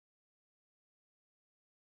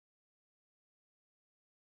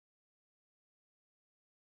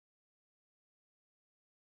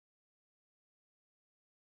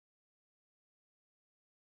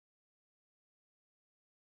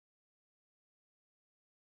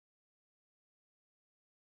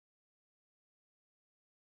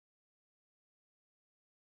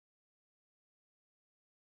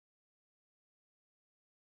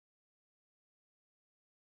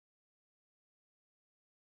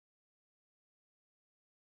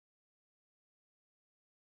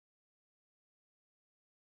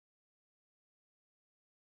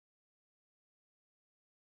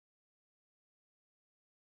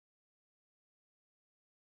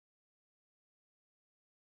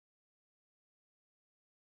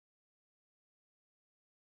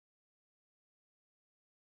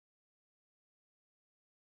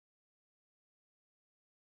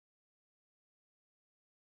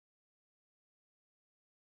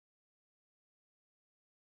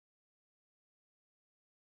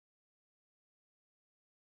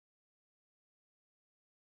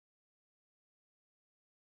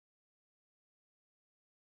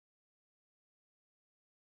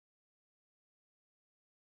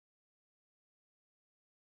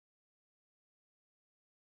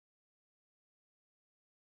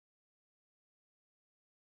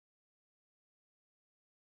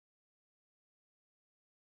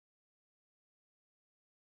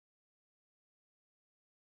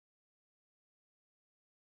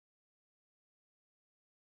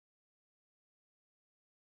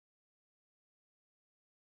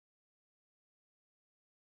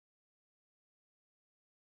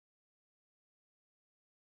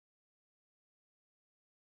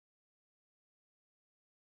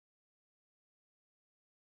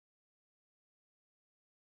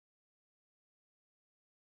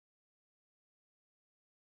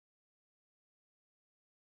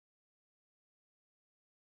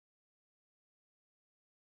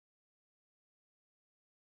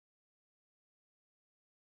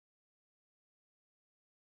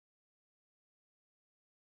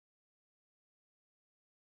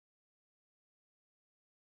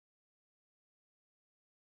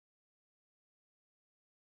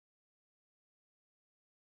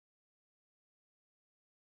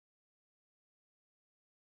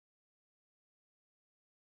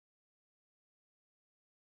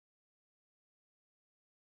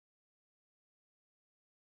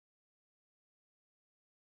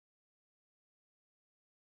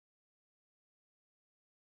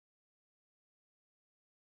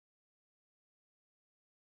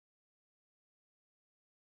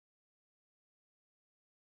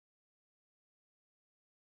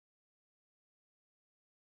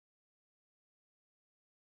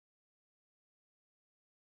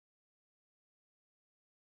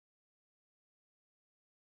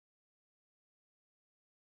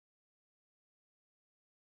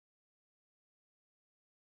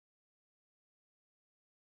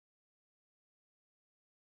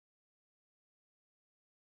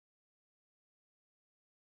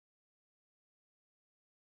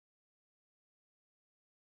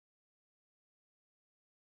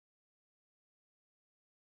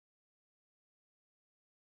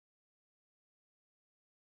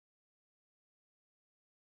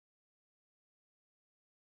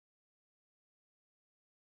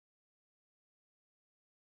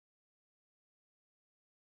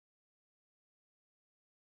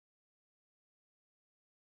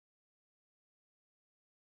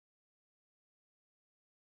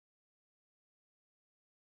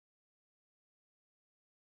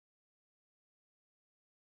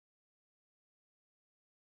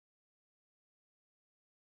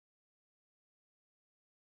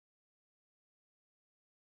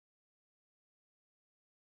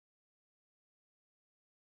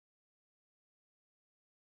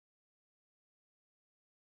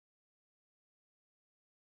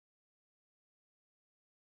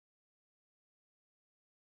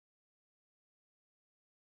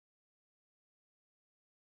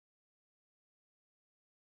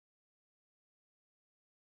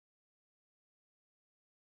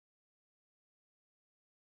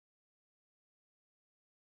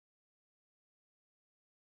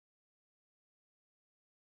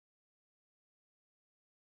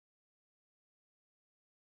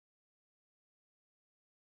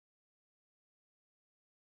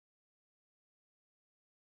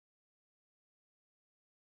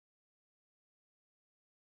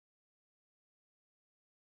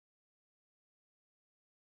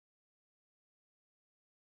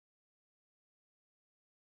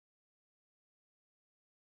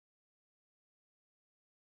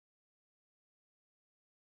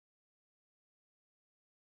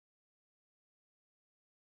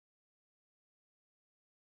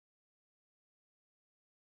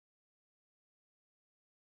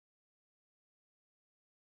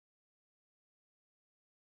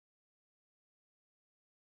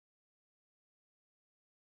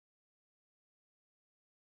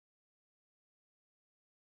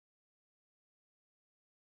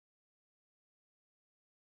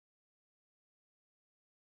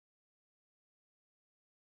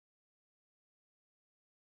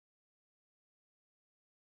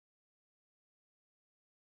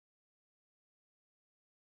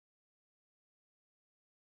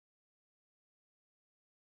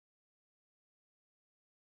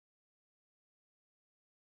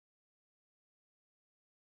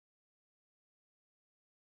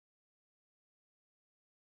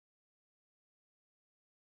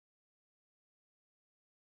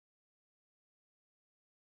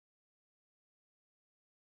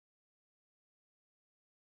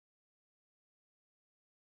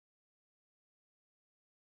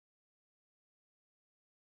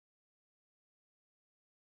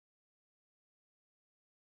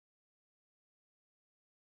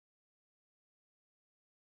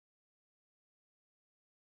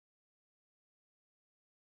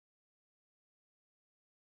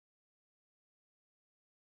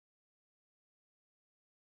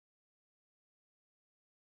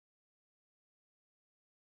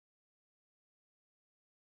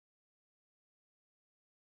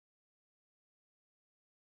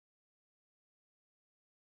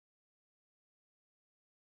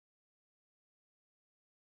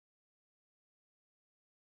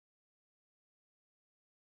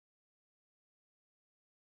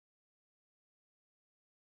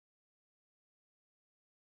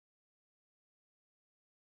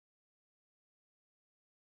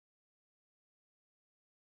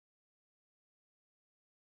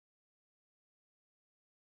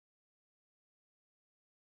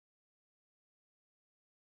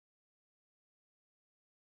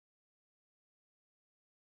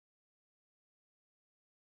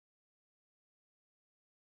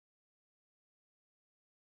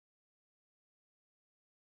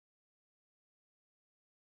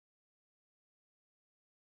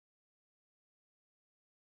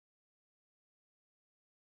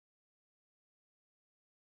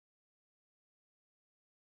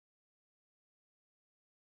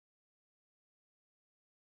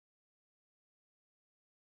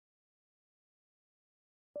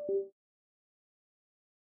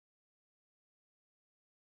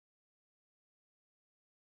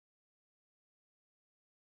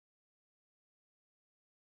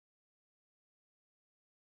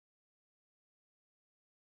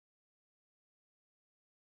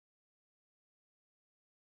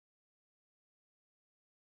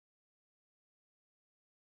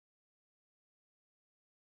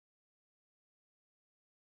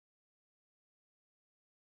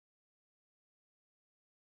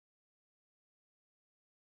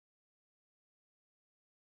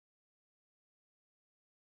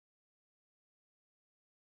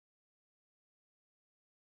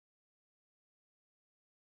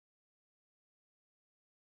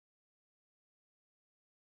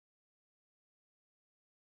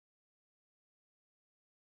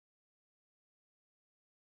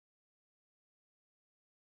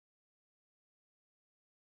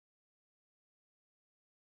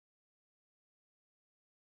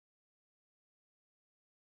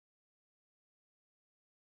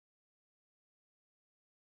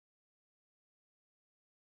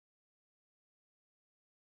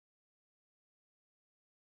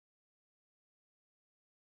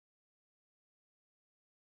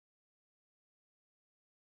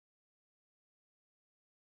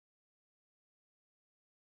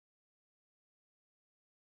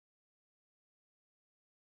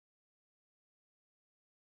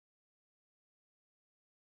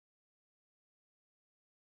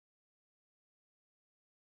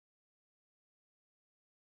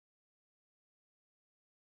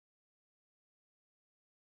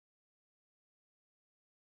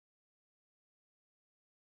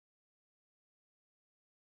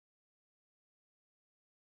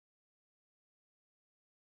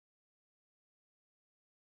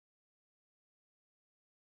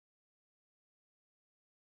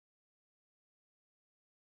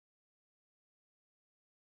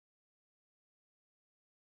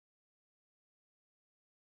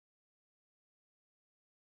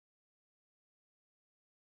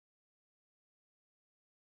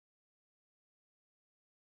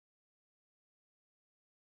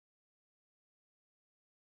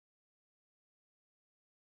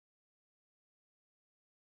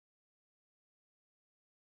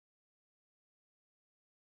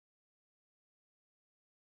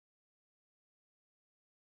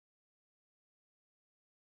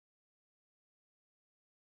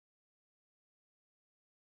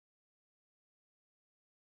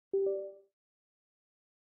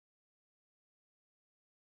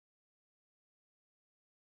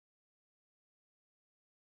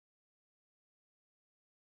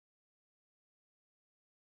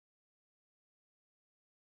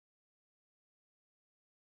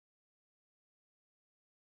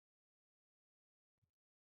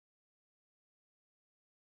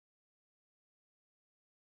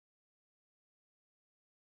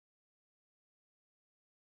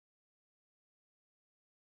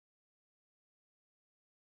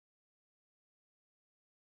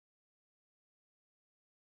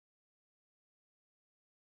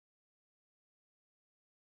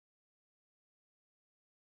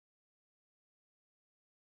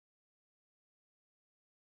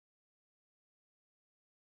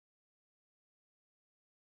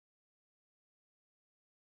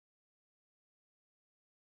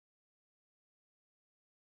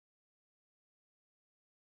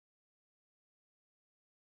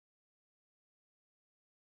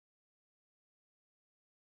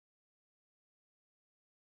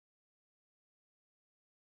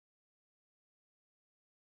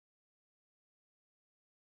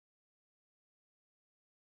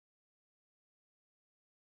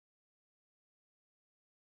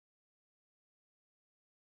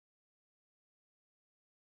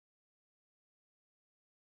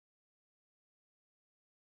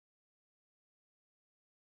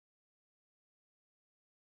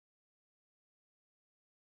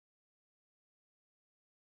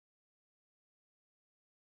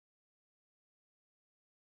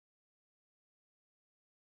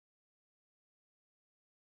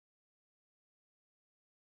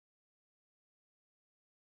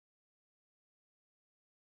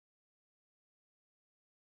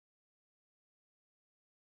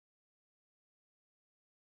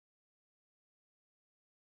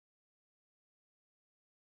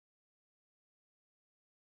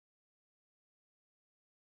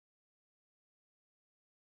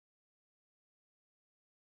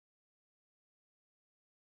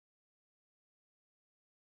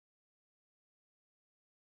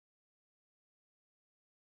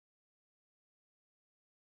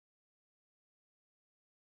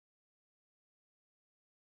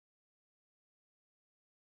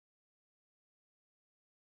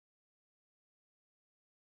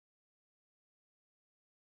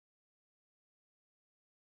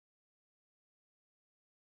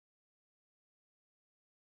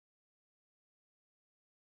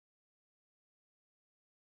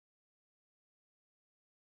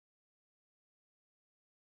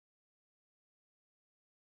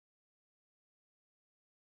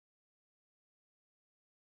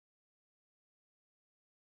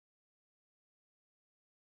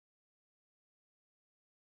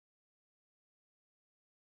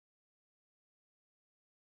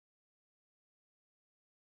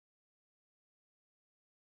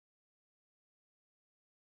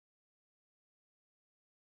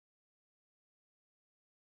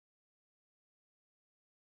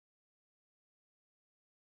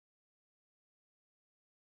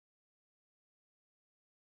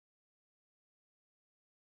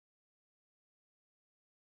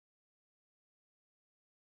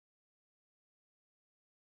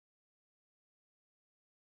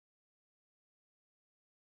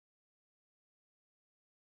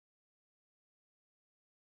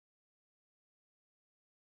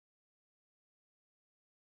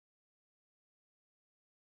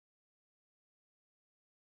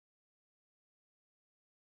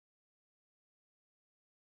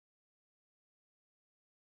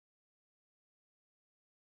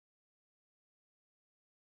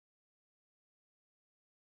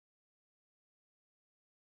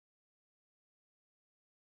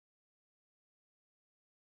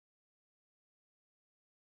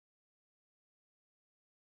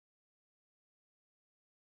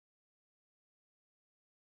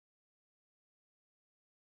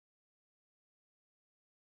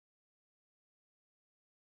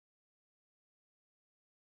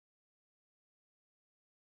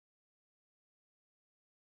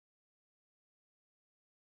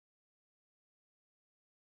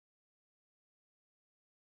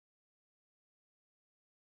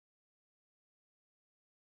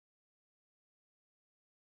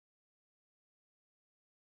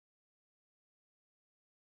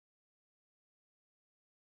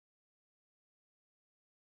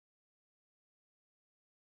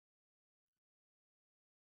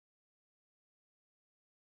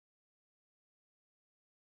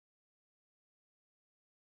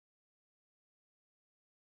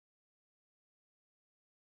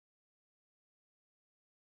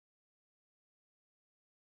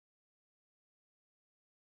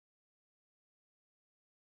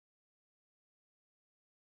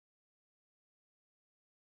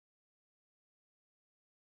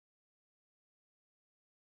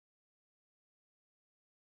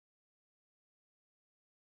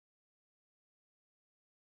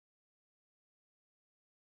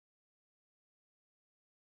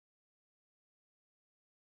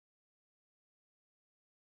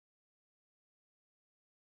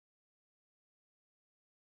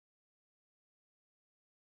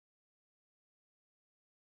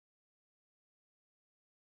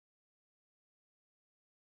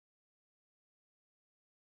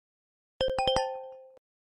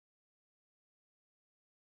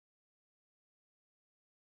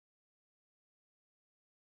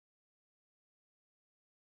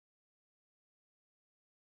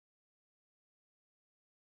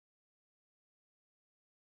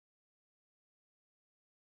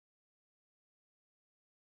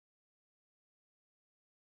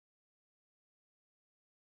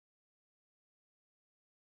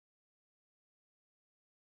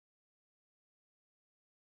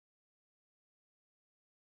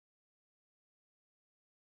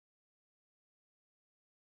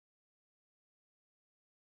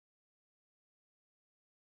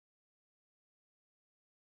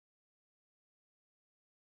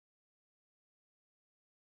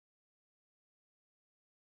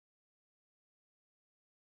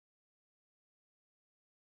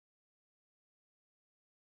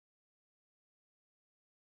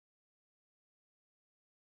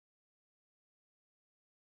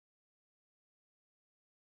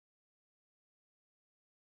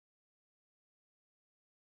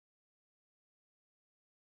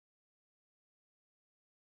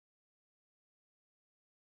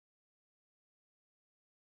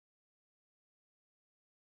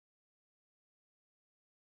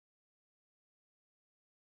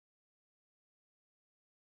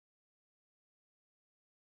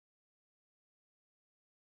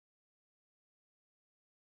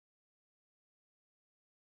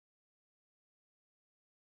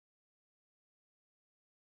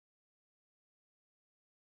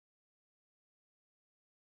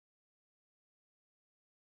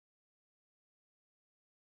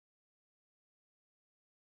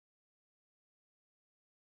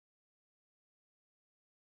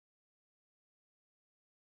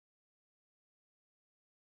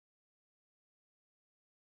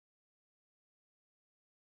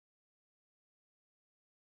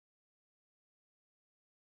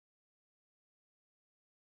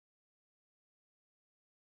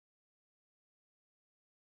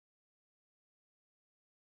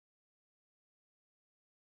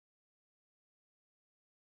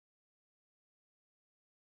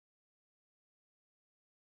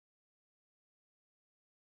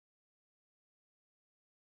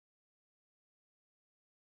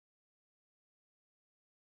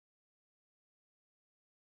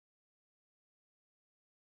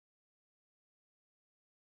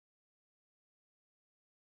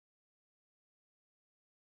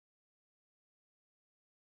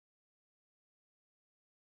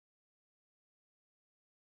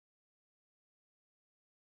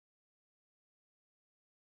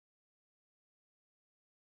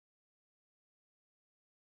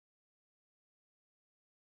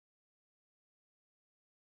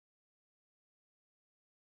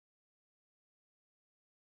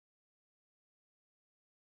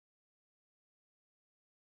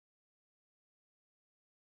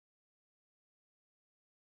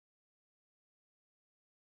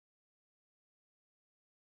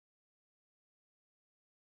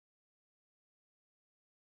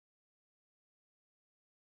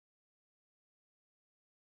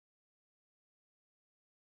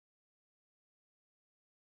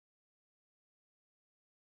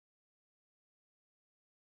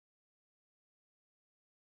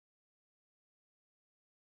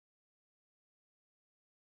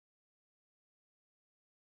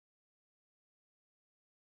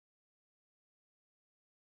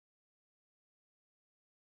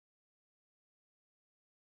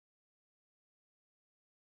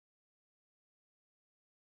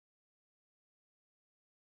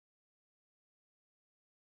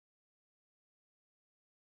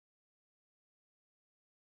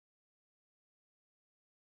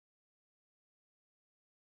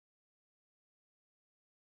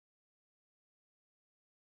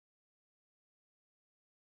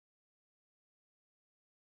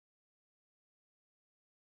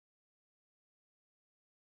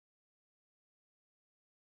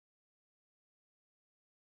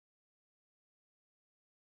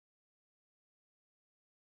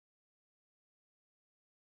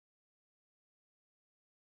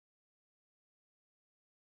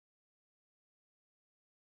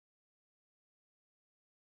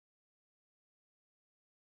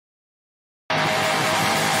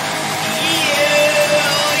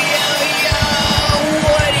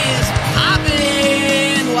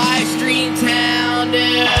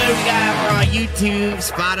YouTube,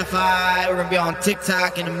 Spotify. We're going to be on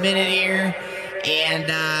TikTok in a minute here.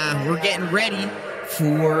 And we're getting ready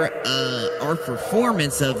for our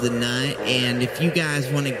performance of the night. And if you guys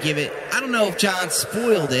want to give it, I don't know if John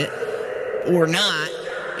spoiled it or not,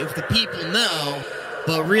 if the people know,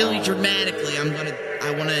 but really dramatically, I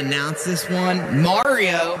want to announce this one.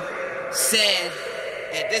 Mario said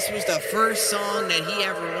that this was the first song that he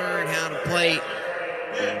ever learned how to play.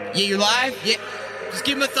 Yeah, you're live? Yeah. Just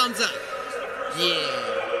give him a thumbs up.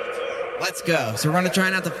 Yeah. Let's go. So we're going to try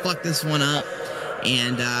not to fuck this one up.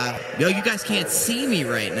 And, you guys can't see me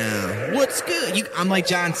right now. What's good? I'm like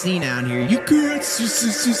John Cena out here. You can't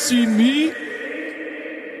see me? I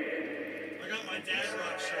got my Dad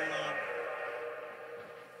Rock shirt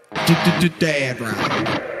on. Dad Rock.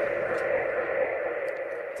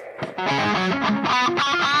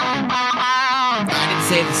 I didn't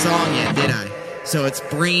say the song yet, did I? So it's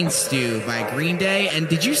Brain Stew by Green Day. And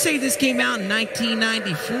did you say this came out in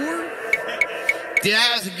 1994? Dude,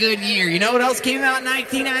 that was a good year. You know what else came out in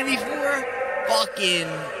 1994? Fucking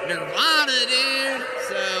Nirvana, dude.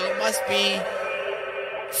 So it must be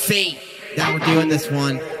fate that we're doing this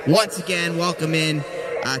one. Once again, welcome in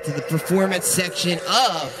to the performance section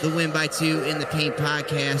of the Win by Two in the Paint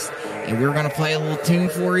podcast. And we're going to play a little tune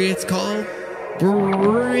for you. It's called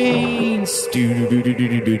Brain Stew. It's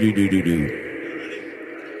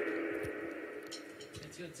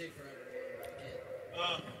going to take forever.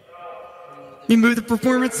 You move the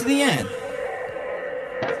performance to the end.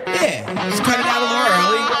 Yeah, just cut it out a little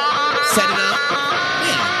early. Set it up.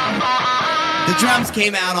 Yeah. The drums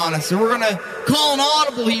came out on us, so we're going to call an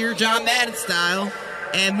audible here, John Madden style,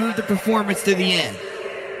 and move the performance to the end.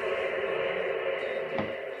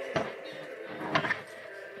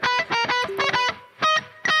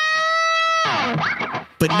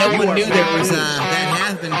 But no one knew there was that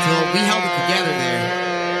happened until we held it together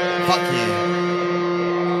there. Fuck yeah.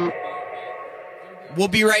 We'll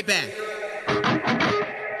be right back.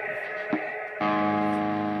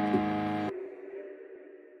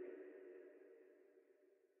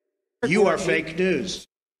 You are fake news.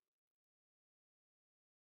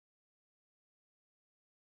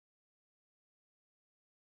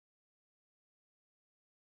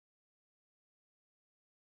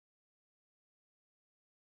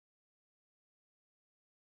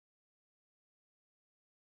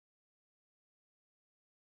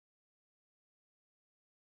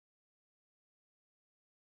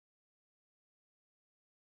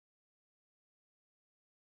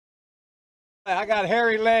 I got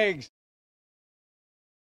hairy legs.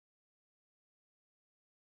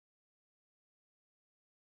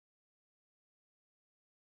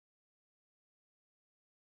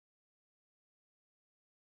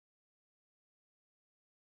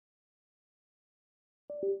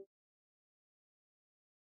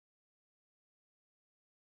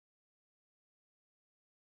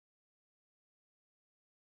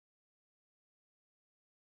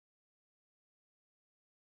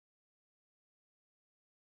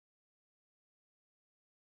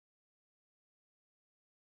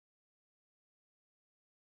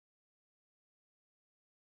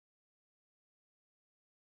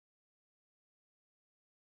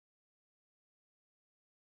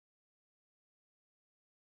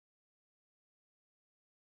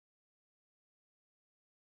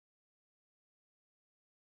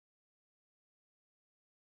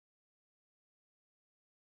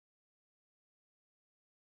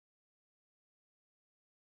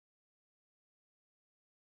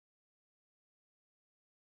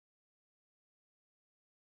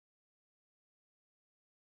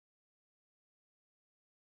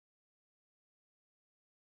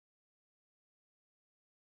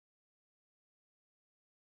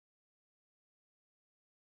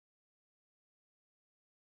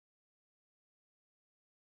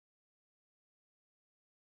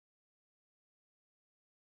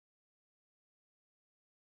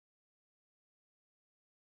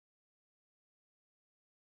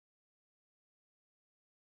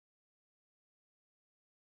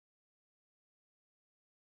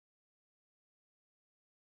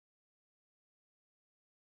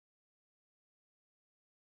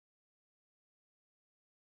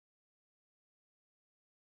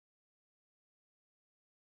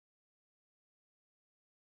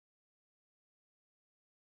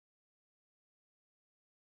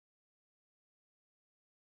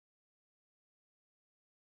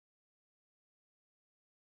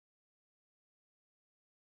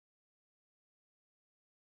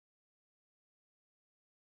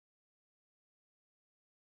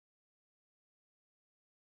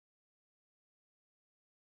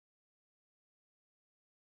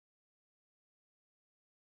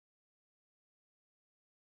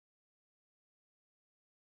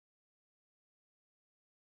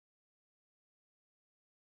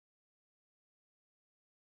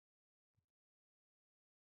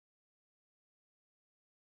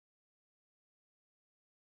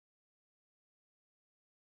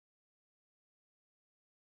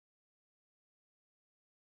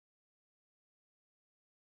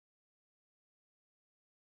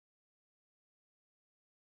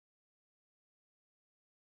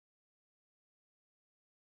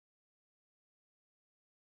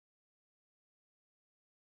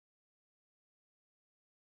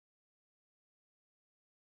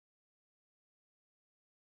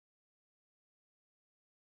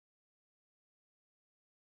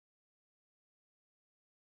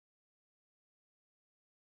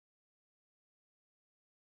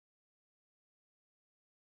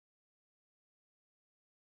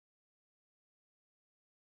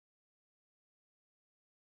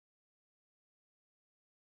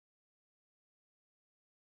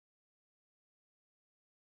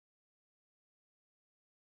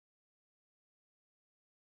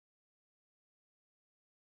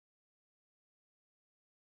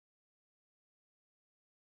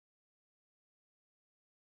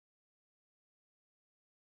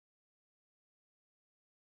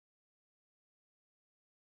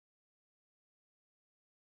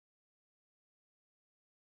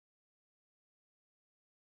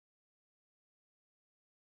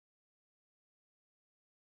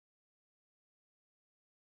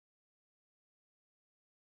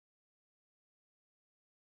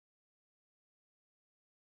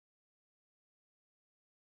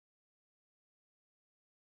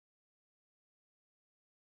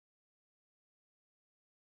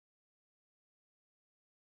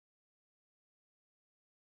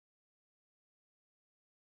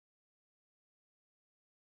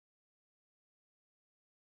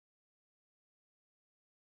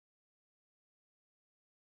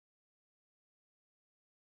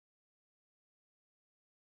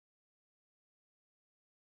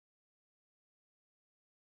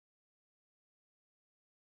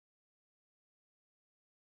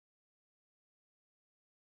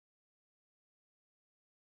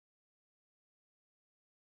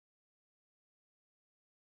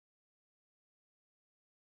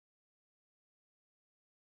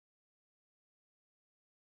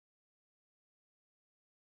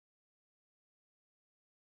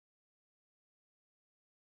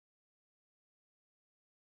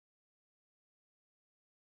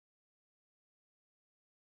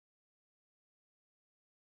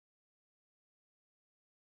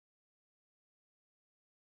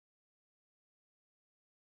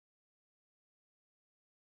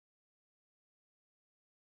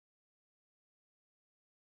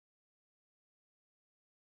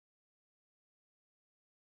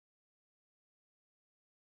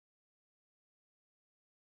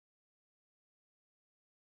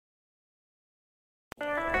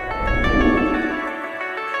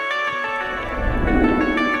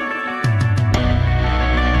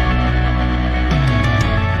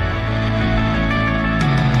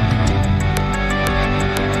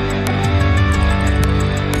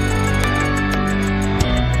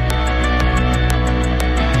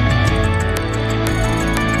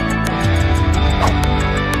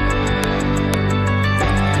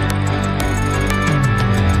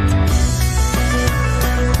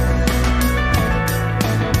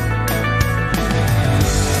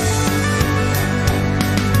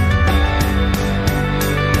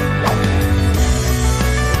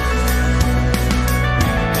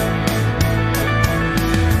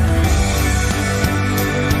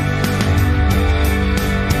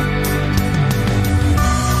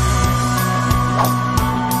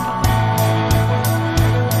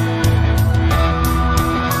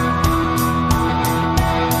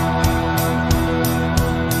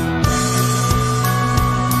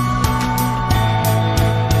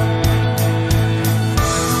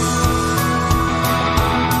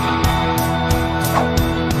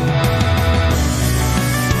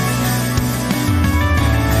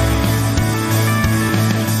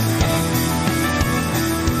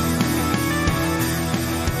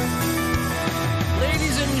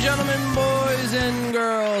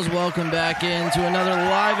 welcome back into another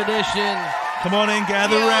live edition Come on in,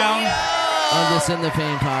 gather around, of this In the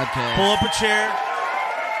Pain podcast. pull up a chair.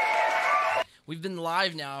 We've been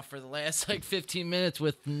live now for the last 15 minutes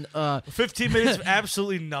with 15 minutes of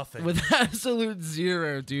absolutely nothing. with absolute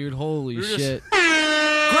zero, dude. Holy shit.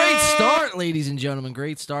 Great start, ladies and gentlemen.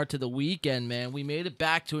 Great start to the weekend, man. We made it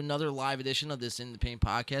back to another live edition of this In the Pain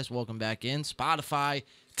podcast. Welcome back in. Spotify,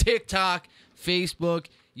 TikTok, Facebook,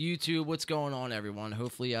 YouTube. What's going on, everyone?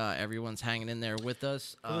 Hopefully everyone's hanging in there with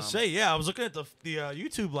us. I was gonna say, I was looking at the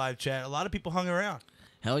YouTube live chat. A lot of people hung around.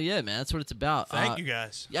 Hell yeah, man. That's what it's about. Thank you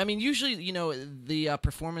guys. I mean, usually, the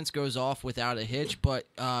performance goes off without a hitch, but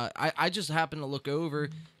I just happened to look over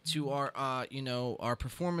to our, our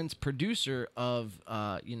performance producer of,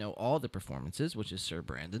 all the performances, which is Sir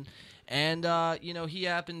Brandon. And, he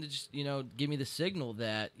happened to just, give me the signal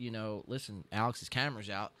that, listen, Alex's camera's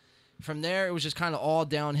out. From there, it was just kind of all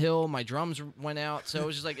downhill. My drums went out, so it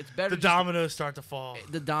was just like, it's better. The dominoes start to fall.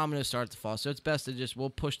 The dominoes start to fall, so it's best to we'll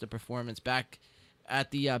push the performance back at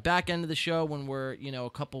the back end of the show when we're, a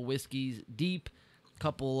couple whiskeys deep,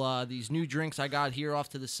 couple these new drinks I got here off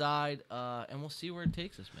to the side, and we'll see where it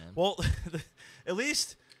takes us, man. Well, at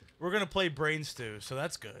least we're going to play Brain Stew, so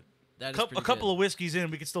that's good. That is A pretty couple good. of whiskeys in,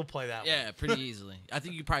 we can still play that one. Yeah, pretty easily. I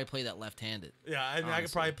think you could probably play that left-handed. Yeah, I could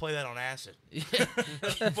Honestly. probably play that on acid.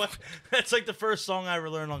 But that's like the first song I ever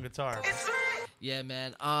learned on guitar. Yeah,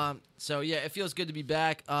 man. So yeah, it feels good to be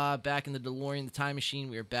back. Back in the DeLorean, the time machine.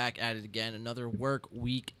 We are back at it again. Another work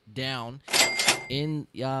week down in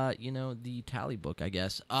the tally book, I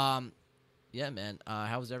guess. Yeah, man.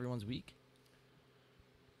 How was everyone's week?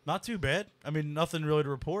 Not too bad. I mean, nothing really to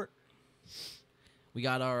report. We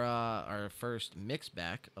got our first mix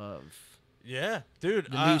back of Yeah, dude.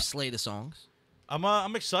 the new slate of songs.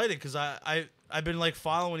 I'm excited because I've been like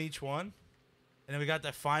following each one, and then we got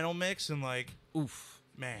that final mix and like, Oof.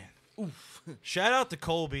 man, oof. Shout out to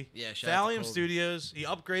Colby. Yeah, shout out to Thallium Colby. Studios. He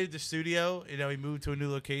upgraded the studio. He moved to a new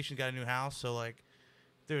location, got a new house. So like,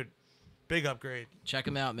 dude, big upgrade. Check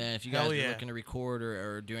them out, man. If you Hell guys are yeah. looking to record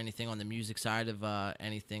or do anything on the music side of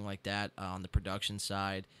anything like that, on the production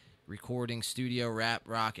side, recording, studio, rap,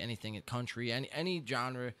 rock, anything at country, any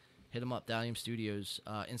genre, hit them up. Thallium Studios,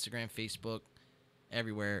 Instagram, Facebook,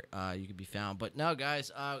 everywhere you can be found. But no, guys,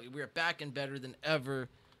 we are back and better than ever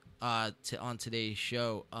on today's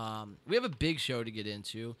show. We have a big show to get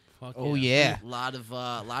into. Oh, yeah. A lot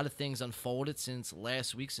of things unfolded since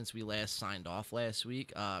last week, since we last signed off last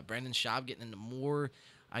week. Brandon Schaub getting into more,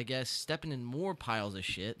 I guess, stepping in more piles of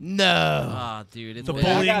shit. No. Dude, it's The been,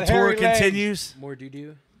 bullying got tour hairy legs. continues. More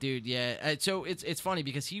doo-doo. dude. Yeah. So it's funny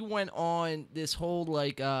because he went on this whole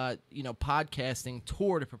podcasting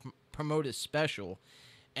tour to promote his special,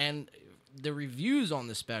 and the reviews on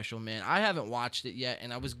the special, man, I haven't watched it yet,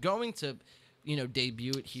 and I was going to,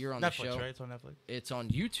 debut it here on Netflix, the show. right? It's on Netflix. It's on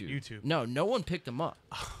YouTube. YouTube. No one picked him up.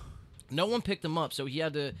 No one picked him up, so he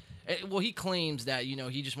had to. Well, he claims that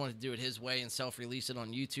he just wanted to do it his way and self-release it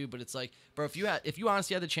on YouTube. But it's like, bro, if you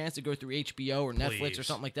honestly had the chance to go through HBO or Netflix or Please.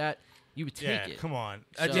 something like that, you would take Yeah, it. come on.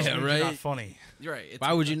 So- That just Yeah, means you're not right? funny. You're right. It's,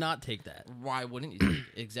 Why would you not take that? Why wouldn't you? Take it?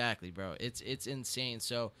 Exactly, bro. It's insane.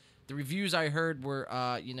 So the reviews I heard were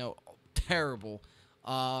terrible.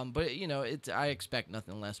 But I expect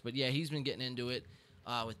nothing less. But yeah, he's been getting into it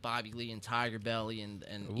with Bobby Lee and Tiger Belly and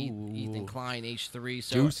Ethan Klein H3.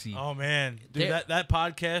 So Juicy. Oh man, dude, They- that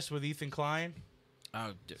podcast with Ethan Klein.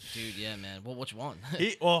 oh, dude, yeah, man. Well, which one?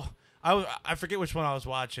 I forget which one I was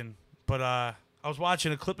watching, but I was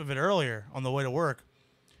watching a clip of it earlier on the way to work,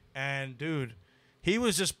 and dude, he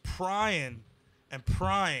was just prying and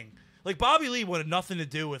prying. Like Bobby Lee wanted nothing to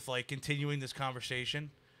do with like continuing this conversation,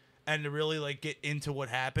 and to really like get into what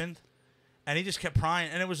happened, and he just kept prying,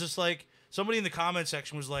 and it was just like somebody in the comment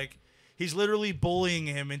section was like, he's literally bullying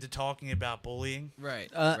him into talking about bullying. Right,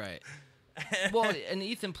 right. Well, and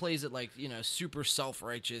Ethan plays it like super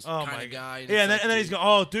self-righteous Oh kind my of guy. Yeah, it's and then he's dude, going,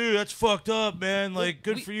 "Oh, dude, that's fucked up, man. Like,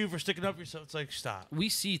 Well, good for you for sticking up for yourself." It's like, stop. we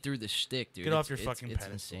see through the shtick, dude. Get off It's- your fucking It's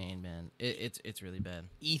pedestal. insane, man. It's really bad.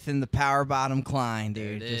 Ethan the Power Bottom Klein,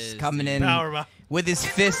 dude. There it Just is, coming dude. in Power bottom. with his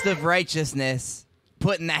fist of righteousness,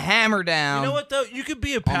 putting the hammer down. You know what though? You could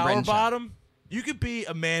be a power Brendan Schaub. bottom. You could be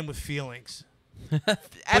a man with feelings.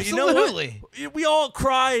 Absolutely. You know what? We all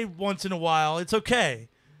cry once in a while. It's okay.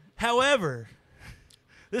 However,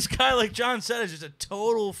 this guy, like John said, is just a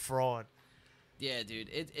total fraud. Yeah, dude,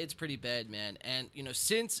 it's pretty bad, man. And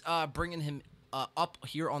since bringing him up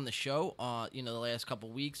here on the show, the last couple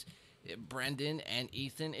weeks, Brendan and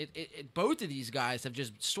Ethan, both of these guys have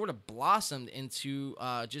just sort of blossomed into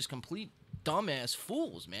just complete dumbass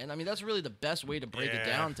fools, man. I mean, that's really the best way to break it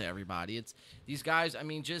Yeah. down to everybody. It's these guys. I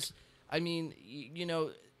mean,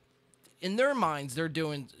 in their minds, they're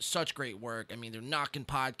doing such great work. I mean, they're knocking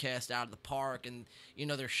podcasts out of the park, and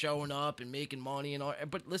they're showing up and making money and all.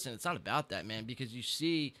 But listen, it's not about that, man. Because you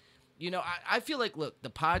see, I feel like, look, the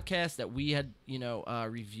podcast that we had,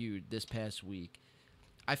 reviewed this past week,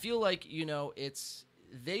 I feel like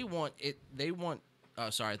they want. Oh,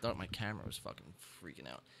 sorry, I thought my camera was fucking freaking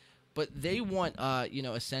out. But they want,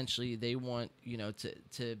 essentially, they want,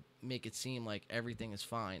 to make it seem like everything is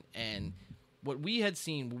fine. And what we had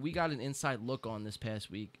seen, what we got an inside look on this past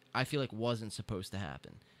week, I feel like wasn't supposed to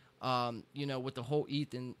happen. With the whole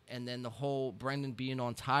Ethan and then the whole Brendan being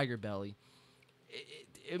on Tiger Belly.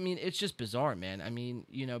 I mean, it's just bizarre, man. I mean,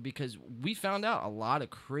 because we found out a lot of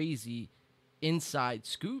crazy inside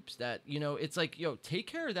scoops that it's like, take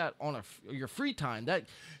care of that on your free time. That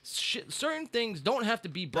certain things don't have to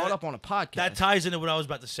be brought up on a podcast. That ties into what I was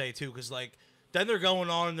about to say too, because like then they're going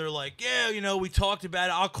on and they're like, yeah, we talked about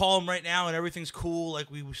it. I'll call him right now and everything's cool.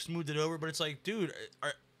 Like we smoothed it over, but it's like, dude,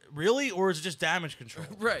 really, or is it just damage control?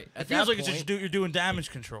 Right. It feels like it's just you're doing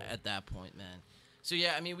damage control at that point, man. So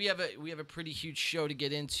yeah, I mean, we have a pretty huge show to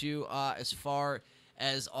get into as far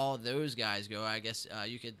as all those guys go. I guess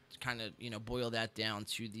you could kind of boil that down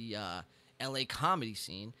to the LA comedy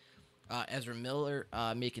scene. Ezra Miller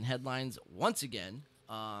making headlines once again.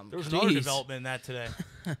 There was another development in that today.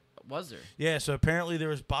 Was there? Yeah, so apparently there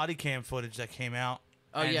was body cam footage that came out.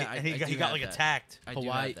 Oh and yeah, he got like attacked.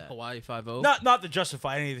 Hawaii 5-0. Not to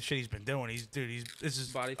justify any of the shit he's been doing. This is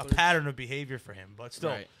Body a footage? pattern of behavior for him. But still,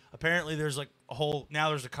 Right. apparently there's like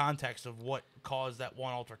there's a context of what caused that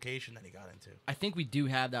one altercation that he got into. I think we do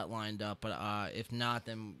have that lined up, but if not,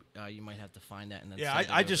 then you might have to find that. And then Yeah, send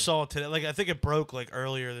it I just over. saw it today. Like I think it broke like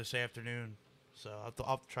earlier this afternoon. So I'll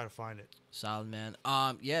have to try to find it. Solid, man.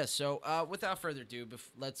 Yeah. So without further ado,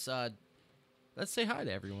 let's say hi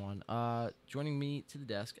to everyone. Joining me to the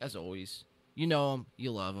desk, as always, you know him, you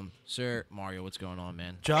love him, Sir Mario. What's going on,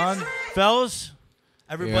 man? John, fellas,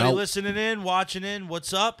 everybody Yep. listening in, watching in,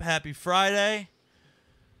 what's up? Happy Friday.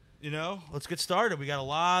 Let's get started. We got a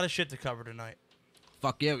lot of shit to cover tonight.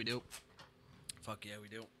 Fuck yeah, we do. Fuck yeah, we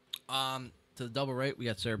do. To the double right, we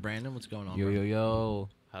got Sir Brandon. What's going on? Yo, bro? yo, yo.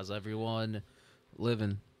 How's everyone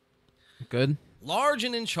living? Good? Large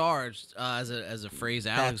and in charge, as a phrase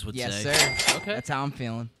Alex would yes, say. sir. Okay. That's how I'm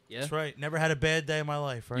feeling. Yeah. That's right. Never had a bad day in my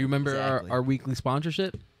life, right? You remember Exactly. our weekly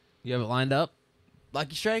sponsorship? You have it lined up?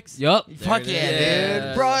 Lucky Strikes? Yup. Fuck it yeah, is. Yeah.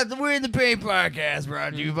 dude. Bro, we're in the Pain Podcast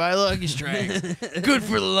brought to you by Lucky Strikes. Good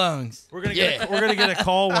for the lungs. We're gonna get a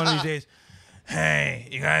call one of these days. Hey,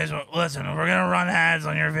 you guys, listen. We're gonna run ads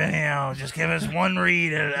on your video. Just give us one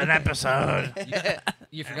read an episode.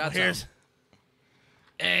 You forgot Here's. something.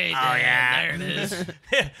 Hey, Oh yeah, there it is.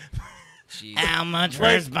 Jeez. How much for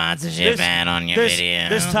a sponsorship ad on your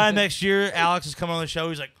This time next year, Alex is coming on the show.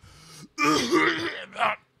 He's like,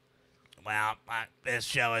 well, this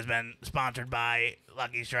show has been sponsored by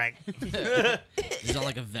Lucky Strike. He's on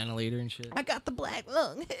like a ventilator and shit. I got the black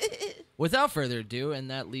lung. Without further ado,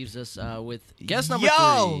 and that leaves us with guest number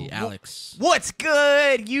Yo, 3, Alex. What's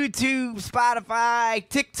good? YouTube, Spotify,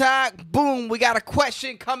 TikTok. Boom. We got a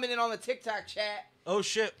question coming in on the TikTok chat. Oh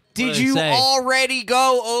shit! Did they you say? already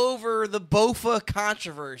go over the Bofa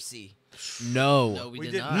controversy? No. No, we We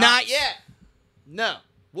did did not. Not yet. No.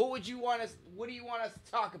 What do you want us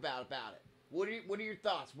to talk about it? What are your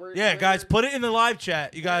thoughts? Yeah, guys, put it in the live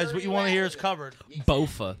chat. You guys, what you want to hear is covered.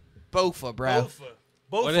 Bofa. Bofa, bro. Both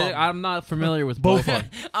What of is- them. I'm not familiar with Both Bofa.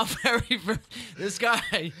 of I'm very. This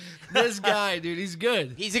guy, dude, he's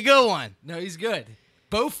good. He's a good one. No, he's good.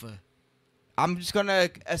 Bofa. I'm just gonna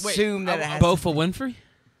assume that it has Bofa Winfrey?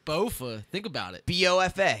 Bofa. Think about it.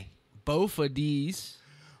 BOFA. Bofa D's.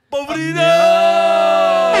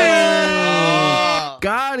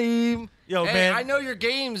 Got him. Yo, Hey, man. I know your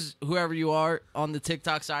games, whoever you are, on the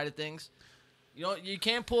TikTok side of things. You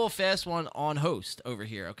can't pull a fast one on host over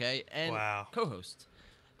here, okay? And Wow. co-host.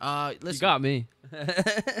 You Listen, got me.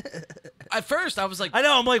 at first I was like, I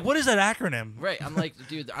know. I'm like, what is that acronym? right. I'm like,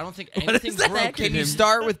 dude, I don't think What is anything's that broken. Can you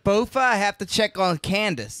start with Bofa? I have to check on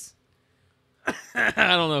Candace. I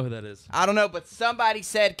don't know who that is. I don't know, but somebody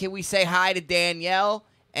said, can we say hi to Danielle?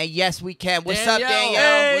 And yes, we can. What's up, Danielle? Danielle?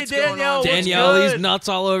 Hey, What's going Danielle. on? What's Danielle, good? these nuts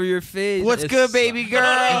all over your face. What's It's- good, baby girl?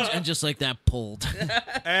 and just like that pulled.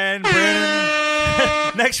 And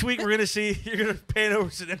Brandon, next week we're gonna see you're gonna pan over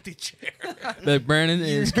to an empty chair. That Brandon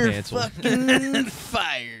is canceled. Fucking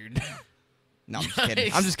fired. No, I'm just kidding.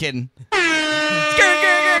 Nice. I'm just kidding.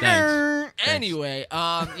 Thanks. Anyway,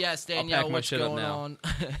 yes, Danielle, pack my what's shit up going now. on?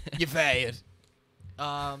 You fired.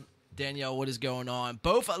 Danielle, what is going on?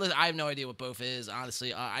 Bofa, listen, I have no idea what Bofa is,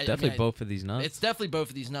 honestly. Definitely both of these nuts. It's definitely both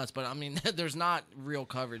of these nuts, but I mean, there's not real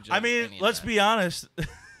coverage. I of mean, any of let's that. be honest.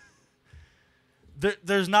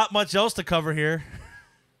 there's not much else to cover here.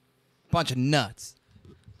 Bunch of nuts.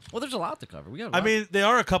 Well, there's a lot to cover. We got. A I lot. mean, they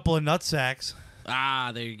are a couple of nut sacks.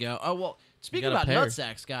 there you go. Oh well. Speaking got a about pair. nut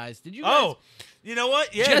sacks, guys, did you? Guys, Oh, you know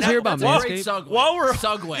what? Yeah, you guys hear about that's a Manscaped? great segue. While we're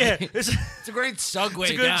segue. Yeah, it's It's a great segue,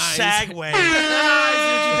 a good guys. segue. I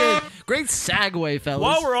see what you did. Great segue, fellas.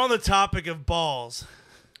 While we're on the topic of balls,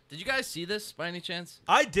 Did you guys see this by any chance?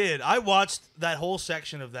 I did. I watched that whole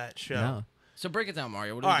section of that show. No. So break it down,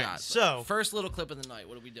 Mario. What do All we right, got? so- first little clip of the night.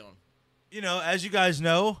 What are we doing? You know, as you guys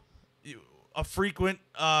know, a frequent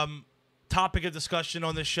topic of discussion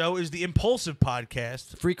on this show is the Impulsive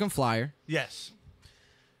podcast. Frequent flyer. Yes.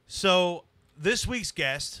 So this week's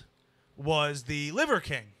guest was the Liver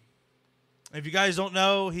King. If you guys don't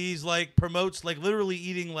know, he's like promotes like literally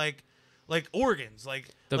eating like organs, like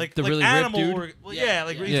The like really ripped animal dude? organs. Well, Yeah, yeah,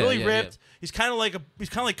 like yeah. he's Yeah, really yeah, ripped. yeah. He's kind of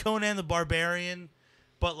like Conan the Barbarian,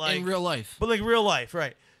 but like in real life. but like real life,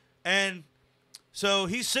 right? And so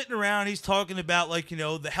he's sitting around, he's talking about like, you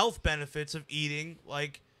know, the health benefits of eating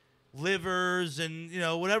like livers and, you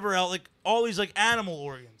know, whatever else, like all these like animal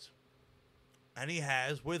organs. And he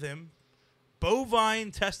has with him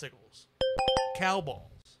bovine testicles, cow balls.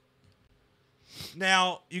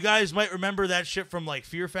 Now, you guys might remember that shit from like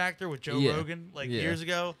Fear Factor with Joe Yeah. Rogan like Yeah. years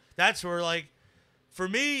ago. That's where like for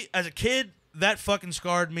me as a kid, that fucking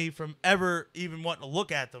scarred me from ever even wanting to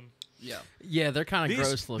look at them. Yeah. Yeah, they're kind of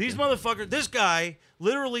gross looking. These motherfuckers, this guy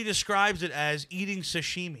literally describes it as eating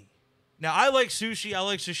sashimi. Now, I like sushi. I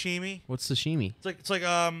like sashimi. What's sashimi? It's like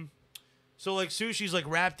so like sushi's like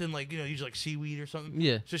wrapped in like, you know, usually like seaweed or something.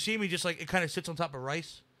 Yeah. Sashimi just like it kind of sits on top of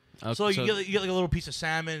rice. Okay, So, you get like a little piece of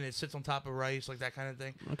salmon and it sits on top of rice, like that kind of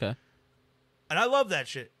thing. okay. And I love that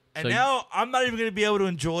shit. And So you- now I'm not even going to be able to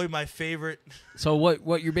enjoy my favorite So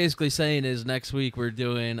what you're basically saying is next week we're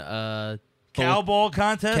doing cowball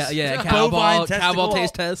contest. yeah, Bovine cowball testicle.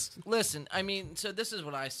 taste test. Listen, I mean, so this is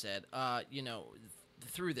what I said. You know,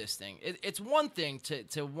 through this thing, it's one thing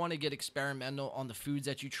to want to get experimental on the foods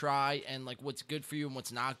that you try and like what's good for you and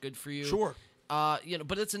what's not good for you. Sure. You know,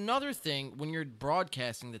 but it's another thing when you're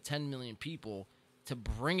broadcasting to 10 million people to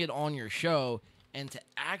bring it on your show and to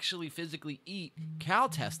actually physically eat cow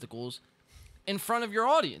testicles in front of your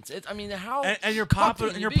audience. I mean, how And you're cucked popping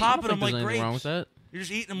can and you you're be? I don't popping think them like there's anything wrong with grapes. that. You're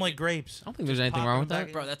just eating them like grapes. I don't think there's anything Popping wrong with them that.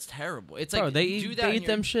 back Bro, that's terrible. It's Bro, like they do eat that they in eat your-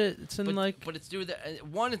 them shit. It's in but it's do that.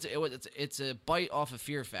 One, it's a bite off of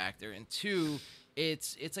Fear Factor, and two,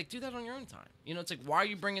 it's like do that on your own time. You know, it's like why are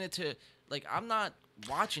you bringing it to like I'm not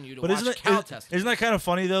watching you to watch cow testicles. Isn't that kind of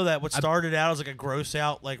funny though that what started out as like a gross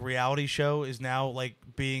out like reality show is now like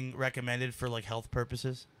being recommended for like health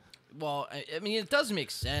purposes? Well, I mean, it does make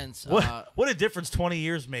sense. What a difference 20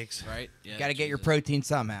 years makes. Right? Yeah, Got to get your Jesus. protein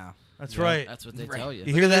somehow. That's Yeah. right. That's what they Right. tell you.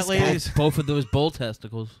 You hear that, this guy. ladies? Both of those bull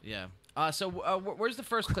testicles. Yeah. So where's the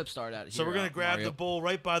first clip start at? So here, we're gonna grab Mario? the bowl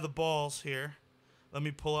right by the balls here. Let me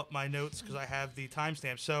pull up my notes because I have the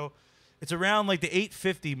timestamp. So it's around like the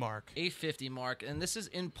 8:50 mark. 850 mark, and this is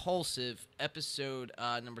Impulsive episode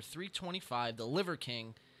number 325, The Liver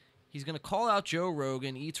King. He's gonna call out Joe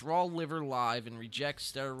Rogan, eats raw liver live, and rejects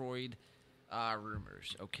steroid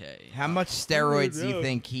rumors. Okay. How much steroids do no. you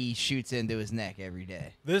think he shoots into his neck every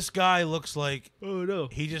day? This guy looks like Oh no.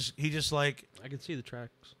 he just like I can see the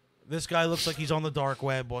tracks. this guy looks like he's on the dark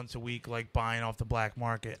web once a week, like buying off the black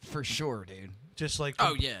market. For sure, dude. Just like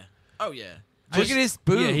Oh yeah. Oh yeah. Look at his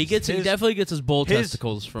boobs. Yeah, he His- definitely gets his bull his-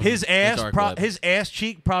 testicles from his the ass. dark web. His ass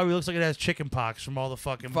cheek probably looks like it has chicken pox from all the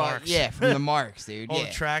fucking Fuck, marks. yeah, from the marks, dude. all Yeah.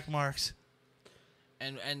 the track marks.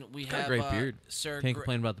 And we Got a have great beard. Sir Can't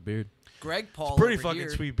complain about the beard. Greg Paul. Pretty over fucking here.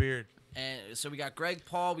 sweet beard. And so we got Greg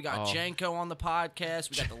Paul, we got Oh. Janko on the podcast,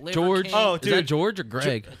 we got the Liver George. King. Oh, Is dude. that George or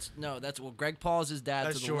Greg? Greg Paul is his dad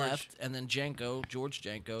That's to the George. left, and then George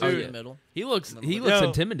Janko Dude. in the middle. He looks Yo,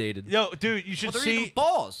 intimidated. Yo, dude, you should Well, they're eating see.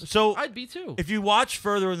 balls. So I'd be too. if you watch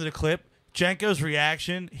further into the clip, Janko's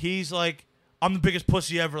reaction, he's like, "I'm the biggest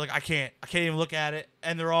pussy ever. Like I can't even look at it."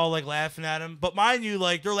 And they're all like laughing at him. But mind you,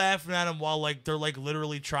 like they're laughing at him while like they're like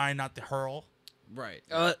literally trying not to hurl. Right.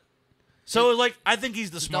 So like I think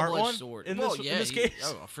he's the It's a smart double-edged one sword. in Well, this yeah, in this he- case.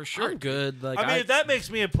 Oh, for sure. I'm good. Like I mean, if that makes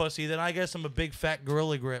me a pussy, then I guess I'm a big fat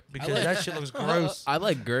gorilla grip because that shit looks gross. I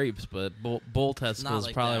like grapes, but bull testicles is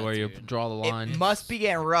like probably that, where you dude. draw the line. It must be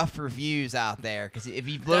getting rough reviews out there because if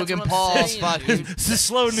you That's Logan what I'm Paul's saying, fucking dude. It's a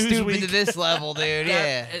slow news stooping week. to this level, dude.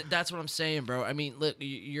 Yeah. That's what I'm saying, bro. I mean, look,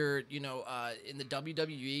 you're in the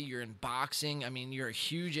WWE, you're in boxing. I mean, you're a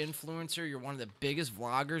huge influencer. You're one of the biggest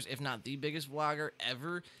vloggers, if not the biggest vlogger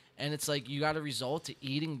ever. and it's like you got to resort to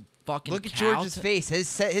eating fucking. Look at cow George's t- face.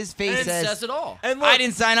 His face It says, says it all. And look, I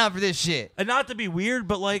didn't sign up for this shit. and not to be weird,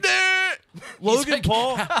 but like He's Logan like,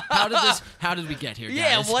 Paul. How did we get here, guys?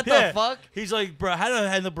 Yeah, what Yeah. the fuck? He's like, bro, how do I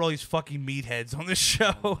handle all these fucking meatheads on this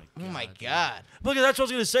show? Oh my god. Look, that's what I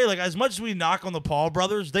was gonna say. Like, as much as we knock on the Paul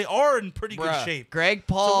brothers, they are in pretty good Bruh, shape. Greg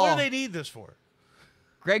So Paul. what do they need this for?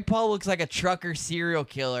 Greg Paul looks like a trucker serial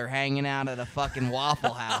killer hanging out at a fucking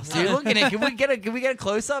Waffle House. Dude, look at it. Can we get a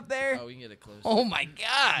close up there? Oh, we can get it close. Oh my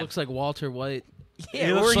god. Looks like Walter White yeah,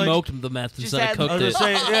 he or looks he- like- smoked the meth just instead had- of I cooked was it.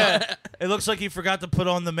 gonna say, yeah. It looks like he forgot to put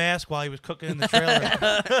on the mask while he was cooking in the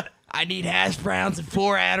trailer. I need hash browns and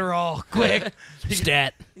 4 Adderall. Quick.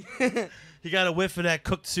 Stat. He got a whiff of that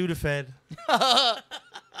cooked Sudafed.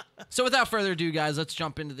 So without further ado, guys, let's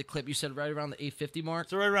jump into the clip. You said right around the 850 mark.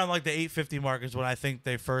 So right around like the 850 mark is when I think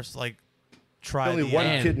they first like tried Only the, one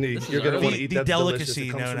Man, kidney this is you're going to early. want to eat. the That's delicious. delicacy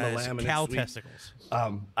It comes known from a as lamb and cow it's sweet. testicles.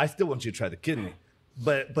 I still want you to try the kidney,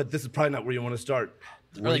 but this is probably not where you want to start.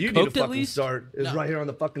 Where they you need to cooked at fucking least? start is No. right here on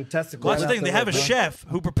the fucking testicle. Well, that's the right thing. They off have a rib, huh? chef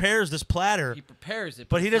who prepares this platter, He prepares it,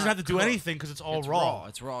 but he it's doesn't not have to do cooked. anything because it's all It's raw.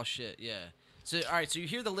 It's raw shit. Yeah. So all right. So you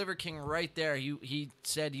hear the Liver King right there. He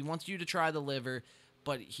said he wants you to try the liver,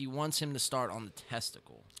 but he wants him to start on the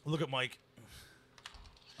testicle. Look at Mike.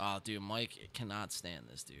 Oh, dude, Mike cannot stand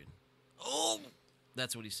this, dude. Oh,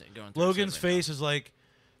 that's what he's saying. Going through his Logan's head right face is like,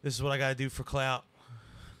 this is what I gotta do for clout. now.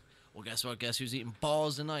 Well, guess what? Guess who's eating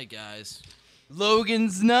balls tonight, guys?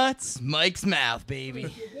 Logan's nuts, Mike's mouth,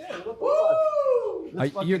 baby.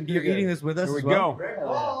 You're eating this with us. Here we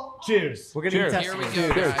go. Cheers. We're gonna Cheers. test Here we it.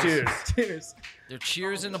 go, Cheers. guys. Cheers. Cheers. They're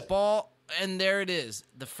cheersing the ball, and there it is.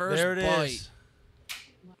 The first There it bite. is.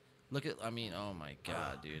 Look at. I mean, oh my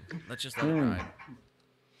god, dude. Let's just let it ride.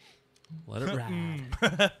 Let it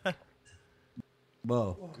ride.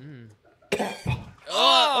 Whoa.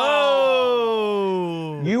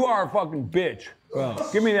 Oh! You are a fucking bitch.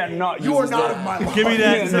 Give me that nut. You are not of my life. Give me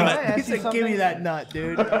that nut. He said, "Give me that nut,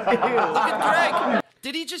 dude." Look at Greg.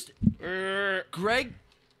 Did he just? Greg.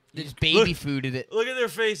 Just baby fooded it. Look at their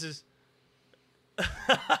faces.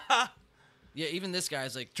 Yeah, even this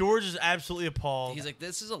guy's like. George is absolutely appalled. He's like,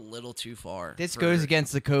 this is a little too far. This for- goes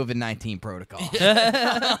against the COVID-19 protocol.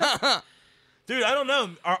 Dude, I don't know.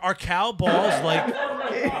 Are cow balls like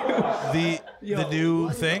the new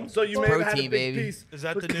thing? So you may have had a protein, big baby. piece. Is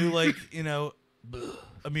that the new like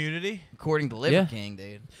immunity? According to Liver Yeah. King,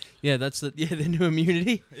 dude. Yeah, that's the new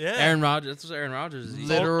immunity. Yeah. Aaron Rodgers. That's what Aaron Rodgers is.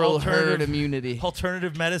 Literal alternative- herd immunity.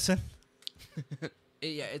 Alternative medicine.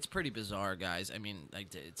 Yeah, it's pretty bizarre, guys. I mean, like,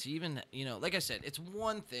 it's even, like I said, it's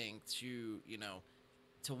one thing to,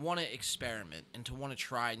 to want to experiment and to want to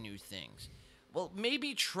try new things. Well,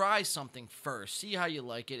 maybe try something first. See how you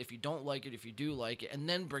like it. If you don't like it, if you do like it, and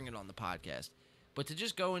then bring it on the podcast. But to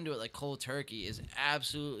just go into it like cold turkey is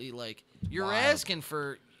absolutely like you're Wild. asking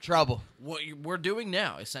for Trouble. what we're doing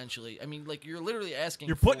now, essentially. I mean, like you're literally asking.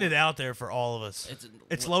 You're for, putting it out there for all of us.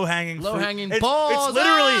 It's low hanging. Low-hanging It's balls.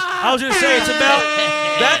 literally. Ah! I was gonna say it's about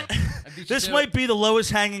that. beat you This to might it. be the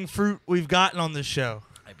lowest hanging fruit we've gotten on this show.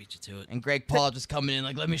 I beat you to it. And Greg Paul just coming in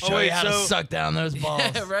like, let me show wait, you how to so- suck down those balls.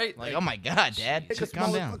 Yeah, right? Like, Like, oh my God, Dad. Take a Just calm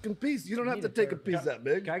smaller down. fucking piece. You don't have to take a piece that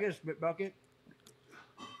big. Can I get a spit bucket?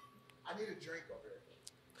 I need a drink over here.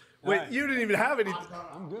 Wait, you didn't even have any.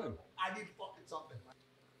 I'm good. I need fucking something.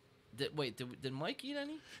 Did Mike eat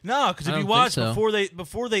any? No, because I if you don't watch think so.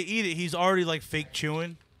 before they eat it, he's already like fake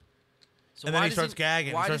chewing So And then why he does starts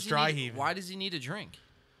gagging, Why starts does he dry need- heaving. Why does he need a drink?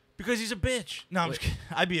 because he's a bitch. No, I'm just kidding.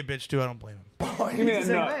 I'd be a bitch too. I don't blame him. Give me that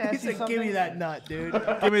nut. He said, "Give me that nut, dude."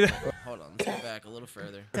 Give me that. Hold on, let's go back a little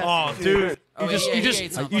further. Oh, dude, Oh, you yeah, just yeah, you he ate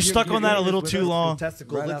just something. you stuck on that a little too long.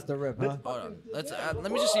 Testicle. Right Let's- off the rip, huh? Hold on. Let's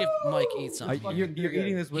let me just see if Mike eats something. You're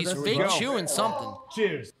eating this with He's us. fake Go. chewing something.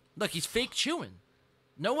 Cheers. Look, he's fake chewing.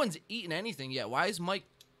 No one's eaten anything yet. Why is Mike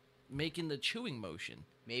making the chewing motion?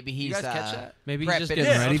 Maybe he's guys catch that? Maybe he's just prepping getting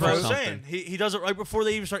Yeah, ready that's what for I was something. saying. He does it right before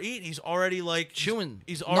they even start eating. He's already like Chewing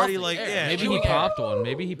He's already nothing. like Yeah, yeah. Maybe chewing he air. popped one.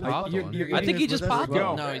 Maybe he popped you're one. eating I think he this just with us? popped Go.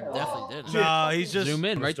 one. No, he definitely did. No, he's just Zoom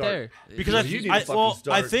in right Start. there. because What you need to fucking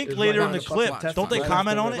start I think is later right in the on the clip, fucking don't they testicle.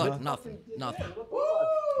 comment on it? Look, nothing.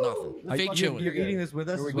 Fake chewing. You're eating this with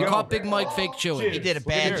us. We caught Big Mike fake chewing. He did a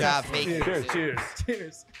bad job faking. Cheers. Cheers.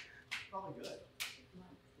 Cheers.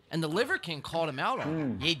 And the Liver King called him out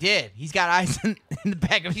on it. He did. He's got eyes in the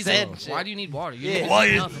back of his He's head. like, and shit. why do you need water? Yeah. Why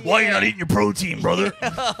you not eating your protein, brother?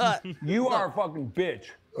 You are a fucking bitch.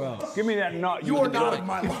 Give me that nut. You are not of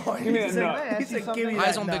my line. Give me that nut. He said, "Give me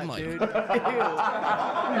Eyes that on Big nut, Mike. dude."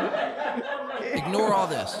 Ignore all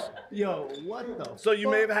this. Yo, what the? So you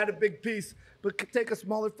may have had a big piece, but take a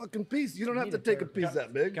smaller fucking piece. You don't have to take a piece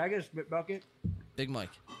that big. Can I get a spit bucket? Big Mike.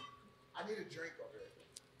 I need a drink over here.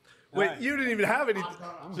 Wait, you didn't even have any.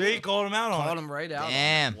 So he called him out on Called it. him right out.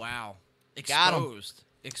 Damn. Wow. Got him.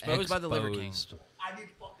 Exposed by the Liver King. Exposed. I need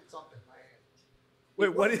fucking something in my hand.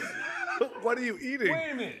 Wait, what? What are you eating?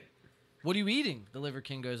 Wait a minute. What are you eating? The Liver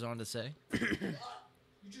King goes on to say. You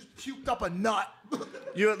just puked up a nut.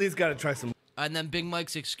 You at least got to try some. And then Big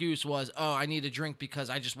Mike's excuse was, "Oh, I need a drink because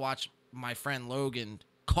I just watched my friend Logan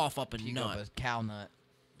cough up a nut." A cow nut.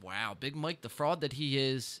 Wow, Big Mike, the fraud that he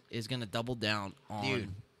is gonna double down on. Dude,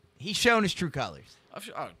 he's showing his true colors.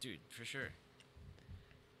 Oh, dude, for sure.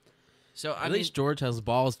 So I At mean, least George has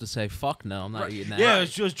balls to say, "Fuck no, I'm not Right. eating that." Yeah,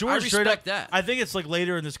 it was George I straight up. respect that. I think it's like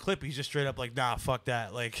later in this clip, he's just straight up like, "Nah, fuck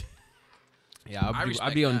that." Like, yeah, I I'd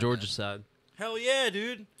respect be on that, George's side. hell yeah,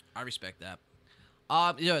 dude. I respect that.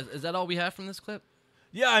 Yeah, is that all we have from this clip?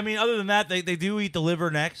 Yeah, I mean, other than that, they do eat the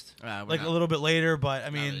liver next, We're like not- a little bit later. But I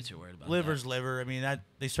not mean, really too worried about liver's liver. I mean, that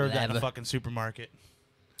they serve that in a Liver. fucking supermarket.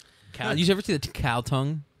 Cow, you ever see the cow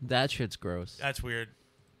tongue? That shit's gross. That's weird.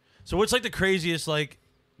 So what's like the craziest like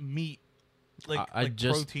meat, like I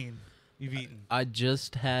just- protein you've eaten? I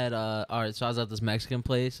just had all right, so I was at this Mexican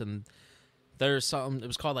place and there's something, it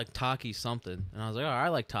was called like Taki something, and I was like, oh, I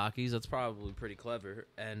like Takis, that's probably pretty clever.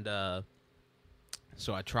 And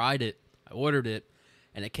so I tried it, I ordered it,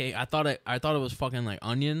 and it came, I thought it was fucking like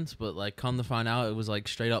onions, but like come to find out it was like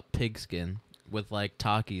straight up pig skin with like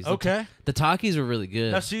Takis. Okay. The Takis are really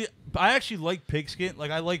good. Now see, I actually like pig skin.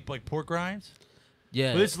 Like I like pork rinds,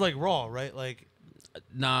 Yeah. but this is like raw, right? Like,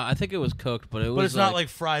 Nah, I think it was cooked, but it was but it's not like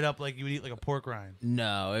fried up like you would eat like a pork rind.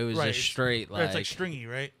 No, it was Right, just it's- straight Right, like it's like stringy,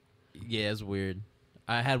 right? yeah, it's weird.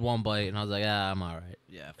 I had one bite and I was like, I'm all right.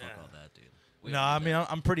 Yeah, fuck all that, dude. We No, don't I need mean that.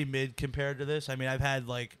 I'm pretty mid compared to this. I mean I've had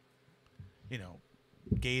like, you know,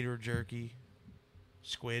 gator jerky,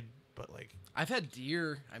 squid, but like I've had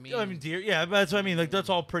deer. I mean, deer. Yeah, but that's what I mean. Like that's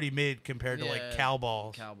all pretty mid compared to like Yeah. cow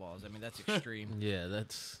balls. cow balls. I mean, that's extreme. Yeah,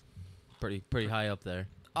 that's pretty high up there.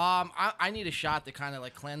 I need a shot to kind of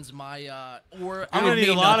like cleanse my or I'm I gonna need need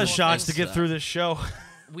a lot of more shots to things. get through this show.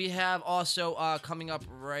 We have also coming up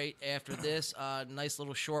right after this, nice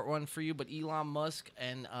little short one for you. But Elon Musk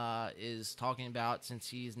is talking about, since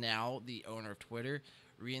he's now the owner of Twitter,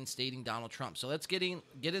 reinstating Donald Trump. So let's get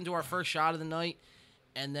into our first shot of the night,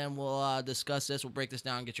 and then we'll discuss this. We'll break this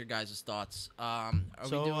down and get your guys' thoughts. Are we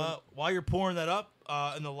doing? While you're pouring that up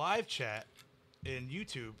in the live chat in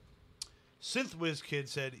YouTube, Synthwiz Kid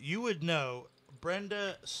said you would know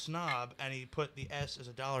Brenda Snob, and he put the S as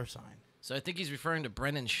a $. So I think he's referring to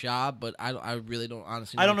Brendan Schaub, but I really don't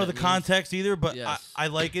honestly. I don't know what the that means. context either, but Yes. I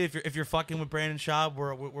like it. If you're fucking with Brandon Schaub,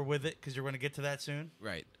 we're with it because you're going to get to that soon.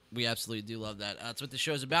 Right. We absolutely do love that. That's what the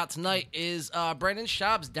show's about tonight is Brendan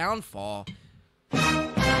Schaub's downfall. How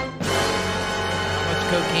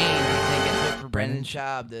much cocaine do you think it took for Brendan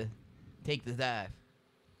Schaub to take the dive?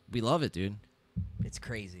 We love it, dude. It's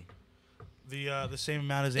crazy. The same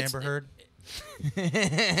amount as Amber Heard.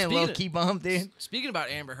 Low key bump, dude. Speaking about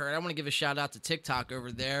Amber Heard, I want to give a shout out to TikTok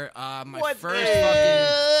over there. My What first the-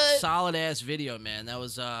 fucking solid ass video, man. That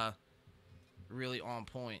was really on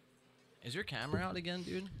point. Is your camera out again,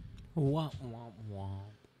 dude? Wah, wah, wah.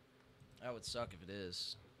 That would suck if it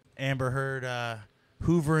is. Amber Heard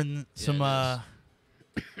hoovering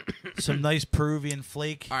some nice Peruvian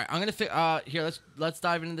flake. All right, I'm gonna here. Let's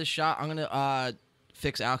dive into this shot. I'm gonna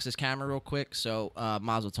fix Alex's camera real quick. So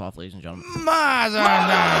Mazel Tov, ladies and gentlemen. From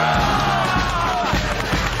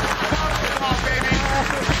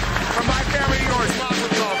my family to yours, Mazel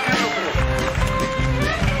Tov. Beautiful.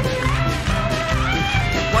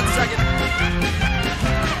 1 second.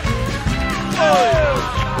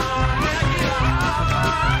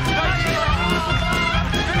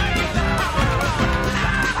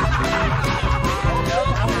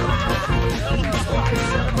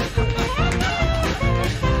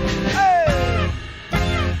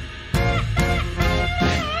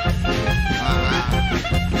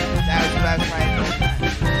 That was what I was trying to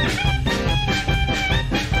do.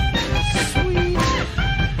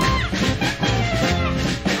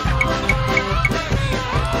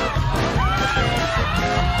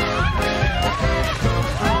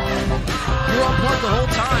 You were on point the whole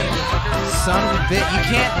time. Son of a bitch. You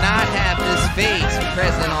can't not have this face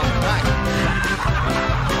present on the mic.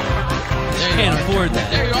 Can't afford that.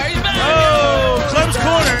 There you are. He's back. Oh, Clem's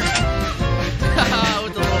corner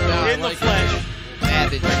With the little bow. in the flesh.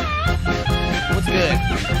 Savage. What's good?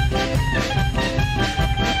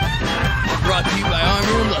 Brought to you by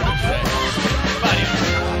Armor and Luggage.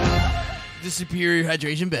 This superior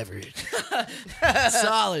hydration beverage.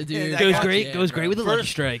 Solid, dude. Goes Fuck great. yeah, Goes bro. great with a Lucky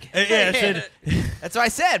First- Strike. Yeah, I said, That's what I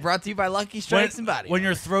said. Brought to you by Lucky Strikes and Body. when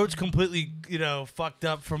your throat's completely, fucked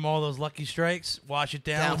up from all those Lucky Strikes, wash it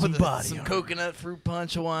down, with some body. some armor. coconut fruit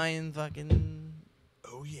punch Hawaiian fucking.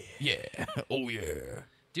 Oh yeah. Yeah. Oh yeah.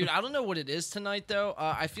 Dude, I don't know what it is tonight though.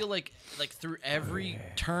 I feel like through every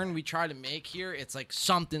turn we try to make here, it's like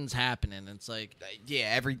something's happening. It's like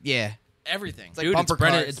everything. It's like Dude, bumper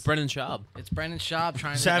Brennan, cars. it's Brennan Schaub. It's Brendan Schaub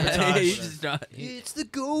trying to Sabotage. He's just not- It's the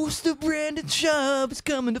ghost of Brandon Schaub is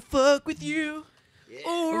coming to fuck with you.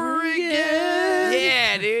 Over again.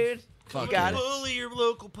 Yeah, dude. Fuck You got it. Bully your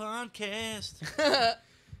local podcast.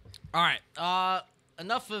 All right.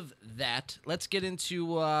 Enough of that. Let's get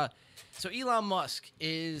into. So Elon Musk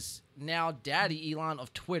is now Daddy Elon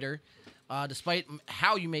of Twitter. Despite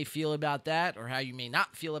how you may feel about that or how you may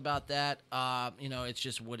not feel about that, it's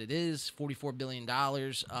just what it is. $44 billion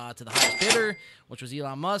to the highest bidder, which was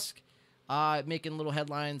Elon Musk, making little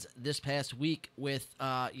headlines this past week with,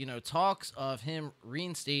 talks of him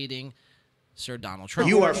reinstating Sir Donald Trump.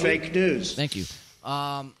 You are fake news. Thank you.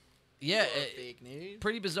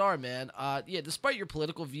 Pretty bizarre, man. Despite your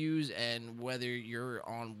political views and whether you're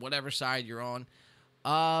on whatever side you're on,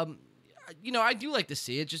 I do like to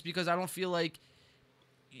see it just because I don't feel like,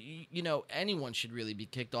 anyone should really be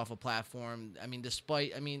kicked off a platform. I mean,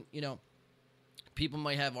 people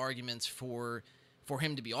might have arguments for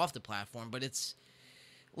him to be off the platform, but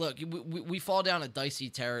look, we fall down a dicey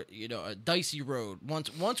road.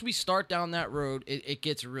 Once we start down that road, it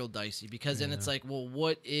gets real dicey because then it's like, well,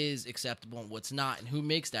 what is acceptable and what's not, and who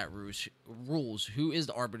makes that rules? Who is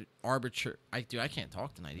the arbiter? I can't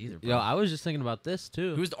talk tonight either, bro. Yo, I was just thinking about this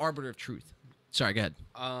too. Who's the arbiter of truth? Sorry, go ahead.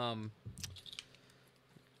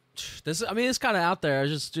 It's kind of out there.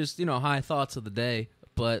 Just high thoughts of the day.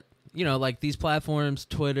 But like these platforms,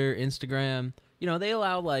 Twitter, Instagram, they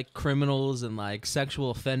allow like criminals and like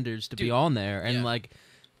sexual offenders to be on there, and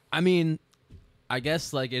I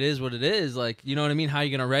guess like it is what it is. Like, you know what I mean? How are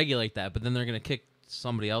you gonna regulate that? But then they're gonna kick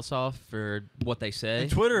somebody else off for what they say.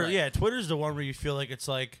 And Twitter, Twitter's the one where you feel like it's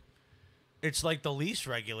like the least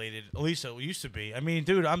regulated. At least it used to be. I mean,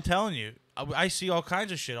 dude, I'm telling you, I see all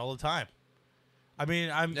kinds of shit all the time. I mean,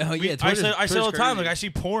 I say all the time, like I see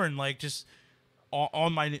porn like just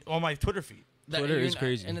on my Twitter feed. Twitter is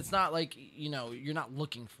crazy, and it's not like you're not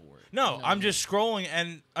looking for it. No, I'm just scrolling,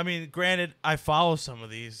 and I mean, granted, I follow some of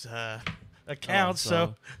these accounts,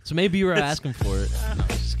 so maybe you were asking for it. No, I'm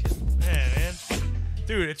just kidding. Yeah, man,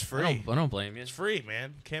 dude, it's free. I don't blame you. It's free,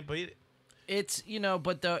 man. Can't beat it. It's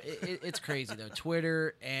but it's crazy though.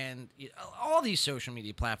 Twitter and all these social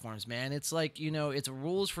media platforms, man. It's like it's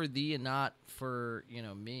rules for thee and not for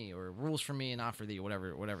me, or rules for me and not for thee,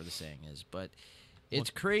 whatever the saying is. But it's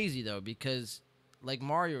crazy though because, like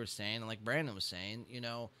Mario was saying and like Brandon was saying,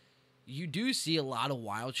 you do see a lot of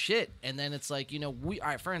wild shit, and then it's like all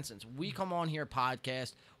right. For instance, we come on here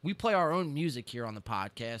podcast, we play our own music here on the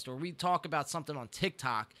podcast, or we talk about something on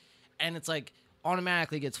TikTok, and it's like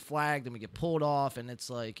automatically gets flagged and we get pulled off, and it's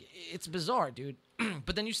like it's bizarre, dude.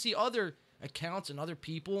 But then you see other accounts and other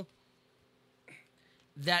people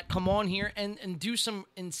that come on here and do some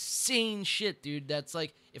insane shit, dude. That's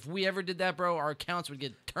like, if we ever did that, bro, our accounts would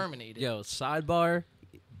get terminated. Yo, sidebar,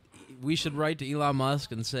 we should write to Elon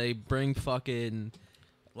Musk and say bring fucking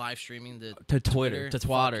live streaming to Twitter, to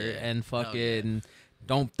Fuck Twitter, yeah. and Hell fucking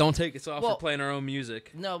don't take us off Well, for playing our own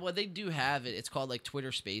music. No, well, they do have it. It's called like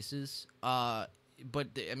Twitter Spaces. But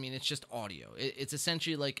it's just audio. It's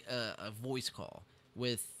essentially like a voice call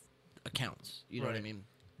with accounts. You know what I mean?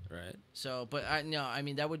 Right. So, but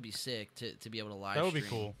that would be sick to be able to live. That would be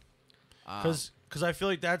stream. cool. Because I feel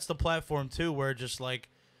like that's the platform too, where just like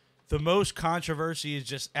the most controversy is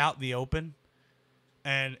just out in the open,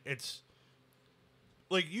 and it's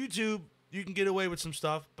like YouTube. You can get away with some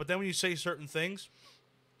stuff, but then when you say certain things,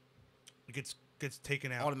 it gets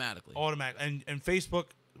taken out automatically. And Facebook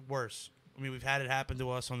worse. I mean, we've had it happen to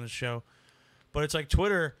us on this show, but it's like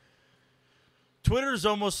Twitter. Twitter's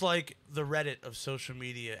almost like the Reddit of social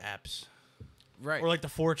media apps, Right. or like the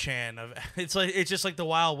 4chan of. It's just like the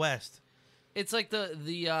Wild West. It's like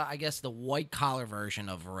the I guess the white collar version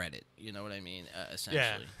of Reddit. You know what I mean?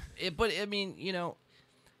 Essentially. But I mean,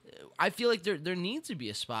 I feel like there needs to be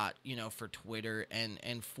a spot, for Twitter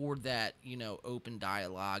and for that, open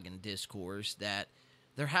dialogue and discourse, that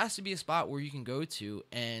there has to be a spot where you can go to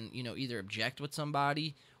and, either object with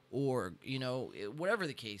somebody or, whatever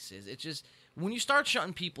the case is. It's just, when you start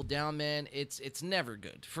shutting people down, man, it's never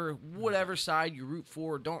good for whatever side you root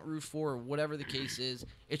for or don't root for, or whatever the case is.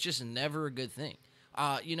 It's just never a good thing.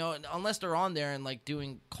 Unless they're on there and like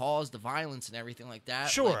doing calls to violence and everything like that.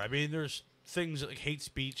 Sure, like, I mean, there's things like hate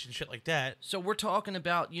speech and shit like that. So we're talking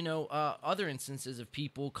about, other instances of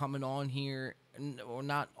people coming on here, or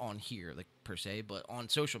not on here, like per se, but on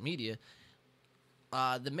social media.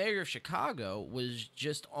 The mayor of Chicago was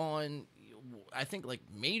just on, I think, like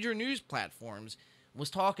major news platforms, was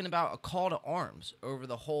talking about a call to arms over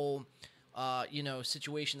the whole,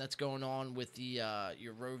 situation that's going on with the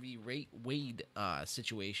your Roe v. Wade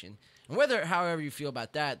situation, and however you feel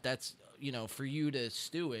about that, that's for you to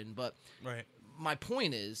stew in. But Right. my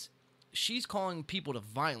point is, she's calling people to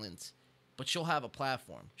violence, but she'll have a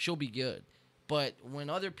platform. She'll be good. But when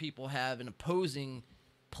other people have an opposing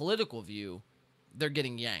political view, they're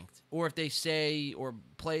getting yanked. Or if they say or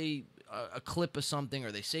play a clip of something,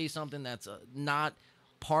 or they say something that's not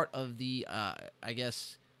part of the,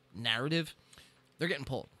 narrative, they're getting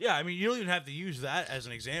pulled. Yeah, I mean, you don't even have to use that as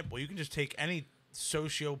an example. You can just take any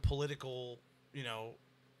socio-political,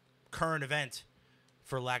 current event,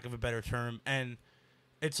 for lack of a better term, and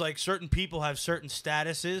it's like certain people have certain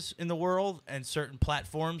statuses in the world and certain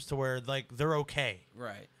platforms to where, like, they're okay.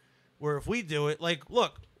 Right. Where if we do it, like,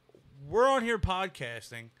 look, we're on here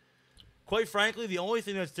podcasting. Quite frankly, the only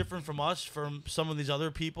thing that's different from us, from some of these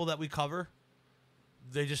other people that we cover,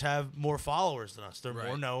 they just have more followers than us. They're more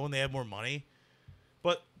Right. known. They have more money.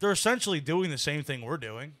 But they're essentially doing the same thing we're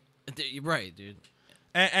doing. Right, dude.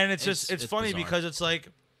 And it's just, it's funny bizarre. because it's like,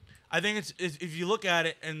 I think it's if you look at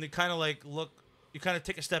it and they kind of like you kind of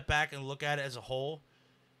take a step back and look at it as a whole,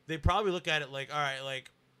 they probably look at it like, all right, like,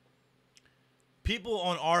 people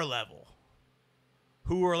on our level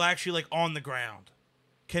who are actually like on the ground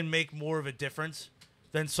can make more of a difference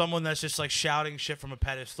than someone that's just like shouting shit from a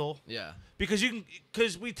pedestal. Yeah.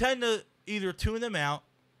 Because we tend to either tune them out.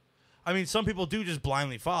 I mean, some people do just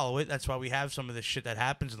blindly follow it. That's why we have some of this shit that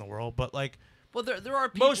happens in the world. But like, Well, there are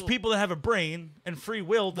people, most people that have a brain and free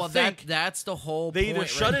will to think, that's the whole they either point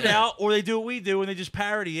shut right it there. out or they do what we do and they just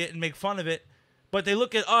parody it and make fun of it. But they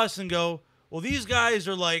look at us and go, well, these guys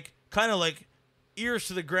are like kind of like ears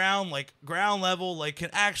to the ground, like ground level, like can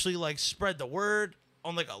actually like spread the word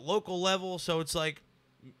on like a local level. So it's like,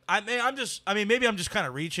 maybe I'm just kind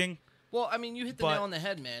of reaching. Well, I mean, you hit the But- nail on the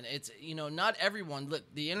head, man. It's not everyone. Look,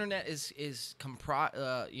 the internet is comprised.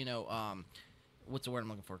 What's the word I'm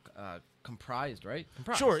looking for? Comprised, right?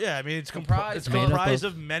 Comprised. Sure, yeah. I mean, it's Comprised comprised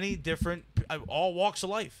of- of many different, all walks of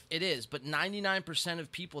life. It is, but 99%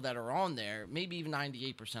 of people that are on there, maybe even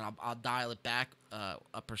 98%. I'll dial it back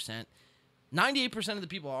a percent. 98% of the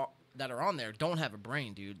people that are on there don't have a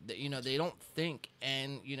brain, dude. They don't think,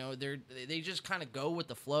 and they just kind of go with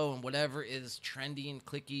the flow, and whatever is trendy and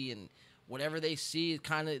clicky, and whatever they see,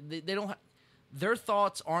 kind of they don't. Their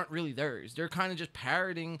thoughts aren't really theirs. They're kind of just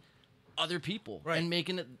parroting other people Right. and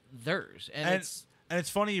making it theirs, and And it's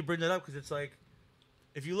funny you bring that up because it's like,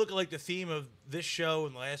 if you look at like the theme of this show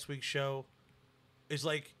and last week's show, is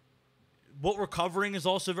like, what we're covering is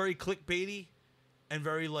also very clickbaity and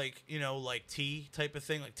very like, like tea type of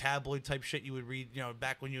thing, like tabloid type shit you would read,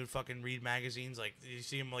 back when you would fucking read magazines, like you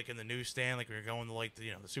see them like in the newsstand, like when you're going to like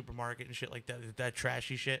the supermarket and shit like that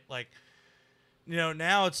trashy shit. Like,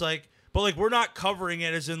 now it's like, but like we're not covering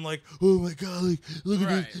it as in like, oh my god, like look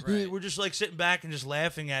Right, at this. right. We're just like sitting back and just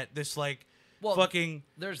laughing at this like Well, fucking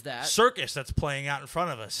there's that. circus that's playing out in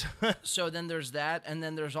front of us. So then there's that, and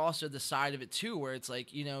then there's also the side of it too, where it's like,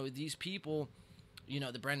 these people,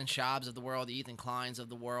 the Brendan Schaubs of the world, the Ethan Kleins of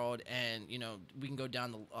the world, and we can go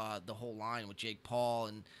down the whole line with Jake Paul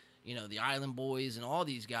and the Island Boys and all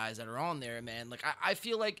these guys that are on there, man. Like I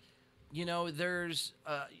feel like there's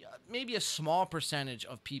maybe a small percentage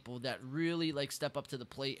of people that really like step up to the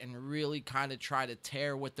plate and really kind of try to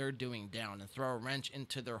tear what they're doing down and throw a wrench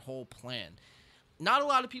into their whole plan. Not a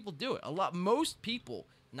lot of people do it. Most people,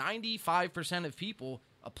 95% of people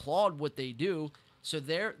applaud what they do. So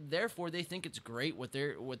therefore they think it's great what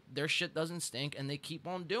their shit doesn't stink, and they keep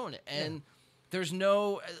on doing it. And there's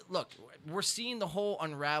no look. We're seeing the whole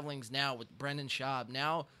unravelings now with Brendan Schaub.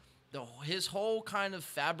 Now his whole kind of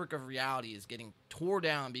fabric of reality is getting tore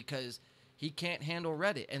down because he can't handle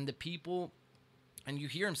Reddit, and the people. And you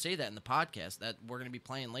hear him say that in the podcast that we're going to be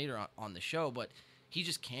playing later on the show, but he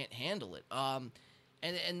just can't handle it.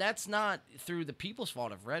 And that's not through the people's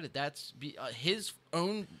fault of Reddit. That's his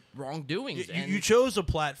own wrongdoings. You chose a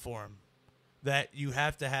platform that you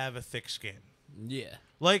have to have a thick skin. Yeah.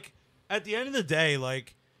 Like, at the end of the day,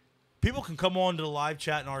 like, people can come on to the live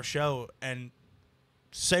chat in our show and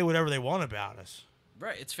say whatever they want about us.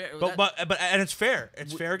 Right, it's fair. But it's fair.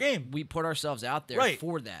 It's fair game. We put ourselves out there Right.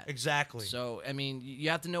 for that. Exactly. So, I mean, you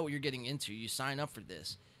have to know what you're getting into. You sign up for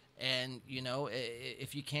this. And,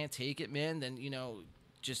 if you can't take it, man, then,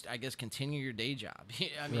 just I guess continue your day job.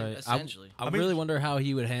 I mean, Right. essentially. I really wonder how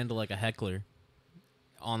he would handle like a heckler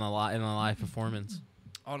on in a live performance.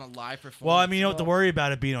 On a live performance. Well, I mean, you don't have to worry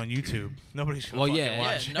about it being on YouTube. Nobody's gonna fucking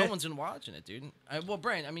watch no it. one's been watching it, dude. Well,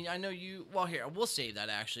 Brian, I mean, I know you. Well, here we'll save that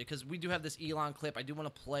actually because we do have this Elon clip. I do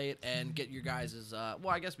want to play it and get your guys'. Well,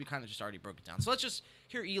 I guess we kind of just already broke it down. So let's just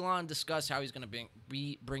hear Elon discuss how he's going to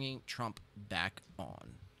be bringing Trump back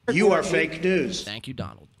on. You are fake news. Thank you,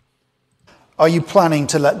 Donald. Are you planning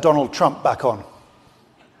to let Donald Trump back on?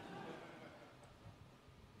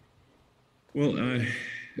 Well,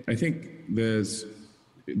 I think there's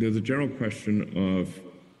a general question of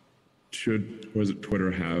should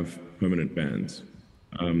Twitter have permanent bans?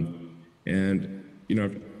 And you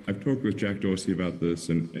know, I've talked with Jack Dorsey about this,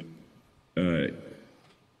 and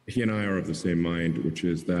he and I are of the same mind, which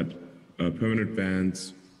is that permanent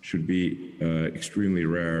bans should be extremely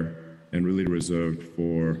rare and really reserved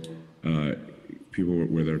for people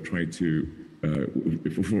where they're trying to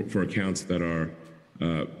for accounts that are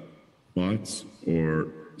bots or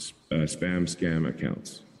spam scam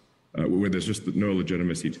accounts where there's just no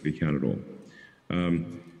legitimacy to the account at all.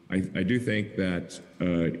 I do think that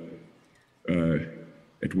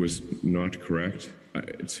it was not correct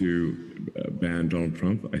to ban Donald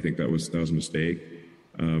Trump. I think that was a mistake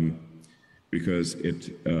because it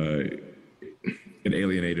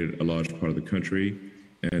alienated a large part of the country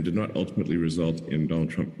and did not ultimately result in Donald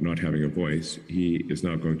Trump not having a voice. He is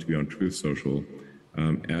now going to be on Truth Social,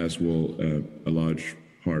 as will a large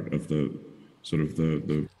part of the sort of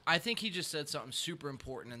the. I think he just said something super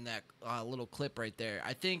important in that little clip right there.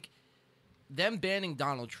 I think them banning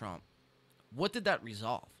Donald Trump, what did that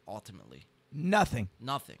resolve ultimately? Nothing.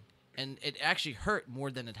 Nothing. And it actually hurt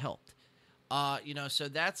more than it helped. You know, so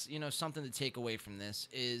that's, you know, something to take away from this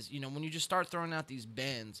is, you know, when you just start throwing out these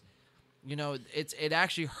bans, you know, it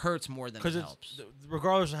actually hurts more than it helps.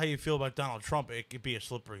 Regardless of how you feel about Donald Trump, it could be a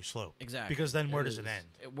slippery slope. Exactly. Because then where does it end?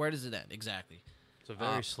 Where does it end? Exactly. It's a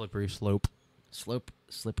very slippery slope.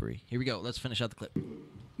 Slippery. Here we go. Let's finish out the clip.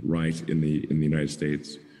 Right in the United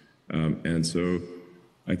States, and so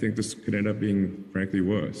I think this could end up being frankly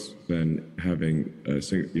worse than having a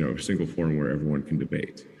single forum where everyone can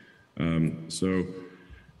debate. I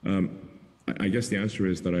guess the answer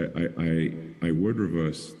is that I would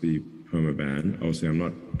reverse the perma ban. Obviously,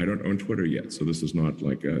 I don't own Twitter yet, so this is not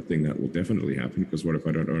like a thing that will definitely happen. Because what if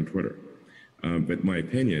I don't own Twitter? But my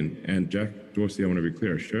opinion, and Jack Dorsey, I want to be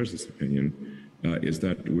clear, shares this opinion, is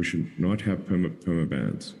that we should not have perma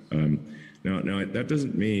bans. Now that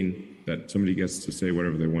doesn't mean that somebody gets to say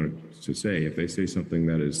whatever they want to say. If they say something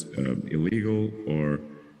that is illegal or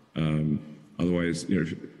otherwise,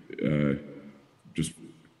 just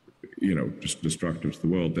destructive to the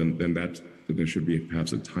world, then that there should be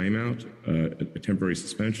perhaps a timeout, a temporary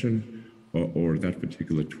suspension, or that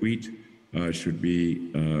particular tweet should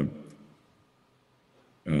be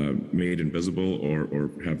made invisible or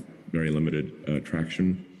have very limited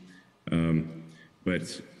traction.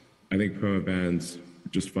 But I think perma bans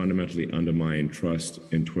just fundamentally undermine trust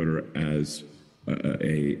in Twitter as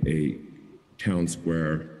a town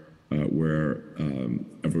square where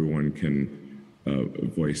everyone can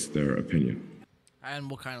voice their opinion. And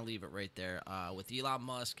we'll kind of leave it right there with Elon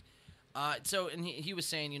Musk. And he was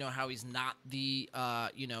saying, you know, how he's not the,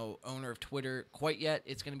 owner of Twitter quite yet.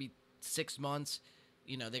 It's going to be 6 months.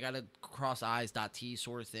 You know, they got to cross I's, dot T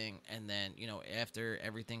sort of thing. And then, you know, after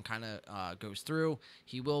everything kind of goes through,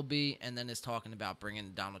 he will be. And then is talking about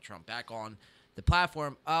bringing Donald Trump back on the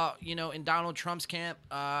platform. In Donald Trump's camp,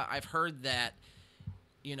 I've heard that,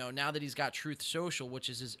 you know, now that he's got Truth Social, which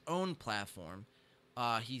is his own platform,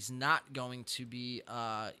 he's not going to be,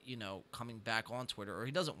 coming back on Twitter, or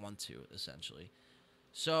he doesn't want to, essentially.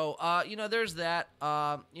 So, there's that.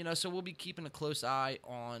 So we'll be keeping a close eye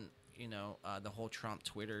on, the whole Trump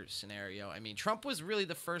Twitter scenario. I mean, Trump was really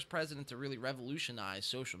the first president to really revolutionize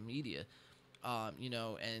social media,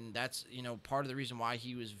 and that's, part of the reason why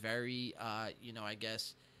he was very,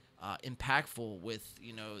 impactful with,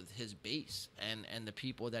 his base and the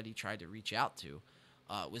people that he tried to reach out to.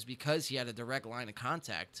 Was because he had a direct line of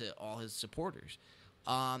contact to all his supporters.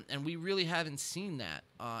 And we really haven't seen that,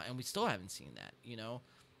 and we still haven't seen that,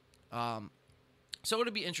 So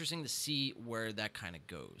it'll be interesting to see where that kind of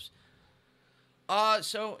goes.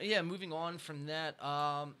 Moving on from that,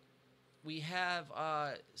 we have,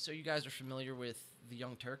 so you guys are familiar with the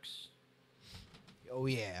Young Turks? Oh,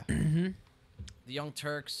 yeah. The Young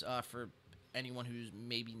Turks, for anyone who's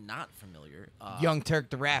maybe not familiar. Young Turk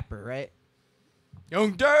the rapper, right?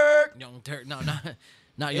 Young Turk! Young Turk. No,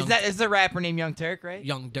 not Young Is the rapper named Young Turk, right?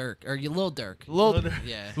 Young Dirk. Or Lil Durk. Lil Durk.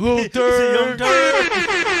 Yeah. Lil Is it Young Durk! Durk?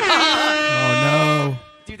 Oh, no.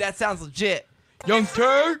 Dude, that sounds legit. Young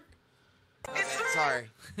Turk. Sorry.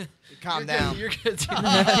 Calm down. You're getting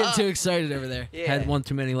too excited over there. Yeah. Had one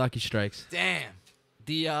too many lucky strikes. Damn.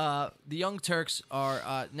 The Young Turks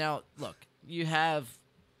are now look. You have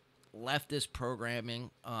leftist programming,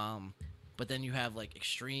 but then you have like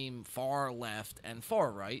extreme far left and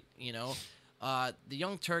far right. You know, the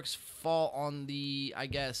Young Turks fall on the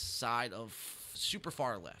side of super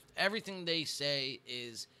far left. Everything they say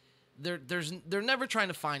is they're never trying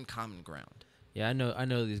to find common ground. Yeah, I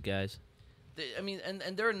know these guys. And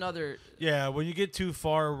they're another. Yeah, when you get too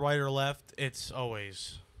far right or left, it's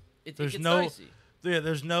always It there's gets no dicey.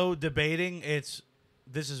 there's no debating. It's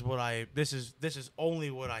this is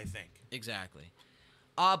only what I think. Exactly.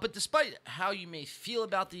 But despite how you may feel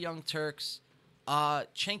about the Young Turks,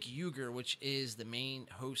 Cenk Uygur, which is the main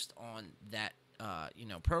host on that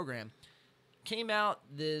program, came out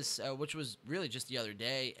which was really just the other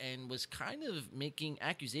day, and was kind of making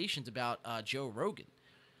accusations about Joe Rogan,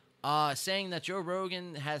 saying that Joe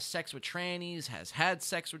Rogan has sex with trannies, has had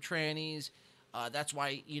sex with trannies. That's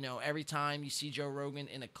why, every time you see Joe Rogan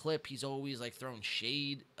in a clip, he's always like throwing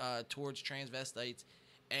shade towards transvestites.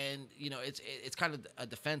 And, it's kind of a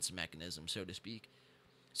defense mechanism, so to speak.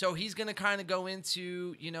 So he's going to kind of go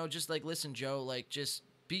into, just like, listen, Joe, like, just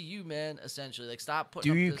be you, man, essentially. Like, stop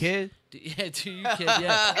putting Do up you, this, kid? Yeah, do you, kid,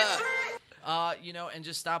 yeah. And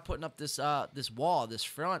just stop putting up this wall, this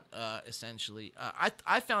front, essentially.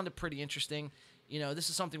 I found it pretty interesting. This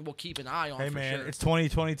is something we'll keep an eye on. Hey for man, sure. it's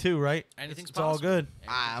 2022, right? Anything's it's all possible. good.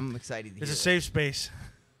 I'm excited to It's hear a safe space.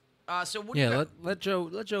 So what do you Yeah, guys, let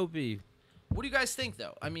Joe be. what do you guys think,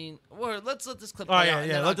 though? I mean, well, let's let this clip Oh play yeah, out, and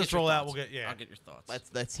yeah. then Let I'll this get your roll out. thoughts. We'll get I'll get your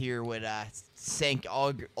thoughts. Let's hear what Cenk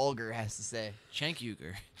Uygur has to say. Cenk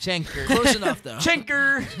Uygur. Cenker. Close enough, though.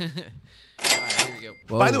 Cenker. All right, here we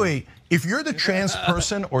go. By the way, if you're the trans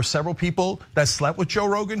person or several people that slept with Joe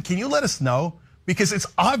Rogan, can you let us know? Because it's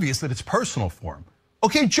obvious that it's personal for him.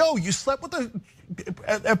 Okay, Joe, you slept with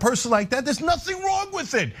a person like that. There's nothing wrong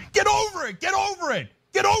with it. Get over it. Get over it.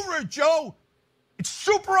 Get over it, Joe. It's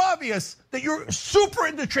super obvious that you're super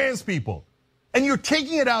into trans people. And you're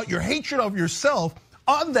taking it out, your hatred of yourself,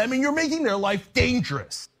 on them, and you're making their life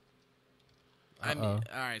dangerous. I mean, all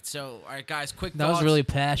right, guys, quick That thoughts. was really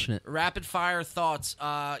passionate. Rapid fire thoughts.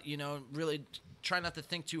 Really try not to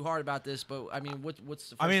think too hard about this, but I mean, what's the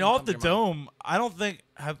first I mean, thing off that the comes to your mind? dome, I don't think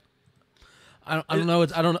I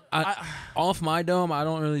don't know. Off my dome, I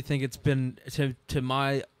don't really think it's been to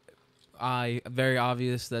my eye very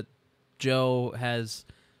obvious that Joe has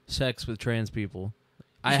sex with trans people.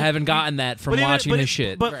 I haven't gotten that from watching his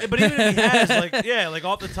shit. But even if he has, like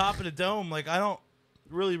off the top of the dome, like I don't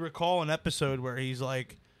really recall an episode where he's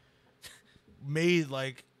like made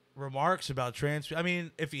like remarks about trans. I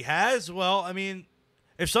mean, if he has, well, I mean,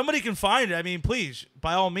 if somebody can find it, I mean, please,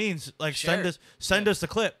 by all means, like send us the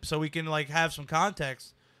clip so we can like have some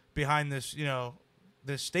context behind this,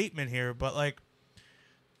 this statement here. But like,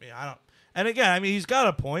 yeah, I don't. And again, I mean, he's got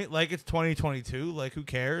a point. Like, it's 2022. Like, who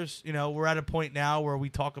cares? We're at a point now where we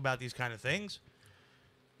talk about these kind of things.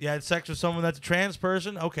 You had sex with someone that's a trans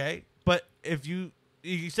person, okay. But if you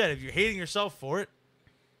said, if you're hating yourself for it,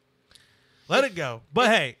 let it go. But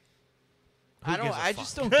hey, I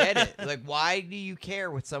just don't get it. Like, why do you care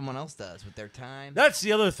what someone else does with their time? That's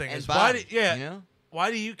the other thing. And Is why? body,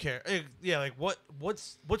 Why do you care? Yeah, like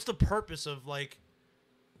what's the purpose of like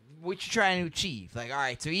what you trying to achieve? Like, all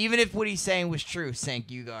right, so even if what he's saying was true, Cenk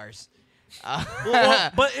Uygur.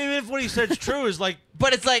 But even if what he said's true is like,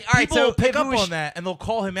 but it's like, all right, people so will pick if it up was- on that and they'll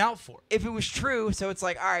call him out for it. If it was true, so it's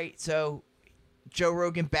like, all right, so Joe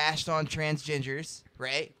Rogan bashed on transgenders,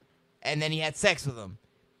 right? And then he had sex with them.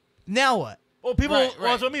 Now what? Well, people. Right, Well,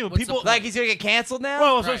 that's what I mean. What's People the Like he's gonna get canceled now?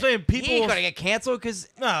 Well, that's what I'm saying. People. He ain't gonna get canceled because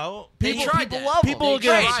no. people tried that. love him. People will They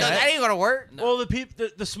get tried. upset. That ain't gonna work. Well,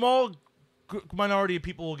 the small minority of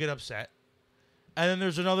people will get upset, and then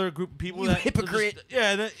there's another group of people You that hypocrite.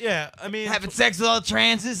 yeah. I mean, Having sex with all the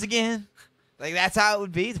transes again? Like, that's how it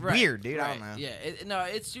would be? It's weird, dude. I don't know. Yeah,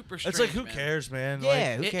 it's super strange. it's like who man. cares, man? Yeah,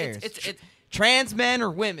 Like, who cares? It's Trans men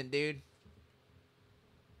or women, dude?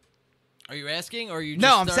 Are you asking, or are you? No,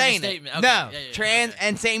 just I'm throwing a saying it. statement? No, Okay, yeah, trans okay.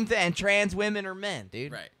 and same thing. And trans women are men,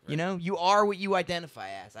 dude. Right. You know, you are what you identify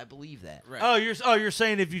as. I believe that. Right. you're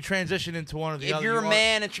saying if you transition into one or the If other, you're a you are-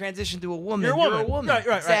 man and transition to a woman, You're a woman. Right,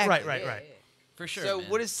 Exactly. right. Yeah. For sure. So man.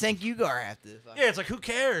 what does Cenk Uygur have to? Yeah, it's like who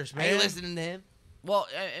cares, Are man? you listening to him? Well,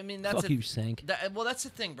 I mean that's Fuck you, Sank. Well, that's the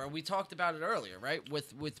thing, bro. We talked about it earlier, right?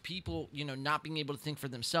 With people, not being able to think for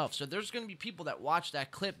themselves. So there's going to be people that watch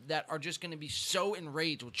that clip that are just going to be so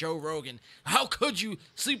enraged with Joe Rogan. How could you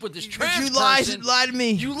sleep with this trans You lie person? to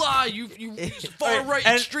me. You lie. You far right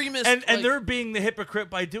extremist. And like- they're being the hypocrite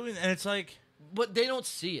by doing that. And it's like, but they don't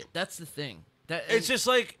see it. That's the thing. It's just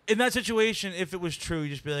like, in that situation, if it was true, you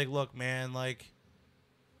just be like, look, man, like,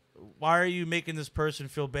 why are you making this person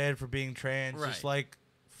feel bad for being trans? Right. Just like,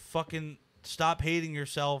 fucking stop hating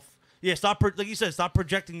yourself. Yeah, stop, like you said, stop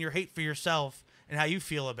projecting your hate for yourself and how you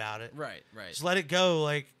feel about it. Right. Just let it go,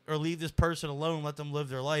 like, or leave this person alone. Let them live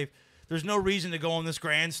their life. There's no reason to go on this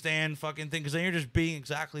grandstand fucking thing, because then you're just being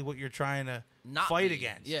exactly what you're trying to Not fight be.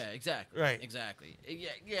 against. Yeah, exactly. Right. Exactly.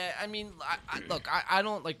 Yeah. I mean, look, I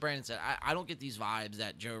don't, like Brandon said, I don't get these vibes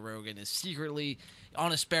that Joe Rogan is secretly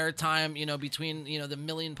on a spare time, between the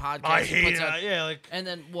million podcasts I he hate puts it. out. Yeah, like, And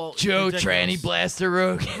then, well, Joe ridiculous. Tranny Blaster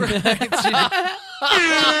Rogan.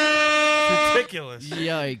 ridiculous.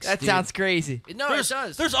 Yikes. That dude. sounds crazy. No, There's, it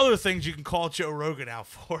does. There's other things you can call Joe Rogan out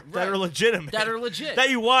for that Right. are legitimate. That are legit. That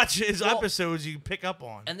you watch his Well- episodes, you pick up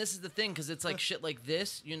on. And this is the thing, because it's like shit like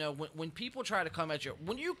this, when people try to come at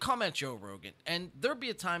when you come at Joe Rogan, and there'll be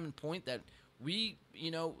a time and point that we,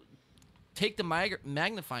 take the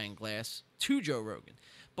magnifying glass to Joe Rogan.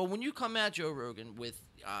 But when you come at Joe Rogan with,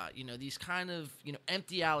 these kind of,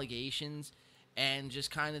 empty allegations and just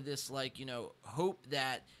kind of this, like, hope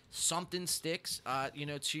that something sticks,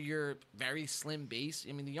 to your very slim base.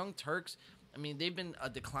 I mean, the Young Turks, they've been a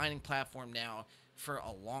declining platform now for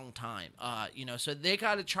a long time. So they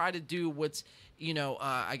got to try to do what's,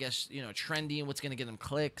 I guess, trendy and what's going to get them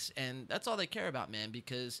clicks. And that's all they care about, man,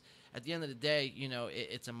 because at the end of the day,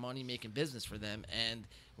 it's a money-making business for them. And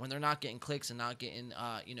when they're not getting clicks and not getting,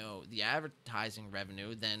 the advertising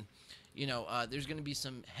revenue, then, there's going to be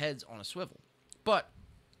some heads on a swivel. But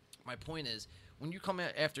my point is, when you come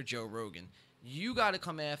after Joe Rogan, you got to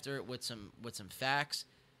come after it with some facts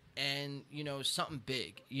and, something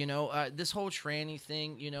big. This whole tranny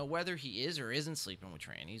thing, whether he is or isn't sleeping with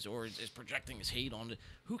trannies or is projecting his hate on it,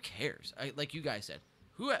 who cares? Like you guys said,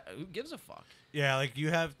 who gives a fuck? Yeah, like you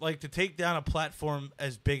have, like, to take down a platform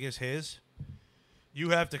as big as his, you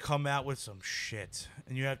have to come out with some shit,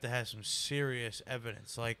 and you have to have some serious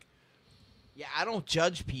evidence. Like, Yeah, I don't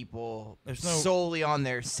judge people There's no- solely on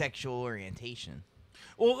their sexual orientation.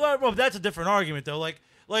 well, that's a different argument though. Like,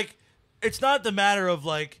 it's not the matter of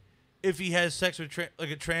like if he has sex with like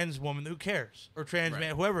a trans woman, who cares, or trans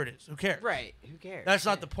man, whoever it is, who cares? Right. Who cares? That's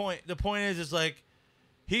not the point. The point is like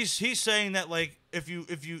he's saying that like if you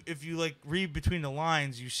like read between the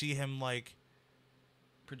lines, you see him like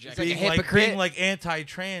Projecting. Like a hypocrite. being like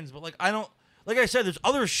anti-trans, but like I don't. Like I said, there's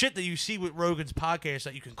other shit that you see with Rogan's podcast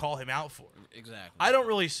that you can call him out for. Exactly. I don't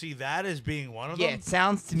really see that as being one of Yeah, them. it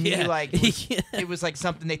sounds to me Yeah. like it was like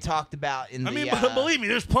something they talked about in I the mean, believe me,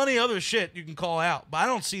 there's plenty of other shit you can call out, but I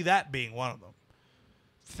don't see that being one of them.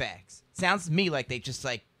 facts. Sounds to me like they just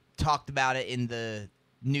like talked about it in the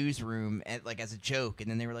newsroom like as a joke, and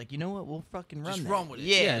then they were like, you know what, we'll fucking run Just that. run with it.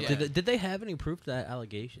 Yeah. Yeah. Did they have any proof to that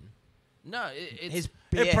allegation? No, it's His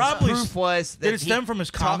It yeah, probably his proof was that Did it he stem from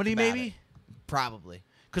his talked comedy, about maybe? it. Probably.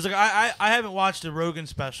 Because like I haven't watched a Rogan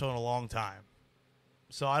special in a long time,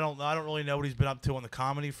 so I don't really know what he's been up to on the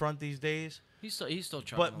comedy front these days. he's still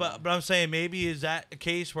trying. But I'm saying maybe is that a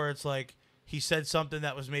case where it's like he said something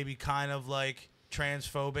that was maybe kind of like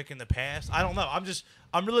transphobic in the past. I don't know.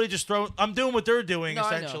 I'm really just throwing. I'm doing what they're doing No,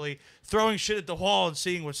 I know. essentially, throwing shit at the wall and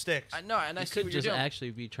seeing what sticks. I know, and I He see could what you're just doing.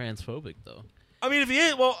 actually be transphobic, though. I mean, if he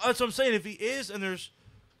is, well, that's what I'm saying. If he is, and there's,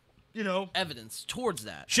 Evidence towards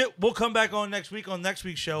that. shit, we'll come back on next week's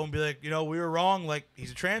show and be like, we were wrong. Like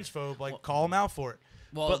he's a transphobe. Like call him out for it.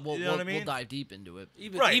 Well, But, we'll, you know what I we'll mean? dive deep into it.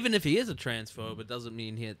 Right. Even if he is a transphobe, it doesn't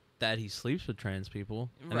mean that he sleeps with trans people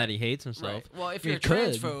and Right. that he hates himself. Right. Well, if I mean, you're a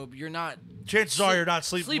he could. transphobe, you're not. Chances are you're not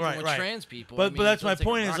sleeping right, with right. trans people. But I mean, but that's it my doesn't take a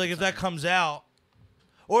point. Is rocket like if that scientist. comes out,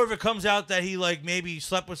 or if it comes out that he like maybe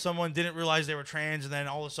slept with someone, didn't realize they were trans, and then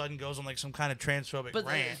all of a sudden goes on like some kind of transphobic But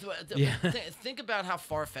rant. Yeah. think about how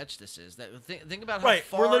far fetched this is. Think about how Right,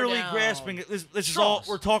 far we're literally down grasping it. This is all straws.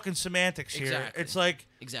 we're talking semantics here. Exactly. It's like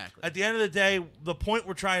Exactly. at the end of the day, the point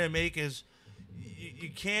we're trying to make is you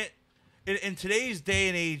can't in today's day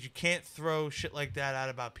and age, you can't throw shit like that out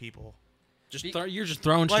about people. You're just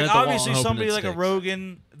throwing shit Like at the wall obviously and hoping somebody it like a sticks.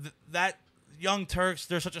 Rogan, that Young Turks,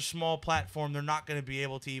 they're such a small platform, they're not going to be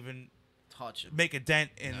able to even touch it. make a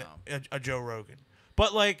dent in No. a Joe Rogan.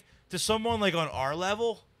 But like to someone like on our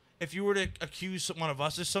level, if you were to accuse one of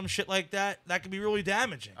us of some shit like that, that could be really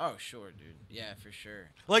damaging. Oh, sure, dude. Yeah, for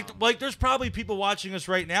sure. Like there's probably people watching us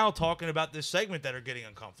right now talking about this segment that are getting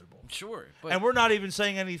uncomfortable. Sure, but And we're not even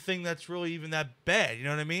saying anything that's really even that bad. You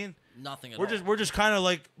know what I mean? nothing at We're all. just we're just kind of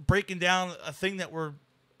like breaking down a thing that we're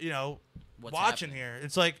What's watching happening. here.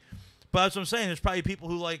 It's like, but that's what I'm saying. There's probably people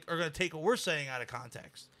who like are gonna take what we're saying out of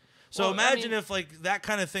context. So Well, I imagine mean- if like that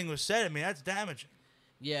kind of thing was said. I mean, that's damaging.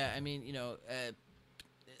 Yeah, I mean,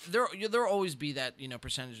 there'll always be that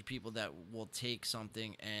percentage of people that will take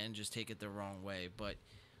something and just take it the wrong way. But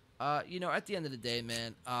at the end of the day,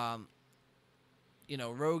 man,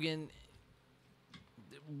 Rogan,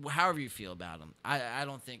 however you feel about him, I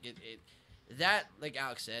don't think it that, like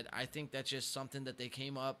Alex said, I think that's just something that they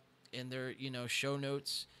came up in their show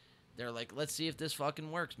notes. They're like, let's see if this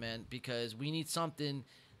fucking works, man, because we need something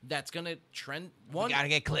that's gonna trend. We gotta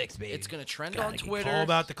get clicks, baby. It's gonna trend Gotta on get Twitter. All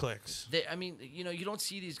about the clicks. I mean, you don't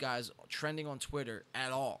see these guys trending on Twitter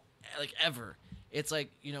at all, like ever. It's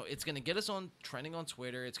like, it's going to get us on trending on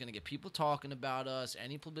Twitter. It's going to get people talking about us.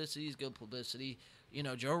 Any publicity is good publicity.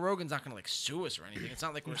 Joe Rogan's not going to like sue us or anything. It's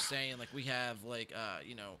not like we're saying like we have like,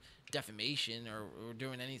 defamation or we're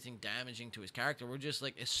doing anything damaging to his character. We're just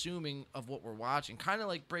like assuming of what we're watching, kind of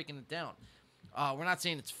like breaking it down. We're not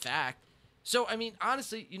saying it's fact. So, I mean,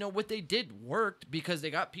 honestly, what they did worked because they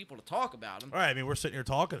got people to talk about him. All right. I mean, we're sitting here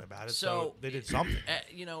talking about it, so they did something.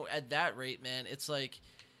 At that rate, man, it's like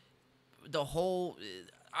the whole.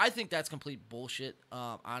 I think that's complete bullshit.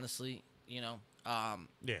 Honestly, Yeah, I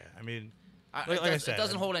mean, it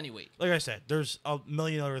doesn't hold any weight. Like I said, there's a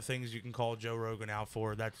million other things you can call Joe Rogan out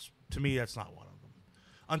for. That's, to me, that's not one of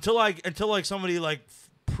them. Until somebody like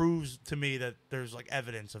proves to me that there's like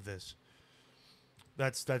evidence of this.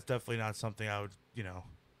 That's definitely not something I would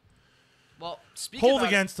Well, hold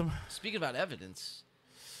against them. Speaking about evidence,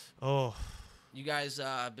 you guys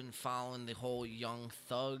have been following the whole Young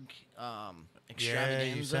Thug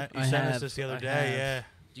extravaganza. You sent us this the other day. Yeah.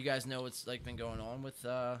 Do you guys know what's like been going on with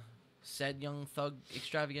said Young Thug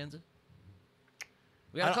extravaganza?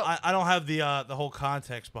 I don't have the whole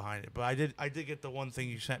context behind it, but I did get the one thing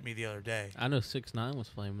you sent me the other day. I know 6ix9ine was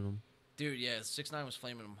flaming him. Dude, yeah, 6ix9ine was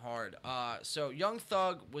flaming him hard. So Young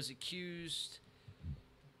Thug was accused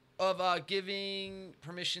of giving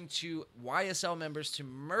permission to YSL members to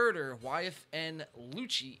murder YFN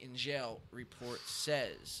Lucci in jail, report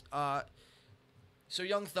says. So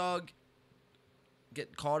Young Thug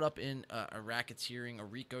get caught up in a racketeering, a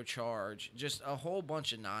RICO charge, just a whole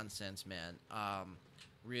bunch of nonsense, man.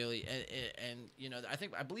 Really, and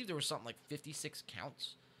I believe there was something like 56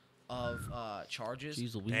 counts of charges.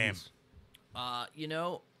 Jeez Louise. Damn.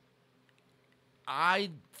 I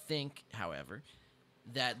think, however,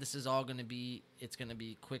 that this is all going to be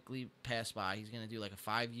quickly passed by. He's going to do like a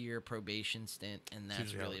 5-year probation stint, and that's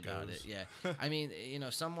Usually how really it about goes. it. Yeah. I mean,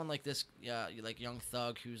 someone like this, like Young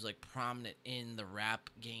Thug, who's like prominent in the rap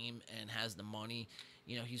game and has the money,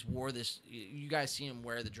 he's wore this, you guys see him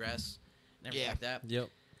wear the dress and everything like that. Yep.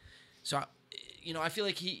 So, I feel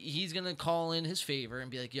like he's going to call in his favor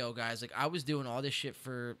and be like, yo, guys, like I was doing all this shit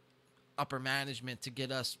for upper management to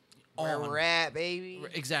get us Where on. we're at, baby.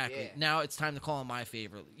 Exactly. Yeah. Now it's time to call in my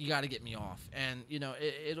favor. You got to get me off, and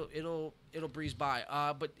it'll breeze by.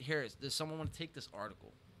 But does someone want to take this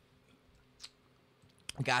article?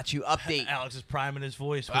 Got you. Update. Alex is priming his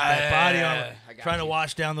voice with that body armor, I got trying to you.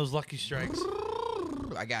 wash down those lucky strikes.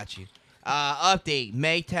 I got you. Update.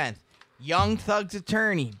 May 10th. Young Thug's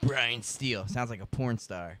attorney, Brian Steele, sounds like a porn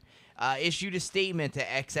star, issued a statement to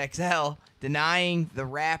XXL denying the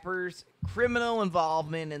rapper's criminal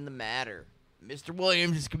involvement in the matter. Mr.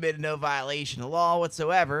 Williams has committed no violation of law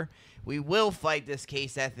whatsoever. We will fight this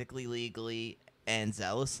case ethically, legally, and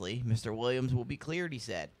zealously. Mr. Williams will be cleared, he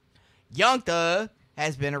said. Young Thug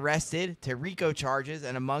has been arrested to RICO charges,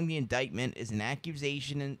 and among the indictment is an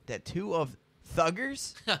accusation that two of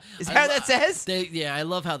Thuggers? Is that how that says? I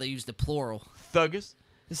love how they use the plural. Thuggers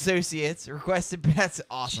associates requested. That's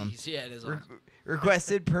awesome. Jeez, yeah, it is awesome.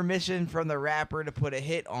 Requested permission from the rapper to put a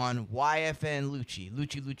hit on YFN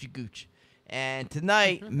Lucci Gooch. And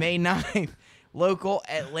tonight, May 9th, local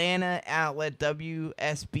Atlanta outlet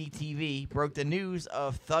WSB-TV broke the news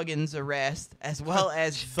of Thuggin's arrest, as well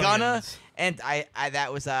as Gunna, and I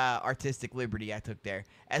that was artistic liberty I took there,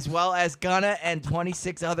 as well as Gunna and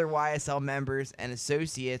 26 other YSL members and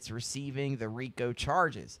associates receiving the RICO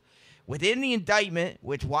charges. Within the indictment,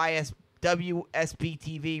 which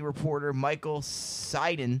WSB-TV reporter Michael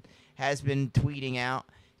Seiden has been tweeting out,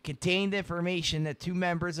 contained information that two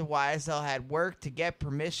members of YSL had worked to get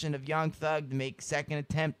permission of Young Thug to make second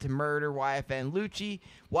attempt to murder YFN Lucci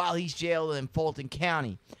while he's jailed in Fulton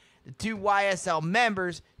County. The two YSL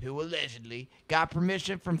members, who allegedly got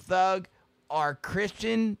permission from Thug, are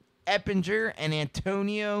Christian Eppinger and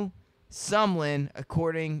Antonio Sumlin,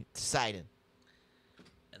 according to Sidon.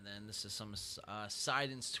 And then this is some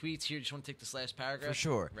Sidon's tweets here. Just want to take this last paragraph? For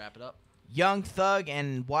sure. Wrap it up. Young Thug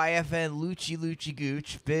and YFN Lucci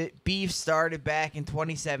Gooch beef started back in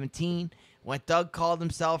 2017 when Thug called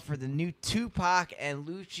himself for the new Tupac and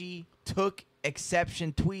Lucci took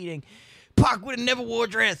exception, tweeting, "Pac would have never wore a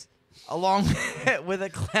dress," along with a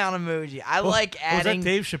clown emoji. I like adding. Was that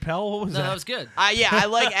Dave Chappelle? What was that? No, that was good. Yeah, I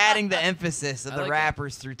like adding the emphasis of I the like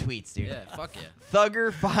rappers through tweets, dude. Yeah, fuck yeah.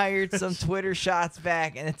 Thugger fired some Twitter shots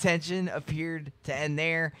back, and attention appeared to end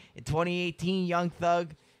there. In 2018, Young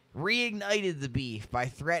Thug reignited the beef by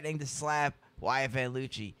threatening to slap YFN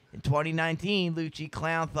Lucci. In 2019, Lucci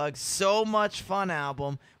clowned Thug's So Much Fun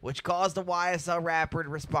album, which caused the YSL rapper to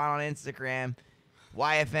respond on Instagram.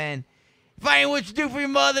 YFN, "If I ain't what you do for your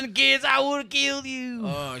mother and kids, I would have killed you."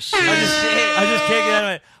 Oh, shit. I just can't get out of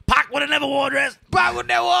it. Pac would have never worn a dress. Pac would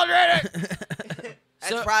never wear a dress.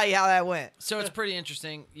 That's probably how that went. So it's pretty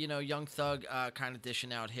interesting, Young Thug kind of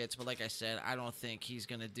dishing out hits, but like I said, I don't think he's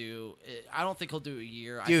gonna do. I don't think he'll do a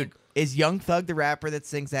year. I Dude, think, is Young Thug the rapper that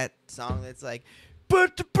sings that song that's like, is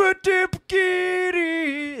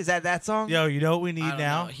that song? Yo, you know what we need I don't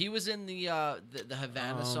now? know. He was in the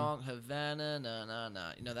Havana song, Havana, na na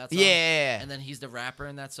na. You know that song? Yeah. And then he's the rapper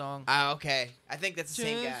in that song. Okay. I think that's the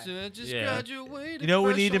same guy. Just Yeah. graduated. You know,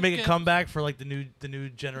 we need to make a fresh comeback for like the new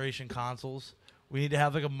generation consoles. We need to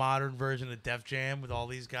have like a modern version of Def Jam with all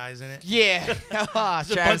these guys in it. Yeah. Just a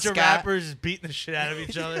Travis bunch of Scott. rappers just beating the shit out of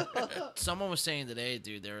each other. Someone was saying today,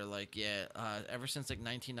 dude, they were like, ever since like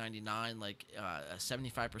 1999, like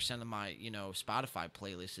 75% of my, Spotify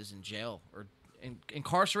playlist is in jail or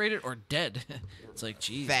incarcerated or dead. It's like,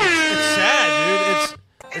 geez. It's sad, dude.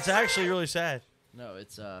 It's actually really sad. No,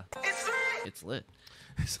 it's lit.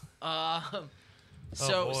 Oh,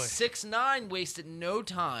 So boy. 6ix9ine wasted no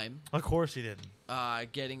time Of course he didn't.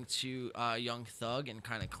 getting to Young Thug and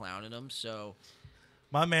kind of clowning him. So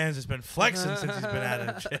My man's just been flexing since he's been out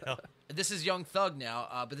of jail. this is Young Thug now,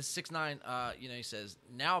 but this 6ix9ine, he says,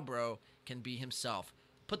 "Now, bro, can be himself.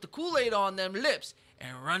 Put the Kool-Aid on them lips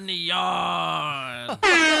and run the yard."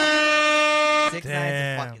 6ix9ine's a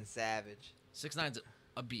Damn. fucking savage. 6ix9ine's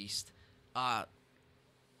a beast. I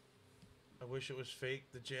wish it was fake.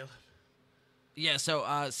 The jail. Yeah, so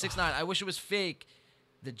 6ix9ine, I wish it was fake.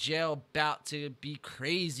 The jail about to be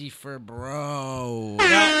crazy for bro.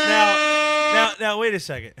 Now, wait a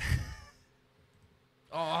second.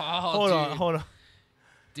 Oh, Hold on.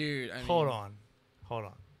 Dude, I mean, Hold on.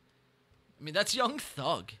 I mean, that's Young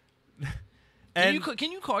Thug. And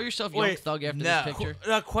Can you call yourself Young wait, Thug after no. this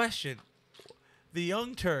picture? Question. The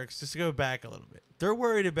Young Turks, just to go back a little bit, they're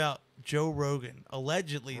worried about Joe Rogan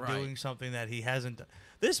allegedly Right. doing something that he hasn't done.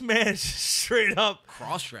 This man is just straight up.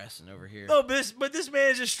 Cross-dressing over here. No, but this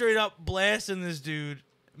man is just straight up blasting this dude,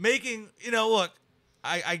 making, look,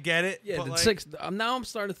 I get it. Yeah, but did like, now I'm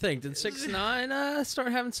starting to think, did 6ix9ine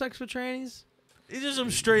start having sex with trannies? he's just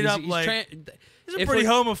some straight up, like, he's a if pretty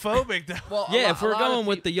we're- homophobic, though. Well, Yeah, a if we're lot of going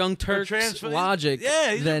with peop- the Young Turks logic,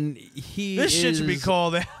 then he This shit should be is-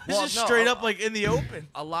 called out. This Well, is no, straight up, like, in the open.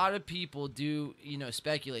 a lot of people do,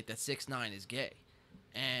 speculate that 6ix9ine is gay.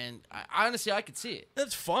 And I honestly, I could see it.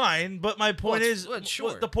 That's fine, but my point it's- is, well,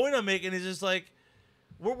 sure. the point I'm making is just like,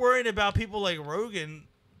 we're worrying about people like Rogan.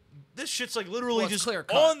 This shit's like literally Well, it's just clear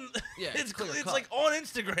cut. on. Yeah, it's clear it's cut. like on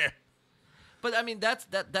Instagram. But I mean, that's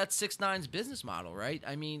 6ix9ine's business model, right?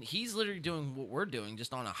 I mean, he's literally doing what we're doing,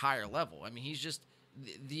 just on a higher level. I mean, he's just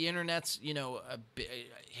the internet's,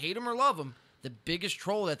 hate him or love him, the biggest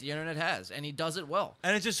troll that the internet has, and he does it well.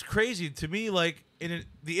 And it's just crazy to me, like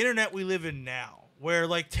the internet we live in now, where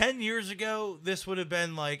like 10 years ago, this would have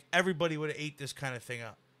been like everybody would have ate this kind of thing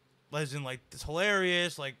up, as in like it's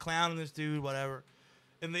hilarious, like clowning this dude, whatever.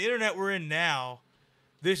 In the internet we're in now,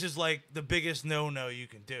 this is like the biggest no-no you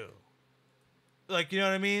can do. Like, you know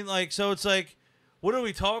what I mean? Like, so it's like, what are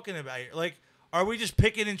we talking about here? Like, are we just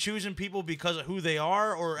picking and choosing people because of who they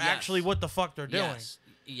are, or Yes. actually what the fuck they're doing?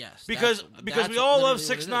 Yes. Because that's we all love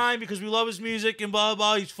literally what it 6ix9ine because we love his music and blah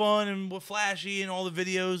blah blah. He's fun and flashy and all the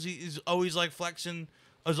videos. He's always like flexing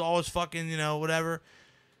as all his fucking whatever.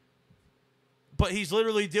 But he's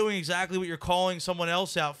literally doing exactly what you're calling someone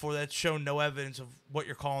else out for. That's shown no evidence of what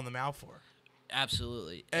you're calling them out for.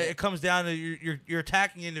 Absolutely. It comes down to you're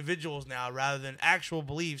attacking individuals now rather than actual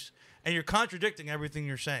beliefs, and you're contradicting everything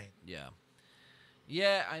you're saying. Yeah.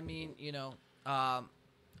 Yeah, I mean, I'm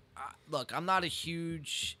not a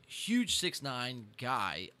huge 6ix9ine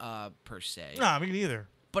guy per se. No, me neither.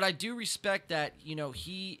 But I do respect that, you know,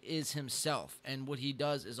 he is himself, and what he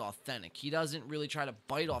does is authentic. He doesn't really try to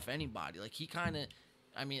bite off anybody. Like, he kind of,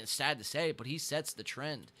 I mean, it's sad to say, but he sets the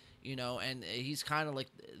trend, you know, and he's kind of like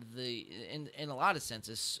in a lot of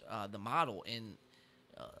senses, the model in,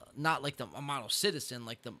 not like a model citizen,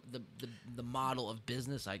 like the model of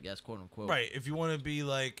business, I guess, quote unquote. Right. If you want to be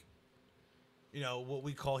like, you know, what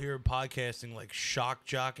we call here in podcasting, like shock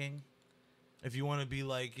jocking. If you want to be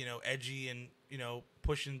like, you know, edgy and, you know,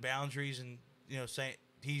 pushing boundaries and, you know, saying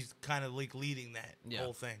he's kind of like leading that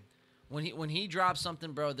whole thing. When he drops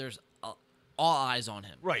something, bro, there's all eyes on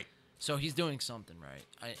him. Right. So he's doing something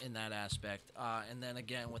right in that aspect. And then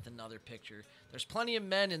again with another picture, there's plenty of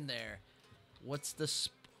men in there. What's the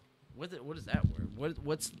what is that word?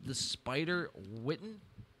 What's the spider witten?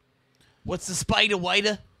 What's the spider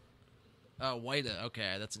whiter? Oh, whiter.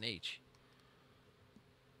 Okay, that's an H.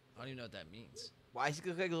 I don't even know what that means. Why does he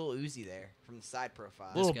look like a little Uzi there from the side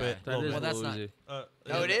profile? A little bit. Well, that's not. Oh,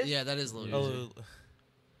 it is? Yeah, that is Lil Uzi. Oh,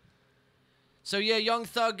 So yeah, Young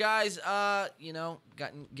Thug guys, you know,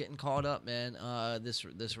 getting caught up, man.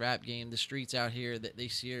 This rap game, the streets out here, they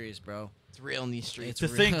serious, bro. It's real in these streets. To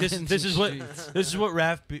think this is what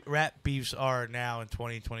rap beefs are now in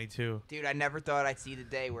 2022. Dude, I never thought I'd see the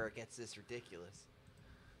day where it gets this ridiculous.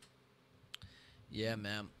 Yeah,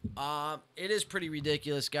 man. It is pretty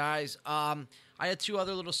ridiculous, guys. I had two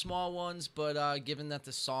other little small ones, but given that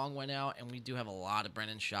the song went out, and we do have a lot of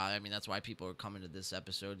Brendan Shaw, I mean, that's why people are coming to this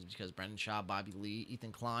episode, is because Brendan Shaw, Bobby Lee,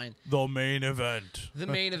 Ethan Klein. The main event. The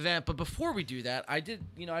main event. But before we do that, I've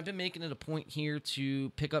been making it a point here to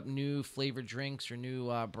pick up new flavored drinks or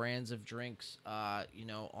new brands of drinks, you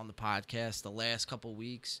know, on the podcast the last couple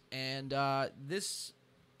weeks. And this,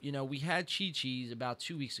 you know, we had Chi-Chi's about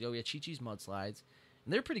 2 weeks ago. We had Chi-Chi's mudslides.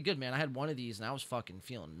 And they're pretty good, man. I had one of these, and I was fucking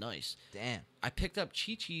feeling nice. Damn. I picked up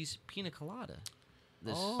Chi-Chi's Pina Colada.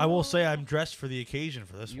 I will say I'm dressed for the occasion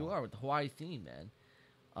for this You one. are, with the Hawaii theme,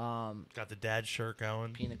 man. Got the dad shirt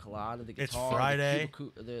going. Pina Colada, the It's guitar. Friday.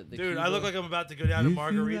 The Dude, Cuba. I look like I'm about to go down to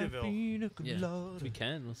Margaritaville. Yeah. We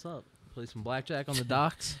can. What's up? Play some blackjack on the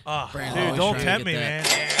docks. Oh, Brandon dude, always don't trying to tempt get me, that.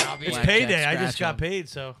 man. Yeah, I'll be It's there. payday. I Scratch just got 'em. paid,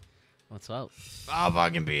 so. What's up? I'll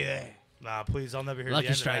fucking be there. Nah, please, I'll never hear Lucky the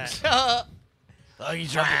end strikes. of that. Lucky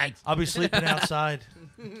strikes. I'll be sleeping outside.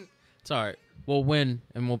 It's all right. We'll win,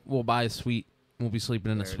 and we'll buy a suite. We'll be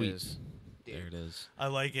sleeping in a There it suite. is. There it is. I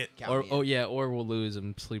like it. Or we'll lose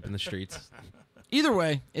and sleep in the streets. Either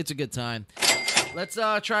way, it's a good time. Let's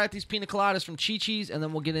try out these Pina Coladas from Chi-Chi's, and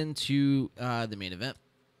then we'll get into the main event.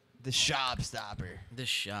 The shop stopper. The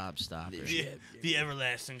shop stopper. The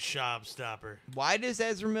everlasting shop stopper. Why does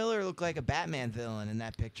Ezra Miller look like a Batman villain in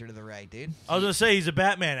that picture to the right, dude? I was gonna say he's a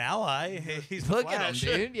Batman ally. He's the Look at him, Flash.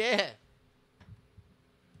 dude. Yeah.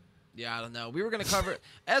 Yeah, I don't know. We were gonna cover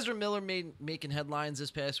Ezra Miller making headlines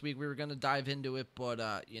this past week. We were gonna dive into it,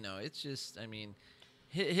 but you know, it's just, I mean,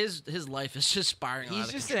 his life is just spiraling out He's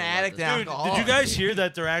of just an control at addict this now. point. Dude, alcoholic, did you guys dude. hear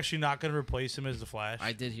that they're actually not going to replace him as the Flash?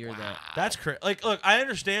 I did hear that. That's crazy. Like, look, I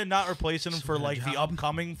understand not replacing him for like the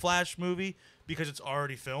upcoming Flash movie because it's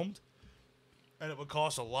already filmed, and it would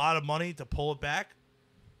cost a lot of money to pull it back.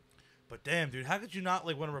 But damn, dude, how could you not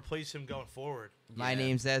like want to replace him going forward? My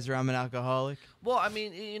name's Ezra. I'm an alcoholic. Well, I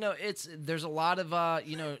mean, you know, there's a lot of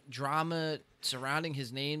you know, drama surrounding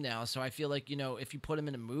his name now. So I feel like, you know, if you put him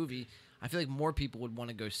in a movie, I feel like more people would want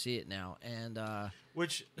to go see it now. And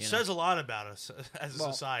Which you says a lot about us as a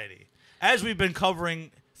society, as we've been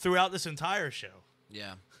covering throughout this entire show.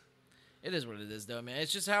 yeah, it is what it is, though, man.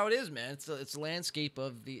 It's just how it is, man. It's the landscape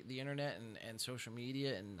of the internet and social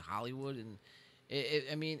media and Hollywood and.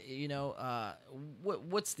 I mean, you know,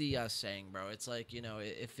 what's the saying, bro? It's like, you know,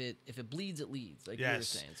 if it bleeds, it leads, like you were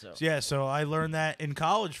saying. So yeah, so I learned that in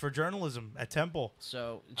college for journalism at Temple.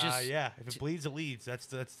 So just yeah, if it bleeds, it leads. That's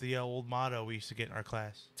the old motto we used to get in our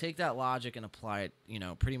class. take that logic and apply it, you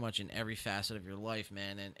know, pretty much in every facet of your life,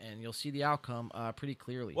 man, and you'll see the outcome pretty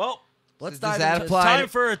clearly. Well, let's does dive that into apply- time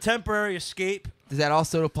for a temporary escape. Does that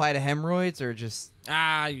also apply to hemorrhoids or just?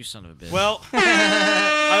 you son of a bitch. Well,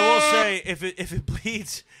 I will say if it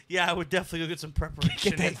bleeds, yeah, I would definitely go get some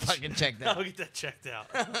preparation. Get that fucking checked out. I'll get that checked out.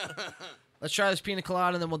 Let's try this pina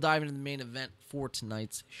colada, and then we'll dive into the main event for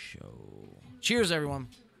tonight's show. Cheers, everyone.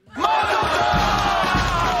 From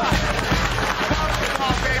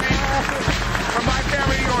my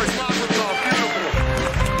family to yours, Mazel Tov.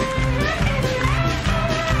 Beautiful.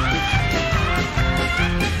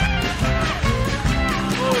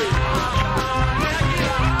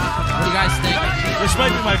 What do you guys think? This might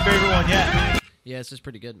be my favorite one yet. Yeah, this is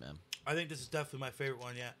pretty good, man. I think this is definitely my favorite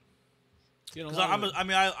one yet. You know,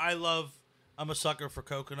 Because I'm a sucker for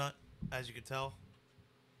coconut, as you can tell.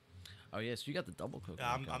 Oh yes, you got the double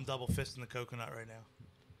coconut. Yeah, I'm double fisting the coconut right now.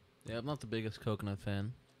 Yeah, I'm not the biggest coconut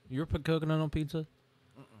fan. You ever put coconut on pizza?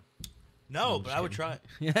 No, but I would try it.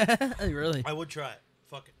 Yeah, really? I would try it.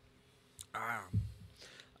 Fuck it.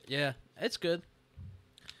 Yeah, it's good.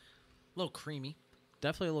 A little creamy.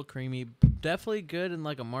 Definitely a little creamy. Definitely good in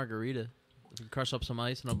like a margarita. If you crush up some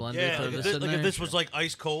ice in a blender. Yeah, throw like, this if, in like there. if this was like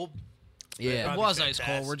ice cold. Yeah, that'd it be was ice cold.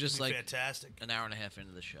 fantastic. We're just It'd be like fantastic. an hour and a half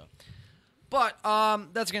into the show. But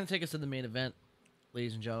that's gonna take us to the main event,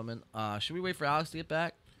 ladies and gentlemen. Should we wait for Alex to get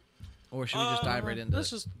back, or should we just dive right into? Let's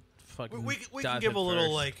it? just fucking. We can dive give in a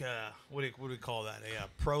little first. like what do we call that?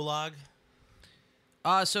 A prologue.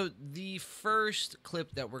 So the first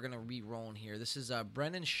clip that we're gonna re-roll in here, this is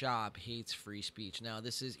Brendan Schaub hates free speech. Now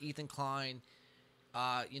this is Ethan Klein,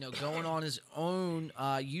 going on his own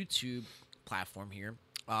YouTube platform here,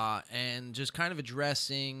 and just kind of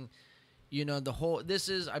addressing, the whole. This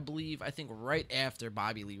is, I think, right after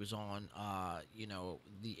Bobby Lee was on,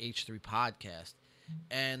 the H3 podcast,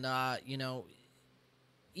 and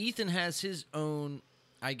Ethan has his own,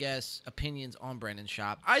 I guess, opinions on Brendan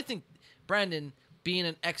Schaub. I think Brendan, being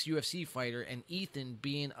an ex-UFC fighter, and Ethan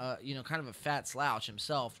being kind of a fat slouch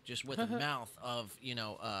himself, just with a mouth of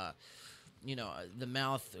the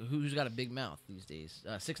mouth. Who's got a big mouth these days?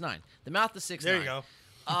 6ix9ine. The mouth of 6ix9ine. There you go.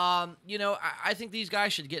 I think these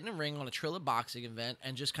guys should get in a ring on a Trilla boxing event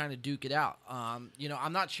and just kind of duke it out. I'm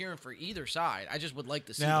not cheering for either side. I just would like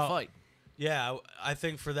to see the fight. Yeah, I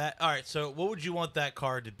think for that. All right, so what would you want that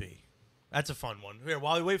card to be? That's a fun one. Here,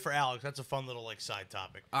 while we wait for Alex, that's a fun little like side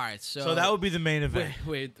topic. All right, so that would be the main event.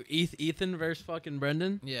 Wait, Ethan versus fucking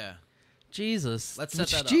Brendan? Yeah. Jesus. Let's set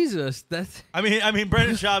that up. Jesus, that's. I mean,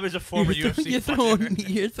 Brendan Schaub is a former UFC fighter.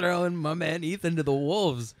 You're throwing my man Ethan to the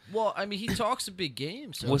wolves. Well, I mean, he talks a big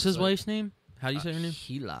game. So What's his like, wife's name? How do you say her name?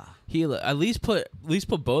 Gila. Gila. At least put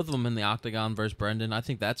both of them in the octagon versus Brendan. I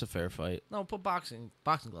think that's a fair fight. No, put boxing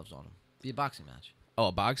gloves on him. Be a boxing match. Oh,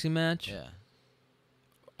 a boxing match? Yeah.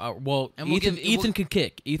 Well, and Ethan can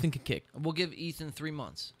kick. Ethan can kick. We'll give Ethan 3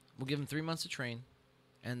 months. We'll give him 3 months to train,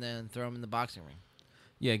 and then throw him in the boxing ring.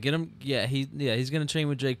 Yeah, get him. Yeah, he's gonna train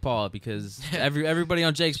with Jake Paul because everybody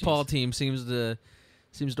on Jake's Paul team seems to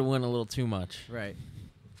win a little too much. Right.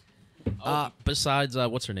 Besides,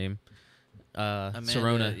 what's her name? Amanda,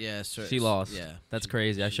 Serona. yeah, she lost. Yeah, that's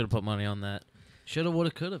crazy. I should have put money on that. Shoulda,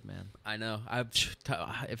 woulda, coulda, man. I know.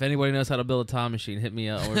 If anybody knows how to build a time machine, hit me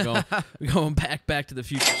up. We're going back to the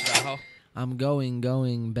future style. I'm going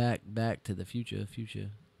back to the future.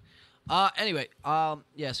 Anyway, so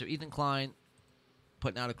Ethan Klein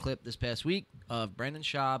putting out a clip this past week of Brendan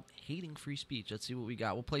Schaub hating free speech. Let's see what we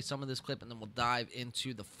got. We'll play some of this clip, and then we'll dive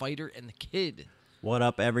into the fighter and the kid. What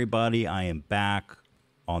up, everybody? I am back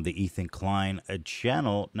on the Ethan Klein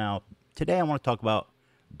channel. Now, today I want to talk about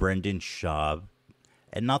Brendan Schaub,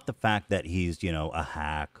 and not the fact that he's, a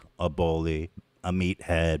hack, a bully, a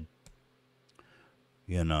meathead,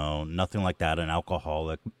 nothing like that, an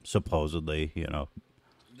alcoholic, supposedly,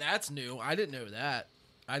 That's new. I didn't know that.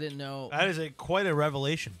 I didn't know. That is quite a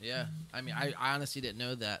revelation. Yeah. I mean, I honestly didn't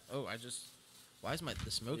know that. Oh, why is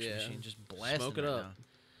the smoke machine just blasting Smoke it right up.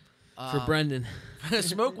 now? For Brendan.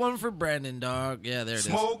 Smoke one for Brendan, dog. Yeah, there it is.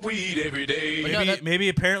 Smoke weed every day. Maybe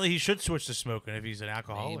apparently he should switch to smoking if he's an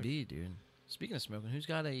alcoholic. Maybe, dude. Speaking of smoking, who's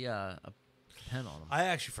got a pen on him? I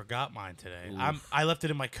actually forgot mine today. Oof. I left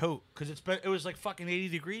it in my coat because it was like fucking 80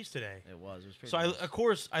 degrees today. It was pretty So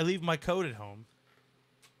nice. I leave my coat at home,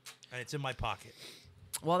 and it's in my pocket.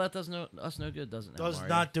 Well, that does us no good, doesn't it? Does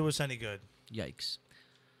not do us any good. Yikes.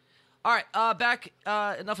 All right, back.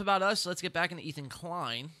 Enough about us. Let's get back into Ethan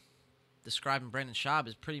Klein, describing Brendan Schaub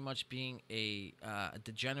as pretty much being a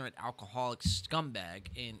degenerate alcoholic scumbag,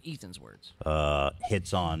 in Ethan's words.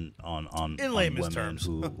 Hits on layman's women terms.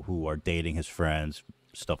 who are dating his friends,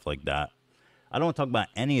 stuff like that. I don't want to talk about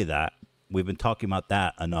any of that. We've been talking about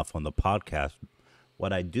that enough on the podcast.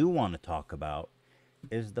 What I do want to talk about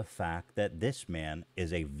is the fact that this man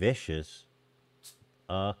is a vicious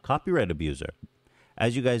copyright abuser.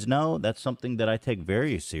 As you guys know, that's something that I take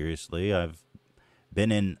very seriously. I've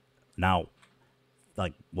been in now, 4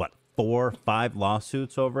 or 5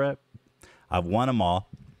 lawsuits over it. I've won them all.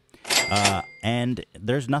 And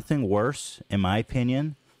there's nothing worse, in my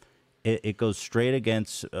opinion. It goes straight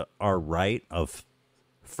against our right of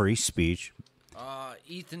free speech.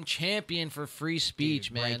 Ethan champion for free speech,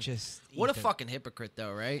 Dude, man. righteous What a Ethan. fucking hypocrite,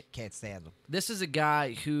 though, right? Can't stand him. This is a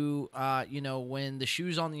guy who, when the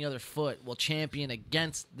shoe's on the other foot, will champion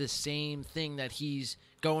against the same thing that he's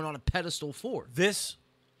going on a pedestal for. This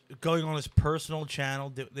going on his personal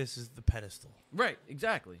channel. This is the pedestal. Right,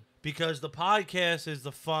 exactly. Because the podcast is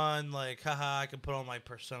the fun, like, haha, I can put on my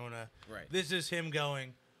persona. Right. This is him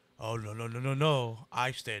going, oh no,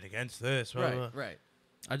 I stand against this. Blah, blah, blah. Right.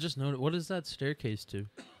 I just noticed. What is that staircase to?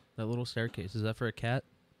 That little staircase. Is that for a cat?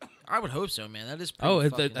 I would hope so, man. That is pretty Oh,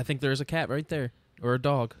 fucking, I think there's a cat right there, or a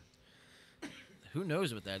dog. who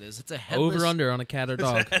knows what that is? It's a headless. Over under on a cat or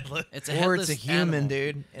dog. It's a Or headless it's a human, animal.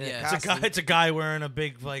 dude. in a Yeah. It's a costume. guy. It's a guy wearing a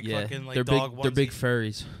big like Yeah, fucking like they're dog big. They're big onesie.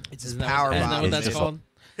 furries. It's his Isn't that power what, isn't that what body. that's It's- called?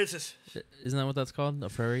 It's just, Isn't that what that's called? A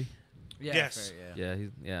furry? Yeah, Yes. fair, yeah.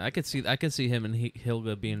 Yeah. I could see him and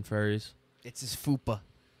Hilga being furries. It's his fupa.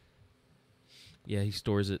 Yeah, he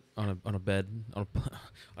stores it on a bed on Dude,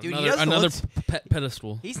 he another, doesn't another look-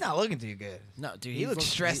 pedestal. He's not looking too good. No, dude, He looks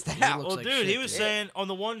stressed he out. looks well, like dude, shit, he was dude. saying on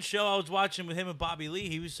the one show I was watching with him and Bobby Lee,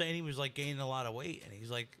 he was saying he was like gaining a lot of weight and he's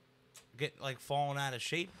like getting like falling out of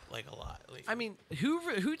shape like a lot. Like, I mean,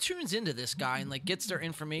 who tunes into this guy and like gets their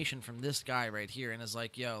information from this guy right here and is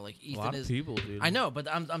like, yo, like Ethan A lot of is. people, dude. I know, but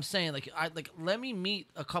I'm saying like let me meet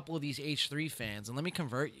a couple of these H3 fans and let me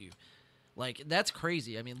convert you. Like that's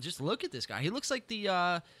crazy. I mean, just look at this guy. He looks like the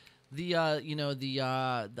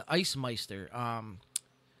Ice Meister.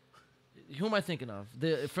 Who am I thinking of?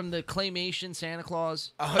 From the claymation Santa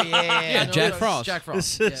Claus. Oh yeah, no, Jack no, Frost. Jack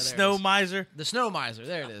Frost. the Yeah, there it Snow is. Miser. The Snow Miser.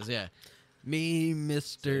 There it is. Yeah. Me,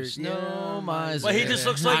 Mister Snow Miser. Well, he just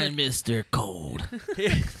looks like I'm Mr. Cold.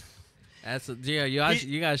 That's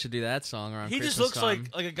you guys should do that song around. He just Christmas looks time.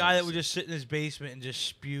 like a guy that would just sit in his basement and just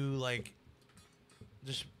spew like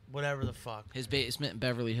just whatever the fuck. His basement in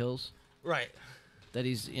Beverly Hills. Right. That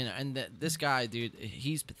he's and this guy, dude,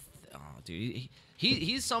 he's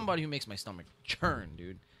he's somebody who makes my stomach churn,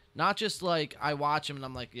 dude. Not just like I watch him and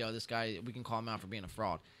I'm like, yo, this guy, we can call him out for being a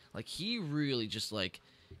fraud. Like he really just like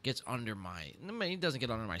gets under my. I mean, he doesn't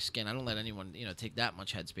get under my skin. I don't let anyone take that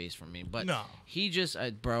much headspace from me. But No. he just,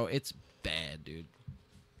 bro, it's bad, dude.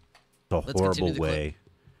 It's a Let's continue horrible the clip. way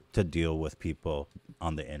to deal with people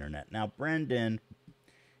on the internet. Now, Brendan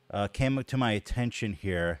came up to my attention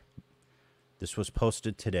here. This was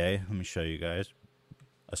posted today. Let me show you guys.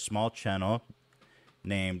 A small channel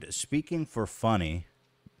named Speaking for Funny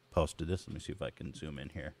posted this. Let me see if I can zoom in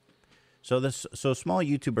here. So small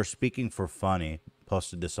YouTuber Speaking for Funny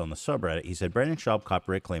posted this on the subreddit. He said, Brendan Schaub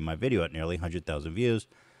copyright claimed my video at nearly 100,000 views.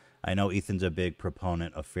 I know Ethan's a big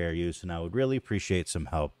proponent of fair use, and I would really appreciate some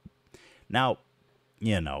help. Now,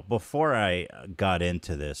 before I got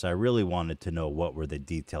into this, I really wanted to know what were the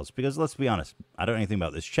details, because let's be honest, I don't know anything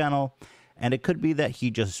about this channel, and it could be that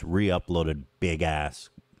he just re-uploaded big-ass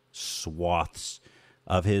swaths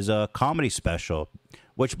of his comedy special,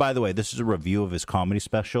 which, by the way, this is a review of his comedy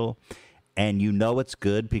special, and you know it's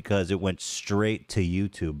good because it went straight to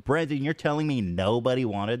YouTube. Brendan, you're telling me nobody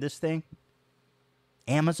wanted this thing?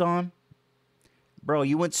 Amazon? Bro,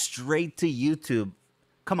 you went straight to YouTube.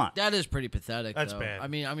 Come on. That is pretty pathetic. That's though. bad. I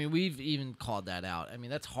mean, we've even called that out. I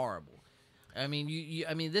mean, that's horrible. I mean,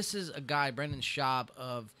 I mean, this is a guy, Brendan Schaub,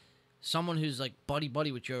 of someone who's like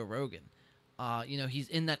buddy with Joe Rogan. He's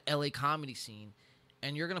in that LA comedy scene,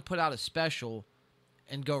 and you're gonna put out a special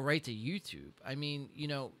and go right to YouTube. I mean,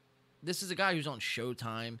 this is a guy who's on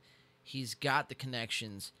Showtime. He's got the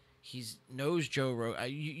connections. He knows Joe Rogan.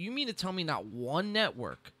 You mean to tell me not one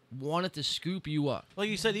network wanted to scoop you up? Like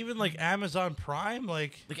you said, even like Amazon Prime,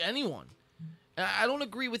 like anyone. I don't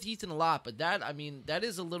agree with Ethan a lot, but that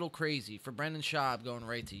is a little crazy for Brendan Schaub going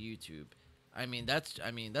right to YouTube. I mean, that's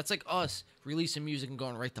like us releasing music and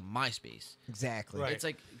going right to MySpace. Exactly. It's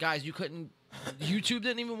like, guys, you couldn't. YouTube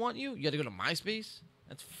didn't even want you. You had to go to MySpace.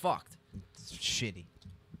 That's fucked. It's shitty.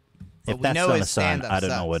 If we that's know not a his sign, stand-up I don't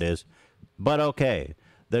know sucks. what is. But okay,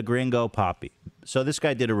 the Gringo Poppy. So this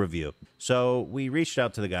guy did a review. So we reached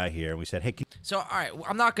out to the guy here and we said, hey, So, all right,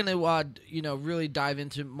 I'm not going to, really dive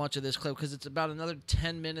into much of this clip because it's about another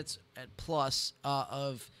 10 minutes at plus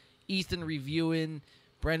of Ethan reviewing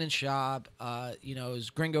Brendan Schaub, his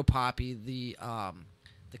Gringo Poppy, the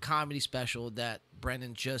comedy special that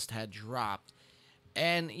Brendan just had dropped.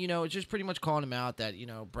 And, just pretty much calling him out that,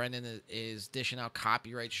 Brendan is dishing out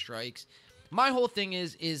copyright strikes. My whole thing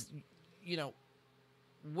is,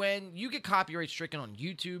 when you get copyright stricken on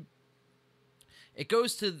YouTube, it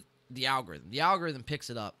goes to the algorithm. The algorithm picks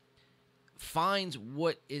it up, finds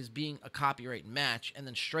what is being a copyright match, and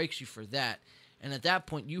then strikes you for that. And at that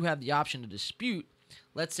point, you have the option to dispute.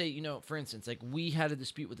 Let's say, for instance, like we had a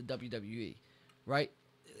dispute with the WWE, right?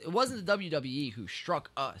 It wasn't the WWE who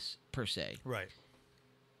struck us, per se. right.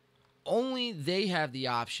 Only they have the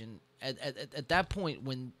option at that point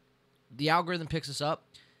when the algorithm picks us up,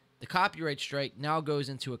 the copyright strike now goes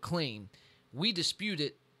into a claim. We dispute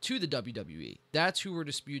it to the WWE. That's who we're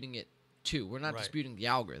disputing it to. We're not Right. disputing the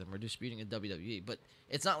algorithm. We're disputing a WWE. But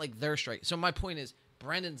it's not like their strike. So my point is,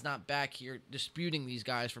 Brendan's not back here disputing these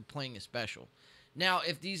guys for playing a special. Now,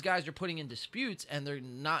 if these guys are putting in disputes and they're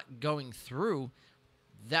not going through,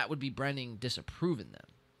 that would be Brenning disapproving them.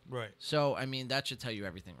 Right. So, I mean, that should tell you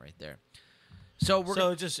everything right there. So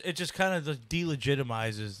it just kind of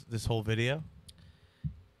delegitimizes this whole video.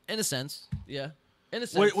 In a sense, yeah. In a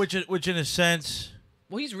sense. Which in a sense,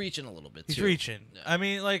 well, he's reaching a little bit. He's too. reaching. Yeah. I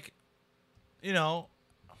mean, like, you know,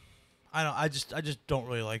 I just don't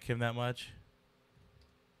really like him that much.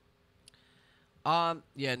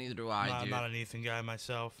 Yeah, neither do I. I'm dude. not an Ethan guy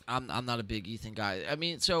myself. I'm not a big Ethan guy. I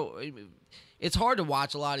mean, so it's hard to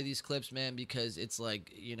watch a lot of these clips, man, because it's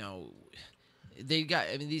like, you know,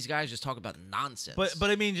 these guys just talk about nonsense. But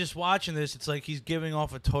I mean, just watching this, it's like he's giving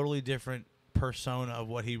off a totally different persona of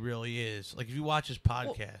what he really is. Like if you watch his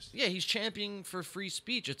podcast, well, yeah, he's championing for free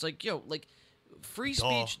speech. It's like, yo, like free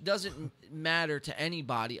speech doesn't matter to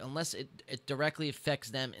anybody unless it directly affects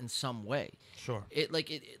them in some way. Sure. It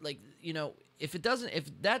you know, if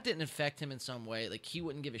that didn't affect him in some way, like he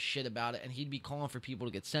wouldn't give a shit about it, and he'd be calling for people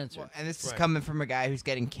to get censored. Well, and this is coming from a guy who's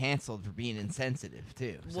getting canceled for being insensitive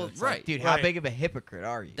too. So well, it's right, like, dude, how big of a hypocrite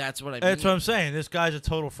are you? That's what I mean. That's what I'm saying. This guy's a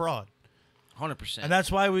total fraud. 100%. And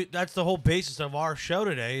that's why that's the whole basis of our show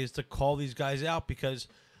today is to call these guys out, because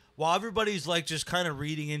while everybody's like just kind of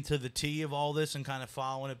reading into the tea of all this and kind of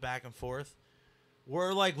following it back and forth,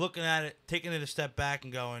 we're like looking at it, taking it a step back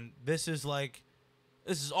and going, this is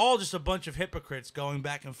all just a bunch of hypocrites going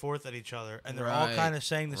back and forth at each other, and they're all kind of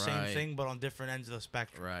saying the same thing but on different ends of the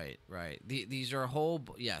spectrum. Right. These are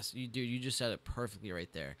yes, you just said it perfectly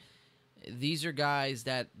right there. These are guys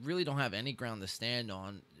that really don't have any ground to stand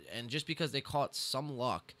on, and just because they caught some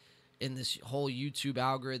luck in this whole YouTube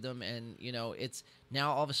algorithm, and you know, it's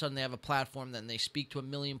now all of a sudden they have a platform that they speak to 1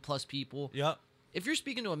 million plus people. Yep. If you're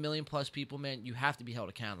speaking to 1 million plus people, man, you have to be held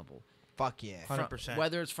accountable. Fuck yeah. 100%.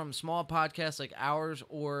 Whether it's from small podcasts like ours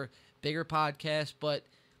or bigger podcasts, but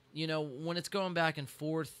you know, when it's going back and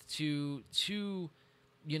forth to two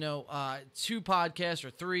podcasts or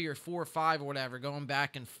 3 or 4 or 5 or whatever, going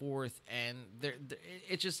back and forth, and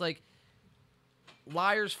it's just like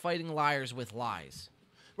liars fighting liars with lies.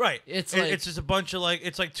 Right. It's just a bunch of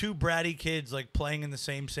it's like two bratty kids like playing in the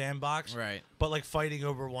same sandbox. Right. But like fighting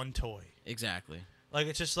over one toy. Exactly. Like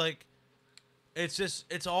it's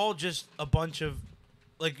all just a bunch of,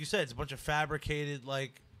 like you said, it's a bunch of fabricated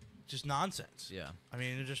just nonsense. Yeah. I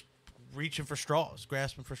mean, they're just reaching for straws,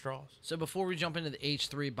 grasping for straws. So before we jump into the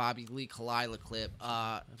H3 Bobby Lee Kalila clip,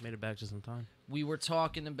 I've made it back just in time. We were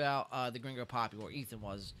talking about the Gringo Poppy, or Ethan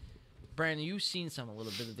was. Brandon, you've seen a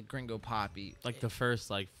little bit of the Gringo Poppy. Like the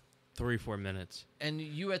first 3-4 minutes. And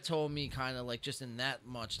you had told me kind of just in that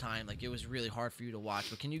much time, it was really hard for you to watch.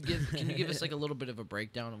 But can you give us a little bit of a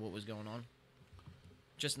breakdown of what was going on?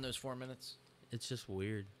 Just in those 4 minutes? It's just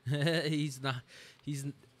weird. He's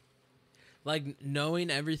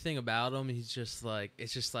knowing everything about him, he's just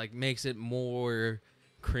it's just makes it more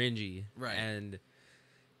cringy. Right. And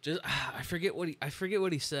just I forget what he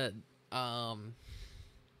said.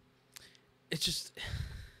 It's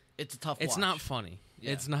a tough It's watch. not funny.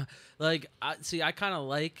 Yeah. It's not I kind of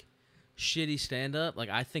like shitty stand up.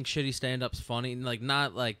 I think shitty stand up's funny.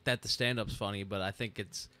 Not that the stand up's funny, but I think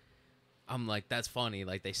I'm that's funny.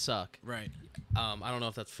 They suck. Right. I don't know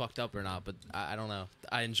if that's fucked up or not, but I don't know.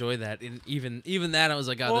 I enjoy that. And even that, I was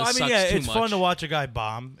like, God, Well, this I mean, sucks yeah, too it's much. fun to watch a guy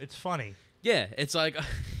bomb. It's funny. Yeah, it's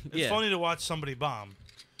It's funny to watch somebody bomb.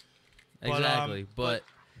 Exactly, but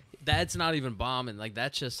that's not even bombing.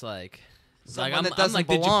 That's just someone that doesn't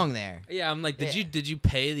belong there. Yeah, I'm did you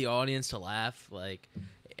pay the audience to laugh?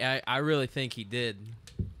 I really think he did.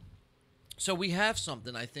 So we have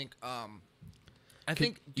something. I think. I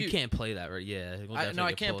think you can't play that, right? Yeah.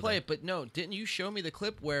 I can't play it. But no, didn't you show me the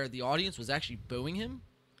clip where the audience was actually booing him?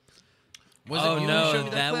 Was it you no, showed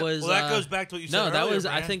me that clip? was. Well, that goes back to what you said No, that earlier, was.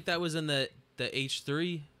 Brian. I think that was in the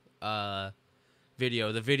H3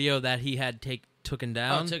 video. The video that he had taken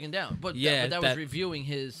down. Oh, taken down. But yeah, that was reviewing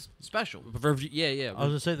his special. Yeah. I was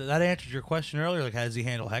gonna say that answered your question earlier. How does he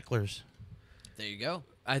handle hecklers? There you go.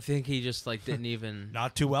 I think he just didn't even.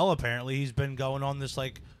 Not too well, apparently. He's been going on this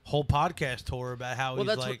whole podcast tour about how he's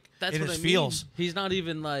that's in what his I feels. Mean. He's not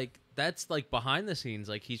even that's behind the scenes.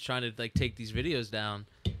 He's trying to take these videos down,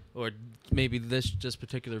 or maybe this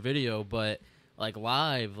particular video, but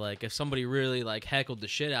live, if somebody really heckled the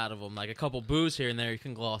shit out of him, a couple boos here and there, you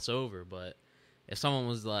can gloss over. But if someone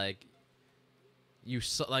was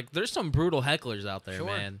there's some brutal hecklers out there,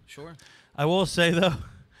 man. Sure. I will say though,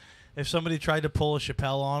 if somebody tried to pull a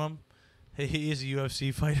Chappelle on him, he is a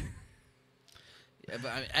UFC fighter. Yeah,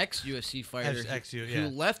 but ex-UFC fighter Ex-UFC, who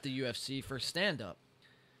left the UFC for stand-up.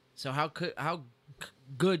 So how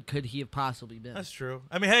good could he have possibly been? That's true.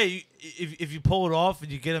 I mean, hey, if you pull it off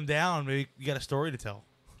and you get him down, maybe you got a story to tell.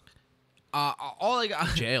 All I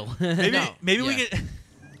got jail. Maybe No, maybe we yeah. get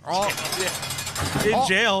all,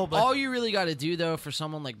 jail. But all you really got to do though for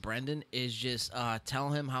someone like Brendan is just tell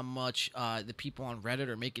him how much the people on Reddit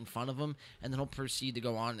are making fun of him, and then he'll proceed to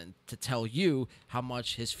go on and to tell you how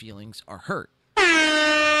much his feelings are hurt.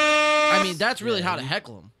 I mean, that's really how to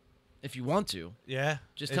heckle him. If you want to, yeah,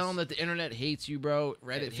 just tell him that the internet hates you, bro.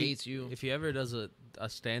 Reddit hates you. If he ever does a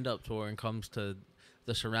stand-up tour and comes to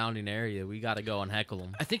the surrounding area, we got to go and heckle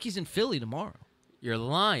him. I think he's in Philly tomorrow. You're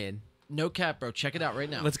lying. No cap, bro. Check it out right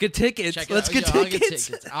now. Let's get tickets. Check it Let's out. get Yo,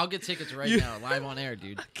 tickets. I'll get tickets right now, live on air,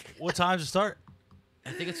 dude. What time does it start? I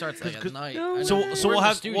think it starts like at night. So We're we'll in the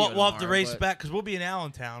have studio we'll have to tomorrow, race but- back because we'll be in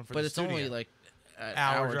Allentown for But the it's studio. only like an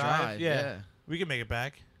hour drive. Yeah. We can make it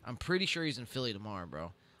back. I'm pretty sure he's in Philly tomorrow,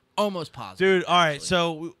 bro. Almost positive. Dude, all right.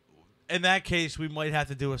 So in that case, we might have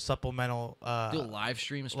to do a supplemental. Do a live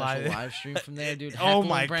stream, a special live stream from there, dude. Oh Heckling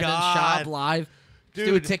my Brendan God. Schaub live. Dude,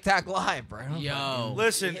 do a TikTok live, bro. Yo.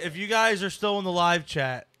 Listen, if you guys are still in the live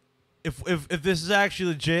chat, if this is actually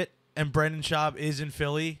legit and Brendan Schaub is in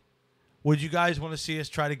Philly, would you guys want to see us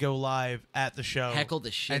try to go live at the show? Heckle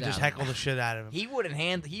the shit and out just of heckle the shit out of him. He wouldn't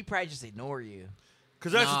handle. He'd probably just ignore you.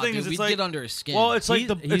 Because that's Nah, the thing dude, is, we'd it's like get under his skin. Well, it's like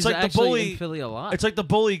He's the actually bully in Philly a lot. It's like the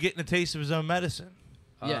bully getting a taste of his own medicine.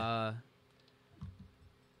 Yeah.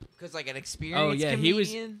 Because like an experienced Oh yeah,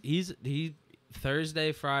 comedian. he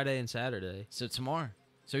Thursday, Friday, and Saturday. So tomorrow.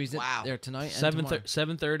 So he's Wow. there tonight and tomorrow.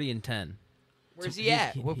 7:30 and 10. Where's he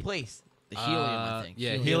at? What place? The Helium, I think.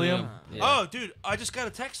 Yeah, Helium. Yeah. Oh, dude, I just got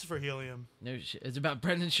a text for Helium. No shit. It's about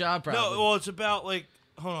Brendan Schaub, probably. No, well, it's about like.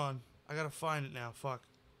 Hold on, I gotta find it now. Fuck.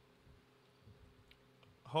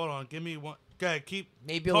 Hold on, give me one. Okay, keep.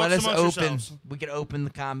 Maybe talk let us amongst open. yourselves. We could open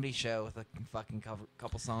the comedy show with a fucking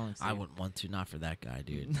couple songs. I dude. wouldn't want to, not for that guy,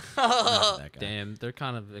 dude. Not for that guy. Damn, they're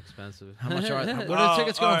kind of expensive. How much are they? What Oh, are the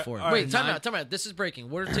tickets going alright, for? alright. Wait, time out. This is breaking.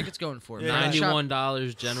 What are tickets going for? Yeah.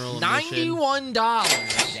 $91 general admission. $91.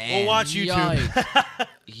 We'll watch YouTube. Yikes.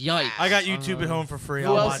 Yikes. I got YouTube at home for free. Who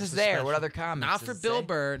I'll else watch is the there? special. What other comics? Not does for it Bill say?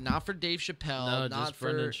 Burr, not for Dave Chappelle, No, not just for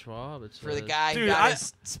Brendan Schwab. It's For the guy who Dude, got I-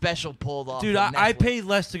 his special pulled off. Dude, of I Netflix. paid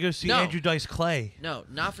less to go see No. Andrew Dice Clay. No,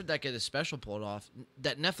 not for that guy. The special pulled off.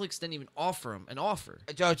 That Netflix didn't even offer him an offer.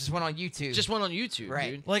 Joe just went on YouTube. Just went on YouTube,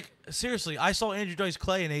 Right. dude. Like seriously, I saw Andrew Dice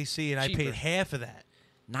Clay in AC, and I Cheaper. paid half of that.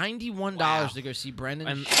 $91 Wow. to go see Brendan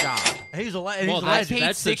And- Schaub. And he's a Well, he's a I that's- legend. paid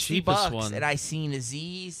the $60 cheapest one. and I seen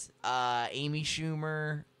Aziz, Amy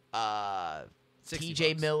Schumer,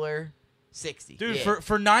 TJ $60. Miller. 60. Dude, yeah.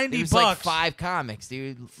 for 90 It was bucks. like 5 comics,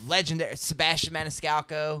 dude. Legendary. Sebastian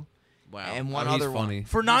Maniscalco. Wow. And one Oh, he's other funny. one.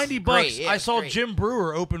 For 90 He's bucks, great, yeah, I it's saw great. Jim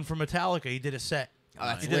Brewer open for Metallica. He did a set. Oh,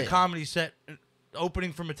 that's He did a lit. comedy set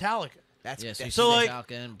opening for Metallica. That's, Yeah, so that's So like,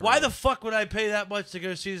 Metallica and why Brewer. the fuck would I pay that much to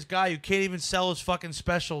go see this guy who can't even sell his fucking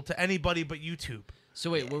special to anybody but YouTube?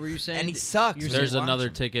 So wait, what were you saying? And he sucks. You're There's saying another watch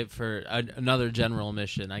him. ticket for another general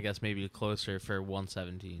admission. I guess maybe closer for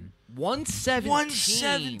 117. 117.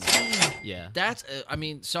 117. Yeah. That's I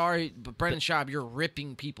mean, sorry, but Brendan Schaub, you're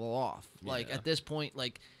ripping people off. Like Yeah. at this point,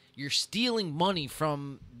 like you're stealing money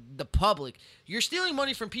from the public. You're stealing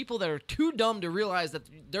money from people that are too dumb to realize that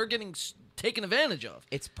they're getting taken advantage of.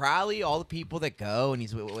 It's probably all the people that go and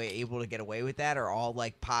he's able to get away with that are all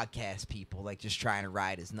like podcast people, like just trying to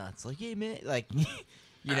ride his nuts. Like, hey man, like,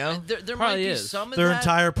 you know, There might Probably be is. some of Their that.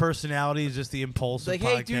 entire personality is just the impulsive like,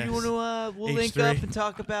 podcast. hey dude, you want to we'll link H3. up and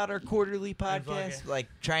talk about our quarterly podcast? fucking- Like,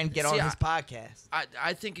 try and get See, on his podcast.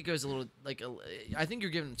 I think it goes a little like I think you're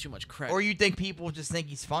giving him too much credit. Or you think people just think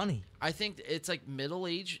he's funny? I think it's like middle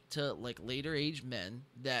age to like later age men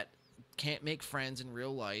that can't make friends in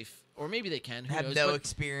real life, or maybe they can. Who Have knows? no But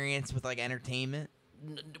experience with like entertainment.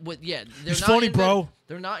 they're He's not funny, bro.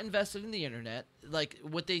 They're not invested in the internet. Like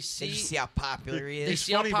what they see, They just see how popular he they is.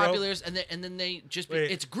 see funny, how bro. popular it is, and then they just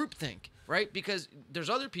Wait. it's groupthink, right? Because there's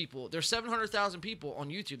other people. There's 700,000 people on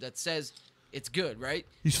YouTube that says it's good, right?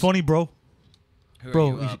 He's funny, bro. Who are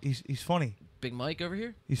Bro, you, he's funny. Big Mike over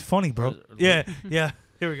here. He's funny, bro. Yeah, yeah.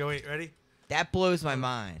 Here we go. Wait, ready? That blows my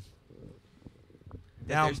mind.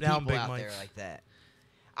 That Now- there's now people Big out Mike. there like that.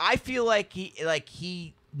 I feel like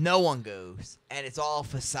no one goes, and it's all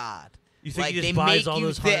facade. You think like he just they buys make all you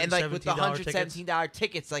those and like with the $117 $117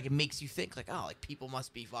 tickets, like it makes you think like, oh, like people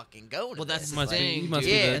must be fucking going. Well, to that's this. the Must thing, be, must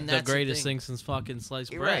dude. be Yeah, the, and the that's the greatest thing. thing since fucking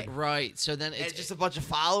sliced You're bread. Right. So then And it's just a bunch of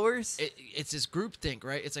followers. it's this group think,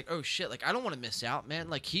 right? It's like, oh shit, like I don't want to miss out, man.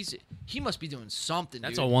 Like he must be doing something.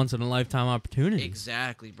 That's dude. a once in a lifetime opportunity.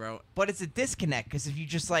 Exactly, bro. But it's a disconnect because if you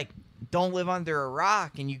just like don't live under a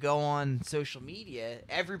rock and you go on social media,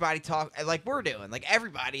 everybody talk like we're doing. Like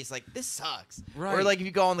everybody's like, this sucks. Right. Or like if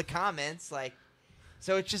you go on the comments, like,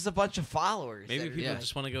 so it's just a bunch of followers. Maybe that are people like-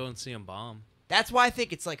 just want to go and see him bomb. That's why I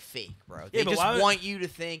think it's like fake, bro. They Yeah, but just why would- want you to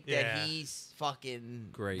think Yeah. that he's fucking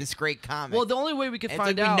Great. this great comic. Well, the only way we can And it's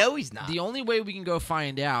find like, out, we know he's not. The only way we can go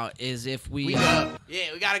find out is if we Yeah,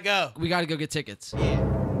 we gotta go. we got to go get tickets.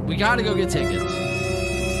 We got to go get tickets.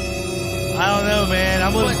 I don't know, man.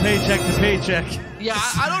 I'm living paycheck to paycheck. Yeah,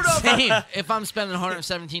 I don't know Same. if I'm spending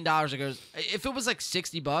 $117. It goes. If it was like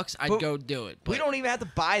 $60, I'd But go do it. We But don't even have to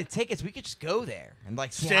buy the tickets. We could just go there and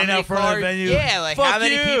like see Stand how many out front of the cars- venue. Yeah, like Fuck how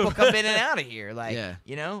many you. people come in and out of here. Like, Yeah.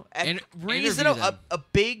 you know, And reasonable interview them. a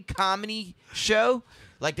big comedy show.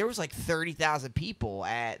 Like there was like 30,000 people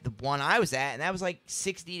at the one I was at, and that was like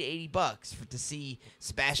 $60 to $80 to see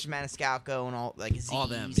Sebastian Maniscalco and all like All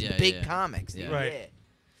them, Aziz, yeah, the big yeah. comics. Dude. Yeah. Right. Yeah.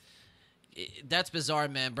 that's bizarre,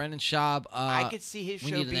 man. Brendan Schaub. I could see his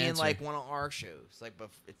we show need an being answer. like one of our shows, like but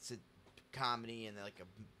it's a comedy and like a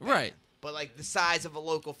Right. but like the size of a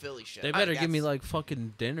local Philly show. They better give me That's like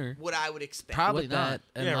fucking dinner. what I would expect. Probably with not. that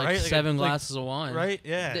and Yeah, like right? Like a- 7 like- glasses of wine. Right?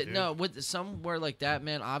 Yeah. dude. No, with somewhere like that,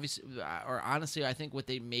 man. Obviously, or honestly, I think what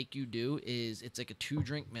they make you do is it's like a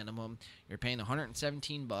 2-drink minimum. You're paying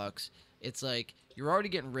 $117. It's like you're already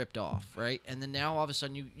getting ripped off, right? And then now all of a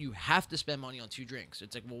sudden you have to spend money on 2 drinks.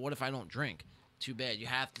 It's like, well, what if I don't drink? Too bad. You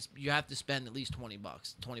have to spend at least $20,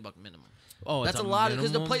 $20 minimum. Oh, that's it's a a lot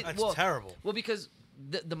because the minimum? plate. That's well, terrible. Well, because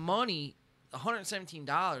the money,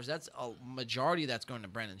 $117. That's a majority that's going to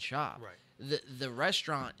Brendan Schaub. Right. The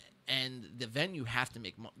restaurant and the venue have to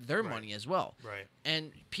make their money as well. Right.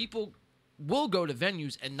 And people will go to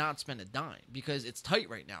venues and not spend a dime because it's tight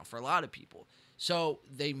right now for a lot of people. So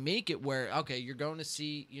they make it where, okay, you're going to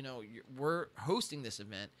see, we're hosting this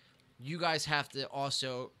event. You guys have to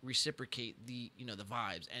also reciprocate the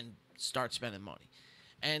vibes and start spending money.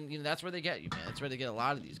 And, that's where they get you, man. That's where they get a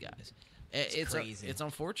lot of these guys. It's crazy. It's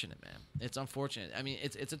unfortunate, man. It's unfortunate. I mean,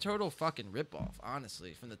 it's a total fucking ripoff,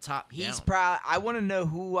 honestly, from the top He's down. probably. I want to know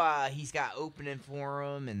who he's got opening for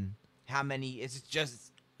him and how many. Is it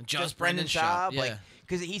just Brendan Schaub? yeah. Like,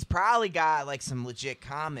 because he's probably got like some legit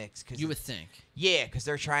comics. Cause You would think. Yeah, because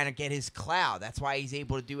they're trying to get his clout. That's why he's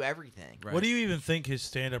able to do everything. Right. What do you even think his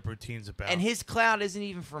stand-up routine's about? And his clout isn't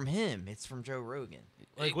even from him; it's from Joe Rogan.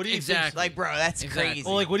 like, what do you Exactly. think? Like, bro, that's Exactly. crazy.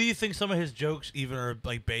 Well, like, what do you think some of his jokes even are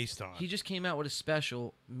like based on? He just came out with a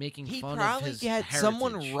special making He fun of probably his had heritage.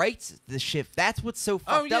 someone writes the shit. That's what's so Oh,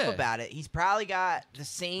 fucked up yeah. about it. He's probably got the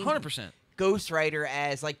same 100%. ghostwriter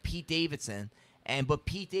as like Pete Davidson, but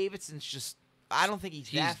Pete Davidson's just. I don't think he's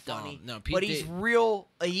that dumb. funny. No, Pete but he's Da- real.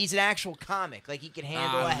 He's an actual comic. Like he can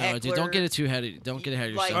handle a heckler. No, dude, don't get it too heady. Don't get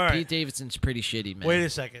ahead of Like- yourself. All right. Pete Davidson's pretty shitty, man. Wait a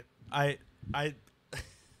second. I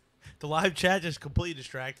the live chat just completely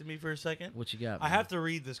distracted me for a second. What you got? I man? have to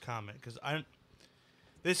read this comment because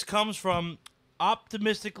this comes from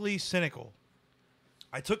Optimistically Cynical.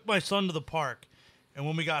 I took my son to the park, and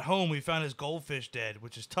when we got home, we found his goldfish dead,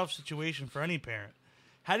 which is a tough situation for any parent.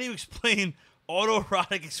 How do you explain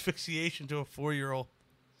autoerotic asphyxiation to a 4-year-old?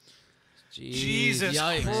 Jesus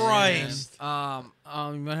Yikes, Christ. man.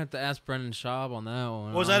 You might have to ask Brendan Schaub on that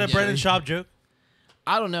one. Was that a honestly. Brendan Schaub joke?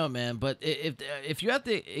 I don't know, man, but if you have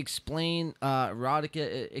to explain erotic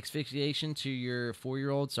asphyxiation to your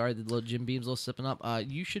 4-year-old, sorry, the little Jim Beam's a little sipping up,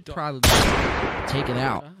 you should probably take it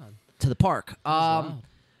out to the park.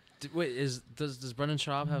 Wait, does Brendan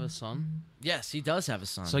Schaub have a son? Yes, he does have a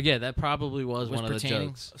son. So yeah, that probably was Was one of the pertaining-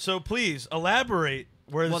 jokes. So please elaborate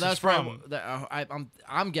where well, this that's is from. probably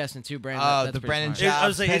I'm guessing too, Brandon. Oh, that's the pretty Brendan smart. I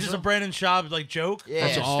was like, is this a special? Brendan Schaub like joke? Yeah.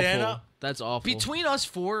 That's Just awful. stand up? That's awful. Between us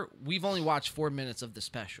 4, we've only watched 4 minutes of the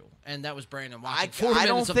special, and that was Brandon watching I 4 don't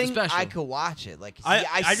minutes of the think special. I could watch it. Like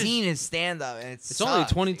I just- seen his stand up, and it's only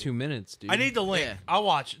 22 minutes, dude. I need the link. Yeah. I'll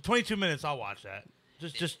watch it. 22 minutes. I'll watch that.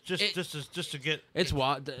 Just to get. It's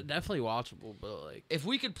definitely watchable, but like If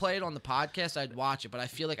we could play it on the podcast, I'd watch it, but I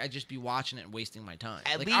feel like I'd just be watching it and wasting my time.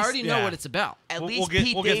 At Like least- I already know Yeah. what it's about. At We'll- least we'll get-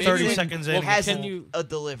 Pete we'll get 30 Davidson seconds in. has Can you- a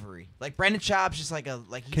delivery. Like Brendan Schaub's just like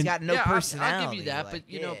he's got no yeah, personality. I'll give you that, like, but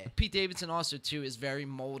you know, Pete Davidson also too is very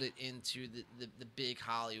molded into the big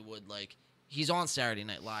Hollywood. Like he's on Saturday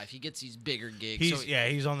Night Live. He gets these bigger gigs. He's so,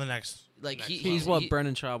 he's on the next. like next he's level. what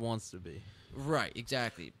Brendan Schaub wants to be. Right,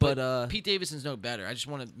 exactly. But, Pete Davidson's no better. I just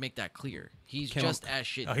want to make that clear. He's Can- just as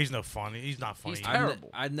shitty. Oh, he's no funny. He's not funny. He's either. terrible.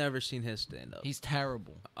 I've never seen his stand up. He's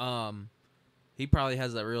terrible, He probably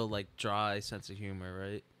has that real like dry sense of humor,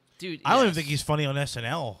 right? dude. I don't even yes. think he's funny on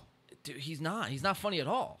SNL. Dude, he's not. He's not funny at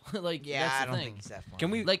all. Like, Yeah, that's I the don't thing. think he's that funny. Can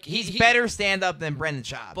we? Like, He's better stand up than Brendan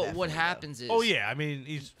Schaub. But what definitely, happens is, Oh yeah, I mean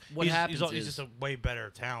he's happens he's is just a way better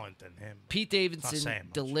talent than him. Pete Not Davidson saying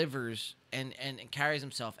much. delivers and carries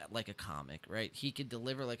himself like a comic, right? He could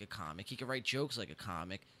deliver like a comic. He could write jokes like a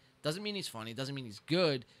comic. Doesn't mean he's funny. Doesn't mean he's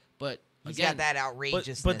good. But He's again, got that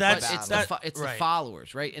outrageousness. but that's- about it's him. it's right. the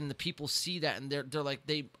followers, right? And the people see that, and they're like,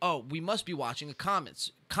 we must be watching a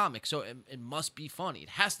comic, so it must be funny. It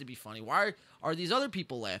has to be funny. Why are these other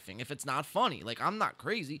people laughing if it's not funny? Like, I'm not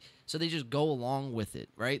crazy, so they just go along with it,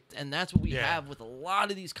 right? And that's what we Yeah. have with a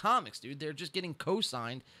lot of these comics, dude. They're just getting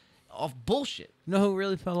co-signed off bullshit. You know who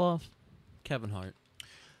really fell off? Kevin Hart.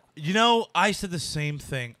 You know, I said the same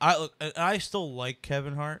thing. I still like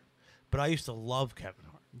Kevin Hart, but I used to love Kevin Hart.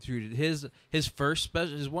 Dude, his first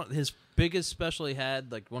special, his biggest special he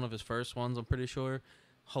had, like one of his first ones, I'm pretty sure.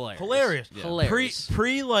 Hilarious. Yeah. Hilarious.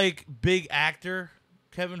 Pre like big actor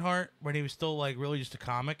Kevin Hart when he was still like really just a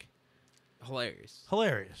comic.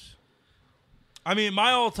 Hilarious. I mean,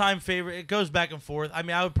 my all-time favorite. It goes back and forth. I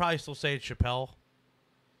mean, I would probably still say it's Chappelle.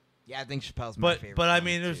 Yeah, I think Chappelle's my favorite. But I comic,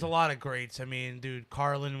 mean, there's too. a lot of greats. I mean, dude,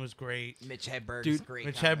 Carlin was great. Mitch Hedberg is great.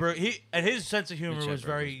 Mitch comic. Hedberg. And his sense of humor Mitch was Hedberg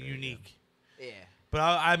very was great, unique. Yeah. But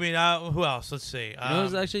I mean, who else? Let's see. You know, it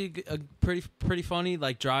was actually a pretty funny,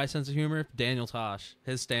 like dry sense of humor. Daniel Tosh,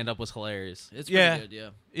 his stand-up was hilarious. It's pretty good, yeah.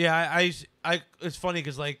 Yeah, I it's funny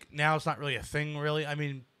because like now it's not really a thing, really. I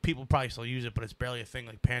mean, people probably still use it, but it's barely a thing.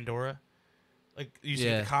 Like Pandora, like you used to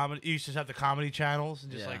get the comedy. You used to have the comedy channels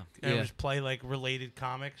and just just play like related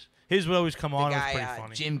comics. His would always come The on. guy, It was pretty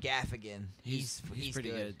funny. Jim Gaffigan. He's pretty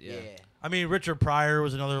good, yeah. I mean, Richard Pryor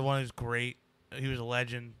was another one who's great. He was a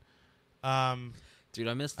legend. Dude,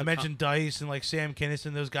 I missed. I mentioned Dice and like Sam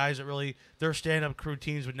Kinison. Those guys that really their stand-up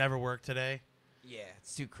routines would never work today. Yeah,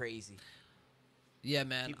 it's too crazy. Yeah,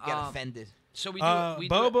 man. People get offended. So we do.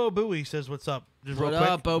 Bobo Booey says, "What's up?" Just What real up,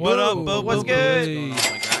 quick. Bobo? What up, Bobo? What's good? Oh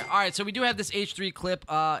my God. All right, so we do have this H3 clip.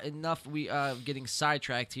 Enough. We getting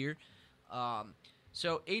sidetracked here.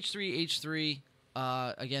 So H3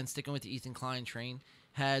 again sticking with the Ethan Klein train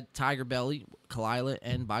had Tiger Belly, Kalila,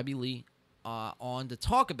 and Bobby Lee on to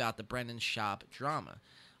talk about the Brendan Schaub drama.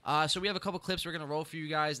 So we have a couple clips we're gonna roll for you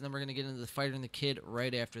guys, and then we're gonna get into the Fighter and the Kid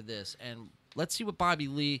right after this. And let's see what Bobby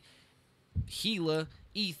Lee, Gila,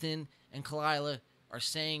 Ethan, and Kalila are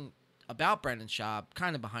saying about Brendan Schaub,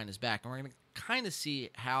 kind of behind his back, and we're gonna kind of see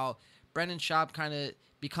how Brendan Schaub kind of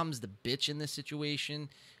becomes the bitch in this situation.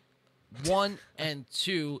 One and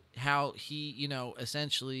two, how he,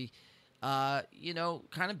 essentially, kind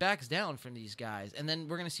of backs down from these guys, and then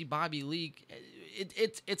we're gonna see Bobby Lee.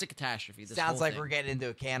 It's a catastrophe. This Sounds whole like thing. we're getting into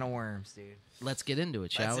a can of worms, dude. Let's get into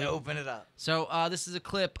it, shall Let's we? open it up. So this is a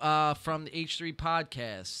clip from the H3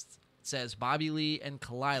 podcast. It says Bobby Lee and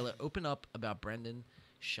Kalila open up about Brendan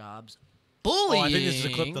Schaub's bullying. Oh, I think this is a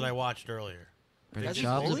clip that I watched earlier. Brendan Think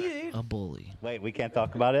Schaub's this is a bully. Wait, we can't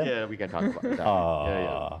talk about it? Yeah, we can talk about that.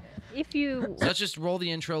 Aw. If you So let's just roll the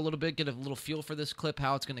intro a little bit, get a little feel for this clip,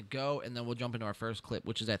 how it's going to go, and then we'll jump into our first clip,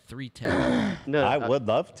 which is at 3:10. No, I would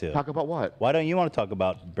love to. Talk about what? Why don't you want to talk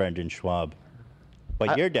about Brendan Schwab?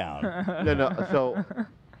 But you're down. No. So,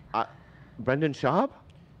 Brendan Schaub?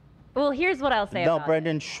 well, here's what I'll say No, about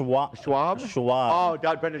Brendan Schwab. Schwab? Schwab.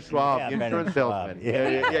 Oh, Brendan Schwab, Yeah, the Brendan insurance Schwab. salesman.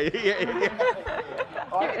 Yeah.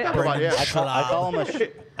 Oh, I can talk about it,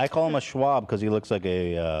 yeah. I call him a Schwab because he looks like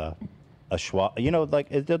a Schwab. You know, like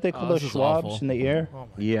don't they call those this is Schwabs awful. in the ear?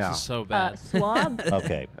 Yeah. This is so bad. Swab.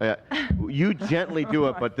 Okay. You gently do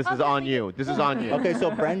it, but this is on you. This is on you. Okay,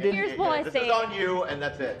 so Brendan, Here's what I This say. is on you, and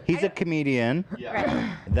that's it. he's a comedian.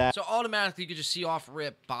 Yeah. That So automatically you could just see off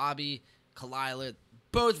rip Bobby, Kalila,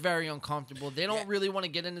 both very uncomfortable. They don't really want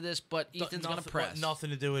to get into this, but Ethan's going to press. Nothing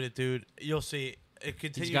to do with it, dude. You'll see. It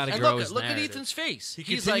continues. gotta And grow look, his look at narrative. Ethan's face. He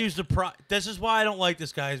He's continues to. This is why I don't like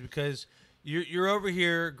this guy, is because you're over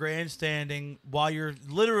here grandstanding while you're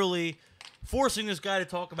literally forcing this guy to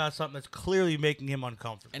talk about something that's clearly making him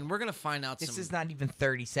uncomfortable. and we're going to find out This some... is not even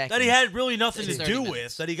 30 seconds. That he had really nothing This to is do 30 with.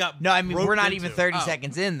 minutes. That he got. No, I mean, we're roped not into. even 30 Oh.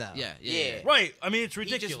 seconds in, though. Yeah. Right. I mean, it's He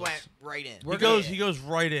ridiculous. just went right in. He goes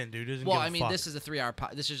right in, dude. Doesn't Well, give a I mean, fuck. this is a 3-hour...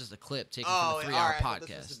 this is just a clip taken Oh, from a 3-hour all right. I thought podcast.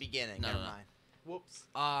 this was the beginning. No, Never no, no. mind. Whoops.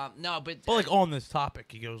 No, but... But like on this topic,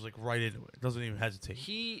 he goes like right into it. Doesn't even hesitate.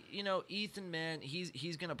 He, Ethan, man,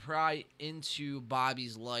 he's gonna pry into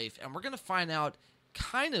Bobby's life, and we're gonna find out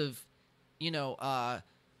kind of, I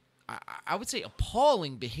would say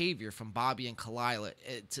appalling behavior from Bobby and Kalila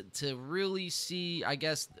to really see, I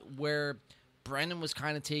guess, where Brendan was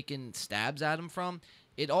kind of taking stabs at him from.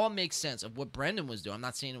 It all makes sense of what Brendan was doing. I'm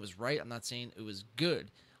not saying it was right. I'm not saying it was good.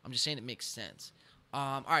 I'm just saying it makes sense.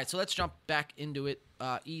 All right, so let's jump back into it.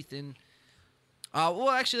 Ethan, Well,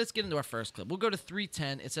 actually, let's get into our first clip. We'll go to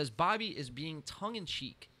 310. It says Bobby is being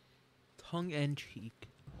tongue-in-cheek. Tongue-in-cheek.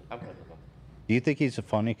 Do you think he's a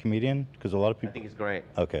funny comedian? Because a lot of people. I think he's great.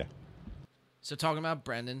 Okay. So talking about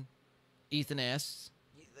Brendan, Ethan asks.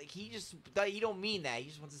 Like he don't mean that. He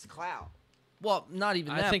just wants his clout. Well, not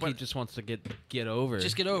even that. I think but he just wants to get over.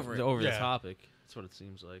 Just get over it. Over the Yeah. topic. That's what it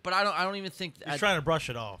seems like. But I don't even think. He's trying to brush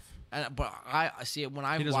it off. But I see it when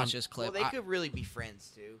I He doesn't- watch this clip. Well, they could really be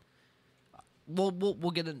friends too.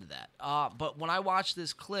 We'll get into that. But when I watched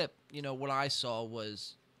this clip, you know what I saw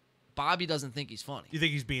was Bobby doesn't think he's funny. You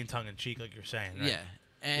think he's being tongue in cheek, like you're saying? Right? Yeah.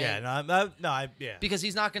 Yeah. Because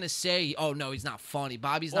he's not going to say, "Oh no, he's not funny."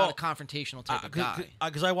 Bobby's not a confrontational type of guy.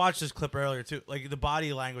 Because I watched this clip earlier too. Like the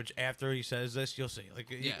body language after he says this, you'll see.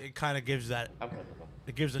 Like it kind of gives that.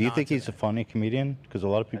 It gives. Do you think he's a funny comedian? Because a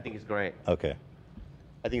lot of people. I think he's great. Okay.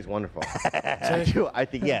 I think he's wonderful. I do. I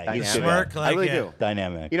think Yeah, he's he's dynamic. good. I really yeah. do.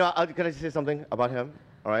 Dynamic. You know, can I say something about him?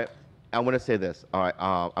 All right. I want to say this. All right.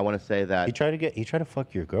 I want to say that He tried to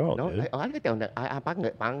fuck your girl, dude.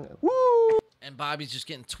 Woo! And Bobby's just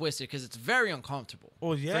getting twisted because it's very uncomfortable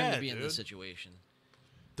Well, for him yeah, to be in this dude. situation.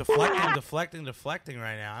 Deflecting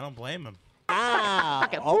right now. I don't blame him.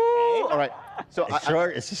 Okay. All right. So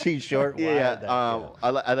short. It's short. Yeah. Wow,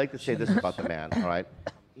 I like to say this about the man. All right.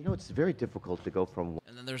 You know, it's very difficult to go from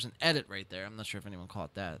And then there's an edit right there. I'm not sure if anyone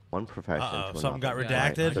caught that. one profession Uh-oh, to something got another.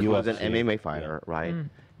 redacted? Right? So he was an UFC. MMA fighter, right? And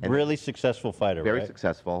Really successful fighter. very right?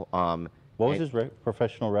 successful. What was and- his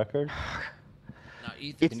professional record? Now,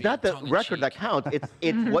 Ethan's It's being not the tongue-in-cheek. record that counts.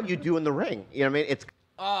 It's what you do in the ring. You know what I mean? It's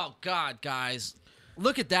Oh God, guys,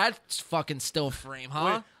 look at that fucking still frame, huh?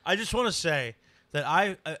 Wait, I just want to say that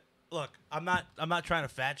I look. I'm not trying to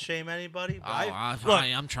fat shame anybody. But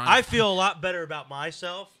I'm trying. I feel a lot better about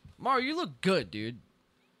myself. Mario, you look good, dude.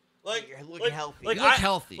 Like You're looking healthy. You look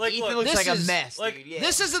healthy. Ethan looks this like a is- mess, like, dude. Yeah.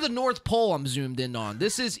 This isn't the North Pole I'm zoomed in on.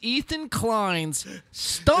 This is Ethan Klein's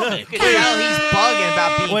stomach. You can tell he's bugging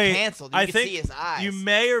about being Wait, canceled. You I can think see his eyes. you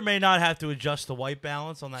may or may not have to adjust the white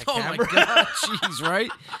balance on that Oh camera. my God, jeez,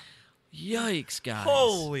 right? Yikes, guys.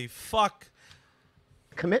 Holy fuck!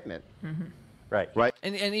 commitment. Right. Right.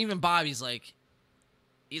 And even Bobby's like,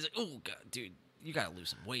 oh God, dude, you gotta lose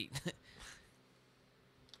some weight.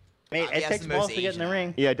 Mate, it takes balls to get in the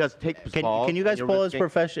ring. Yeah, it does take balls. Can you guys You're pull his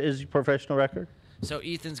risking- professional record? So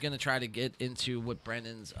Ethan's gonna try to get into what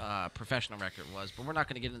Brendan's professional record was, but we're not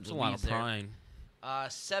gonna get into It's the a lot weeds of there. prying.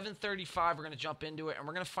 7:35, we're gonna jump into it, and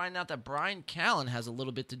we're gonna find out that Brian Callen has a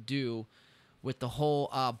little bit to do with the whole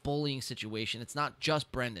bullying situation. It's not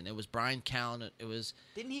just Brendan. It was Brian Callen. It was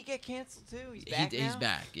Didn't he get canceled too? He's back he's now?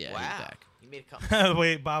 back. Yeah, wow. he's back. He made a comeback.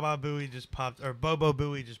 Wait, Baba Booey just popped, or Bobo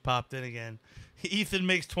Booey just popped in again. Ethan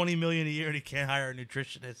makes $20 million a year and he can't hire a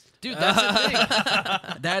nutritionist. Dude, that's the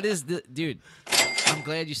thing. That is the dude. I'm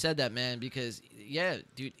glad you said that, man, because yeah,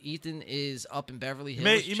 dude, Ethan is up in Beverly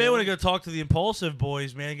Hills. You may want to go talk to the Impulsive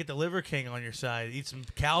Boys, man. Get the Liver King on your side. Eat some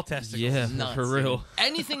cow testicles. Yeah, Nuts, for real. dude.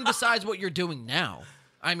 Anything besides what you're doing now.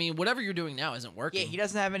 I mean, whatever you're doing now isn't working. Yeah, he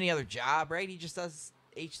doesn't have any other job, right? He just does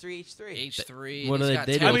H3. H3. What and do he's got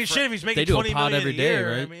they do? I mean, shit, if he's making They do a $20 pod million every a day,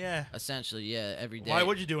 year, I right? mean, yeah. Essentially, yeah, every day. Why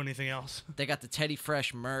would you do anything else? They got the Teddy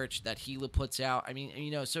Fresh merch that Gila puts out. I mean,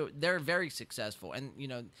 you know, so they're very successful, and you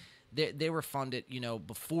know, they were funded, you know,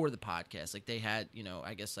 before the podcast. Like they had, you know,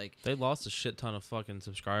 I guess like They lost a shit ton of fucking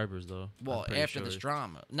subscribers though. well I'm pretty after sure. this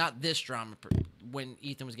drama, not this drama, when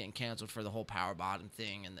Ethan was getting canceled for the whole power bottom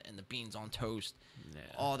thing and the beans on toast,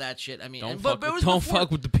 all that shit. I mean, Don't and, fuck but it with- was don't before-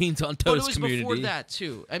 fuck with the beans on but it toast was community. before that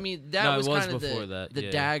too. I mean, that No, it was was kind of before that, the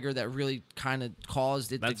yeah. dagger that really kind of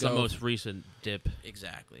caused it That's to go. the most recent dip.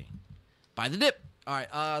 Exactly. Buy the dip. All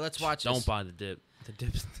right, let's watch Don't this. buy the dip. The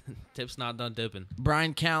dip's not done dipping.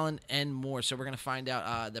 Brian Callen and more. So we're gonna find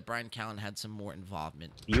out that Brian Callen had some more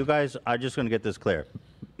involvement. You guys are just going to get this clear.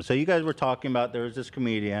 So you guys were talking about there was this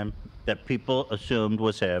comedian that people assumed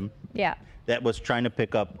was him Yeah. that was trying to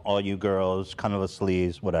pick up all you girls, kind of a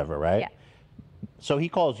sleaze, whatever, right? Yeah. So he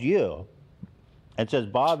calls you and says,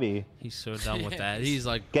 Bobby, He's so done with that. He's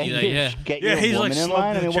like, get, yeah, your, yeah. get Yeah, your he's woman like in slumped line. I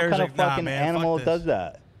in the mean, what chair, kind he's of like, nah, fucking man, fuck animal this. does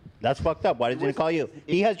that? That's fucked up. Why doesn't he call you?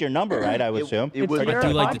 He has your number, right? I would assume. It was Or I your do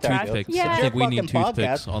like the podcast. toothpicks. Yeah. I think we Your need fucking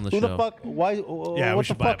toothpicks podcast. on the Who show. the fuck? Why? Yeah, we what the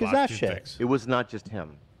should buy a fuck is box that of shit? toothpicks. It was not just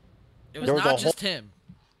him. It was There was not a just him.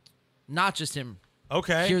 Not just him.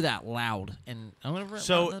 Okay. Hear that loud, and I'm gonna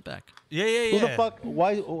So- run that back. Yeah, yeah, yeah. Who the fuck?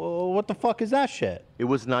 Why? What the fuck is that shit? It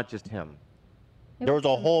was not just him. There was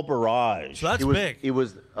a whole barrage. So that's It was, big. It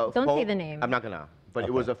was a Don't phone, say the name. I'm not gonna. But it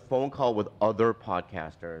Okay. was a phone call with other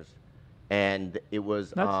podcasters, and it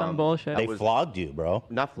was. That's some bullshit. They was- flogged you, bro.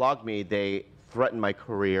 Not flogged me. They threatened my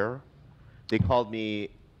career. They called me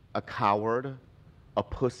a coward. a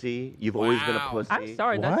pussy. You've always been a Wow. pussy. I'm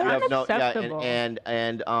sorry, that's You have unacceptable. and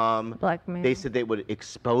Blackmail. they said they would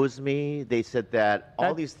expose me. They said that all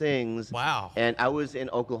That's- these things. Wow. And I was in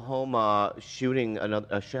Oklahoma shooting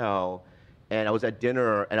a show, and I was at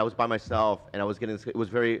dinner, and I was by myself, and I was getting. It was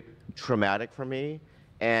very traumatic for me,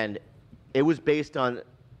 and it was based on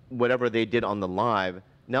whatever they did on the live.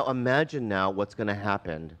 Now imagine now what's going to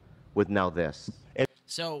happen with now this.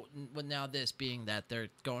 So with now this being that they're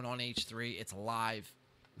going on H3, it's live.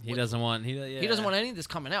 He doesn't want. He doesn't want any of this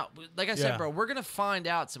coming out. Like I said, Yeah. bro, we're gonna find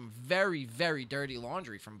out some very, very dirty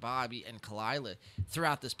laundry from Bobby and Kalila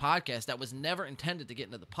throughout this podcast that was never intended to get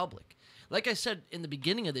into the public. Like I said in the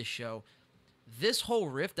beginning of this show, this whole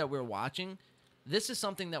rift that we're watching, this is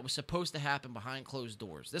something that was supposed to happen behind closed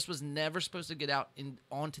doors. This was never supposed to get out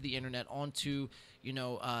onto the internet, onto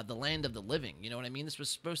the land of the living. You know what I mean? This was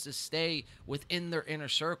supposed to stay within their inner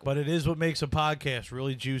circle. But it is what makes a podcast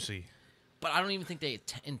really juicy. But I don't even think they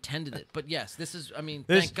intended it. But yes, this is. I mean,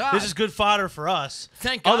 This, thank God. this is good fodder for us.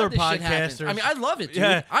 Thank God Other this shit happens. podcasters. I mean, I love it, dude.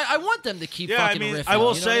 Yeah. I want them to keep Yeah, I fucking mean, riffing. I will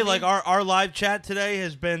you know say, what I mean? like, our live chat today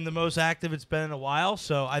has been the most active it's been in a while.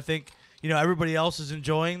 So I think, everybody else is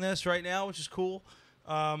enjoying this right now, which is cool.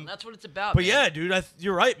 That's what it's about. But man. yeah, dude,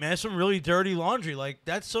 you're right, man. Some really dirty laundry. Like,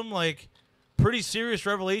 that's some, like, pretty serious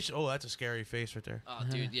revelation. Oh, that's a scary face right there. Oh,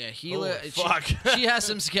 dude, yeah, Gila. Holy fuck. She has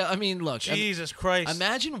some skill. I mean, look. Jesus Christ.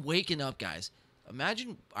 Imagine waking up, guys.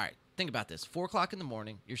 Imagine. All right, think about this. 4 o'clock in the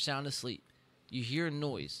morning, you're sound asleep. You hear a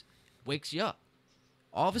noise, wakes you up.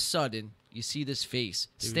 All of a sudden, you see this face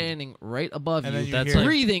standing right above And you. then you That's hear- like-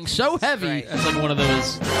 breathing so heavy. It's like one of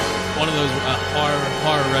those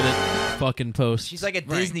horror Reddit fucking posts. She's like a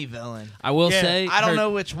Disney villain. I will Yeah, say, I don't her-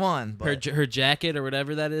 know which one, but her jacket or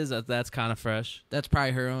whatever that is. That's kind of fresh. That's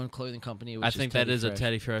probably her own clothing company. Which I think that is a Fresh.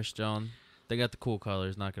 Teddy Fresh, John. They got the cool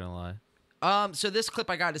colors. Not gonna lie. So this clip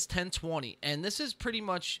I got is 10:20, and this is pretty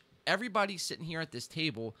much everybody sitting here at this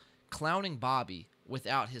table clowning Bobby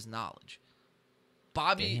without his knowledge.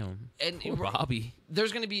 Bobby Damn. and Poor Bobby.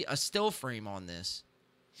 There's going to be a still frame on this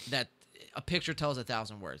that a picture tells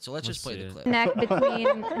 1,000 words. So let's just play the clip. Disconnect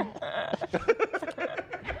between.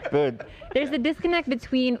 Good. There's a disconnect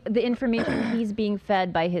between the information he's being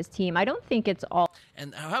fed by his team. I don't think it's all.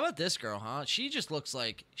 And how about this girl, huh? She just looks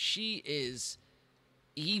like she is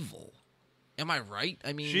evil. Am I right?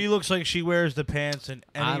 I mean, She looks like she wears the pants in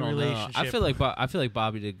any I don't know. relationship. I feel like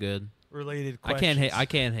Bobby did good. related I questions. can't hate. I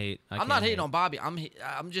can't hate. I'm not hating on Bobby. I'm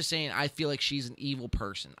just saying I feel like she's an evil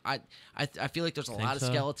person. I feel like there's a Think lot of so?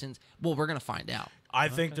 skeletons. Well, we're gonna find out. I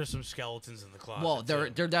think there's some skeletons in the closet. Well, there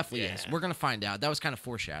too. definitely is. We're gonna find out. That was kind of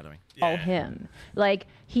foreshadowing. all him. Like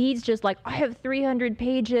he's just like, I have 300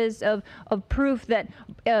 pages of proof that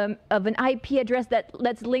of an IP address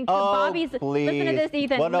that's linked to Bobby's. Listen to please. this,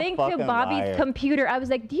 Ethan. What a Linked to fucking Bobby's liar. computer. I was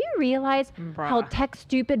like, do you realize how tech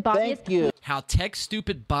stupid Bobby is? How tech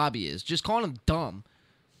stupid Bobby is. Just calling him dumb.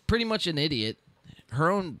 Pretty much an idiot. Her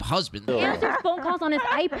own husband. He answers phone calls on his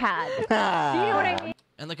iPad. Do you know what I mean?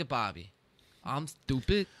 And look at Bobby. I'm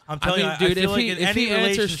stupid. I'm I telling mean, you, I dude, feel if like he in if any he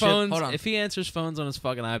answers relationship- phones, Hold on. if he answers phones on his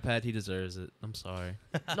fucking iPad, he deserves it. I'm sorry.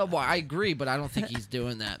 No, well, I agree, but I don't think he's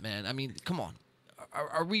doing that, man. I mean, come on.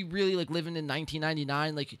 Are we really like living in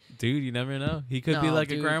 1999? Like, Dude, you never know. He could be No, like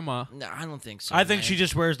dude. a grandma. No, I don't think so. I think man. she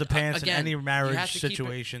just wears the pants Again, in any you have marriage to keep it-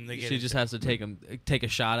 situation. They get She into. just has to take a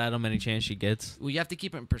shot at him any chance she gets. Well, you have to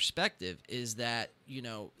keep it in perspective. Is that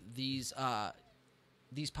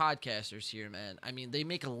these podcasters here, man? I mean, they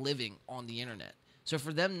make a living on the internet. So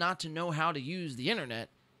for them not to know how to use the internet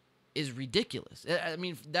is ridiculous. I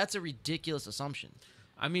mean, that's a ridiculous assumption.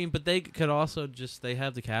 I mean, but they could also they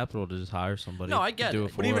have the capital to just hire somebody. No, I to get do it.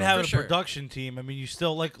 it for But even them. having a sure. production team, I mean, you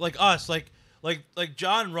still like us, like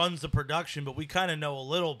John runs the production, but we kind of know a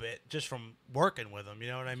little bit just from working with him. You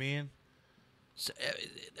know what I mean? So,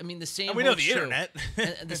 I mean, the same. And we know holds the true. internet.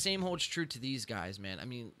 and the same holds true to these guys, man. I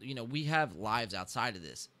mean, we have lives outside of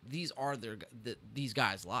this. These are these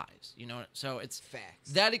guys' lives. So it's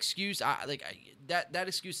Facts. that excuse. That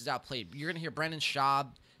excuse is outplayed. You're gonna hear Brendan Schaub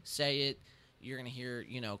say it. You're gonna hear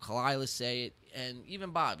Kalila say it, and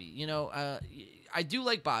even Bobby. I do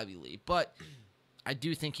like Bobby Lee, but I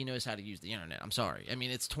do think he knows how to use the internet. I'm sorry. I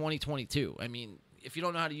mean, it's 2022. I mean, if you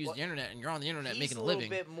don't know how to use the internet and you're on the internet making a living,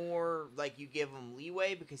 He's a little bit more like you give him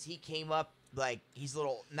leeway because he came up like he's a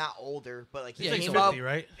little not older, but like he He's like came 50, up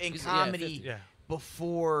right? in He's- comedy 50. Yeah.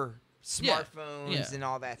 before Yeah. smartphones Yeah. and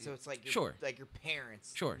all that. So it's like Sure. like your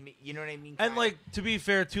parents. Sure. You know what I mean? And Kinda. like to be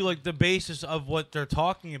fair too, like the basis of what they're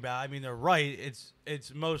talking about. I mean, they're right.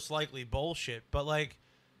 It's most likely bullshit, but like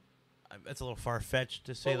it's a little far fetched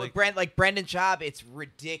to say. But Like with Brendan Schaub, it's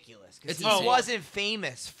ridiculous because It's he insane. wasn't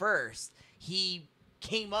famous first. He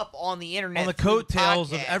came up on the internet On the through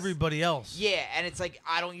coattails of podcast. everybody else. Yeah, and it's like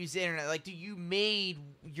I don't use the internet. Like, dude, you made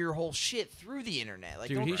your whole shit through the internet. Like,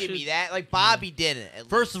 Dude, don't he give me should- that. Like, Bobby didn't. At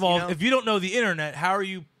First least, of all, you know? if you don't know the internet, how are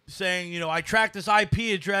you saying, I tracked this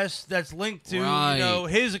IP address that's linked to, Right.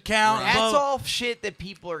 his account? That's blah- all shit that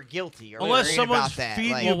people are guilty. Or Unless worried someone's about that.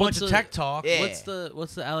 feeding like, you a bunch of tech talk. Yeah. What's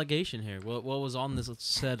the allegation here? What was on this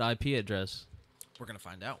said IP address? We're gonna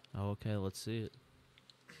find out. Oh, okay, let's see it.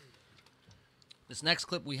 This next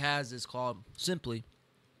clip we has is called Simply,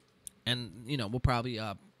 and we'll probably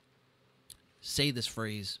say this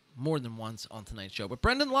phrase more than once on tonight's show. But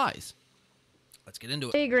Brendan lies. Let's get into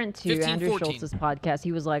it. Vagrant to 15, Andrew 14. Schultz's podcast,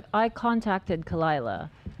 he was like, I contacted Kalila.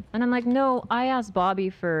 And I'm like, no, I asked Bobby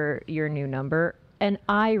for your new number, and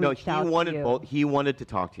I No, reached he out wanted to you. both. He wanted to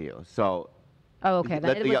talk to you. So. Oh, okay.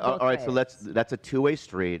 Then it was both all right. So ways. that's a two-way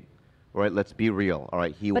street. All right. Let's be real. All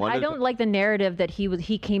right. He But wanted. I don't like the narrative that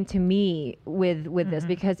he came to me with this,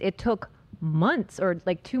 because it took months or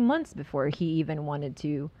like 2 months before he even wanted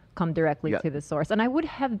to come directly Yeah. to the source. And I would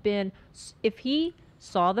have been, if he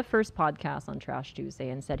saw the first podcast on Trash Tuesday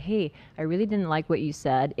and said, hey, I really didn't like what you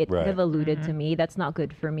said. It Right. could have alluded to me. That's not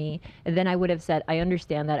good for me. And then I would have said, I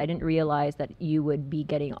understand that. I didn't realize that you would be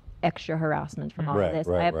getting extra harassment from all Right, of this.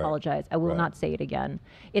 right, I right. apologize. I will Right. not say it again.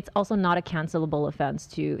 It's also not a cancelable offense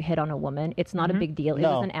to hit on a woman. It's not a big deal. It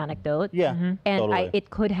No. was an anecdote. Yeah, And totally.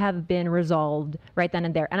 it could have been resolved right then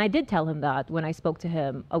and there. And I did tell him that when I spoke to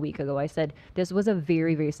him a week ago. I said, this was a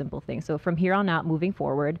very, very simple thing. So from here on out, moving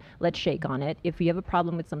forward, let's shake on it. If you have a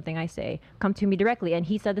problem with something I say, come to me directly. And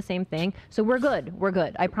he said the same thing. So we're good. We're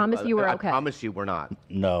good. I promise you we're I okay. promise you we're not.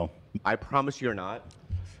 No. I promise you're not.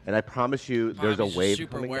 And I promise you there's Bobby's a just wave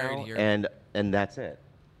super coming worried now, here. and that's it.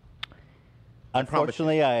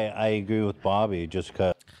 Unfortunately, I agree with Bobby just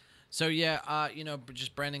because. So yeah,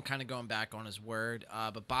 just Brendan kind of going back on his word,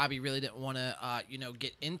 but Bobby really didn't want to,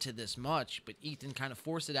 get into this much, but Ethan kind of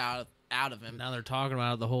forced it out of him. Now they're talking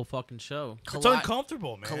about it the whole fucking show. It's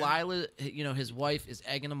uncomfortable, man. Kalila, his wife is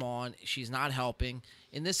egging him on. She's not helping.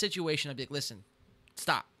 In this situation, I'd be like, listen,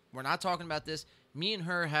 stop. We're not talking about this. Me and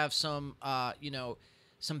her have some,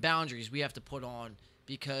 some boundaries we have to put on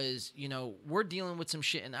because, we're dealing with some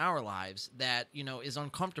shit in our lives that, is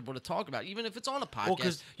uncomfortable to talk about. Even if it's on a podcast,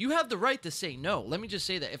 'cause- you have the right to say no. Let me just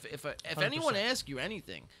say that. If anyone 100%. asks you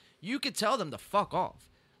anything, you could tell them to fuck off.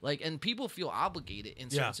 Like, and people feel obligated in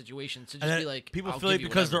certain situations to just And be then like, people I'll feel give like you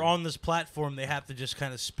because whatever. they're on this platform, they have to just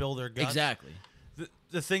kind of spill their guts. Exactly.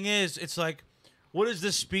 The thing is, it's like, what does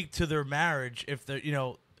this speak to their marriage if they're,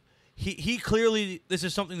 he clearly, this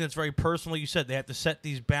is something that's very personal. You said they have to set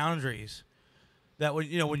these boundaries that when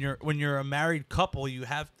you're a married couple, you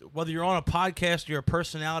have to, whether you're on a podcast, you're a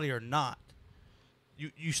personality or not,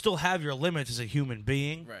 you still have your limits as a human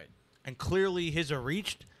being. Right. And clearly his are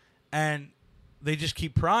reached, and they just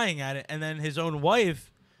keep prying at it. And then his own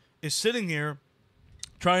wife is sitting here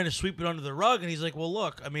trying to sweep it under the rug, and he's like, well,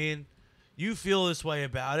 look, I mean, you feel this way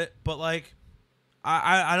about it, but like,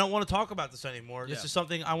 I don't want to talk about this anymore. This Yeah. is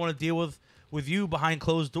something I want to deal with you behind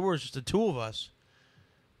closed doors, just the two of us.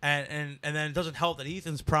 And then it doesn't help that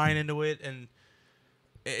Ethan's prying into it, and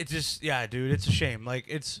it just, yeah, dude, it's a shame. Like,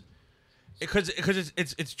 it's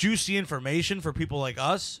juicy information for people like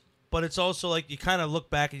us, but it's also like you kind of look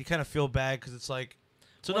back and you kind of feel bad because it's like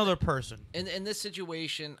it's another person. In this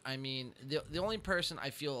situation, I mean, the only person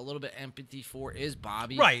I feel a little bit empathy for is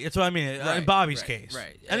Bobby. Right, that's what I mean. In Right, Bobby's right, case,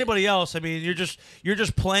 right. Anybody else? I mean, you're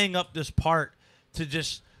just playing up this part to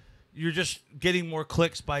you're just getting more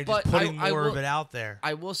clicks by just But putting I more of will- it out there.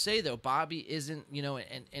 I will say though, Bobby isn't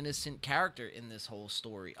an innocent character in this whole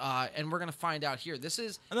story, and we're gonna find out here. This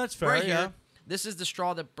is And that's fair, right yeah. here. This is the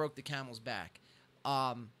straw that broke the camel's back.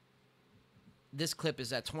 This clip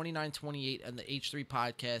is at 29:28 on the H3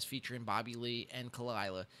 podcast featuring Bobby Lee and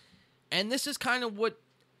Kalila, and this is kind of what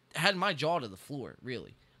had my jaw to the floor.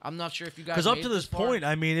 Really, I'm not sure if you guys Because up made to it this far. point,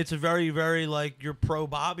 I mean, it's a very, very like you're pro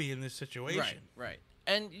Bobby in this situation. Right, right.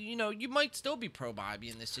 And you might still be pro Bobby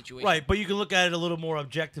in this situation. Right, but you can look at it a little more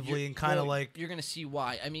objectively and kind of Well, like you're gonna see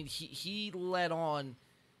why. I mean, he let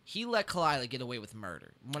Kalila get away with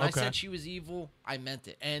murder. When I Okay. said she was evil, I meant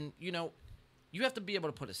it. And you have to be able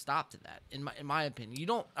to put a stop to that. In my opinion, you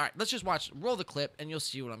don't. All right, let's just roll the clip, and you'll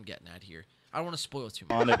see what I'm getting at here. I don't want to spoil too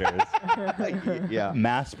much. Monitors. Yeah.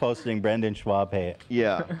 Mass posting Brendan Schwab hate.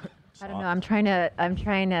 Yeah. I don't know. I'm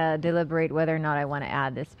trying to deliberate whether or not I want to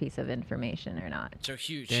add this piece of information or not. So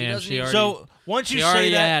huge. Damn, she doesn't. So once you she say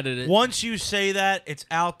already that, added it. once you say that, it's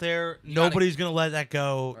out there. gotta- Nobody's gonna let that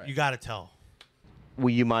go. You got to tell. Well,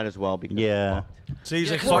 you might as well because Yeah. So he's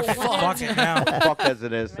like, Yeah, fuck, well, fuck it now. fuck as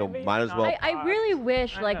it is. So might as well. I really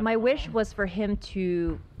wish, like, my wish was for him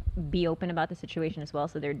to be open about the situation as well,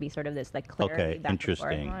 so there'd be sort of this like clarity Okay, back and forth.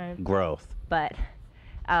 interesting. Growth. But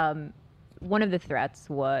one of the threats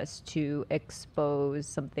was to expose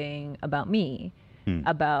something about me,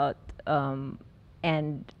 about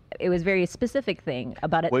and it was a very specific thing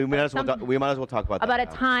about it. Well, we might as well talk about that about a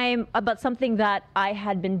now. time about something that I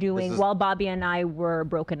had been doing is- while Bobby and I were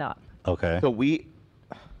broken up. Okay. So we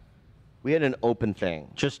had an open thing.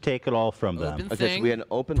 Just take it all from them. Open Okay, thing, so we had an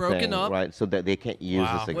open broken thing, up. right? So that they can't use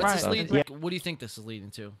Wow. this against What's this us. lead? What do you think this is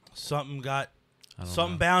leading to? Something don't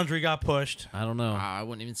some know. boundary got pushed. I don't know. I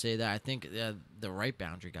wouldn't even say that. I think the right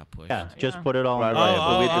boundary got pushed. Yeah, just put it all Right, in right. writing.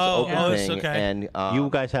 But we had this open it's thing, okay. and You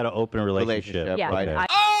guys had an open relationship. Yeah, right? I-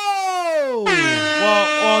 Oh!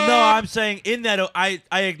 well, no. I'm saying in that I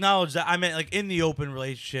acknowledge that. I meant like in the open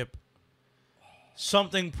relationship,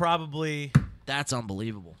 something probably. That's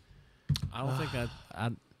unbelievable. I don't think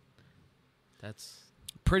I. That's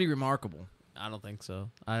pretty remarkable. I don't think so.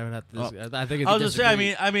 I would have to. Oh. I think. It's I was just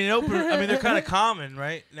saying. I mean, open. I mean, they're kind of common,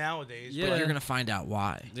 right, nowadays. Yeah. But you're gonna find out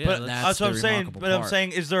why. Yeah, But that's what I'm the saying. remarkable But I'm part.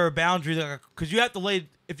 saying, is there a boundary that? Because you have to lay.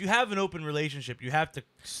 If you have an open relationship, you have to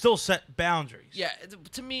still set boundaries. Yeah,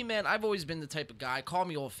 to me, man, I've always been the type of guy. Call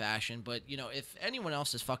me old-fashioned, but you know, if anyone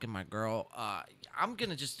else is fucking my girl, I'm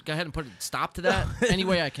gonna just go ahead and put a stop to that any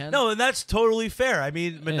way I can. No, and that's totally fair. I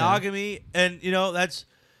mean, monogamy, and you know, that's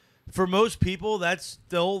for most people, that's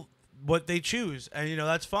still what they choose, and you know,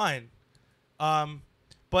 that's fine.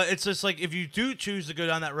 But it's just like if you do choose to go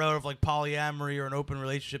down that road of like polyamory or an open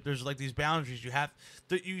relationship, there's like these boundaries you have.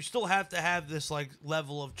 That you still have to have this like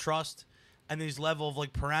level of trust and these level of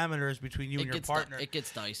like parameters between you and your partner. It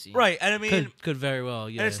gets dicey. Right, and I mean, could very well.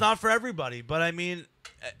 Yeah. and it's not for everybody, but I mean,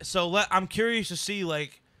 so I'm curious to see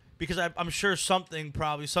like because I'm sure something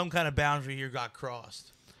probably some kind of boundary here got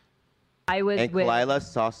crossed. I was And with Kalila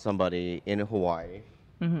saw somebody in Hawaii.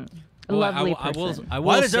 a lovely person. I will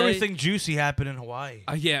Why does say- everything juicy happen in Hawaii?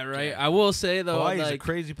 Yeah, right. I will say though, Hawaii is a like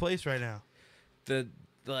crazy place right now.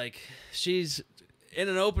 She's in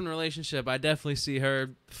an open relationship. I definitely see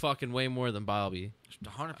her fucking way more than Bobby.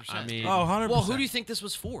 100%. I mean, 100%. Well, who do you think this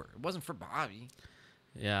was for? It wasn't for Bobby.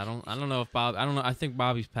 yeah, I don't know if Bob. I don't know. I think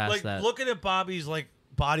Bobby's past Like that. looking at Bobby's like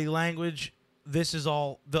body language, this is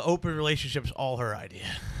all the open relationship's all her idea.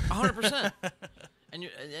 100%. And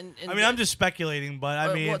I mean, I'm just speculating, but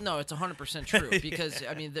I mean, well, no, it's 100% true because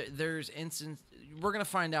I mean, there's instance we're gonna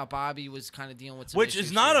find out Bobby was kind of dealing with some which is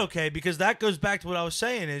issues not here. okay because that goes back to what I was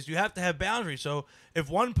saying is you have to have boundaries. So if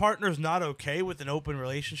one partner's not okay with an open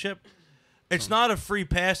relationship, it's not a free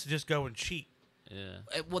pass to just go and cheat.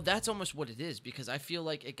 Yeah. Well, that's almost what it is because I feel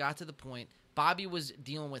like it got to the point Bobby was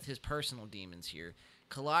dealing with his personal demons here.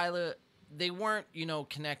 Kalila, they weren't,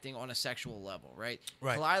 connecting on a sexual level, right?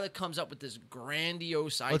 Right. Kalila comes up with this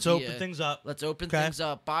grandiose idea. Let's open things up. Let's open Okay. things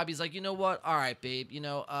up. Bobby's like, you know what? All right, babe.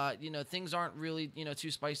 Things aren't really,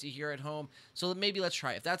 too spicy here at home. So maybe let's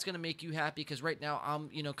try it. If that's gonna make you happy, because right now I'm,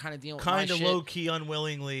 kind of dealing with my Kind of shit. low key,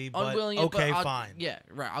 unwillingly, but Unwillingly, but okay, I'll- fine. Yeah,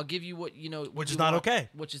 right. I'll give you what Which you is not want, okay.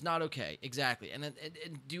 Which is not okay. Exactly. And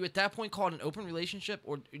do you at that point call it an open relationship,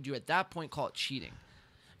 or do you at that point call it cheating?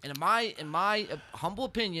 And in my humble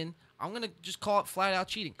opinion, I'm gonna just call it flat out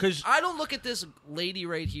cheating. 'Cause I don't look at this lady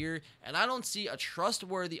right here, and I don't see a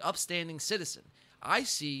trustworthy, upstanding citizen. I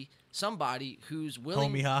see somebody who's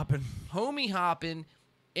willing, homie hopping,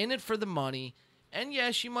 in it for the money. And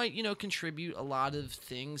yeah, she might, contribute a lot of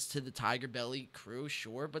things to the Tiger Belly crew,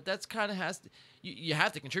 sure, but that's kind of you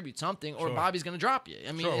have to contribute something, or Sure. Bobby's gonna drop you.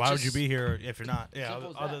 I mean, Sure, it's why would just you be here if you're not? Yeah,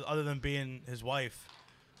 simple as that. other than being his wife,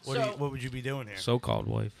 So- what would you be doing here? So-called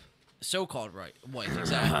wife. So-called wife,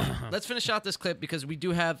 exactly. Let's finish out this clip because we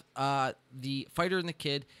do have the fighter and the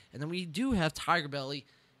kid, and then we do have Tiger Belly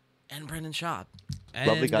and Brendan Schaub.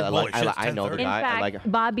 Lovely guy. I know the In guy. fact, I like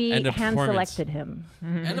Bobby And a hand performance. selected him.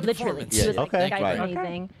 And a Literally. performance. He was Yeah, like, okay. "This guy's Right.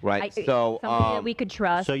 amazing. Right, so, somebody that we could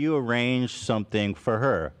trust. So you arranged something for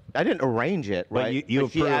her. I didn't arrange it, But right? you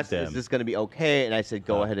But she approved asked, them. "Is this going to be okay?" And I said,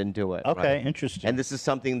 "Go ahead and do it." Okay, right? interesting. And this is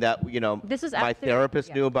something that This is my after-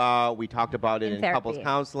 therapist knew about. We talked about it In in couples therapy.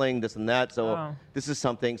 counseling, this and that. So Oh. this is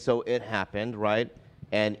something. So it happened, right?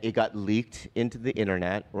 And it got leaked into the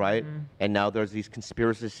internet, right? Mm-hmm. And now there's these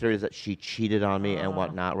conspiracy theories that she cheated on me and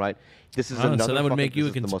whatnot, right? This is Oh, another. so that would fucking- make you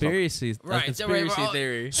a this is the most- conspiracy, Right, conspiracy well,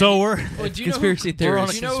 theory. So we're Well, do you know conspiracy who,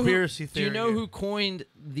 theorist. Do you know conspiracy who, theory Do you know here. who coined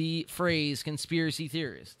the phrase "conspiracy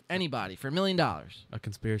theorist"? Anybody for $1 million? A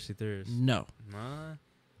conspiracy theorist. No. Nah.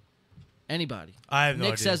 Anybody. I have no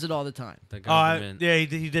Nick idea. says it all the time. The Oh, government. yeah,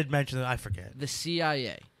 he did mention that. I forget. The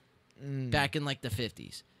CIA, back in like the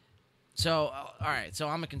 50s. So, all right. So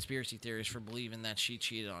I'm a conspiracy theorist for believing that she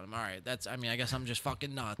cheated on him. All right. I guess I'm just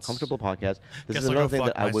fucking nuts. Comfortable podcast. This Guess is I'll another go thing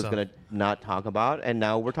fuck that I was myself. gonna not talk about, and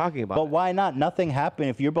now we're talking about. But it. why not? Nothing happened.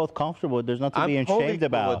 If you're both comfortable, there's nothing to be I'm totally ashamed cool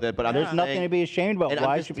about. with it, but I'm there's just nothing saying- to be ashamed about. And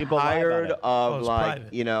Why I'm just should people lie about tired it? of it's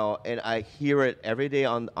like private. and I hear it every day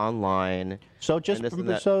online. So just and this and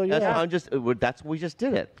that. so That's yeah. why I'm just. We just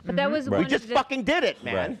did it. But that was Right. one We just of the, fucking did it,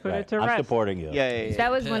 man. Right, Put it right. to I'm rest. supporting you. Yeah.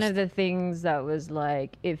 That was one of the things that was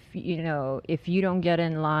like, if you don't get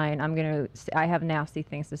in line, I have nasty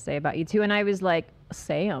things to say about you too. And I was like,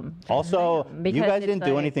 say them. Also, you Because guys it's didn't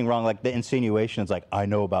do like- anything wrong. Like the insinuations, like I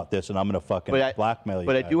know about this and I'm gonna fucking blackmail you.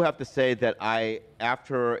 But I guys. do have to say that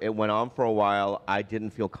after it went on for a while, I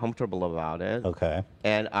didn't feel comfortable about it. Okay.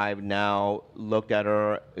 And I've now looked at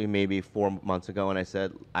her maybe 4 months ago, and I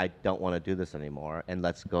said, I don't want to do this anymore, and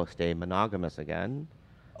let's go stay monogamous again.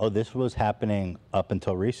 Oh, this was happening up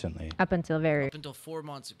until recently. Up until Up until 4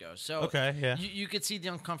 months ago. So Okay, yeah. you could see the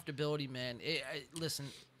uncomfortability, man. Listen,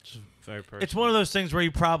 Very personal. It's one of those things where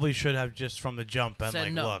you probably should have just from the jump been Said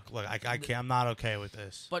like, no. look, I can't. I'm not okay with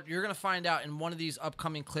this. but you're gonna find out in one of these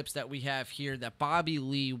upcoming clips that we have here that Bobby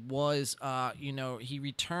Lee was, he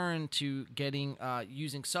returned to getting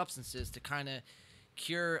using substances to kind of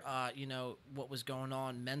cure, what was going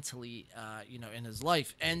on mentally, in his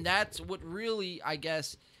life, and that's what really, I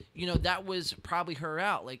guess, that was probably her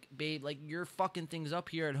out. Like, babe, like you're fucking things up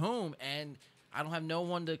here at home, and I don't have no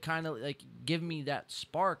one to kind of like give me that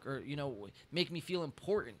spark or make me feel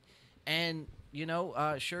important. And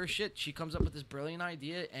sure as shit, she comes up with this brilliant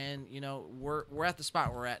idea, and we're at the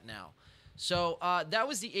spot we're at now. So that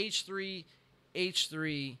was the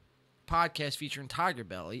H3 podcast featuring Tiger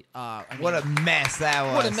Belly. What a mess that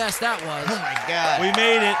was. What a mess that was. Oh my God. We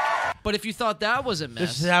made it. But if you thought that was a mess,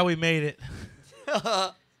 This is how we made it.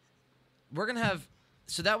 we're gonna have.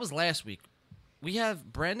 So that was last week. We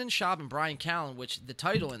have Brandon Schaub and Brian Callen, which the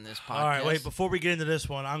title in this podcast. All right, wait. Before we get into this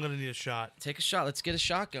one, I'm gonna need a shot. Take a shot. Let's get a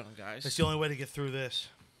shot going, guys. It's the only way to get through this.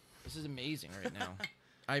 This is amazing right now.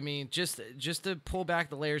 I mean, just to pull back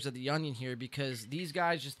the layers of the onion here, because these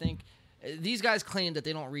guys claim that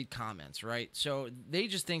they don't read comments, right? So they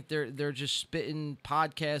just think they're just spitting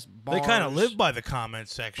podcast bars. They kind of live by the comment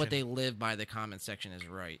section. But they live by the comment section is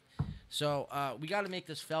right. So we got to make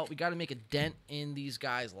this felt. We got to make a dent in these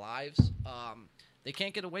guys' lives. They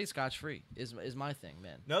can't get away scotch-free is my thing,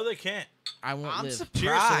 man. No, they can't. I won't I'm live.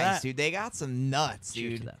 surprised, dude. They got some nuts,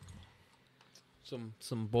 Cheers to dude. that.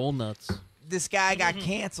 Some bull nuts. This guy got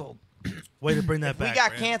canceled. Way to bring that If we back. got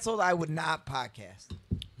Brandon. canceled, I would not podcast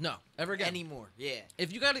No, ever again. anymore. Yeah.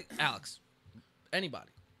 If you got it, Alex, anybody,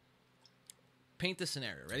 paint the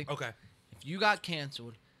scenario. Ready? Okay. If you got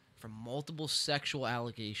canceled for multiple sexual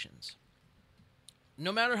allegations,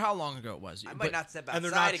 no matter how long ago it was, I might not step And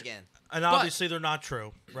they're outside not- again. And obviously they're not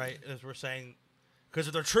true, right? As we're saying, because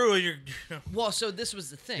if they're true, you're Well, so this was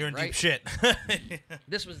the thing, you're in right? deep shit.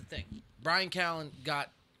 This was the thing. Brian Callen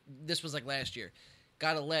got, this was like last year,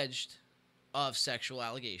 got alleged of sexual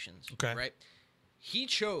allegations. Okay. Right? He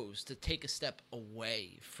chose to take a step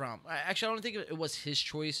away from, actually, I don't think it was his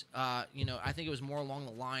choice. I think it was more along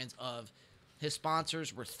the lines of his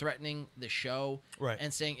sponsors were threatening the show Right.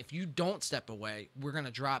 and saying, if you don't step away, we're going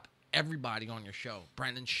to drop everybody on your show.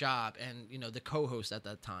 Brandon Schaub and, the co-host at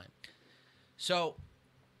that time. So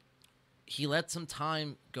he let some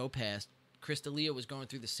time go past. Chris D'Elia was going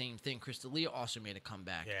through the same thing. Chris D'Elia also made a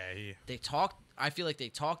comeback. Yeah, They talked. I feel like they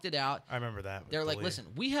talked it out. I remember that. They're like, D'Elia. listen,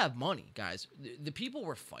 we have money, guys. The people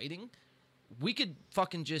we're fighting, we could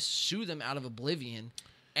fucking just sue them out of oblivion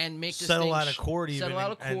and make this settle thing out of court, settle even,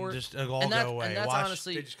 out of court, and just it'll all and that- go away. And that's Watch,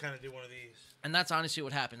 honestly, they just kind of do one of these. and that's honestly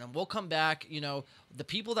what happened. And we'll come back. The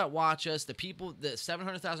people that watch us, the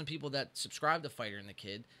 700,000 people that subscribe to Fighter and the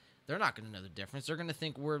Kid, they're not going to know the difference. They're going to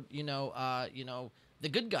think we're, the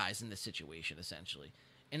good guys in this situation, essentially.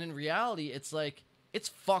 And in reality, it's like, it's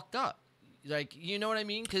fucked up. Like, you know what I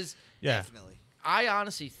mean? Because Yeah. I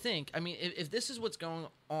honestly think, if this is what's going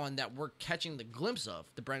on that we're catching the glimpse of,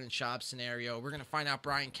 the Brendan Schaub scenario, we're going to find out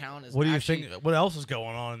Brian Callen is What do you actually think? What else is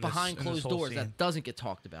going on in behind this, in this closed whole doors scene? that doesn't get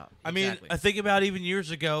talked about. I mean, Exactly. I think about even years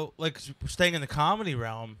ago, like staying in the comedy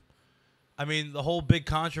realm. I mean, the whole big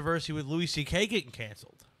controversy with Louis C.K. getting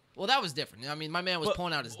canceled. Well, that was different. I mean, my man was But-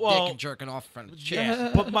 pulling out his well, dick and jerking off in front of the chick.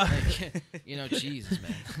 Yeah, but my Jesus,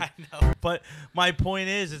 man. I know. But my point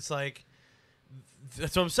is, it's like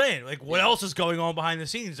that's what I'm saying. Like, what else is going on behind the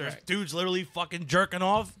scenes? There's Right. dudes literally fucking jerking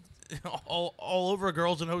off all over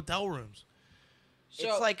girls in hotel rooms.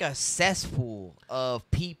 It's like a cesspool of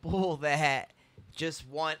people that just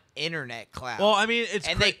want internet clout. Well, I mean, it's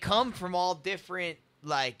and they come from all different.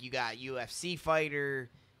 Like you got UFC fighter,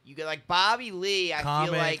 You get like Bobby Lee. I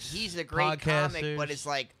feel like Comics, he's a great comic, podcasters. but it's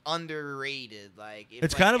like underrated. Like if,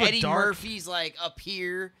 It's like, kind of a Eddie dark- Murphy's like up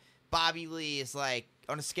here. Bobby Lee is like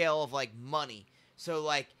on a scale of like money. So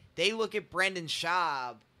like they look at Brendan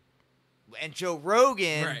Schaub and Joe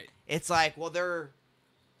Rogan. Right. It's like, well,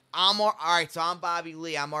 all right. So I'm Bobby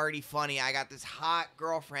Lee. I'm already funny. I got this hot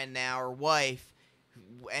girlfriend now or wife,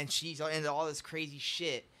 and she's into all this crazy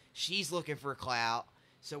shit. She's looking for clout.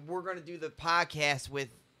 So we're gonna do the podcast with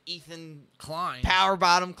Ethan Klein, Power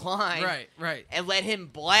Bottom Klein, right, and let him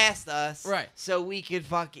blast us, right, so we could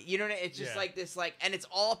fucking, you know what I mean? It's just like this, like, and it's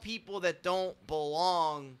all people that don't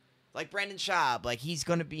belong, like Brendan Schaub, like he's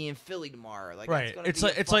gonna be in Philly tomorrow, like Right. It's,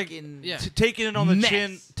 gonna be a fucking taking it on the mess.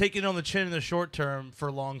 chin, taking it on the chin in the short term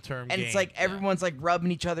for long term. And it's like everyone's like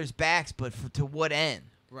rubbing each other's backs, but to what end?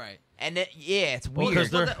 Right. And it's Well, weird.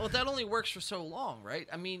 that only works for so long, right?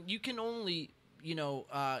 I mean, you can only,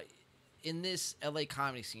 in this LA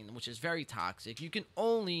comedy scene, which is very toxic, you can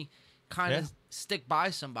only kind of stick by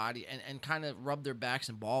somebody and kind of rub their backs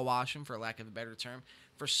and ball wash them, for lack of a better term,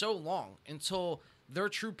 for so long until their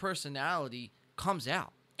true personality comes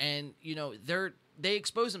out. And, they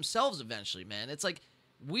expose themselves eventually, man. It's like,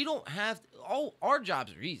 we don't have, all our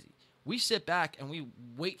jobs are easy. We sit back and we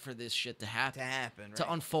wait for this shit to happen,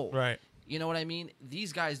 to unfold. Right. You know what I mean?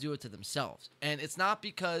 These guys do it to themselves. And it's not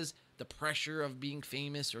because the pressure of being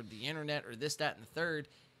famous or the internet or this, that, and the third.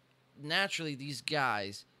 Naturally, these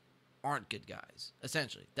guys aren't good guys,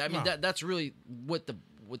 essentially. I mean, No. that's really what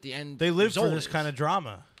the end They live for result this is. kind of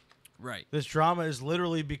drama. Right. This drama has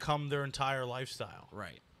literally become their entire lifestyle.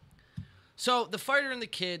 Right. So, The Fighter and the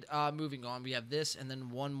Kid, moving on. We have this and then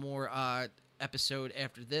one more episode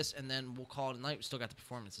after this, and then we'll call it a night. We still got the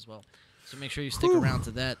performance as well. So make sure you stick around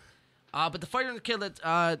to that. But The Fighter and the Kid,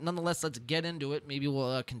 nonetheless, let's get into it. Maybe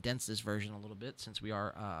we'll condense this version a little bit since we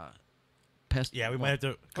are past. Yeah, we might have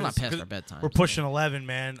to. We're not past our bedtime. We're pushing 11,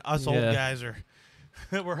 man. Us old guys are.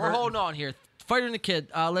 we're hurting. holding on here. Fighter and the Kid.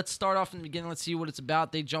 Let's start off in the beginning. Let's see what it's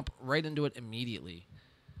about. They jump right into it immediately.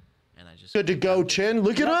 And I just Good to go, Chin.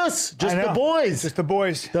 Look at us. Just I the know. boys. Just the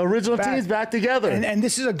boys. The original team's back together. And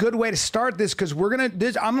this is a good way to start this because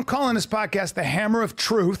I'm calling this podcast the Hammer of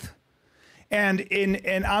Truth. And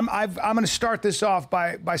I'm going to start this off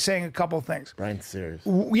by saying a couple of things. Brian's serious.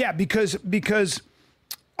 Yeah, because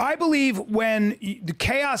I believe when the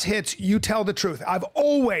chaos hits, you tell the truth. I've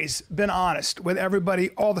always been honest with everybody,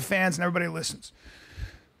 all the fans and everybody who listens.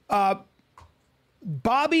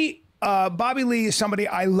 Bobby Lee is somebody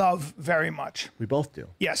I love very much. We both do.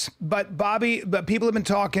 Yes, but people have been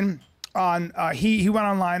talking on. He went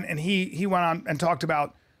online and he went on and talked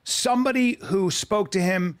about somebody who spoke to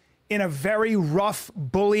him in a very rough,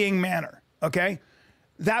 bullying manner. Okay,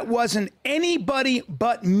 that wasn't anybody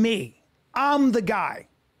but me. I'm the guy.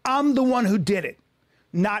 I'm the one who did it.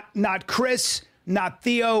 Not Chris. Not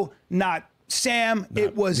Theo. Not Sam.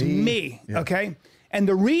 It was me. Yeah. Okay. And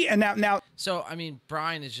now. So I mean,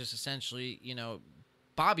 Brian is just essentially,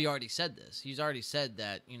 Bobby already said this. He's already said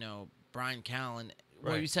that, Brian Callen.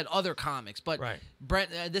 Well, Right. you said other comics, but Right. Brent.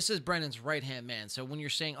 This is Brendan's right hand man. So when you're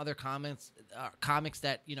saying other comics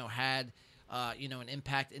that had an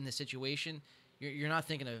impact in the situation, you're not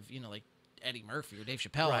thinking of like Eddie Murphy or Dave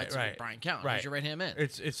Chappelle. Right, It's right. Brian Callen. Right. He's your right hand man.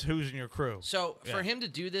 It's who's in your crew. So Yeah. for him to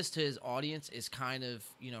do this to his audience is kind of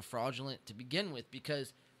fraudulent to begin with,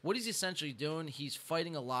 because what he's essentially doing, he's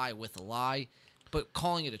fighting a lie with a lie, but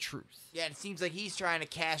calling it a truth. Yeah, it seems like he's trying to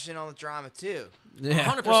cash in on the drama too. Yeah.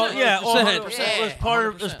 100%. Well, yeah, 100%. Yeah.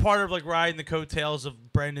 It's part of like riding the coattails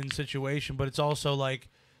of Brendan's situation, but it's also like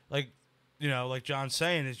John's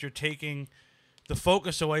saying, is you're taking the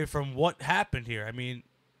focus away from what happened here. I mean,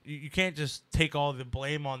 you can't just take all the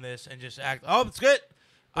blame on this and just act. Oh, it's good.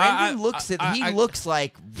 Brendan looks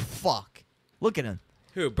like fuck. Look at him.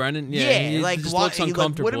 Who, Brendan? Yeah, he like just why- looks he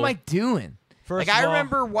uncomfortable. what am I doing? First like of I all-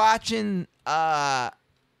 remember watching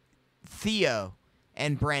Theo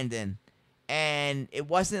and Brendan, and it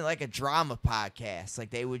wasn't like a drama podcast. Like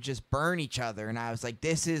they would just burn each other, and I was like,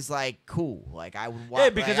 "This is like cool." Like I would watch. Yeah,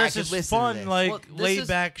 because I that's could just listen to fun, this. like Well, this laid is-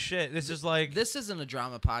 back shit. This is like This isn't a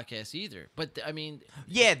drama podcast either. But I mean,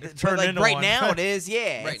 Yeah, It but turned like into right one. now it is.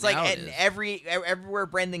 Yeah, Right it's like now it and is. everywhere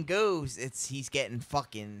Brendan goes, he's getting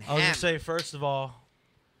fucking. I was gonna hammered. say, first of all,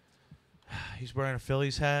 he's wearing a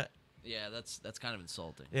Phillies hat. yeah, that's kind of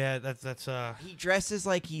insulting. Yeah, that's He dresses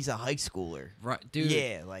like he's a high schooler. Right, dude.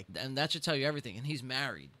 Yeah, like And that should tell you everything. And he's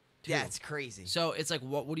married. Too. yeah, it's crazy. So it's like,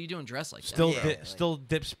 what are you doing dressed like still that? still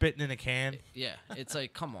dip spitting in a can. Yeah, it's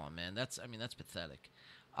like, come on, man. That's pathetic.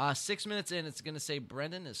 6 minutes in, it's gonna say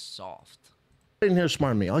Brendan is soft. In here,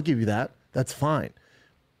 smart me. I'll give you that. That's fine.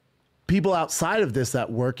 people outside of this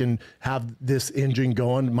that work and have this engine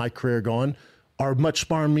going, my career going, are much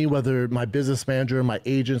smarter than me, whether my business manager, my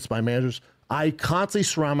agents, my managers. I constantly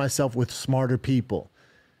surround myself with smarter people.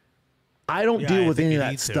 I don't deal with any of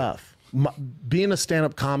that stuff. Being a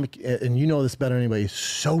stand-up comic, and you know this better than anybody, is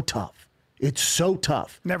so tough. It's so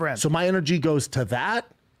tough. Never ends. So my energy goes to that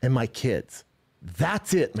and my kids.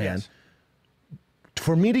 That's it, man. Yes.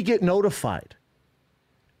 For me to get notified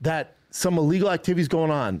that some illegal activity is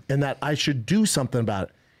going on and that I should do something about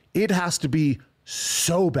it, it has to be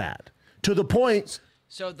so bad to the point.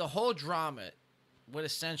 So the whole drama, what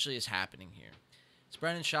essentially is happening here, is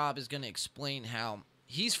Brendan Schaub is going to explain how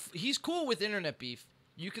he's cool with internet beef.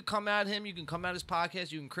 You could come at him, you can come at his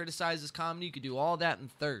podcast, you can criticize his comedy, you could do all that in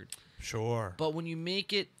third. Sure. But when you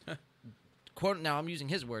make it, quote, now I'm using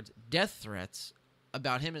his words, death threats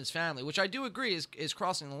about him and his family, which I do agree is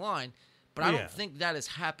crossing the line, but I don't think that is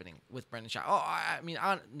happening with Brendan Schaub.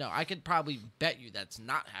 Oh, I could probably bet you that's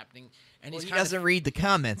not happening. And Well, he he doesn't read the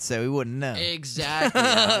comments, so he wouldn't know. Exactly.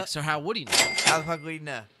 Alex. So how would he know? How the fuck would he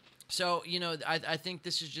know? So, I think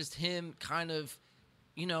this is just him kind of,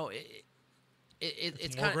 it's more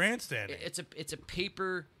kind of grandstanding. It's a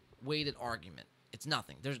paper weighted argument. It's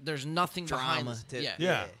nothing. There's nothing behind Drama. this.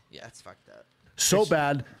 Yeah, that's fucked up. So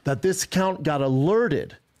bad that this account got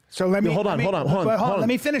alerted. So hold on. Let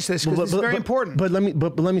me finish this because it's very important. But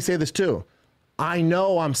let me say this too. I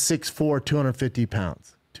know I'm 6'4", 250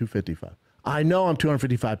 pounds, 255. I know I'm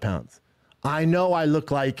 255 pounds. I know I look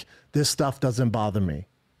like this stuff doesn't bother me.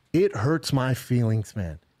 It hurts my feelings,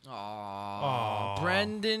 man. Aww.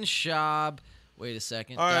 Brendan Schaub. Wait a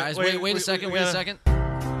second, All right, guys. Wait a second. Wait a second.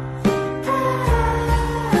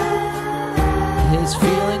 His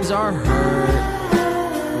feelings are hurt.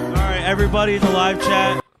 All right, everybody in the live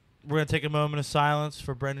chat, we're going to take a moment of silence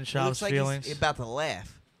for Brendan He Schaub's looks like feelings. he's about to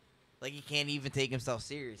laugh. Like he can't even take himself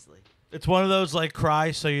seriously. It's one of those like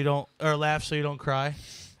cry so you don't, or laugh so you don't cry.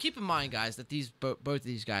 Keep in mind, guys, that both of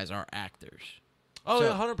these guys are actors. Oh, So,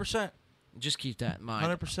 yeah, 100%. Just keep that in mind.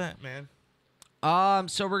 100%, man.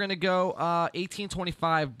 So we're gonna go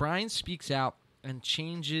 1825. Brian speaks out and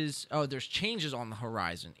changes. Oh, there's changes on the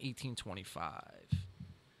horizon. 1825.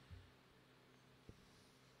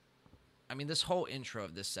 I mean, this whole intro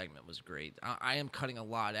of this segment was great. I am cutting a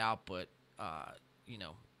lot out, but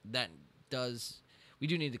that does. We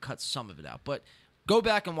do need to cut some of it out. But go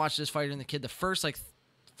back and watch this Fighter and the Kid. The first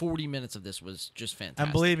 40 minutes of this was just fantastic.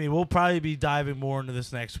 And believe me, we'll probably be diving more into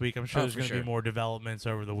this next week. I'm sure Oh, there's for going to sure. be more developments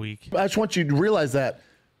over the week. I just want you to realize that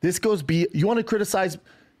this goes you want to criticize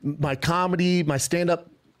my comedy, my stand-up,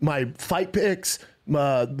 my fight picks,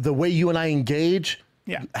 the way you and I engage.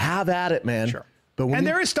 Yeah. Have at it, man. Sure. But when And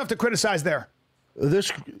you- there is stuff to criticize there. We're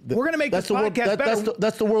going to make this that's the world- podcast better.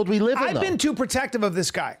 that's the world we live in, I've though. been too protective of this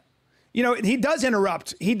guy. He does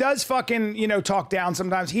interrupt. He does fucking, talk down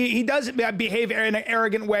sometimes. He does behave in an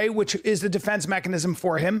arrogant way, which is the defense mechanism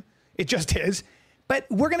for him. It just is. But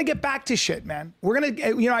we're going to get back to shit, man. We're going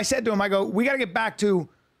to, I said to him, I go, we got to get back to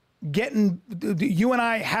getting you and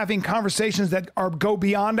I having conversations that go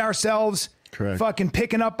beyond ourselves. Correct. Fucking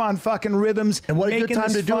picking up on fucking rhythms. And what a good making time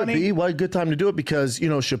this to do funny. it, B. What a good time to do it because,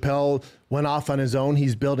 Chappelle went off on his own.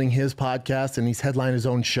 He's building his podcast and he's headlining his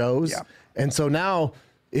own shows. Yeah. And so now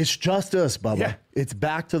it's just us, Bubba. Yeah. It's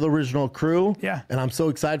back to the original crew. Yeah. And I'm so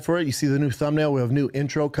excited for it. You see the new thumbnail. We have new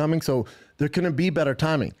intro coming. So there couldn't be better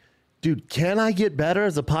timing. Dude, can I get better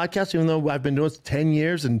as a podcast, even though I've been doing this 10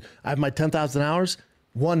 years and I have my 10,000 hours?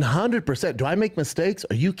 100%. Do I make mistakes?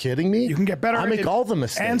 Are you kidding me? You can get better. I make all the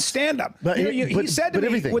mistakes. And stand up. But He said to me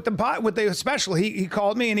everything. with the special, he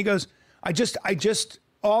called me and he goes, I just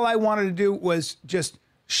all I wanted to do was just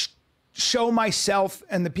show myself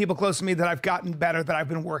and the people close to me that I've gotten better, that I've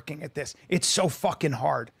been working at this. It's so fucking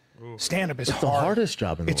hard. Stand up is It's hard. the hardest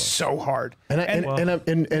job in the world. It's so hard. And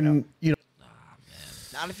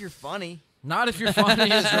Not if you're funny. Not if you're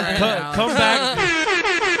funny as right now. Come back.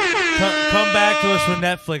 Come back to us when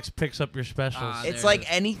Netflix picks up your specials. It's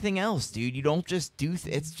like anything else, dude. You don't just do.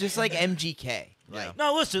 It's just like MGK. Like,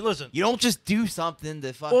 no, listen. you don't just do something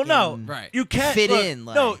to fucking. Well, no, Right. You can't fit look, in.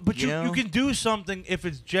 Like, no, but you know? can do something if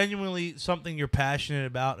it's genuinely something you're passionate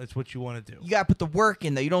about. It's what you want to do. You gotta put the work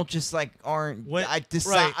in though. You don't just aren't. I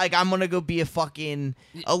decide right. like I'm gonna go be a fucking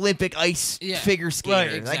Olympic ice figure skater.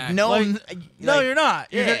 Right, Like exactly. no, no, like, you're not.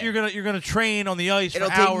 Yeah. You're gonna train on the ice It'll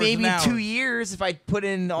for take hours maybe and hours. 2 years if I put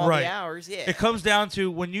in all Right. the hours. Yeah. It comes down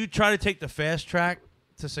to when you try to take the fast track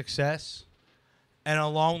to success, and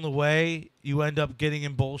along the way you end up getting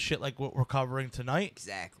in bullshit like what we're covering tonight.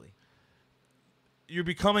 Exactly. you're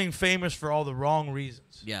becoming famous for all the wrong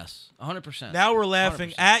reasons. Yes, 100%. Now we're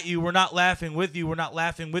laughing 100%. at you. We're not laughing with you. We're not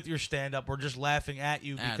laughing with your stand-up. We're just laughing at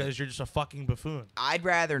you At because you're just a fucking buffoon. I'd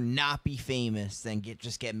rather not be famous than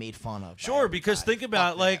just get made fun of. Sure, because think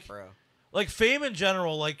about Fuck that, like fame in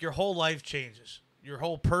general. Like your whole life changes. Your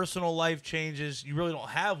whole personal life changes. You really don't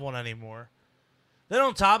have one anymore. Then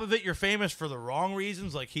on top of it, you're famous for the wrong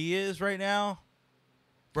reasons, like he is right now,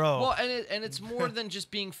 bro. Well, and it's more than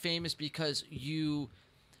just being famous because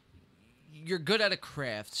you're good at a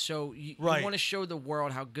craft, so you Right. want to show the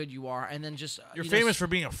world how good you are, and then just You're famous for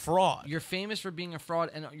being a fraud. You're famous for being a fraud,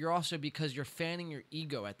 and you're also because you're fanning your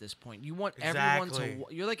ego at this point. You want everyone Exactly.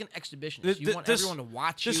 to. You're like an exhibitionist. You want This- everyone to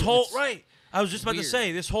watch this you. whole It's- right. I was just about to weird.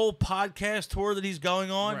 say this whole podcast tour that he's going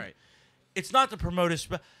on. Right. It's not to promote his.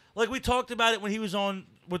 Like we talked about it when he was on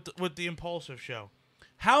with the Impulsive show.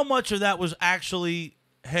 How much of that was actually,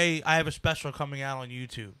 hey, I have a special coming out on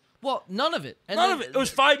YouTube? Well, none of it. And None then- of it. It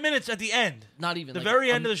was 5 minutes at the end. Not even. The like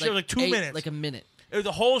very a- end of the show, like 2 minutes. Like a minute.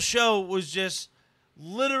 The whole show was just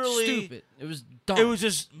literally Stupid. It was dumb. It was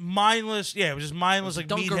just mindless. Yeah, it was just mindless, like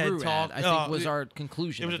Dunkaroo meathead talk. ad, I think was our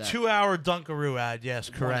conclusion It was of a that. 2-hour Dunkaroo ad.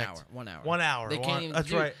 Yes, correct. 1 hour. 1 hour. They can't even That's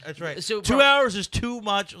do- right. That's right. So, 2 bro- hours is too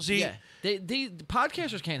much. See, Yeah, the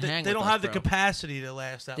podcasters can't hang. they with don't us, have the bro. capacity to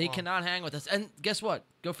last that They long. cannot hang with us. And guess what?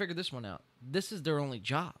 Go figure this one out. This is their only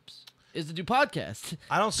jobs. Is to do podcasts.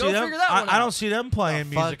 I don't see Go them. figure that one I out. don't see them playing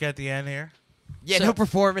Oh, fuck. music at the end here. Yeah, So- no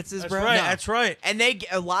performances, That's bro. right, No. that's right. And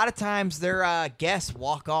a lot of times their guests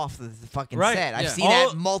walk off the fucking Right. set. I've Yeah. seen All-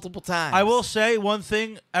 that multiple times. I will say one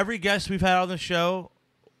thing: every guest we've had on the show,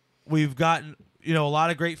 we've gotten a lot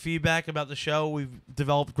of great feedback about the show. We've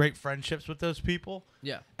developed great friendships with those people.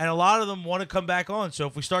 Yeah. And a lot of them want to come back on. So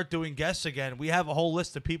if we start doing guests again, we have a whole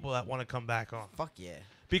list of people that want to come back on. Fuck yeah.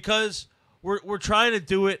 Because we're trying to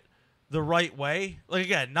do it the right way. Like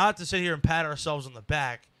again, not to sit here and pat ourselves on the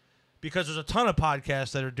back, because there's a ton of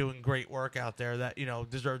podcasts that are doing great work out there that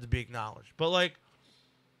deserve to be acknowledged. But like,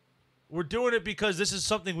 we're doing it because this is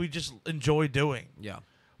something we just enjoy doing. Yeah.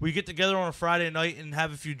 We get together on a Friday night and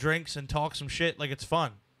have a few drinks and talk some shit. Like it's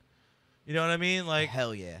fun. You know what I mean? Like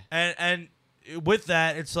hell yeah. And with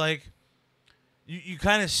that, it's like you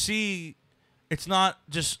kind of see it's not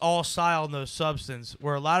just all style, no substance.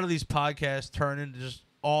 Where a lot of these podcasts turn into just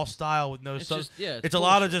all style with no It's substance. just- yeah, it's it's a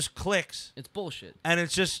lot of bullshit. just clicks. It's bullshit. And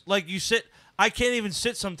it's just like you sit. I can't even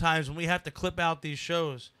sit sometimes when we have to clip out these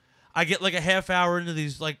shows. I get like a half hour into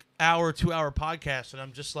these like hour, 2 hour podcasts, and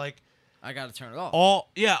I'm just like, I got to turn it off.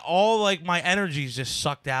 all like my energy's just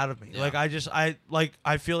sucked out of me. Yeah. Like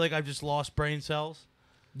I feel like I've just lost brain cells.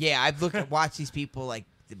 Yeah, I've watch these people like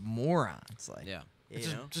the morons. Like, Yeah. It's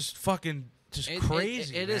you just, know? just fucking just It-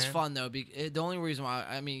 crazy. It is man. fun though. The only reason why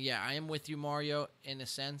I mean, yeah, I am with you, Mario, in a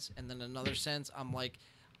sense, and then another sense, I'm like,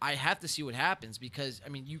 I have to see what happens because I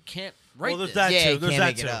mean, you can't write. Well, there's this. that Yeah, too. you There's can't that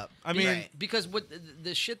make it too. up. I mean, Right. Because what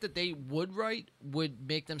the shit that they would write would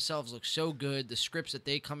make themselves look so good. The scripts that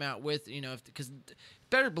they come out with, because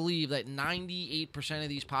better believe that 98% of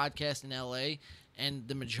these podcasts in LA and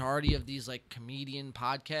the majority of these like comedian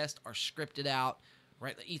podcasts are scripted out.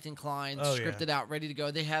 Right, like Ethan Klein, Oh, yeah. scripted out, ready to go.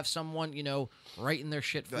 They have someone, writing their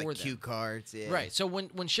shit for like them. cue cards. Yeah. Right. So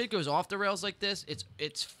when shit goes off the rails like this,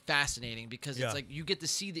 it's fascinating because Yeah. it's like you get to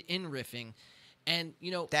see the in riffing, and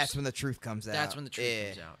That's when the truth comes out. that's when the truth Yeah.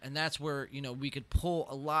 comes out, and that's where we could pull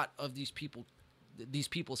a lot of these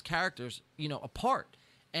people's characters apart,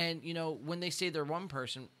 and when they say they're one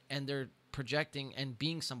person and they're projecting and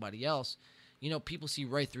being somebody else, people see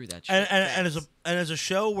right through that shit. and as a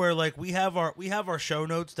show where like we have our show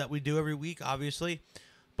notes that we do every week, obviously,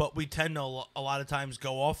 but we tend to a lot of times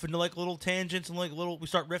go off into like little tangents and like we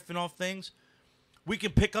start riffing off things. We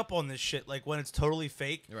can pick up on this shit like when it's totally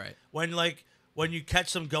fake. Right. When you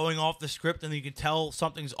catch them going off the script and you can tell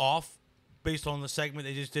something's off based on the segment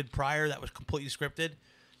they just did prior that was completely scripted.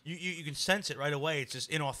 You can sense it right away. It's just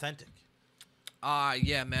inauthentic.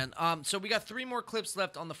 Yeah, man. So we got 3 more clips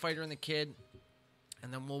left on the Fighter and the Kid,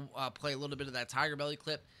 and then we'll play a little bit of that Tiger Belly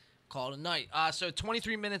clip. Call it a night. So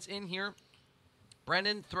 23 minutes in here,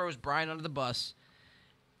 Brendan throws Brian under the bus,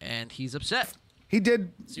 and he's upset. He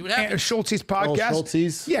did See what happens. Schultz's podcast.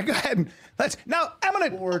 Schultz's. Yeah, go ahead. Now I'm gonna.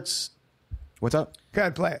 Sports. What's up? Go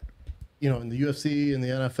ahead, play it. In the UFC, in the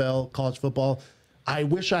NFL, college football, I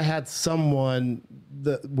wish I had someone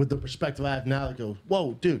with the perspective I have now that goes,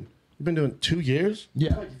 "Whoa, dude, you've been doing it 2 years?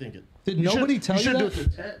 Yeah. What are you thinking? Did nobody tell you should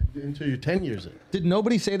that? do it until you're 10 years in." Did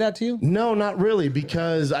nobody say that to you? No, not really,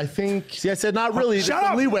 because I think. See, I said not really. There's Shut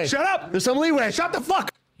some up! leeway. Shut up! There's some leeway. Shut the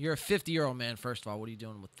fuck. You're a 50-year-old man, first of all. What are you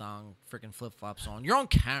doing with thong freaking flip-flops on? You're on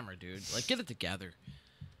camera, dude. Like, get it together.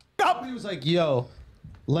 He was like, "Yo,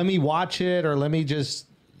 let me watch it or let me just.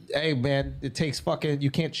 Hey man, it takes fucking.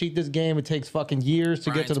 You can't cheat this game. It takes fucking years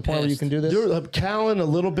to get to the point where you can do this. Callan a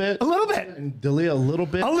little bit, and D'Elia a little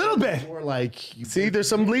bit, More like, see, there's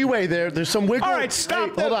some leeway there. There's some wiggle. All right,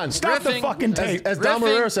 stop. Hold on, Stop the fucking tape. As Don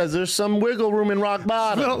Marrero says, there's some wiggle room in rock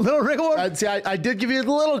bottom. Little wiggle room. See, I did give you a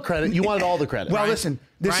little credit. You wanted all the credit. Well, listen,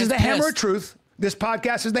 this is the hammer of truth. This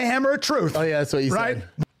podcast is the hammer of truth. Oh yeah, that's what you said.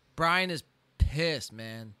 Brian is pissed,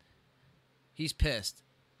 man. He's pissed.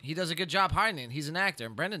 He does a good job hiding it. He's an actor,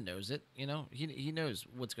 and Brendan knows it. You know, he knows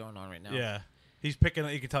what's going on right now. Yeah, he's picking.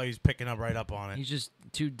 You can tell he's picking up right up on it. He's just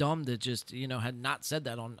too dumb to just had not said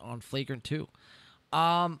that on Flagrant 2.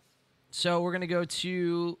 So we're gonna go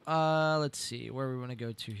to let's see where we want to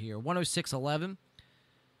go to here. 106.11.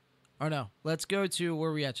 Or no, let's go to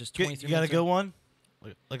where we at. Just 23. You got a minutes good in. one,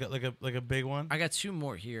 like a big one. I got two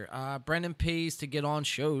more here. Brendan pays to get on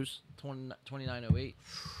shows. 2908.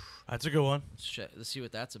 That's a good one. Let's see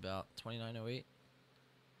what that's about. 2908.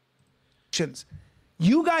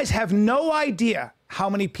 You guys have no idea how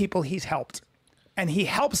many people he's helped. And he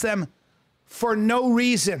helps them for no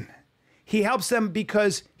reason. He helps them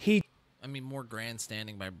because he... I mean, more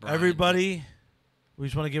grandstanding by Brian. Everybody, we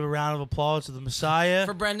just want to give a round of applause to the Messiah.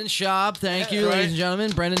 For Brendan Schaub. Thank you, Right. ladies and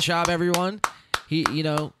gentlemen. Brendan Schaub, everyone. He,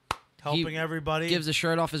 Helping everybody. Gives the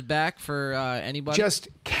shirt off his back for anybody. Just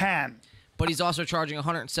can. But he's also charging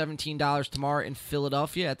 $117 tomorrow in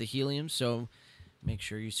Philadelphia at the Helium, so make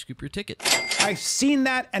sure you scoop your ticket. I've seen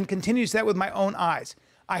that and continues that with my own eyes.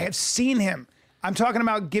 I have seen him. I'm talking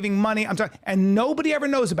about giving money. And nobody ever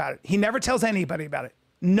knows about it. He never tells anybody about it.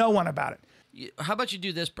 No one about it. How about you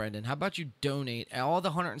do this, Brendan? How about you donate all the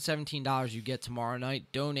 $117 you get tomorrow night?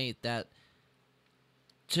 Donate that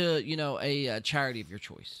to a charity of your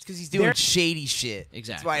choice. Because he's doing shady shit.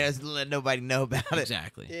 Exactly. That's why he doesn't let nobody know about it.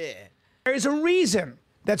 Exactly. Yeah. There's a reason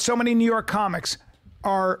that so many New York comics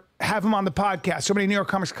have him on the podcast. So many New York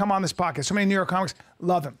comics come on this podcast. So many New York comics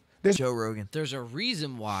love him. There's Joe Rogan. There's a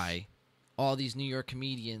reason why all these New York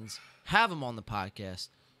comedians have him on the podcast.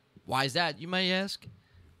 Why is that, you may ask?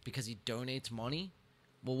 Because he donates money?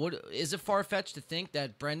 Well, what is it far-fetched to think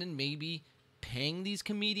that Brendan may be paying these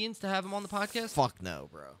comedians to have him on the podcast? Fuck no,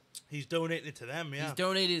 bro. He's donating it to them, yeah. He's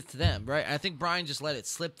donated it to them, right? I think Brian just let it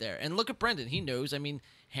slip there. And look at Brendan. He knows. I mean,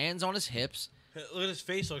 hands on his hips. Look at his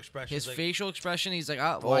facial expression. His Like, facial expression, he's like,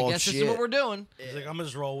 well, I guess this is what we're doing. He's like, I'm going to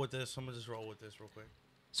just roll with this. Real quick.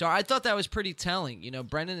 So I thought that was pretty telling.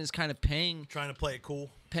 Brendan is kind of trying to play it cool.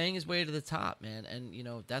 Paying his way to the top, man. And,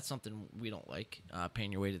 that's something we don't like,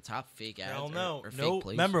 paying your way to the top, fake ads Hell no. or fake No.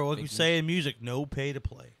 plays. Remember what fake we news. say in music, no pay to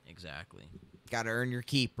play. Exactly. Got to earn your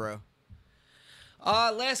keep, bro.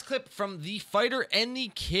 Last clip from The Fighter and the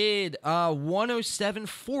Kid,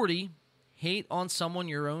 107.40, hate on someone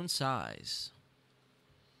your own size.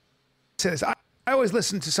 says, I always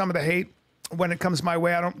listen to some of the hate when it comes my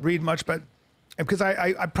way. I don't read much, but because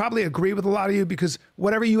I probably agree with a lot of you because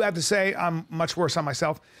whatever you have to say, I'm much worse on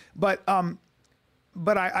myself. But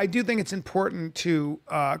I do think it's important to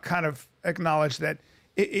kind of acknowledge that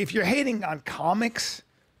if you're hating on comics,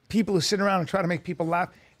 people who sit around and try to make people laugh,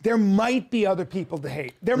 there might be other people to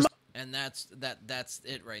hate. And that's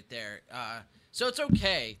it right there. So it's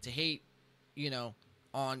okay to hate,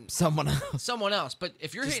 on someone else. But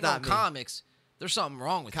if you're Just hating on not me. comics, there's something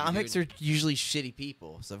wrong with Comics you, are usually shitty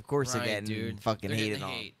people, so of course right, they're getting dude. fucking They're getting hated the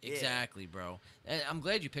on. hate. Exactly, bro. And I'm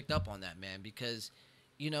glad you picked up on that, man, because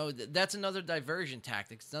that's another diversion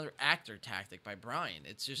tactic. It's another actor tactic by Brian.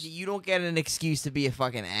 It's just You don't get an excuse to be a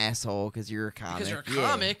fucking asshole because you're a comic. because you're a Yeah,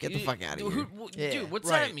 comic. get the fuck out of here. Dude, what's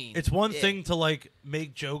Right. that mean? It's one thing to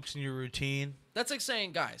make jokes in your routine. That's like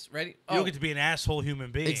saying, guys, ready? You don't get to be an asshole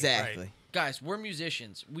human being. Exactly. Right? Guys, we're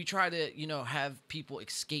musicians. We try to, have people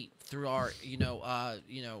escape through our,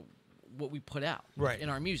 what we put out Right. in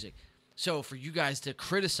our music. So for you guys to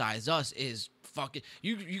criticize us is fucking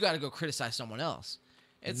you got to go criticize someone else.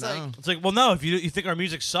 It's like well, no. If you think our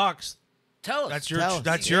music sucks, tell us.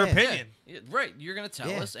 That's your opinion. Yeah, right. You're gonna tell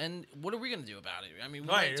Yeah. us, and what are we gonna do about it? I mean, we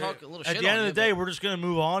Right. might talk a little At shit the end on of the you, day, but- we're just gonna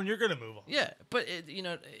move on. You're gonna move on. Yeah, but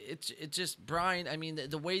it's just Brian. I mean,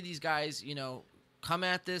 the way these guys come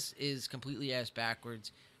at this is completely ass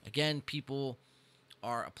backwards. Again, people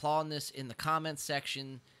are applauding this in the comments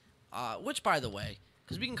section, which, by the way,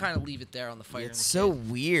 because we can kind of leave it there on the Fighter. It's so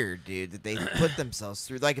weird, dude, that they put themselves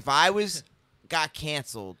through. Like, if I got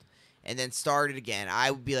canceled and then started again, I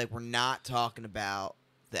would be like, we're not talking about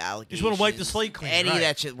the allegations. just wanna wipe the slate clean, Any right. of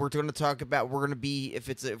that shit. We're going to talk about. We're going to be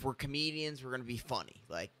if we're comedians, we're going to be funny.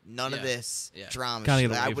 Like none of Yeah. this Yeah. drama. Gotta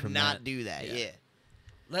Shit. get I away would from not that. do that. Yeah.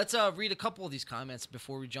 Let's read a couple of these comments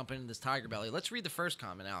before we jump into this Tiger Belly. Let's read the first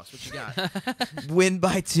comment, Alex. What you got? Win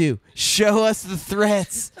by 2. Show us the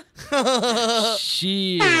threats.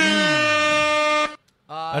 Shit.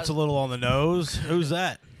 That's a little on the nose. Who's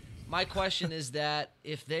that? My question is that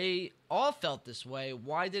if they all felt this way,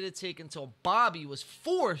 why did it take until Bobby was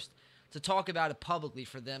forced to talk about it publicly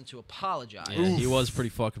for them to apologize? Yeah, he was pretty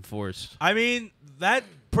fucking forced. I mean, that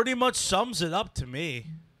pretty much sums it up to me.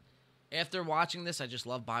 After watching this, I just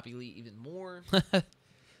love Bobby Lee even more.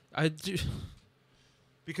 I do.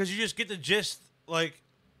 Because you just get the gist, like,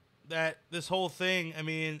 that this whole thing, I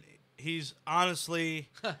mean, he's honestly...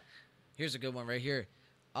 Here's a good one right here.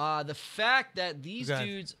 The fact that these Okay.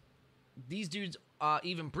 dudes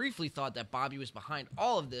even briefly thought that Bobby was behind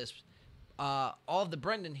all of this, all of the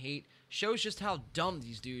Brendan hate, shows just how dumb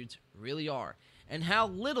these dudes really are and how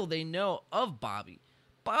little they know of Bobby.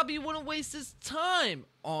 Bobby wouldn't waste his time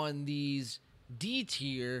on these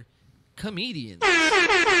D-tier comedians.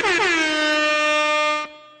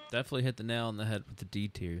 Definitely hit the nail on the head with the D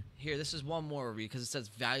tier. Here, this is one more because it says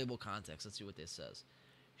valuable context. Let's see what this says.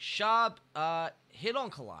 Shab hit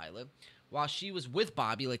on Kalila while she was with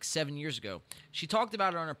Bobby like 7 years ago. She talked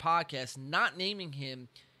about it on her podcast, not naming him,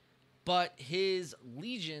 but his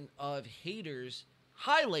legion of haters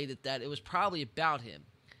highlighted that it was probably about him.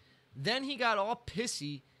 Then he got all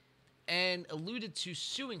pissy and alluded to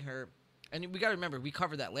suing her. And we got to remember, we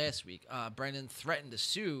covered that last week. Brendan threatened to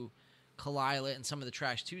sue Kalila and some of the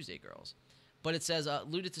Trash Tuesday girls. But it says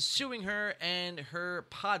alluded to suing her and her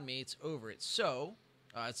podmates over it. So,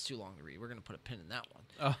 it's too long to read. We're going to put a pin in that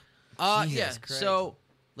one. Jesus Yeah, Christ. so,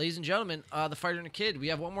 ladies and gentlemen, The Fighter and the Kid, we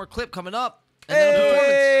have one more clip coming up. And Hey! then a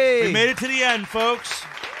performance. We made it to the end, folks.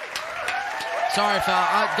 Sorry,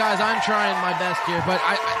 fella. Guys, I'm trying my best here, but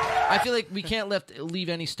I feel like we can't leave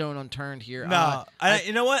any stone unturned here. No,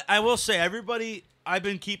 you know what? I will say, everybody, I've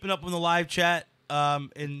been keeping up on the live chat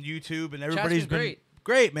in YouTube, and everybody's been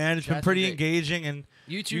great, man. It's been Chat's pretty been great. engaging, and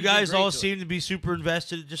YouTube's you been guys great all to it. seem to be super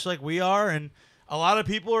invested, just like we are, and a lot of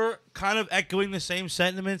people are kind of echoing the same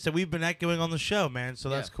sentiments that we've been echoing on the show, man. So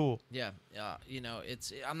that's cool. Yeah, you know,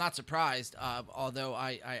 I'm not surprised, although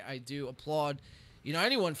I do applaud, you know,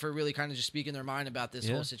 anyone for really kind of just speaking their mind about this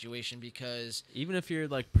whole situation because even if you're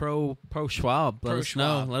like pro Schwab, let us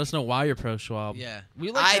know. Let us know why you're pro Schwab. Yeah,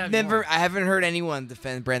 we like to have you on. I haven't heard anyone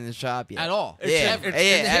defend Brendan Schaub yet At all. Yeah, Ever. In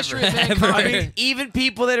the history of mankind. I mean, even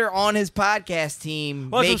people that are on his podcast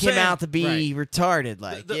team Well, that's make what I'm him saying. out to be retarded.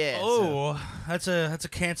 Like, That's a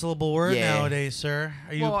cancelable word Yeah. nowadays, sir.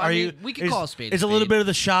 Are you? Well, are I you? mean, we could call a spade a Is a little spade. bit of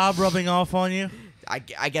the Schaub rubbing off on you? I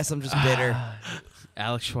guess I'm just bitter.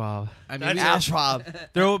 Alex Schwab. I mean, Al Schwab.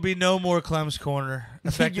 There will be no more Clem's Corner.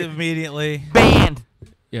 Effective immediately. Banned.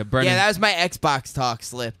 Yeah, Brendan. Yeah, that was my Xbox talk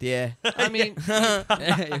slipped. Yeah. I mean,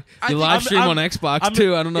 you live stream on Xbox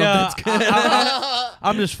too. I don't know if that's good.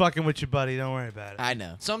 I'm just fucking with you, buddy. Don't worry about it. I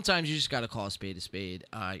know. Sometimes you just got to call a spade a spade.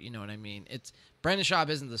 You know what I mean? It's Brendan Schaub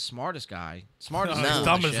isn't the smartest guy. Smartest, No, is he's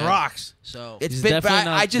dumb as rocks. So It's He's been, definitely but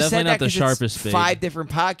not- I just said definitely not that the 'cause sharpest it's spade. 5 different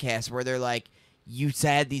podcasts where they're like, you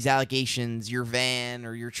had these allegations, your van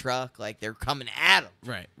or your truck, like they're coming at him.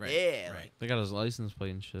 Right. Yeah. Right. They got his license plate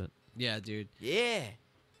and shit. Yeah, dude. Yeah.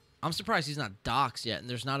 I'm surprised he's not doxxed yet, and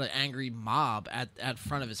there's not an angry mob at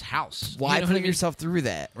front of his house. Why You know put what I mean? yourself through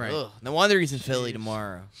that? Right. Ugh. No wonder he's in Philly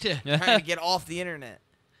tomorrow. Yeah. Trying to get off the internet.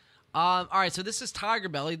 All right, so this is Tiger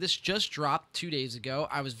Belly. This just dropped 2 days ago.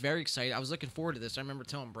 I was very excited. I was looking forward to this. I remember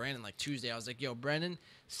telling Brandon like Tuesday, I was like, yo, Brendan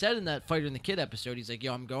said in that Fighter and the Kid episode, he's like,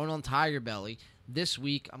 yo, I'm going on Tiger Belly. This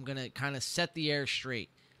week, I'm going to kind of set the air straight.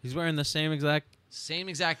 He's wearing the same exact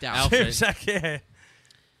outfit. Yeah.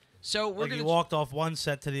 So we're Like going you walked off one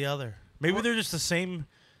set to the other. Maybe they're just the same.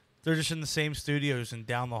 They're just in the same studios and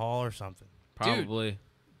down the hall or something. Probably.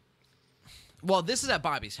 Well, this is at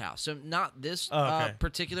Bobby's house, so not this okay.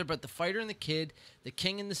 particular, but the Fighter and the Kid, the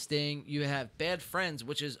King and the Sting. You have Bad Friends,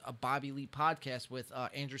 which is a Bobby Lee podcast with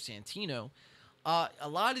Andrew Santino. A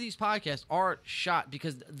lot of these podcasts are shot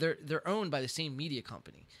because they're owned by the same media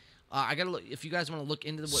company. I gotta look if you guys want to look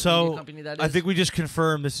into what media company that is. I think we just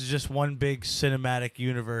confirmed this is just one big cinematic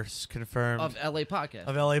universe. Confirmed of LA podcast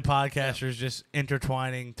of LA podcasters just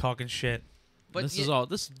intertwining, talking shit. But this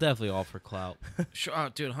is definitely all for clout. Sure,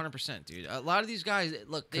 dude, 100%, dude. A lot of these guys,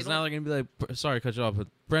 look, Because now they're gonna be like, sorry to cut you off, but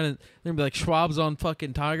Brennan, they're gonna be like, Schwab's on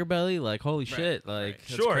fucking Tiger Belly, like holy shit, like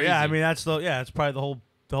that's Sure, crazy. yeah. I mean, that's probably the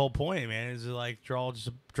whole point, man. Is to like draw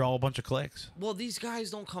a bunch of clicks. Well, these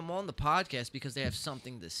guys don't come on the podcast because they have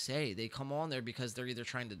something to say. They come on there because they're either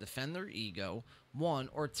trying to defend their ego, one,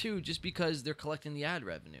 or two, just because they're collecting the ad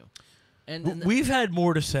revenue. And We've had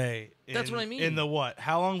more to say. That's what I mean. In the what?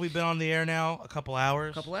 How long we been on the air now? A couple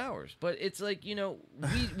hours. But it's like,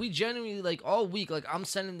 we genuinely, like, all week, like, I'm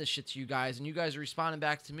sending this shit to you guys, and you guys are responding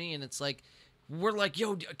back to me, and it's like, we're like,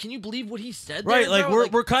 yo, can you believe what he said? Right, there, like bro?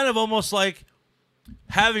 we're kind of almost like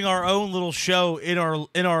having our own little show in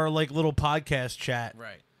our like little podcast chat.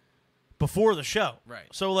 Right. Before the show. Right.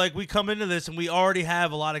 So like we come into this and we already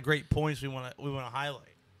have a lot of great points we want to highlight.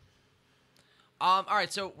 All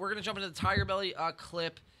right, so we're gonna jump into the Tiger Belly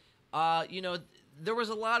clip. There was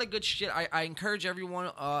a lot of good shit. I encourage everyone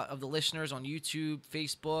of the listeners on YouTube,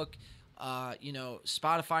 Facebook,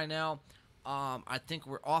 Spotify now. I think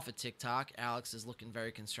we're off of TikTok. Alex is looking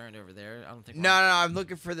very concerned over there. I don't think. No, I'm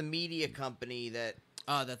looking for the media company that.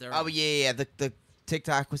 That they're. Oh yeah. The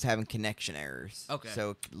TikTok was having connection errors. Okay.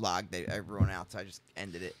 So it logged everyone out. So I just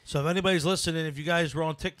ended it. So if anybody's listening, if you guys were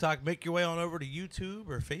on TikTok, make your way on over to YouTube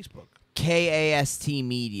or Facebook. KAST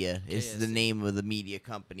Media is the name of the media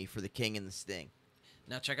company for the King and the Sting.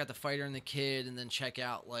 Now check out the Fighter and the Kid, and then check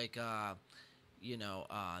out like what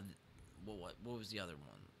was the other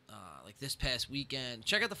one? Like this past weekend,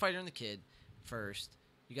 check out the Fighter and the Kid first.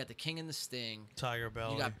 You got the King and the Sting. Tiger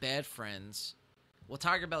Belly. You got Bad Friends. Well,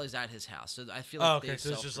 Tiger Belly's at his house, so I feel like okay,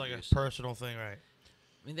 so it's just like a self-produce. personal thing, right?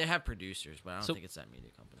 I mean, they have producers, but I don't think it's that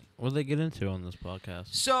media company. What do they get into on this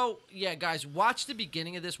podcast? So, yeah, guys, watch the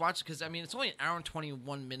beginning of this. Watch, because, I mean, it's only an hour and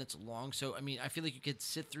 21 minutes long. So, I mean, I feel like you could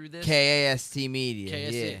sit through this. KAST Media,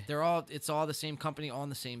 KAST. yeah. It's all the same company, all in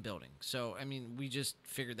the same building. So, I mean, we just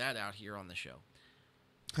figured that out here on the show.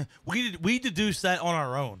 We deduced that on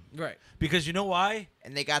our own. Right. Because you know why?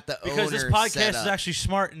 And they got the Because this owner podcast set is up actually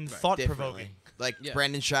smart and thought-provoking. differently. Like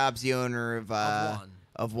Brendan Schaub's the owner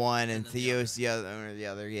of one, and Theo's the other owner of the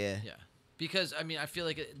other, yeah. Yeah. Because, I mean, I feel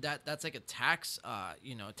like that's like a tax,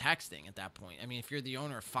 tax thing at that point. I mean, if you're the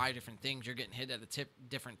owner of 5 different things, you're getting hit at a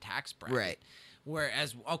different tax bracket. Right.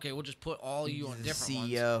 Whereas, okay, we'll just put all you on different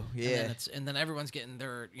ones. CEO, yeah. And then everyone's getting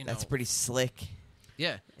their, That's pretty slick.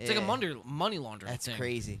 Yeah. It's like a money laundering That's thing.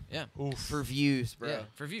 crazy. Yeah. For views, bro. Yeah,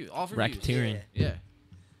 for views. All for Racketeering. views. Yeah.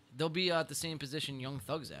 They'll be at the same position Young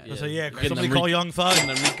Thug's at. So, yeah, Getting somebody them call Young Thug. And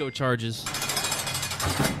the RICO charges.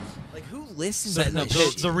 Like, who listens The, to this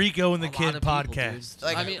shit? the Rico and the A lot Kid of people, podcast. dude.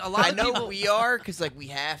 Like, I mean, a lot I of know people- we are, because, like, we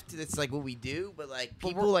have to. That's, like, what we do. But, like,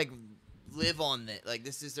 people, like, live on it. Like,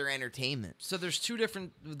 this is their entertainment. So there's two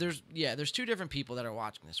different people that are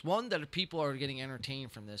watching this. One, that people are getting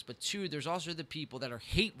entertained from this, but two, there's also the people that are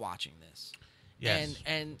hate watching this. Yes.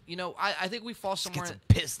 And I think we fall somewhere. Gets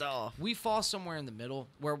pissed off. We fall somewhere in the middle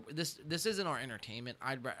where this isn't our entertainment.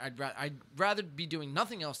 I'd rather be doing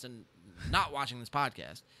nothing else than not watching this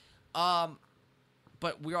podcast.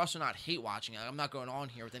 But we're also not hate watching. I'm not going on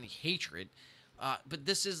here with any hatred. But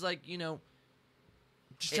this is like,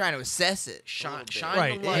 Just trying to assess it. Shine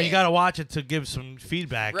Right. the light. And you got to watch it to give some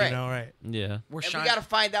feedback, Right. you know, right? Yeah. We're And we got to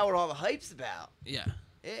find out what all the hype's about. Yeah.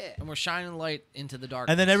 Yeah. And we're shining light into the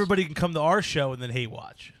darkness. And then everybody can come to our show and then hate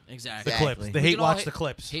watch. Exactly. The clips. Exactly. The We hate can all watch the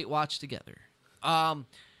clips. Hate watch together. But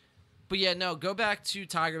yeah, no, go back to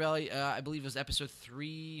Tiger Belly. I believe it was episode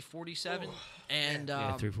 347. And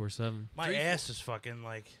Yeah, 347. My ass is fucking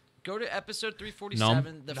like... go to episode 347.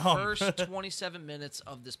 Numb. The Numb. first 27 minutes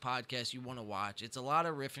of this podcast you want to watch. It's a lot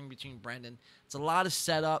of riffing between Brendan. It's a lot of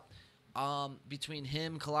setup between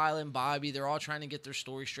him, Kalila, and Bobby. They're all trying to get their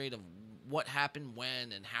story straight of what happened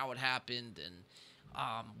when and how it happened and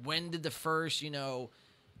when did the first, when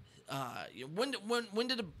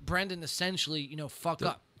did Brendan essentially, fuck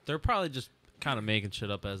up? They're probably just kind of making shit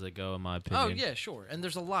up as they go, in my opinion. Oh, yeah, sure. And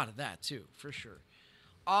there's a lot of that, too, for sure.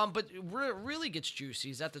 But where it really gets juicy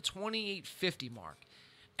is at the 2850 mark.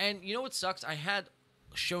 And you know what sucks? I had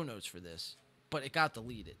show notes for this, but it got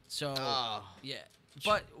deleted. So, yeah.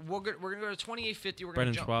 But we're going to go to 2850. We're going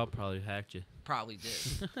Brendan to jump. Schwab probably hacked you. Probably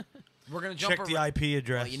did. We're going to jump Check the IP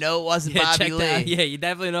address. Well, you know it wasn't Yeah, Bobby check Lee. that. Yeah, you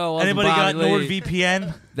definitely know it wasn't Anybody Bobby got Lee.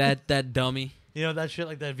 NordVPN? That dummy. You know that shit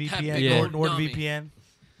like that VPN? big Yeah. NordVPN?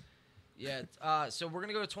 Yeah. So we're going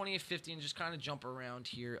to go to 2850 and just kind of jump around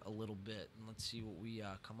here a little bit. And let's see what we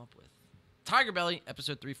come up with. Tiger Belly,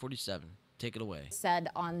 episode 347. Take it away. Said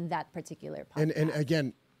on that particular podcast. And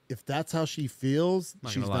again, if that's how she feels,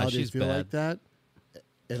 Not she's gonna lie, validated she's to feel bad. like that.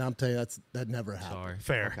 And I'm telling you, that never happened. Sorry.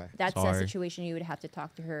 Fair. Okay. That's Sorry. a situation you would have to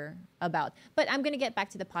talk to her about. But I'm going to get back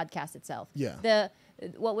to the podcast itself. Yeah.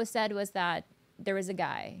 What was said was that there was a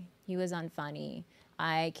guy. He was unfunny.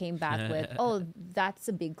 I came back with, oh, that's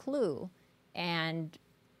a big clue. And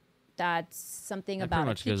that's something That about pretty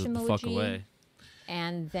a much pitch gives it the fuck emoji. away.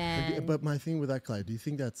 And then, But my thing with that, Clyde, do you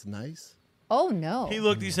think that's nice? oh no. He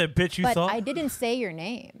looked, he said, bitch, you but thought? I didn't say your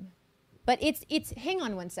name. But it's hang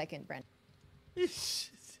on one second, Brent.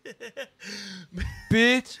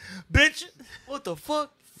 Bitch. Bitch. What the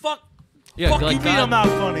fuck? Fuck. Yeah, Fuck like you mean God- I'm not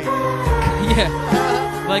funny?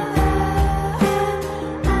 Yeah. Like,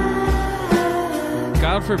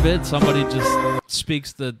 God forbid somebody just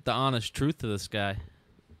speaks the honest truth to this guy.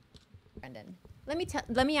 Brendan, let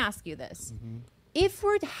me ask you this. If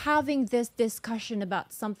we're having this discussion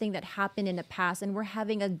about something that happened in the past and we're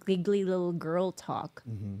having a giggly little girl talk,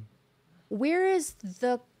 where is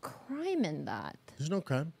the crime in that? There's no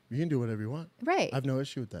crime. You can do whatever you want. Right. I have no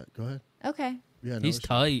issue with that. Go ahead. Okay. Yeah, no He's issue.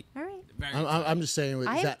 tight. All right. I'm just saying,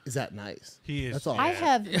 I- is that nice? He is. That's all. I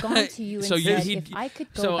have gone to you and So said he- if I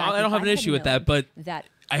could go so back, I don't if have an had issue with that, known but that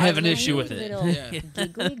I have an tiny issue with it. little Yeah.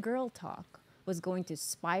 giggly girl talk was going to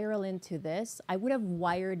spiral into this, I would have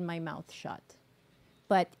wired my mouth shut.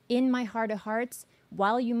 But in my heart of hearts,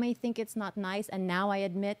 while you may think it's not nice, and now I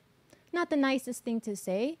admit, not the nicest thing to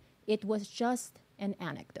say, it was just an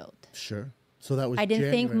anecdote. Sure. So that was. I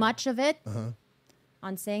didn't think January. much of it Uh-huh.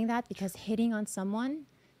 on saying that because hitting on someone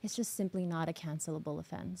is just simply not a cancelable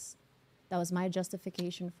offense. That was my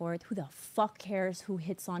justification for it. Who the fuck cares who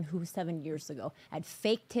hits on who 7 years ago? I had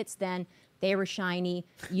fake tits then. They were shiny.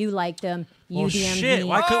 You liked them. You Well, DM'd shit. me.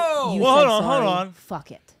 Why could? You Well, said hold sorry. on.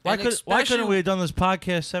 Fuck it. Why And why couldn't especially- we have done this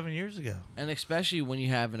podcast 7 years ago? And especially when you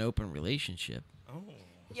have an open relationship.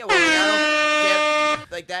 Yeah, well, I don't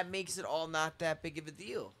get, like that makes it all not that big of a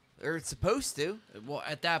deal, or it's supposed to. Well,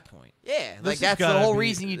 at that point. Yeah, This like has that's the gotta whole be-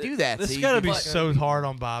 reason you do that. This so has you got to can be fuck- so hard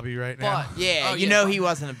on Bobby right now. Yeah, Oh, you yeah. know he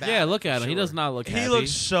wasn't a bad. Yeah, look at him. He does not look He happy.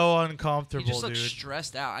 looks so uncomfortable, He just looks dude.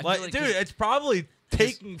 stressed out. I Like, feel like dude, his- it's probably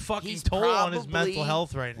taking fucking He's toll on his mental probably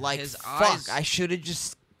health right now. Like His fuck, eyes- I should have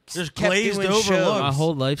just Just kept glazed doing over shows. looks. My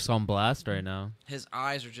whole life's on blast right now. his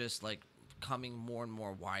eyes are just like coming more and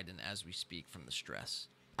more widened as we speak from the stress.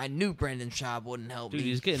 I knew Brendan Schaub wouldn't help Dude, me.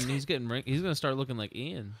 he's gonna start looking like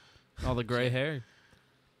Ian. All the gray hair.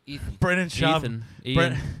 Ethan. Brendan Schaub, Ethan.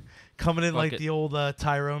 Brent, Ian. coming in Fuck like it. the old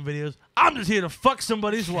Tyrone videos. I'm just here to fuck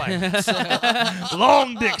somebody's wife,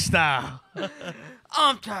 long dick style.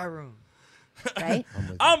 I'm Tyrone. Right?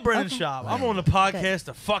 I'm Brendan Okay. Schaub. I'm on the podcast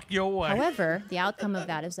to fuck your wife. However, the outcome of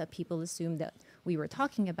that is that people assumed that we were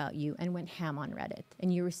talking about you and went ham on Reddit.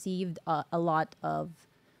 And you received a lot of,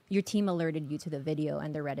 your team alerted you to the video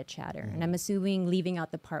and the Reddit chatter. And I'm assuming leaving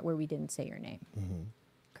out the part where we didn't say your name.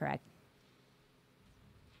 Correct?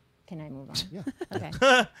 Can I move on? Yeah.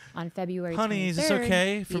 Okay. On February 23rd, Honey, is this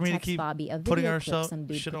okay for we me to text keep Bobby a putting video ourselves- clip some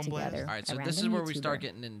dude shit put on blast? together. All right, so a this is random where we start YouTuber,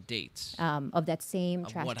 getting in dates. of that same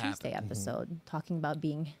Of Trash what Tuesday happened. episode, talking about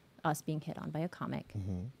us being hit on by a comic.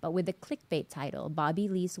 But with the clickbait title, Bobby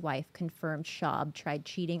Lee's wife confirmed Schaub tried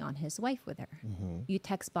cheating on his wife with her. You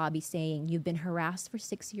text Bobby saying you've been harassed for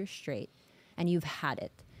 6 years straight and you've had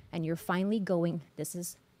it. And you're finally going, this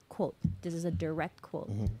is a direct quote.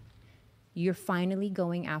 You're finally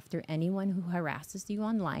going after anyone who harasses you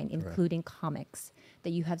online, including comics,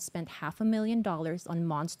 that you have spent $500,000 on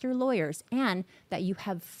monster lawyers, and that you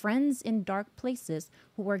have friends in dark places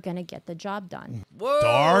who are going to get the job done. Whoa!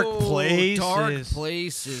 Dark places. Dark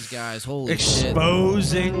places, guys. Holy shit.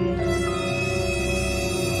 Exposing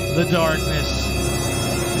the darkness.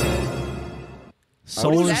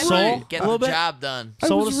 Soul to soul, Get a little the bit. job done.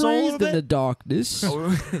 Soul to soul, a little in the bit. darkness.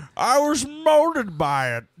 I was molded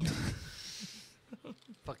by it.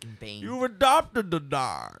 Fucking Bane. You've adopted the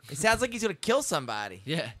dark. It sounds like he's gonna kill somebody.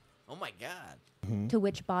 Yeah. Oh my god. To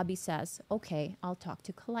which Bobby says, okay, I'll talk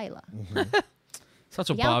to Kalila. Such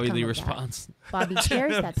a The Bobby outcome Lee of that, response. Bobby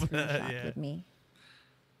shares that screenshot Yeah. with me.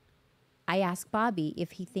 I ask Bobby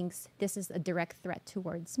if he thinks this is a direct threat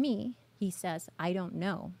towards me. He says, I don't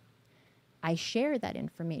know. I share that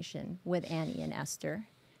information with Annie and Esther,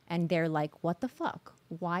 and they're like, what the fuck?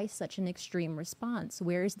 Why such an extreme response?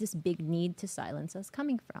 Where is this big need to silence us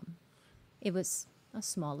coming from? It was a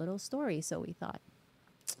small little story, so we thought.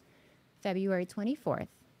 February 24th,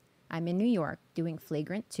 I'm in New York doing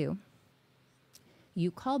Flagrant 2.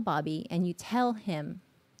 You call Bobby and you tell him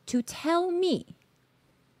to tell me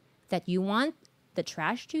that you want the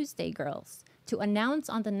Trash Tuesday girls to announce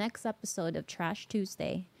on the next episode of Trash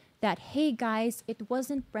Tuesday that, hey guys, it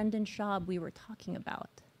wasn't Brendan Schaub we were talking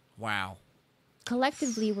about. Wow.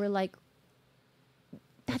 Collectively, we're like,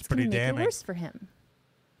 that's pretty going to make damning. it worse for him.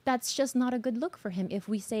 That's just not a good look for him if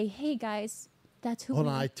we say, hey guys, that's who Hold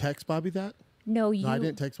we... on, I text Bobby that? No, you... No, I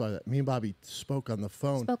didn't text Bobby that. Me and Bobby spoke on the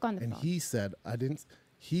phone. Spoke on the and phone. he said,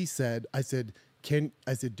 I said,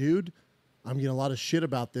 dude, I'm getting a lot of shit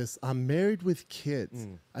about this. I'm married with kids.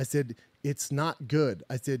 I said, it's not good.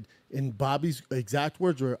 I said, and Bobby's exact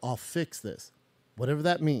words were, I'll fix this. Whatever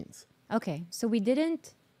that means. Okay, so we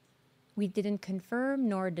didn't confirm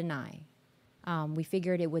nor deny. We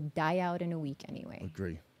figured it would die out in a week anyway.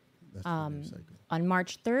 Agree. On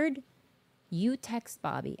March 3rd, you text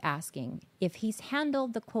Bobby asking if he's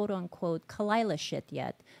handled the quote-unquote Kalila shit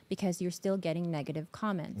yet because you're still getting negative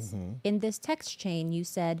comments. In this text chain, you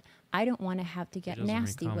said, I don't want to have to get doesn't read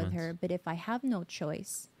nasty with comments. her, but if I have no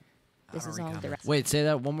choice, this is all direct. Wait, say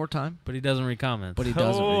that one more time. But he doesn't read comments. But he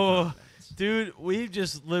doesn't. Oh, dude, we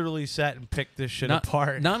just literally sat and picked this shit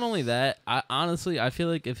apart. Not only that, I feel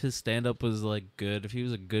like if his stand-up was like good, if he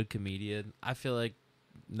was a good comedian, I feel like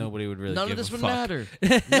nobody would really. None give of this a would fuck. matter.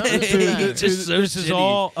 None of this would matter. It's just so This is shitty.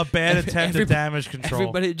 all a bad attempt at damage control.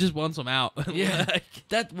 Everybody just wants him out. Yeah,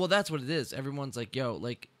 that's what it is. Everyone's like, yo,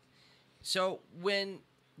 like, so when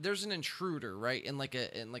there's an intruder, right, in like a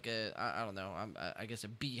I don't know, I guess a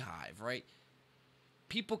beehive, right?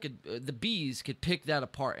 People could the bees could pick that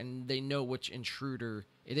apart, and they know which intruder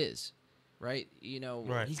it is, right? You know,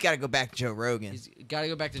 Right. He's got to go back to Joe Rogan. He's got to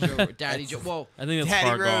go back to Joe, Daddy Joe. Well, I think it's Daddy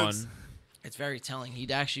far Rhodes. gone. it's very telling.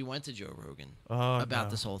 He actually went to Joe Rogan no. about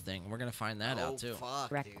this whole thing. We're gonna find that out too.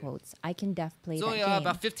 Direct quotes. I can def play It's that only, game.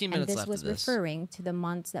 about 15 minutes and this left was of this. referring to the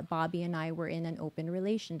months that Bobby and I were in an open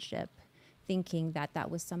relationship, thinking that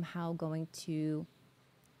that was somehow going to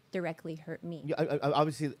directly hurt me. Yeah,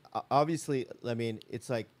 obviously, I mean, it's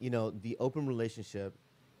like, you know, the open relationship.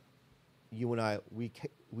 You and I,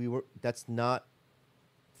 we were. That's not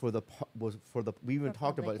for the we even For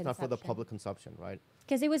talked about. public It's not for the consumption. public consumption, right?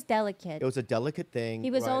 Because it was delicate. It was a delicate thing.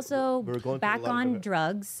 He was right? also We were going through a back lot of on different-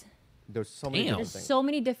 drugs. There's so many Damn. different There's things. so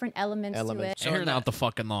many different elements to it. So Airing that- out the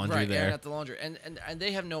fucking laundry right, there. airing out the laundry, and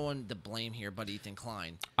they have no one to blame here but Ethan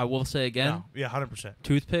Klein. I will say again. No, yeah, 100%.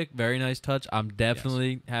 Toothpick, very nice touch. I'm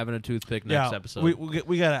definitely having a toothpick next Yeah, episode.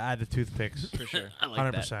 we got to add the toothpicks for sure. I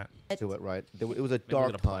like that. 100%. To it, right? It was a Maybe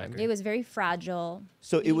dark get a time. It was very fragile.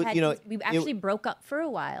 So it We was, had- you know, we it- actually broke up for a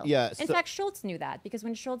while. Yeah, In so- fact, Schultz knew that because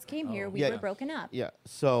when Schultz came here, we Yeah. were broken up. Yeah.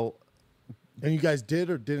 So And you guys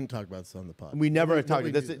did or didn't talk about this on the pod? we never Nobody- talked.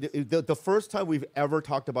 nobody This, knew the first time we've ever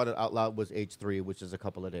talked about it out loud was H3, which is a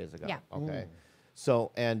couple of days ago. Yeah. Okay.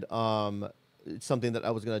 So and it's something that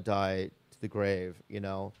I was gonna die to the grave, you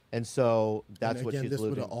know, and so that's and what again, she's this would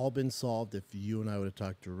alluding. have all been solved if you and I would have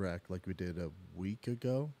talked direct, like we did a week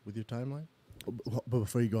ago with your timeline. But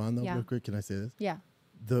before you go on, though, Yeah. real quick, can I say this? Yeah.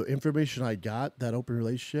 The information I got, that open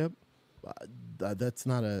relationship, that's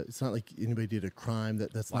not a. It's not like anybody did a crime.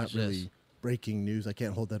 That's Watch not really this. breaking news. I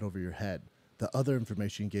can't hold that over your head. The other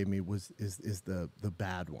information you gave me is the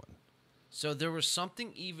bad one. So there was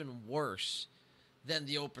something even worse than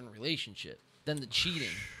the open relationship, than the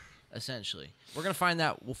cheating, essentially. We're gonna find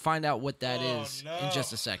out. We'll find out what that is in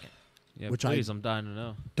just a second. Yeah, Which please, I I'm dying to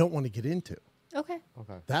know. Don't want to get into. Okay.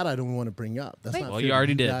 Okay. That I don't want to bring up. That's Wait. not Well, fair you to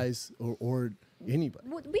already did. guys or anybody.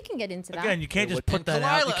 We can get into that. Again, you can't just And put that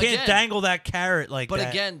out. You Kalila, can't again. dangle that carrot like But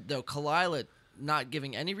that. again, though, Kalila not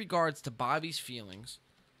giving any regards to Bobby's feelings.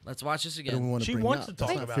 Let's watch this I don't again. want to She bring wants up. to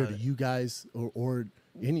That's talk not fair about to it. you guys or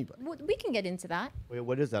anybody. We can get into that. Wait,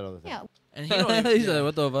 what is that other thing? Yeah. And he don't even, He said,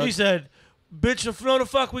 "What the fuck?" He said, "Bitch, if no the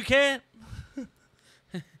fuck we can't."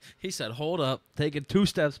 He said, "Hold up, taking 2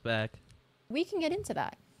 steps back." We can get into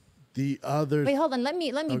that. The other. Wait, hold on. Let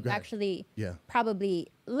me Oh, go ahead. actually Yeah. probably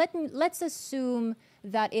let's assume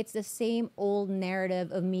that it's the same old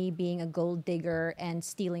narrative of me being a gold digger and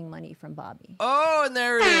stealing money from Bobby. Oh, and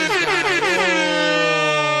there it is, guys.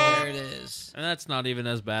 There it is. And that's not even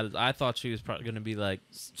as bad as I thought she was probably going to be like.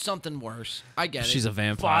 Something worse. I get it. She's a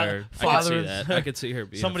vampire. I could see that. I could see her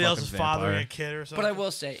being somebody a else's fucking fathering vampire. a kid or something. But I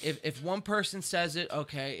will say, if one person says it,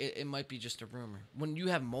 okay, it might be just a rumor. When you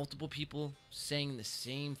have multiple people saying the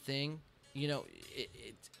same thing, you know,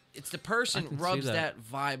 it's the I person can see rubs that. that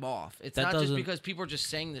vibe off. It's That not just doesn't- because people are just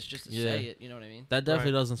saying this just to Yeah. say it. You know what I mean? That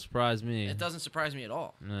definitely doesn't surprise me. It doesn't surprise me at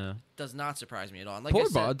all. No. Does not surprise me at all. And like Poor I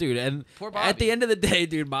said, Bob, dude. And poor at Bobby. the end of the day,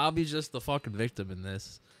 dude, Bobby's just the fucking victim in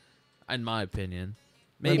this, in my opinion.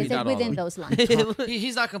 Maybe Is it not all within of those it. lines?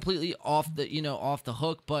 He's not completely off the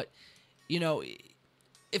hook, but you know,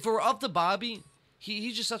 if it were up to Bobby,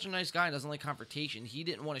 he's just such a nice guy and doesn't like confrontation. He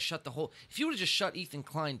didn't want to shut the whole. If he would have just shut Ethan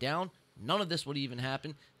Klein down, none of this would even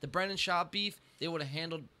happen. The Brennan Schaub beef, they would have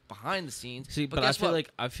handled behind the scenes. See, but I guess feel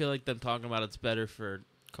what? like them talking about it's better for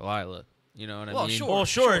Kalila. You know what I Well, mean? sure, Well,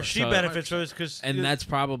 sure, she So- benefits from this because and that's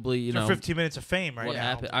probably you know 15 minutes of fame right what now.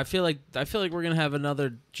 happened. I feel like we're gonna have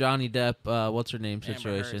another Johnny Depp, what's her name Amber Heard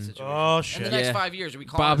situation. situation. Oh shit! In the next Yeah. 5 years, are we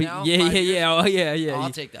calling Bobby, it now? yeah, 5 years? oh yeah. I'll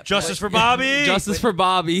take that. Justice for Bobby. Justice for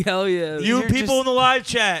Bobby. Hell yeah. You people in the live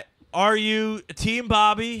chat, are you Team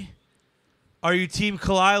Bobby? Are you Team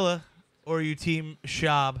Kalila? Or are you Team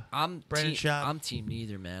Schaub? I'm Brandon team, Schaub. I'm team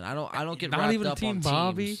neither, man. I don't get Not wrapped even up Team on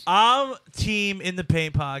Bobby? teams. I'm Team In the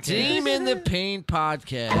Paint podcast. Team in the Paint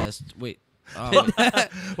podcast. Wait,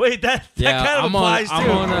 Wait, that Yeah, kind of I'm applies on,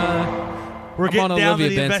 too. I'm We're on getting down to Olivia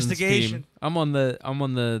the Benson's investigation. team. I'm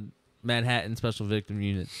on the Manhattan Special Victim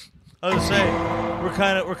Unit. I was saying we're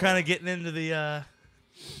kind of getting into the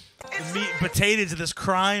meat and potatoes of this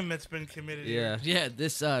crime that's been committed. here. Yeah,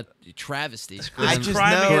 this travesty. I just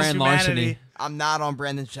crime know against humanity. I'm not on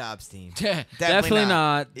Brendan Schaub's team. Definitely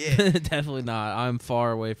not. Yeah. Definitely not. I'm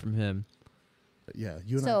far away from him. Yeah,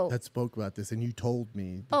 you and So- I had spoke about this, and you told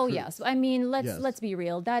me. Oh yes, I mean let's Yes. be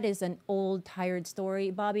real. That is an old, tired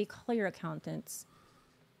story. Bobby, call your accountants.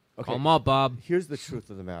 Call him up, Bob. Here's the truth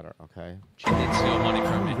of the matter, okay? She did steal money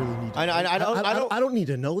from me. I don't need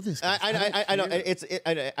to know this. I know.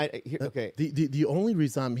 Okay. The only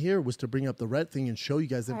reason I'm here was to bring up the red thing and show you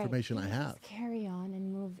guys the All right, information I let's have. Carry on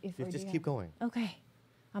and move. If we're Just doing- keep going. Okay,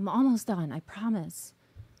 I'm almost done. I promise.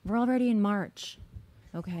 We're already in March.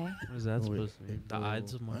 Okay. What is that supposed to mean? The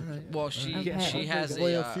Ides of March. Well, she Okay. she has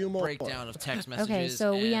Play a a few more. breakdown of text messages. Okay,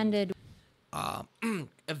 so we and, ended.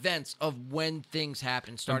 events of when things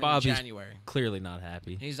happen And starting Bobby's in January. clearly not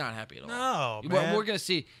happy. He's not happy at all. No, Well, man. we're gonna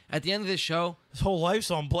see at the end of this show. His whole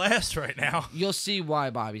life's on blast right now. You'll see why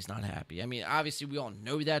Bobby's not happy. I mean, obviously we all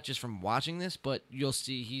know that just from watching this, but you'll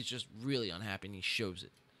see he's just really unhappy and he shows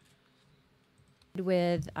it.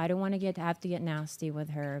 With I don't want to have to get nasty with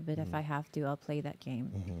her, but if I have to, I'll play that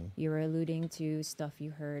game. You were alluding to stuff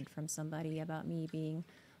you heard from somebody about me being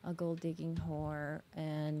a gold digging whore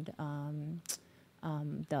and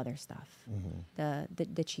the other stuff,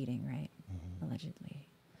 the cheating, right? Allegedly.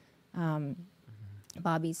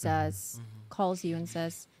 Bobby says, calls you and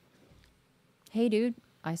says, "Hey, dude,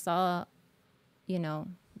 I saw,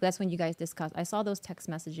 that's when you guys discussed. I saw those text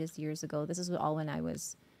messages years ago. This is all when I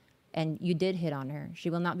was." And you did hit on her. She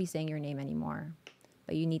will not be saying your name anymore,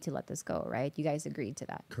 but you need to let this go, right? You guys agreed to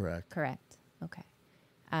that. Correct. Correct. Okay.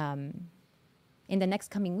 In the next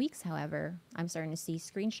coming weeks, however, I'm starting to see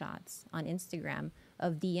screenshots on Instagram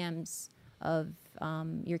of DMs of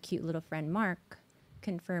your cute little friend Mark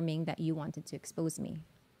confirming that you wanted to expose me.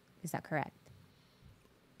 Is that correct?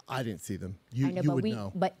 I didn't see them. I know, You but would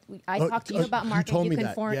know. I talked to you about Mark, told and you, me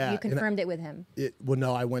that, yeah, you and confirmed it with him. Well,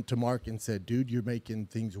 no, I went to Mark and said, "Dude, you're making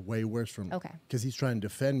things way worse from." Okay. Because he's trying to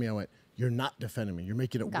defend me. I went, "You're not defending me. You're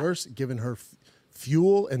making it Got it. worse, giving her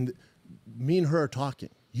fuel, and me and her are talking.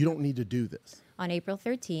 You don't need to do this." On April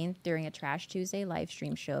 13th, during a Trash Tuesday live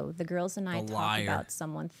stream show, the girls and I A talked liar. about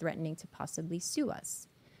someone threatening to possibly sue us.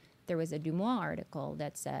 There was a Dumois article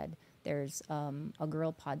that said there's a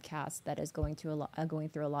girl podcast that is going through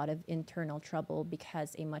a lot of internal trouble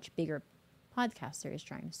because a much bigger podcaster is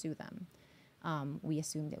trying to sue them. We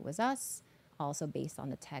assumed it was us, also based on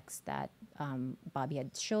the text that Bobby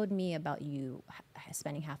had showed me about you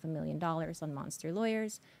spending $500,000 on Monster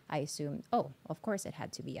Lawyers. I assumed, of course it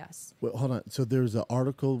had to be us. Well, hold on. So there's an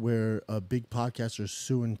article where a big podcaster is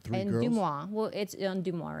suing three And girls. Dumois. Well, it's on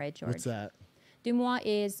Dumois, right, George? What's that? Dumois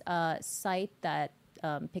is a site that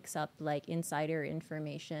picks up like insider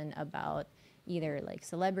information about either like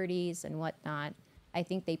celebrities and whatnot. I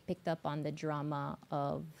think they picked up on the drama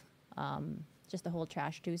of just the whole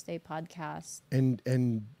Trash Tuesday podcast. And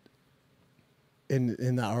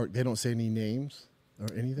in that art, they don't say any names or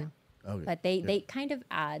anything. Okay. But they kind of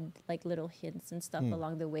add like little hints and stuff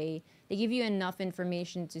along the way. They give you enough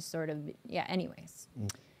information to sort of, anyways.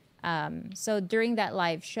 So during that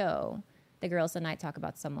live show, the girls and I talk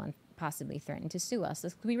about someone possibly threatening to sue us.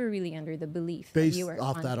 We were really under the belief that Based you were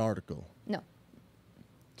off on- that article. No.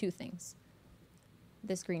 Two things.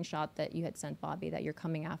 The screenshot that you had sent Bobby that you're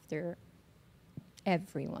coming after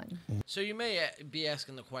everyone. So you may be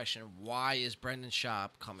asking the question, why is Brendan Schaub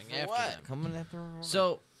coming after what? them? Coming after her?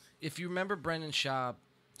 So if you remember Brendan Schaub,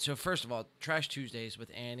 so first of all, Trash Tuesdays with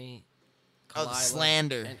Annie, Oh, the Kalila,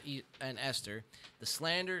 slander. and Esther, the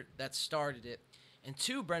slander that started it. And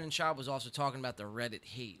two, Brendan Schaub was also talking about the Reddit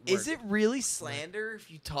hate. Is it really slander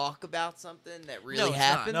if you talk about something that really it's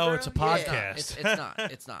happened? No, bro? it's a Yeah. podcast. It's not.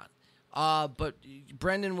 It's not. But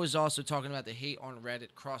Brendan was also talking about the hate on Reddit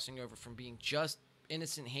crossing over from being just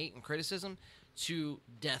innocent hate and criticism to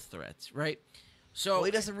death threats, right? So Well,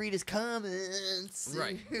 he doesn't read his comments.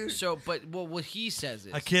 right. So, but what he says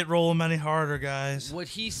is I can't roll them any harder, guys. what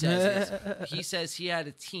he says is he says he had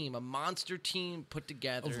a team, a monster team put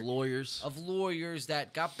together Of lawyers.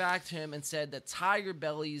 that got back to him and said that Tiger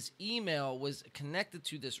Belly's email was connected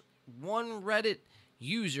to this one Reddit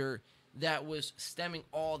user that was stemming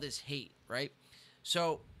all this hate, right?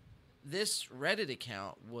 So this Reddit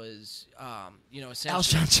account was,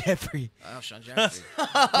 essentially Alshon Jeffrey. Alshon Jeffrey.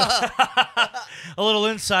 A little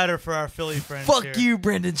insider for our Philly friends. Fuck here. you,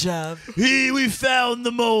 Brendan Schaub. We found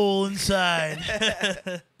the mole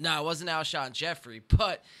inside. No, it wasn't Alshon Jeffrey,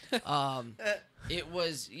 but it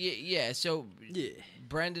was yeah. So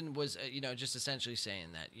Brendan was just essentially saying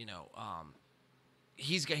that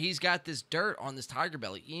he's got this dirt on this Tiger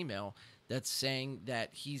Belly email that's saying that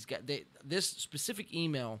he's got this specific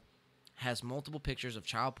email has multiple pictures of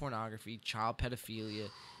child pornography, child pedophilia,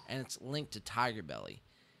 and it's linked to Tiger Belly.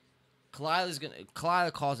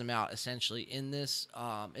 Kalila calls him out essentially in this.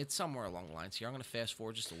 It's somewhere along the lines here. I'm going to fast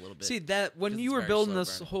forward just a little bit. See that when 'cause you it's were very building slow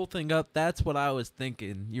this burning. whole thing up, that's what I was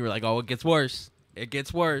thinking. You were like, "Oh, it gets worse. It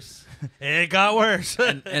gets worse. It got worse."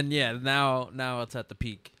 and yeah, now it's at the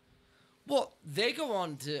peak. Well, they go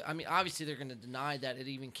on to. I mean, obviously they're going to deny that it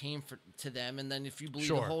even came to them. And then if you believe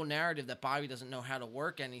the Sure. whole narrative that Bobby doesn't know how to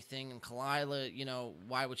work anything, and Kalila,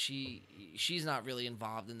 why would she? She's not really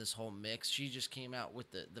involved in this whole mix. She just came out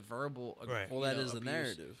with the verbal. Right. Well, that is the abuse.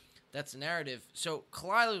 narrative. That's the narrative. So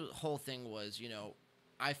Kalila's whole thing was,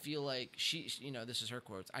 I feel like this is her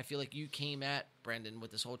quotes. I feel like you came at Brendan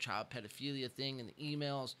with this whole child pedophilia thing and the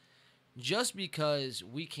emails, just because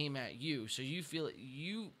we came at you. So you feel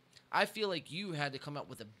I feel like you had to come up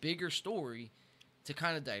with a bigger story to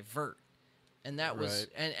kind of divert. And that was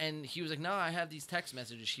and he was like, "No, I have these text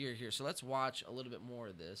messages here. So let's watch a little bit more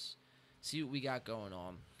of this. See what we got going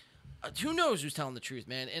on." Who knows who's telling the truth,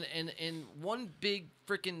 man? And one big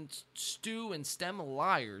freaking stew and stem of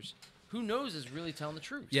liars. Who knows is really telling the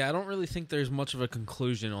truth? Yeah, I don't really think there's much of a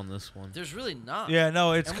conclusion on this one. There's really not. Yeah,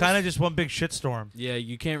 no, it's kind of just one big shitstorm. Yeah,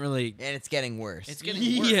 you can't really. And it's getting worse. It's getting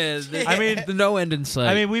worse. Yeah, I mean, the no end in sight.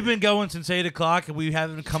 I mean, we've been going since 8 o'clock and we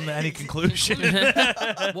haven't come to any conclusion.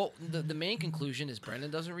 Well, the main conclusion is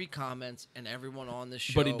Brendan doesn't read comments, and everyone on this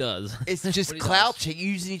show. But he does. It's just But he clout does.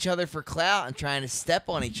 using each other for clout and trying to step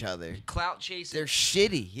on each other. Clout chasing. They're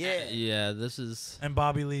shitty. Yeah. Yeah, this is. And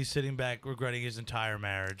Bobby Lee sitting back regretting his entire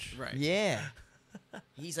marriage. Right. Yeah.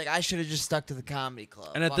 He's like, I should have just stuck to the comedy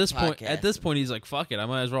club. And at Fuck this podcasting." point, he's like, "Fuck it, I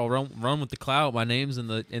might as well run with the clout. My name's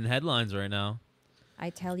in headlines right now." I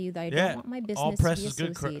tell you that I Yeah, don't want my business all to press be is good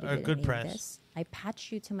associated with good any press. of this. I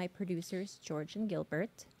patch you to my producers, George and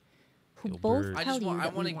Gilbert, who Gilbert. both I tell just you want- I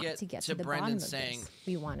that wanna we want get to get to to the Brendan bottom of saying- this.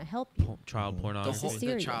 We want to help you. Child The pornography. whole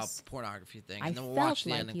serious. child pornography thing, I and then we'll felt watch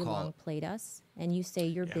the end like and you call long it. played us, and you say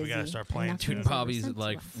you're Yeah, busy. we gotta start and playing nothing too. was Dude, ever Bobby's sent to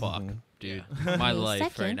like, us. "Fuck, dude, On my May life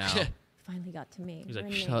right 2nd, now." Finally got to me. He's We're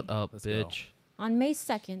like, in "Shut May. up, bitch." On May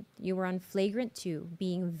 2nd, you were on Flagrant 2,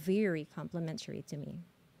 being very complimentary to me.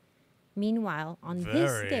 Meanwhile, on Very.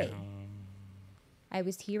 this day, I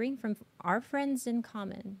was hearing from our friends in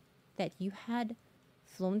common that you had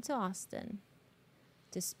flown to Austin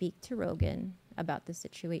to speak to Rogan about the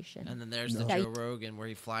situation. And then there's the That- Joe Rogan where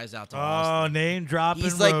he flies out to Oh, Austin. name dropping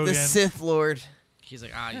He's like Rogan. the Sith Lord. He's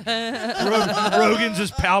like, Rogan's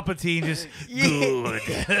just Palpatine, just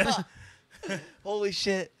good. Holy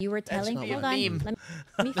shit. You were telling, not hold what I on, mean.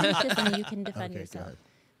 let me finish this and then you can defend Okay, go yourself. ahead.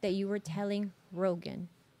 That you were telling Rogan,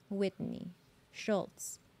 Whitney,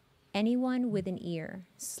 Schultz, anyone with an ear,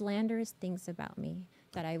 slanderous things about me,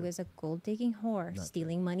 that I was a gold digging whore,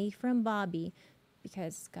 stealing money from Bobby,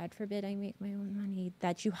 because God forbid I make my own money,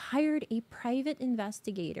 that you hired a private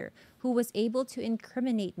investigator who was able to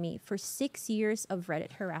incriminate me for 6 years of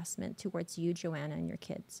Reddit harassment towards you, Joanna, and your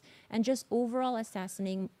kids, and just overall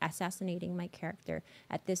assassinating my character.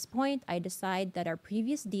 At this point, I decide that our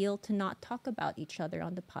previous deal to not talk about each other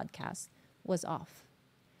on the podcast was off.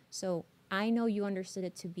 So I know you understood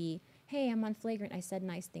it to be, hey, I'm on Flagrant. I said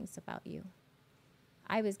nice things about you.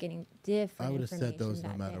 I was getting different I would have said information those no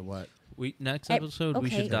that matter day. what. Next Eh, episode, we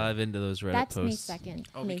okay. should dive into those Reddit That's posts. May 2nd.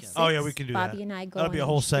 Oh, we May can. 6th, Oh, yeah, we can do Bobby that. and I go That'll on be a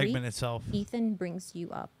whole H3. segment itself. Ethan brings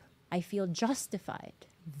you up. I feel justified,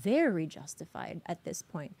 very justified at this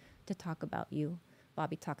point to talk about you.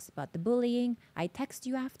 Bobby talks about the bullying. I text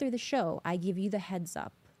you after the show. I give you the heads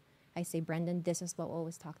up. I say, Brendan, this is what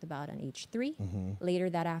was talked about on H3. Later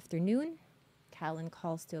that afternoon, Callan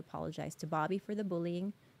calls to apologize to Bobby for the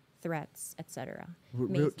bullying, threats, etc.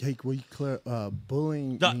 Hey, will you clear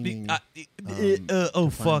bullying? No, meaning, oh, define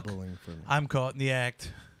fuck. bullying for me. I'm caught in the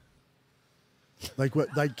act. Like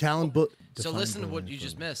what? Like Callan. So listen to what you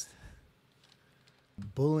just missed.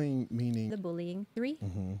 Bullying meaning The bullying 3.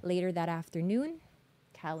 Later that afternoon,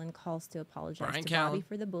 Callan calls to apologize Brian to Bobby Callen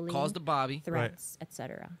for the bullying, calls to Bobby. threats,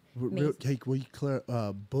 etc. Hey, will you clear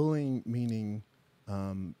bullying meaning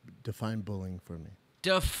define bullying for me?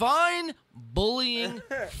 Define bullying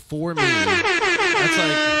For me. That's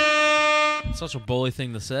like such a bully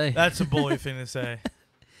thing to say. That's a bully thing to say.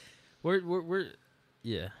 We're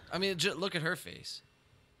Yeah. I mean, look at her face.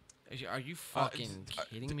 Are you fucking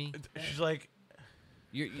kidding me? She's like,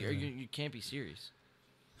 you can't be serious.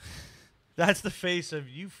 That's the face of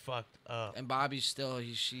you fucked up. And Bobby's still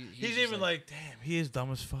he's He's even like, damn, he is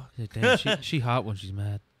dumb as fuck. Yeah, damn, she hot when she's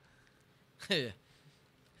mad. Oh,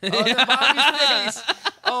 the Bobby's face.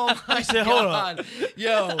 Oh my said, "Hold on." god.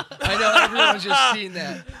 Yo, I know everyone's just seen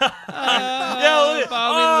that.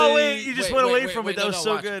 Wait, you just went away from it. That was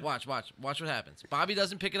so watch, good. Watch what happens. Bobby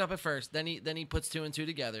doesn't pick it up at first. Then he puts 2 and 2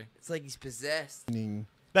 together. It's like he's possessed.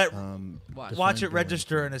 Watch Watch it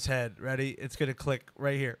register in his head. Ready? It's gonna click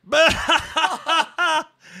right here.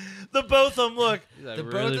 The both of them look. The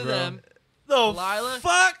both of them. No, Lila,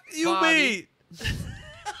 fuck you, Bobby. me. Oh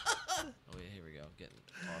yeah, here we go. Getting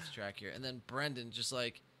off track here. And then Brendan just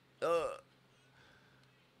like, oh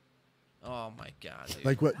my god. Dude.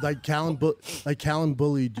 Like what? Like Callan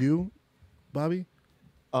bullied you, Bobby?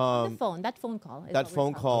 The phone. That phone call. is That what we're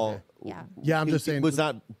phone talking call. about. Yeah. Yeah, I'm just saying. Does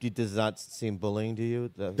not seem bullying to you?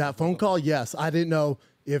 That phone call, yes. I didn't know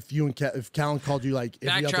if you and if Callan called you like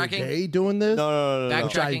every other Backtracking? day doing this. No.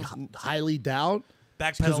 Which I highly doubt.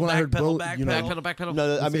 Because when I heard backpedal.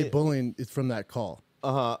 No, I mean bullying is from that call.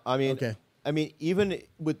 I mean, Okay. I mean, even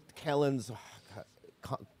with Kellen's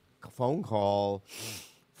phone call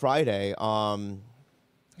Friday,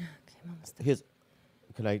 his,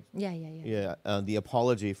 can I? Yeah. The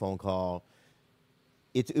apology phone call.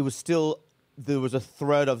 It was still, there was a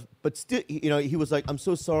thread of, but still, he was like, I'm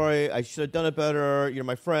so sorry, I should have done it better. You're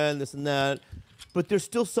my friend, this and that. But there's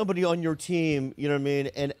still somebody on your team, you know what I mean?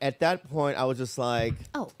 And at that point, I was just like,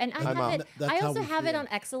 Oh, and I I'm have out. it. I also have it on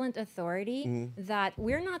excellent authority that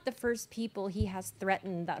we're not the first people he has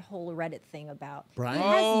threatened that whole Reddit thing about. Brian? He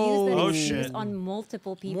has used that Oh, excuse shit. on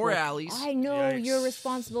multiple people. More alleys. I know Yikes. you're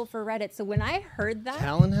responsible for Reddit. So when I heard that,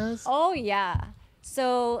 Callan has? oh yeah.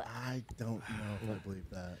 So I don't know if I believe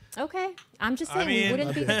that. okay, I'm just I saying we mean-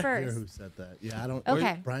 wouldn't be the Hear first. who said that? Yeah, I don't.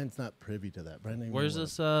 Okay. Brian's not privy to that. Brian, ain't Where's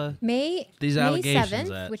gonna this? May These May allegations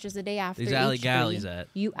 7th, at? which is the day after These alley H3, galleys at?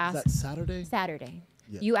 You Is asked that Saturday? Saturday.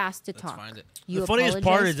 Yeah. You asked to talk. find it. You The funniest part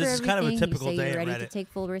apologized is this for is kind of a everything. typical you say day you're at ready to Reddit. take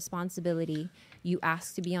full responsibility. You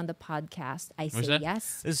asked to be on the podcast. I say that?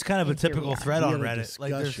 yes. This is kind of a and here we typical are. thread We on had a Reddit.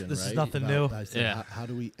 Like, discussion, this is right, nothing about- new. I said, Yeah. how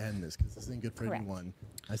do we end this? Because this isn't good for Correct. anyone.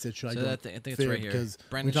 I said, should I So go? I think it's fair? right here. Because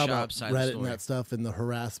Brendan we talk about Schaub's side of the Reddit story. and that stuff and the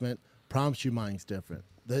harassment. Promise you, mine's different.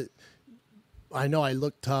 I know I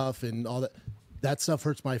look tough and all that. That stuff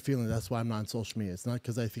hurts my feelings. That's why I'm not on social media. It's not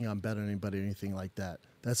because I think I'm better than anybody or anything like that.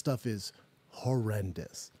 That stuff is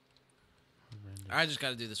horrendous. I just got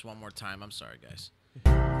to do this one more time. I'm sorry, guys.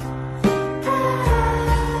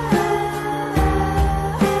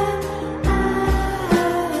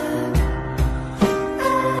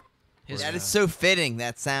 That is so fitting,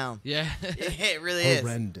 that sound. Yeah. It really is.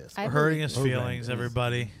 Horrendous. We're hurting his Horrendous. feelings,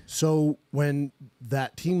 everybody. So when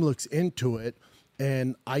that team looks into it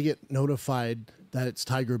and I get notified that it's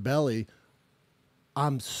Tiger Belly,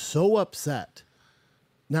 I'm so upset.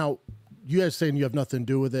 Now, you guys saying you have nothing to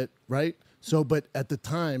do with it, right? So, but at the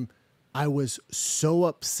time, I was so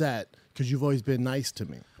upset because you've always been nice to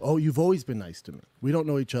me. Oh, you've always been nice to me. We don't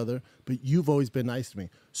know each other, but you've always been nice to me.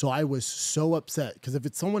 So I was so upset because if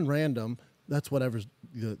it's someone random, that's whatever's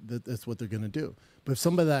that's what they're gonna do. But if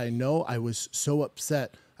somebody that I know, I was so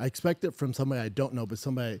upset. I expect it from somebody I don't know, but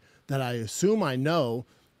somebody that I assume I know.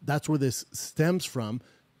 That's where this stems from.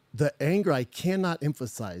 The anger, I cannot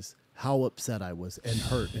emphasize how upset I was and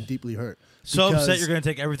hurt and deeply hurt. So upset Because you're going to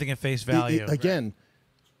take everything at face value. again,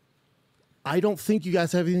 I don't think you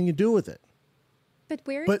guys have anything to do with it. But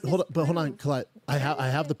where? But is hold on, this but hold on, proof? Clyde. I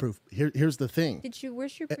have the proof. Here's the thing. Did you?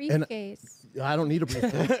 Where's your And- briefcase? I don't need a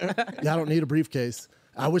briefcase. I don't need a briefcase.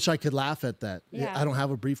 I wish I could laugh at that. Yeah. I don't have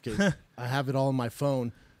a briefcase. I have it all on my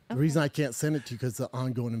phone. The reason I can't send it to you because the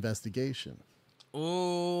ongoing investigation.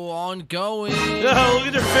 Oh, ongoing. Oh, look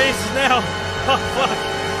at their faces now.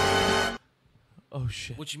 Oh, fuck. Oh,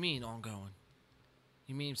 shit. What you mean ongoing?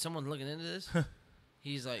 You mean someone looking into this?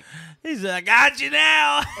 He's like, I got you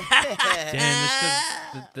now.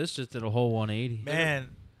 Damn, this just did a whole 180. Man,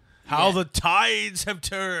 how the tides have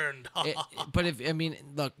turned. but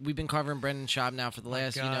look, we've been covering Brendan Schaub now for the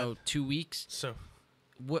last, God. 2 weeks. So,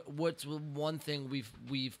 what's one thing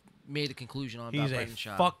we've made a conclusion on about he's a Brendan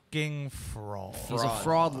Schaub? fucking fraud. He's a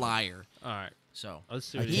fraud liar. All right. So let's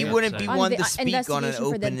see what He has wouldn't to be say. one to the, speak on an investigation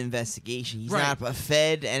for open the- investigation. He's Right. not a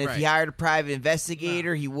Fed, and if he Right. hired a private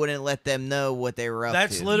investigator, he wouldn't let them know what they were up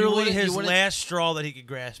That's to. literally his last straw that he could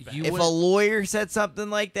grasp at. If a lawyer said something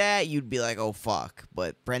like that, you'd be like, "Oh fuck!"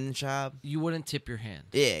 But Brendan Schaub, you wouldn't tip your hand.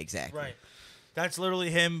 Yeah, exactly. Right. That's literally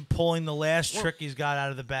him pulling the last Well, trick he's got out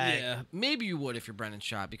of the bag. Yeah, maybe you would if you're Brendan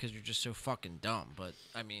Schaub because you're just so fucking dumb. But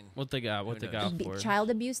I mean, what they got? What they got for it? Child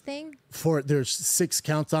abuse thing. There's 6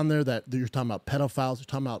 counts on there that you're talking about pedophiles. You're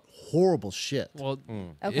talking about horrible shit. Well,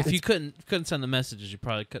 Okay. if you couldn't send the messages, you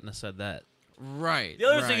probably couldn't have said that. Right. The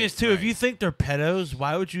other thing is too, if you think they're pedos,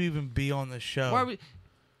 why would you even be on the show? Why would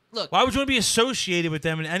look? Why would you want to be associated with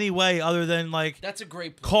them in any way other than like That's a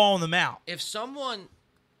great point. calling them out? If someone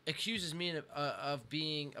accuses me of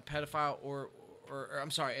being a pedophile, or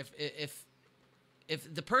I'm sorry,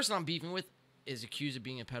 if the person I'm beefing with is accused of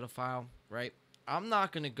being a pedophile, right? I'm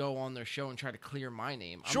not gonna go on their show and try to clear my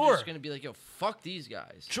name. I'm Sure. just gonna be like, yo, fuck these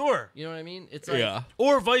guys. Sure. You know what I mean? It's like,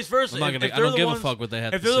 Or vice versa. I'm not gonna- If I they're don't the give a ones- fuck what they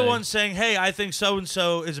have If to they're the say. ones saying, "Hey, I think so and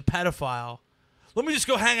so is a pedophile," let me just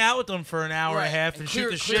go hang out with them for an hour and a Right, half and and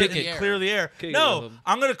clear- shoot the clear shit the and air. clear the air. Kick it with No, them.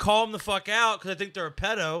 I'm gonna call them the fuck out because I think they're a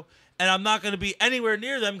pedo, and I'm not gonna be anywhere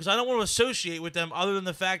near them because I don't want to associate with them other than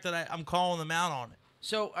the fact that I'm calling them out on it.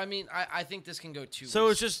 so I mean, I think this can go two So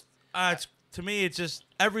ways. it's just, to me, it's just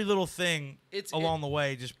every little thing It's- along the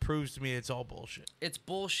way just proves to me it's all bullshit. It's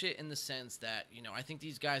bullshit in the sense that, I think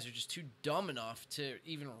these guys are just too dumb enough to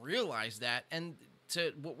even realize that. And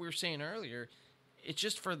to what we were saying earlier, it's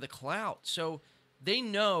just for the clout. So they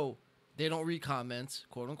know they don't read comments,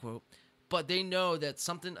 quote unquote, but they know that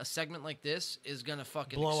a segment like this is going to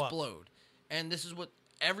fucking Blow up. explode. And this is what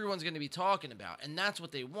everyone's going to be talking about. And that's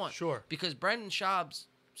what they want. Sure. Because Brendan Schaub's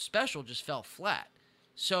special just fell flat.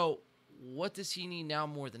 So what does he need now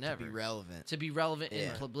more than ever? be relevant. To be relevant in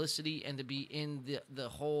Yeah. publicity and to be in the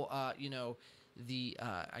whole, I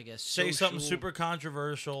guess, Say something social- super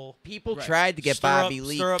controversial. People Right. tried to get Stir up- Bobby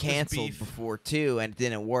Lee stir up this canceled beef. before too, and it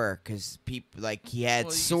didn't work because people he had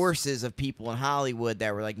Well, you- sources of people in Hollywood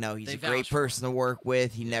that were like, "No, he's They a great vouched for him. person to work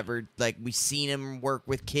with. He never we seen him work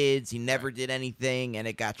with kids. He never did anything, and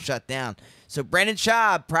it got shut down." So Brendan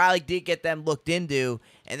Schaub probably did get them looked into,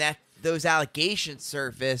 and that those allegations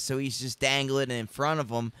surfaced. So he's just dangling it in front of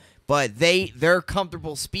them. But they're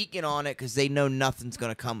comfortable speaking on it because they know nothing's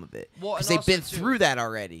gonna come of it Well, because and they've been also, too- through that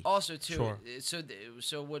already. Also, too, Sure.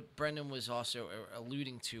 so what Brendan was also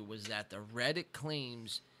alluding to was that the Reddit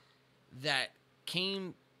claims that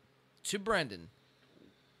came to Brendan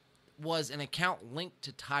was an account linked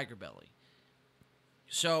to Tiger Belly.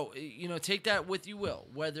 So, take that with you will,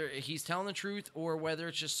 whether he's telling the truth or whether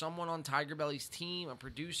it's just someone on Tiger Belly's team, a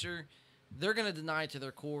producer. They're going to deny it to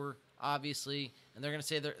their core, obviously, and they're going to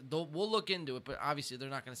say we'll look into it, but obviously they're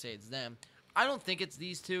not going to say it's them. I don't think it's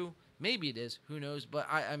these two. Maybe it is. Who knows? But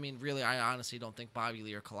I mean, really, I honestly don't think Bobby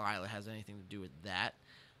Lee or Kalila has anything to do with that,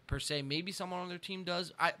 per se. Maybe someone on their team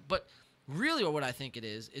does. But really what I think it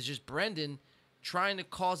is just Brendan trying to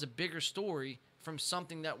cause a bigger story from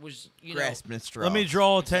something that was, Grasping at straws. Let me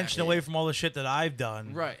draw attention away from all the shit that I've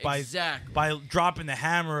done. Right, By, exactly. By dropping the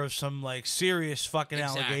hammer of some serious fucking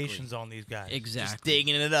Exactly. allegations on these guys. Exactly. Just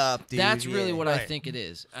digging it up, dude. That's really what I Right. think it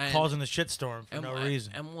is. And- Causing a shitstorm for and- no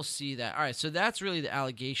reason. And we'll see that. All right, so that's really the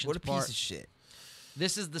allegations What a part. piece of shit.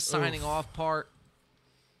 This is the signing off part.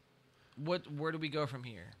 Where do we go from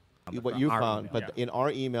here? What you Our found, email. but in our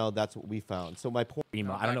email, that's what we found. So my point.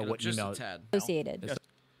 Email. I don't know Back it what up just a email. tad. Associated.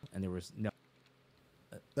 And there was no.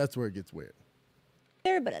 That's where it gets weird.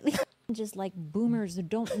 There, but at least just like boomers who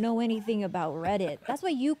don't know anything about Reddit. That's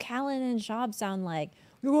what you, Callan, and Schaub sound like.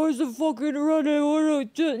 You guys are fucking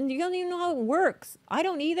Reddit. You don't even know how it works. I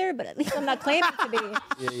don't either, but at least I'm not claiming to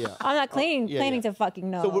be. Yeah. I'm not claiming to fucking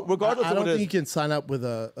know. So regardless I of don't what it think is, you can sign up with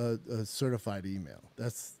a certified email.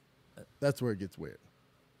 That's where it gets weird.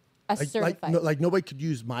 A certified. Like nobody could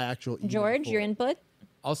use my actual email. George, for your it. input?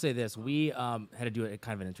 I'll say this: we had to do a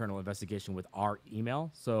kind of an internal investigation with our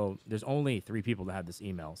email. So there's only 3 people that have this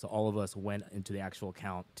email. So all of us went into the actual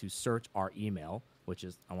account to search our email, which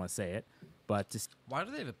is I want to say it, but to Why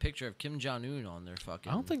do they have a picture of Kim Jong Un on their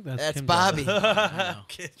fucking? I don't think that's That's Kim Bobby. I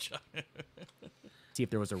know. see if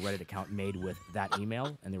there was a Reddit account made with that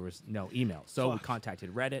email, and there was no email. So we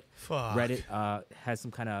contacted Reddit. Reddit has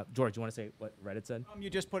some kind of George. You want to say what Reddit said? You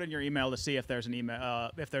just put in your email to see if there's an email,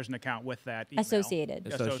 if there's an account with that email. Associated.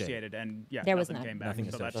 Associated, and yeah, There was nothing none. came back.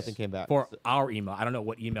 Nothing so that's nothing came back. For our email, I don't know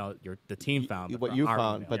what email the team found. But what for you our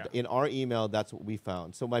found, email. but in our email, that's what we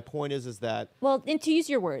found. So my point is that. Well, and to use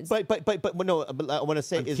your words. But no. But I want to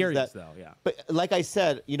say I'm is curious, that. though, yeah. But like I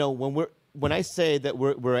said, when I say that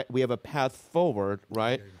we have a path forward,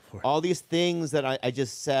 right? All these things that I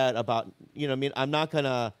just said about, I mean, I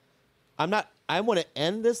want to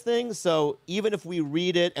end this thing. So even if we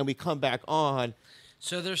read it and we come back on.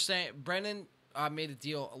 So they're saying Brendan made a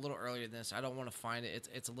deal a little earlier than this. I don't want to find it.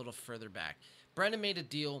 It's a little further back. Brendan made a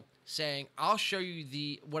deal saying, I'll show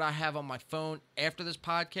you what I have on my phone after this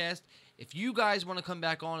podcast If you guys want to come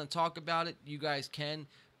back on and talk about it, you guys can.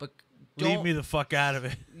 But Leave me the fuck out of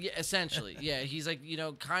it. Yeah, essentially. Yeah, he's like,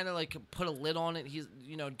 kind of like put a lid on it. He's,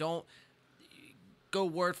 don't go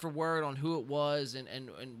word for word on who it was and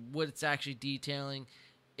what it's actually detailing.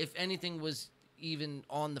 If anything was even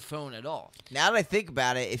on the phone at all. Now that I think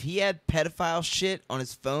about it, if he had pedophile shit on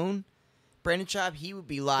his phone, Brendan Schaub, he would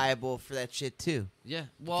be liable for that shit too. Yeah,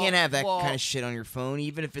 you can't have that kind of shit on your phone,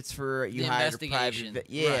 even if it's for you hired a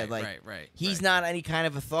private. Right. He's not any kind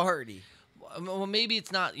of authority. Well, maybe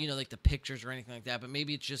it's not like the pictures or anything like that, but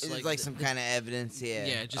maybe it's just like some kind of evidence.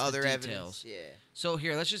 Yeah, just other the evidence. details. Yeah. So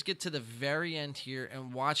here, let's just get to the very end here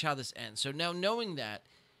and watch how this ends. So now, knowing that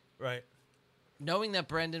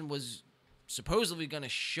Brendan was supposedly going to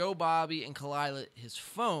show Bobby and Kalila his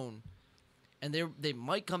phone, and they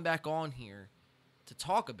might come back on here to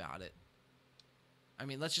talk about it. I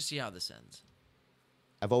mean, let's just see how this ends.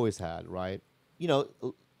 I've always had, right?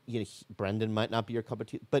 Brendan might not be your cup of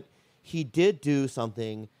tea, but he did do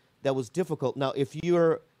something that was difficult. Now, if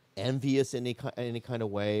you're envious in any kind of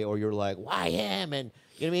way, or you're like, why him? And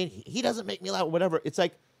you know what I mean? He doesn't make me laugh, whatever. It's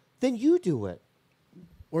like, then you do it.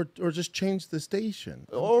 Or just change the station.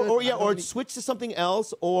 Or switch to something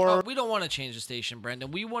else. Or we don't want to change the station,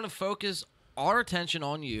 Brendan. We want to focus our attention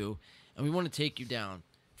on you, and we want to take you down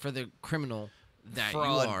for the criminal that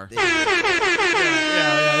Fraud. you are.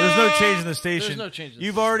 Yeah. There's no change in the station. There's no change in the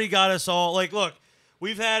You've already got us all. Like, look,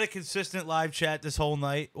 we've had a consistent live chat this whole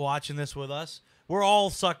night watching this with us. We're all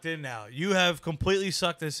sucked in now. You have completely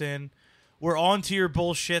sucked us in. We're on to your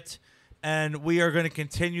bullshit, and we are going to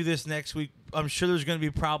continue this next week. I'm sure there's going to be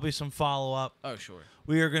probably some follow-up. Oh, sure.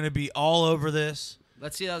 We are going to be all over this.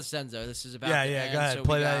 Let's see how this ends, though. This is about Yeah, to yeah, end, go ahead. so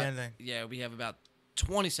Play we that got- ending. Yeah, we have about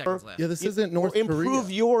 20 seconds left. Yeah, this isn't North Korea.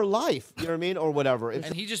 improve your life. You know what I mean? Or whatever. And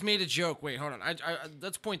he just made a joke. Wait, hold on. I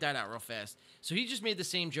let's point that out real fast. So he just made the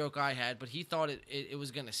same joke I had, but he thought it was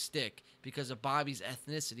going to stick because of Bobby's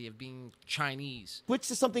ethnicity of being Chinese. Switch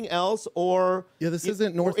to something else, or this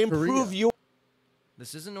isn't North improve Korea. your.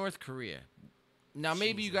 This isn't North Korea. Now,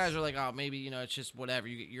 maybe you guys are like, oh, maybe, it's just whatever.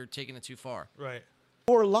 You're taking it too far. Right.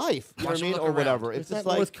 Or life. You know Watch what I him mean? look Or around. whatever. It's It's not just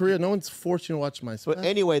like. North Korea. No one's forcing you to watch my But stuff.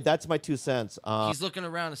 anyway, that's my 2 cents. He's looking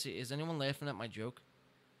around to see, is anyone laughing at my joke?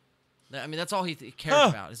 I mean, that's all he cares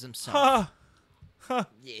about is himself. Yeah,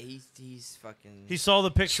 he's fucking. He saw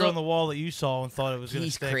the picture So- on the wall that you saw and thought it was going to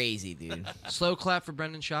He's stick. crazy, dude. Slow clap for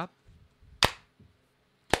Brendan Schaub.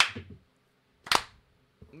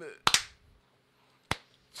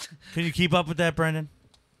 Can you keep up with that, Brendan?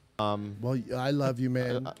 Well, I love you,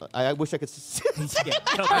 man. I wish I could. He's like,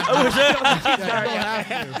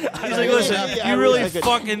 listen, you really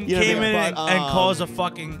fucking came in and caused a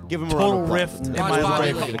fucking give him a total round of rift in applause.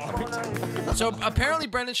 my Watch life. So apparently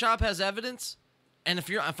Brendan Schaub has evidence, and if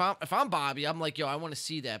I'm Bobby, I'm like, yo, I want to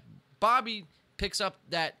see that. Bobby picks up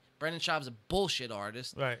that Brendan Schaub's a bullshit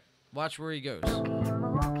artist. Right. Watch where he goes.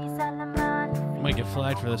 Might get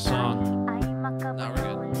flagged for this song. No, we're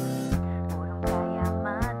good.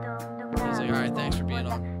 He's like, all right, thanks for being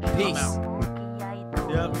on. Peace.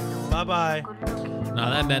 Yep. Bye bye.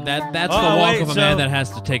 No, that's Oh, the walk wait, of a so- man that has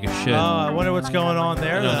to take a shit. Oh, I wonder what's going on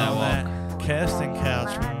there. I know though, that on that casting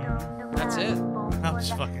couch. That's it. I'm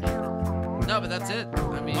just fucking. No, but that's it.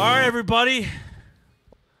 I mean, All right, everybody.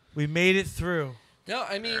 We made it through no,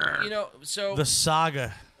 I mean, so the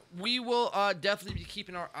saga. we will definitely be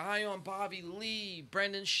keeping our eye on Bobby Lee,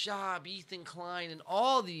 Brendan Schaub, Ethan Klein, and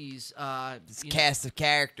all these Cast of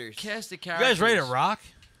characters. Cast of You characters. guys ready to rock?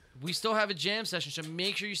 We still have a jam session, so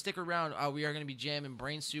make sure you stick around. We are going to be jamming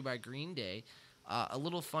Brain Stew by Green Day. A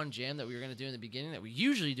little fun jam that we were going to do in the beginning that we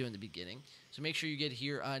usually do in the beginning. So make sure you get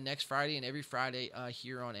here next Friday and every Friday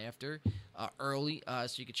here on After early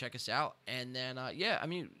so you can check us out. And then, I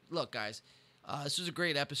mean, look, guys, this was a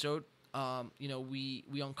great episode. We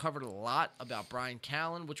uncovered a lot about Brian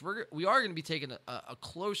Callen, which we are going to be taking a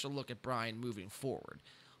closer look at Brian moving forward.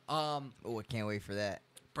 Oh, I can't wait for that.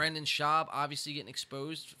 Brendan Schaub obviously getting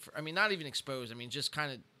exposed. Not even exposed. I mean, just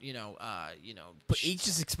kind of, But he's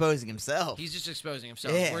just exposing himself. He's just exposing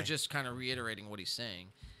himself. Yeah. We're just kind of reiterating what he's saying.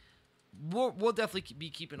 We'll definitely be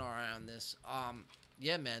keeping our eye on this.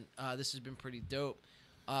 Yeah, man, this has been pretty dope.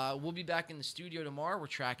 We'll be back in the studio tomorrow. We're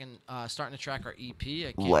starting to track our EP.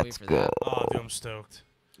 I can't wait for that. Oh, dude, I'm stoked.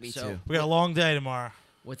 Me So- too. We got a long day tomorrow.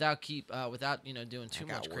 Without doing too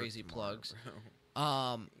much crazy plugs.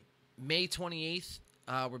 May 28th,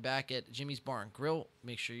 we're back at Jimmy's Bar and Grill.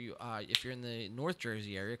 Make sure you, if you're in the North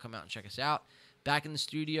Jersey area, come out and check us out. Back in the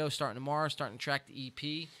studio, starting tomorrow, starting to track the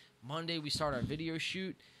EP. Monday, we start our video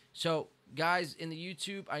shoot. So, guys, in the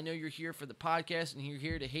YouTube, I know you're here for the podcast and you're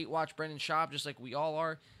here to hate watch Brendan Schaub just like we all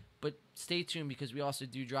are. But stay tuned because we also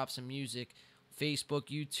do drop some music, Facebook,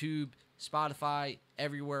 YouTube, Spotify,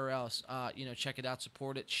 everywhere else. Check it out,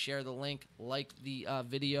 support it, share the link, like the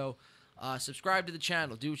video, subscribe to the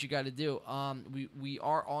channel. Do what you got to do. We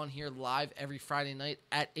are on here live every Friday night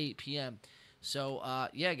at 8 p.m. So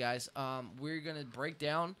guys, we're gonna break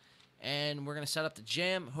down and we're gonna set up the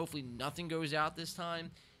jam. Hopefully nothing goes out this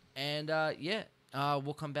time, and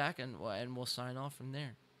we'll come back and we'll sign off from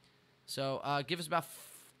there. So give us about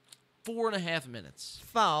 4.5 minutes.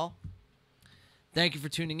 Fall. Thank you for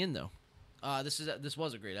tuning in, though. This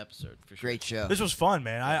was a great episode for sure. Great show. This was fun,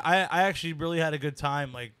 man. I actually really had a good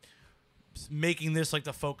time, like making this like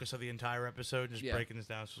the focus of the entire episode and just breaking this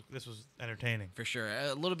down. So this was entertaining for sure.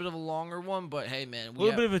 A little bit of a longer one, but hey, man, a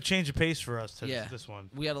little bit of a change of pace for us to this one.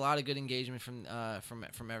 We had a lot of good engagement from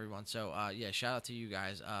everyone. So shout out to you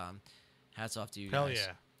guys. Hats off to you guys. Hell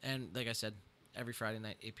yeah. And like I said, every Friday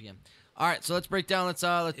night, 8 p.m. All right, so let's break down. Let's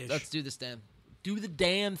do this do the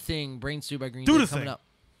damn thing. Brain Stew by Green Day coming up.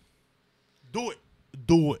 Do it.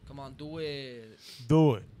 Do it. Come on, do it.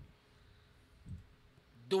 Do it.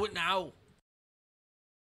 Do it now.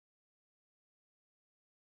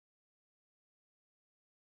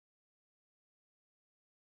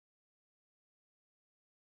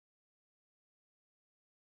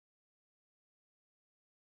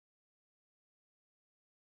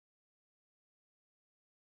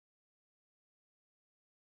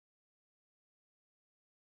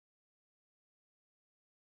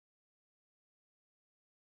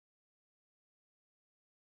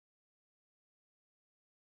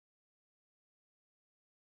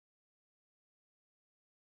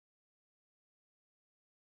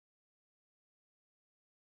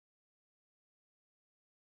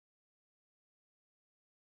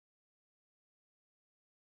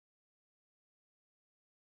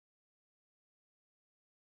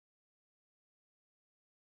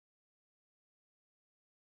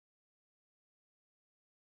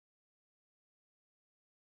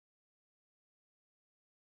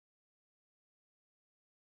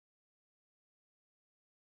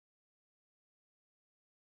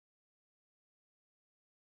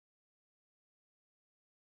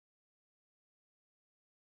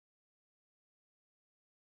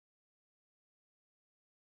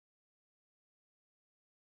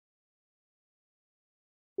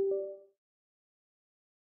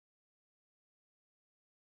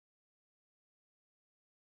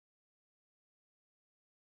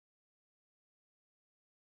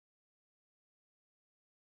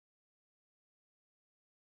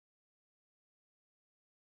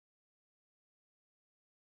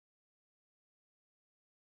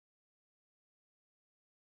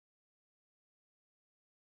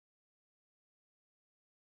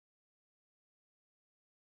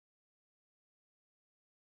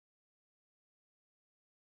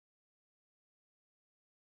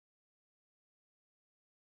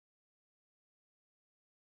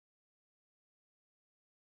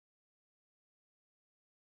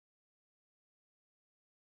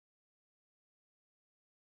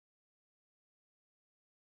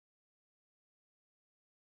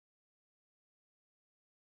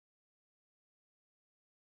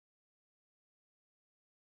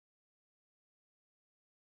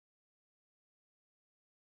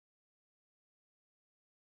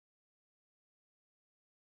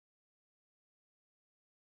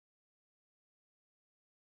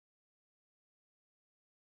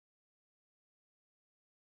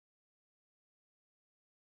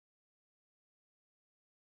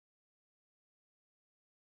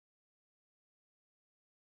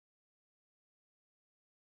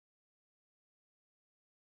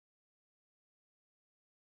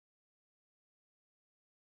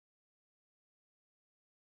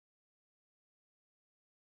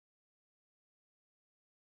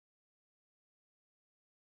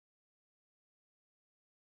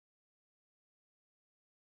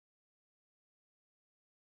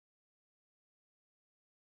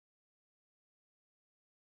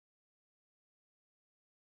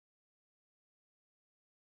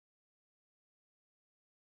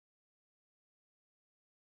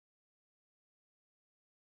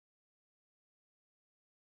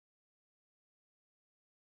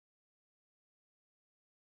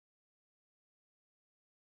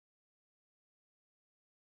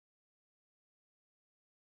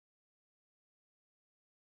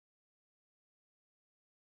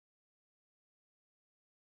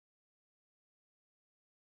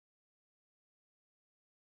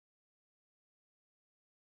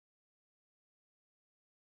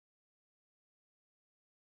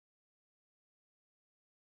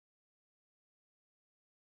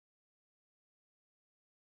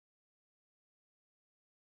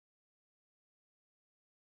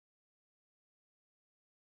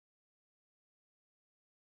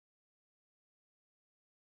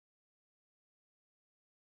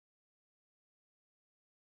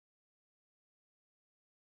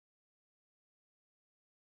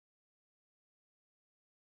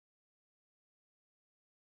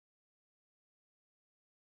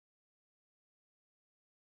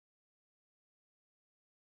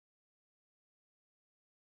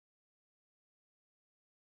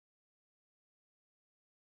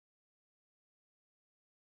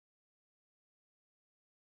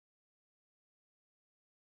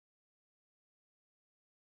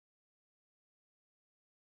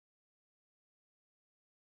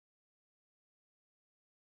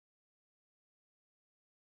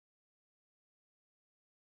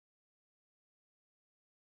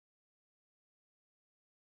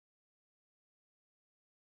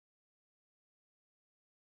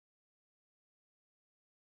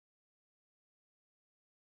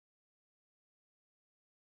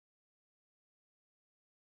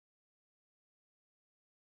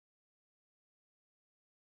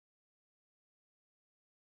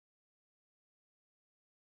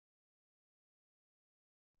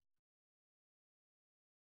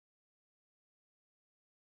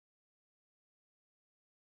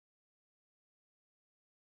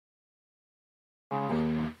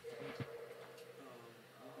 Thank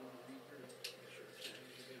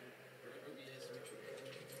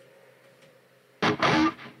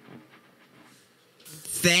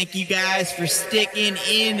you guys for sticking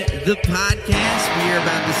in the podcast. We are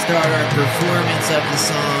about to start our performance of the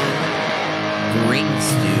song Brain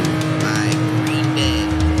Stew by Green Day.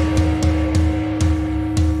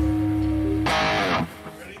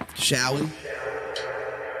 Shall we?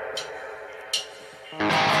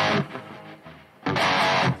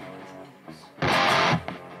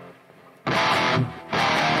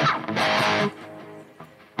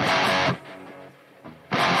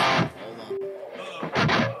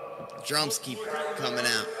 Drums keep coming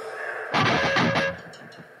out.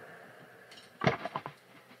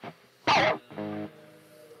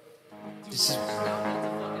 This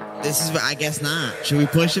is I guess not. Should we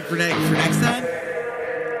push it for next time?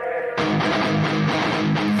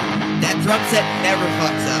 That drum set never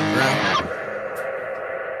fucks up, bro.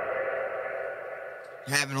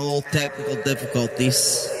 Having a little technical difficulties,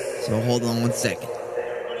 so hold on one second.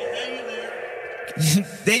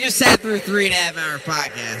 They just sat through a 3.5-hour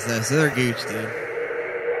podcast, though, so they're gooch, dude.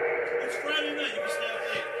 It's Friday night. You can stay up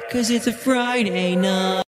late. Because it's a Friday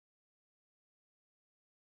night.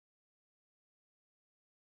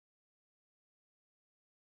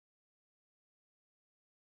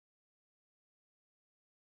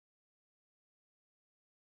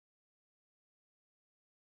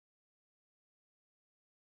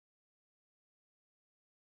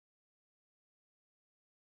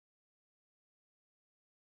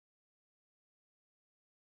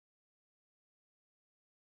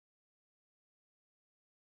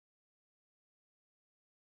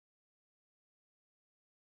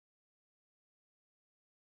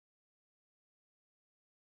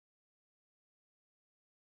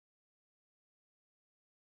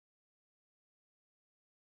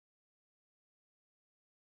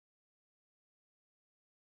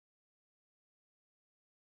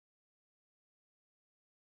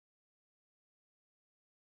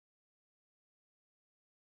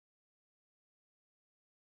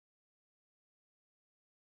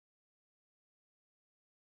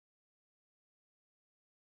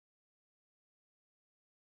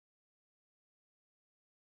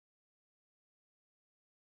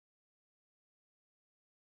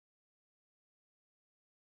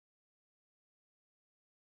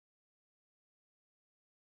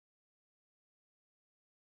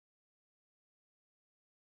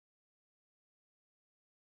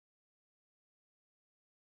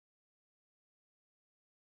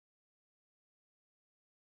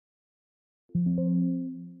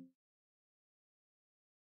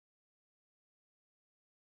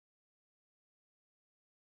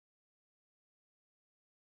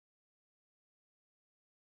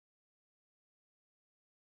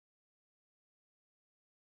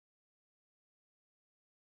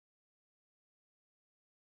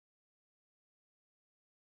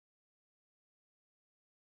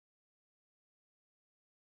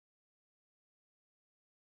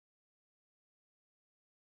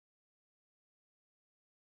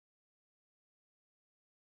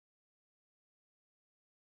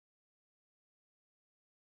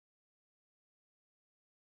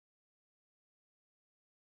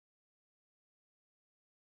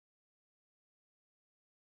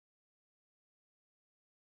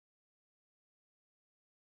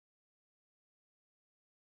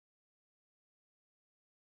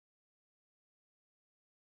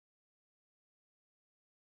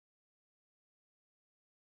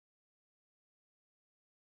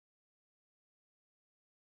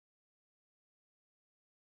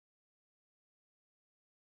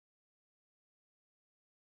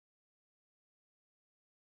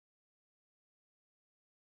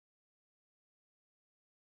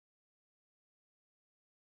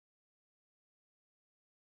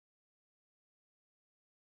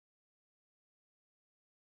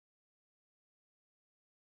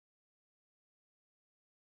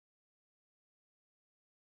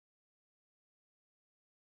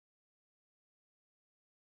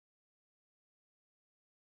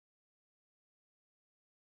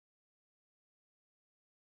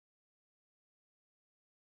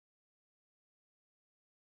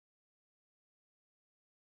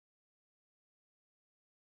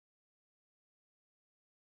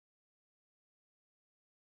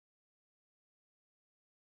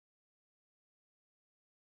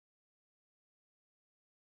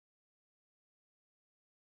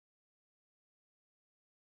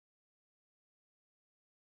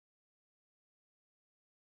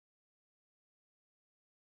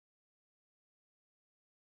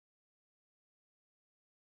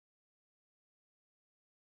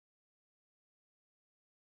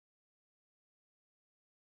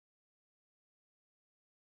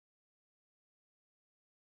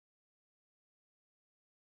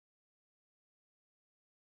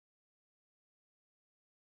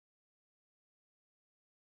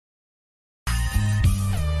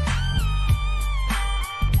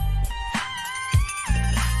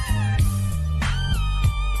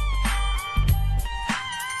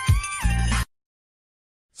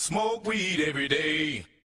 smoke weed every day.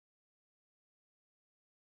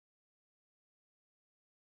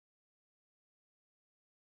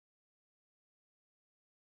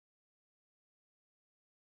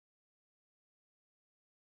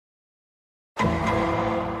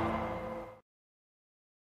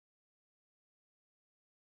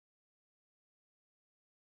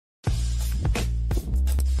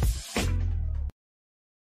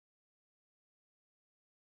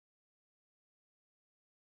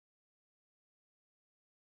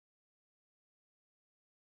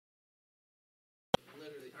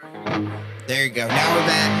 There you go. Now we're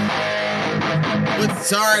back.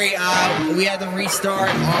 Sorry, we had to restart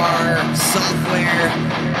our software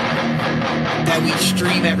that we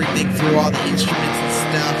stream everything through, all the instruments and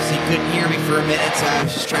stuff, so you couldn't hear me for a minute, so I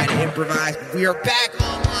was just trying to improvise. We are back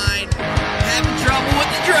online, having trouble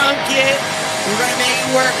with the drum kit. We're going to make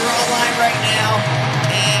it work. We're online right now,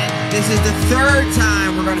 and this is the third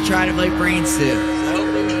time we're going to try to play Brain Stew. So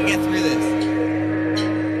hopefully we can get through this.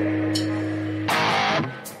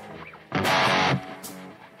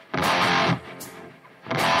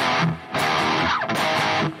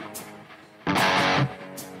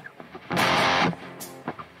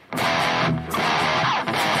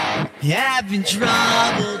 Having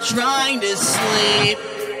trouble trying to sleep.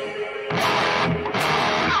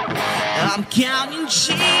 I'm counting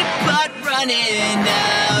sheep but running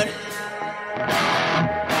out.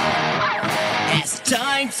 As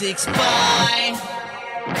time ticks by,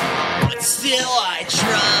 but still I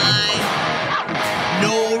try.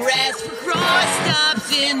 No rest for cross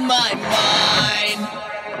stops in my mind.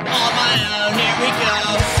 On my own, here we go.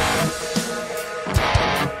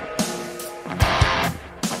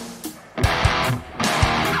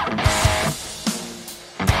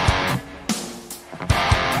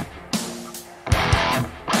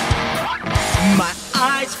 My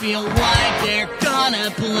eyes feel like they're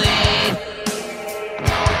gonna bleed.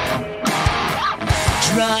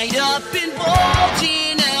 Dried up and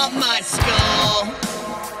bulging out my skull.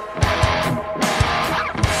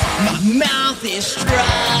 My mouth is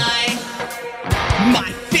dry.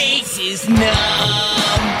 My face is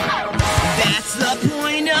numb. That's the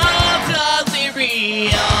point of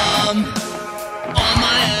delirium. On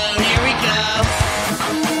my own, here we go.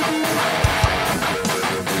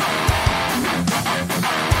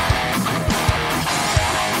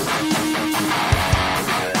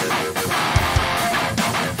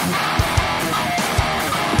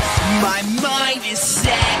 My mind is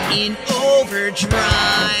set in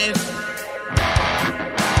overdrive.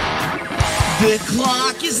 The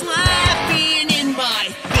clock is laughing in my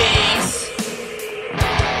face.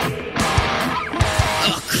 A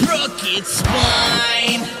crooked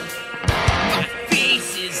spine. My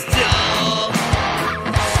face is dull.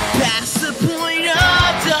 Past the point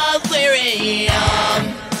of delirium.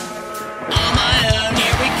 On my own,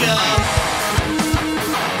 here we go.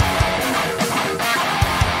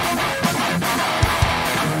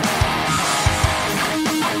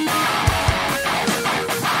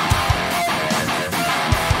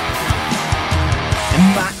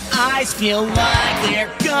 My eyes feel like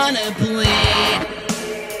they're gonna bleed.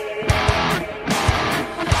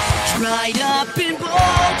 Dried up and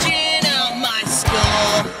bulging out my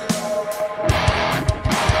skull.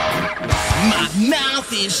 My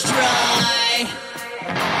mouth is dry.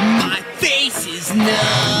 My face is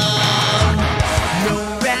numb. No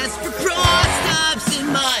rest for cross stops in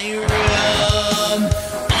my room.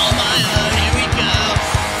 On my own, here we go.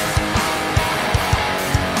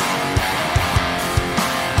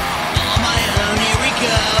 On my own, here we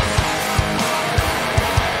go.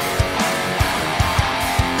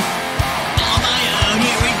 On my own,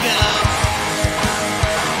 here we go.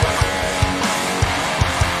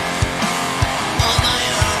 On my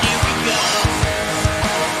own, here we go.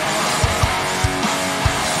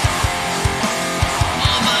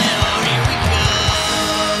 On my own, here we go.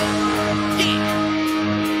 Yeah.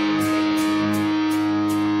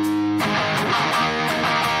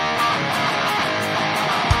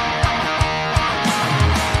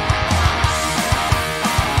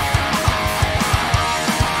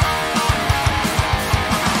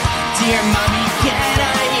 Dear mommy, can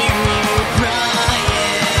I hear you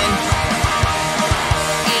crying?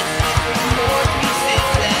 It's been more pieces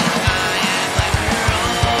than I have left your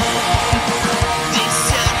own. This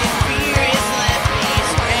sudden fear has left me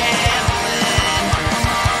scrambling.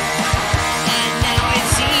 And now it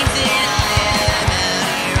seems that I am out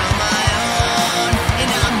here on my own. And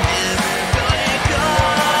I'm never gonna go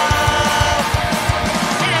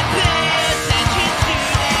and pay attention to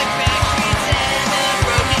the back streets and the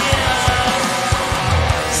broken homes.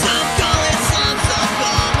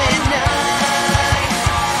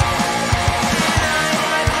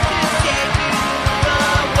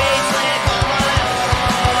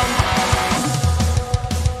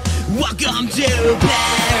 to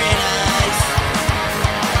paradise.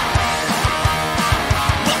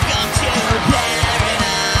 Welcome to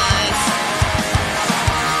paradise.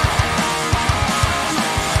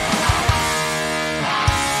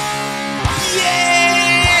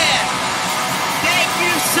 Yeah! Thank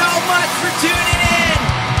you so much for tuning in.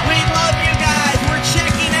 We love you guys. We're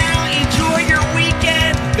checking out. Enjoy your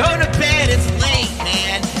weekend. Go to bed. It's late,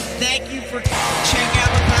 man. Thank you for checking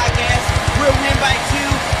out the podcast. We'll win by 2.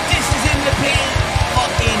 This is In the Paint.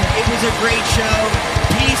 It was a great show.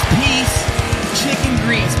 Peace, peace. Chicken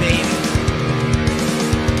grease, baby.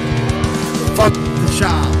 Fuck the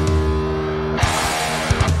shop.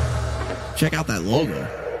 Check out that logo.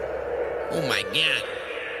 Oh my god.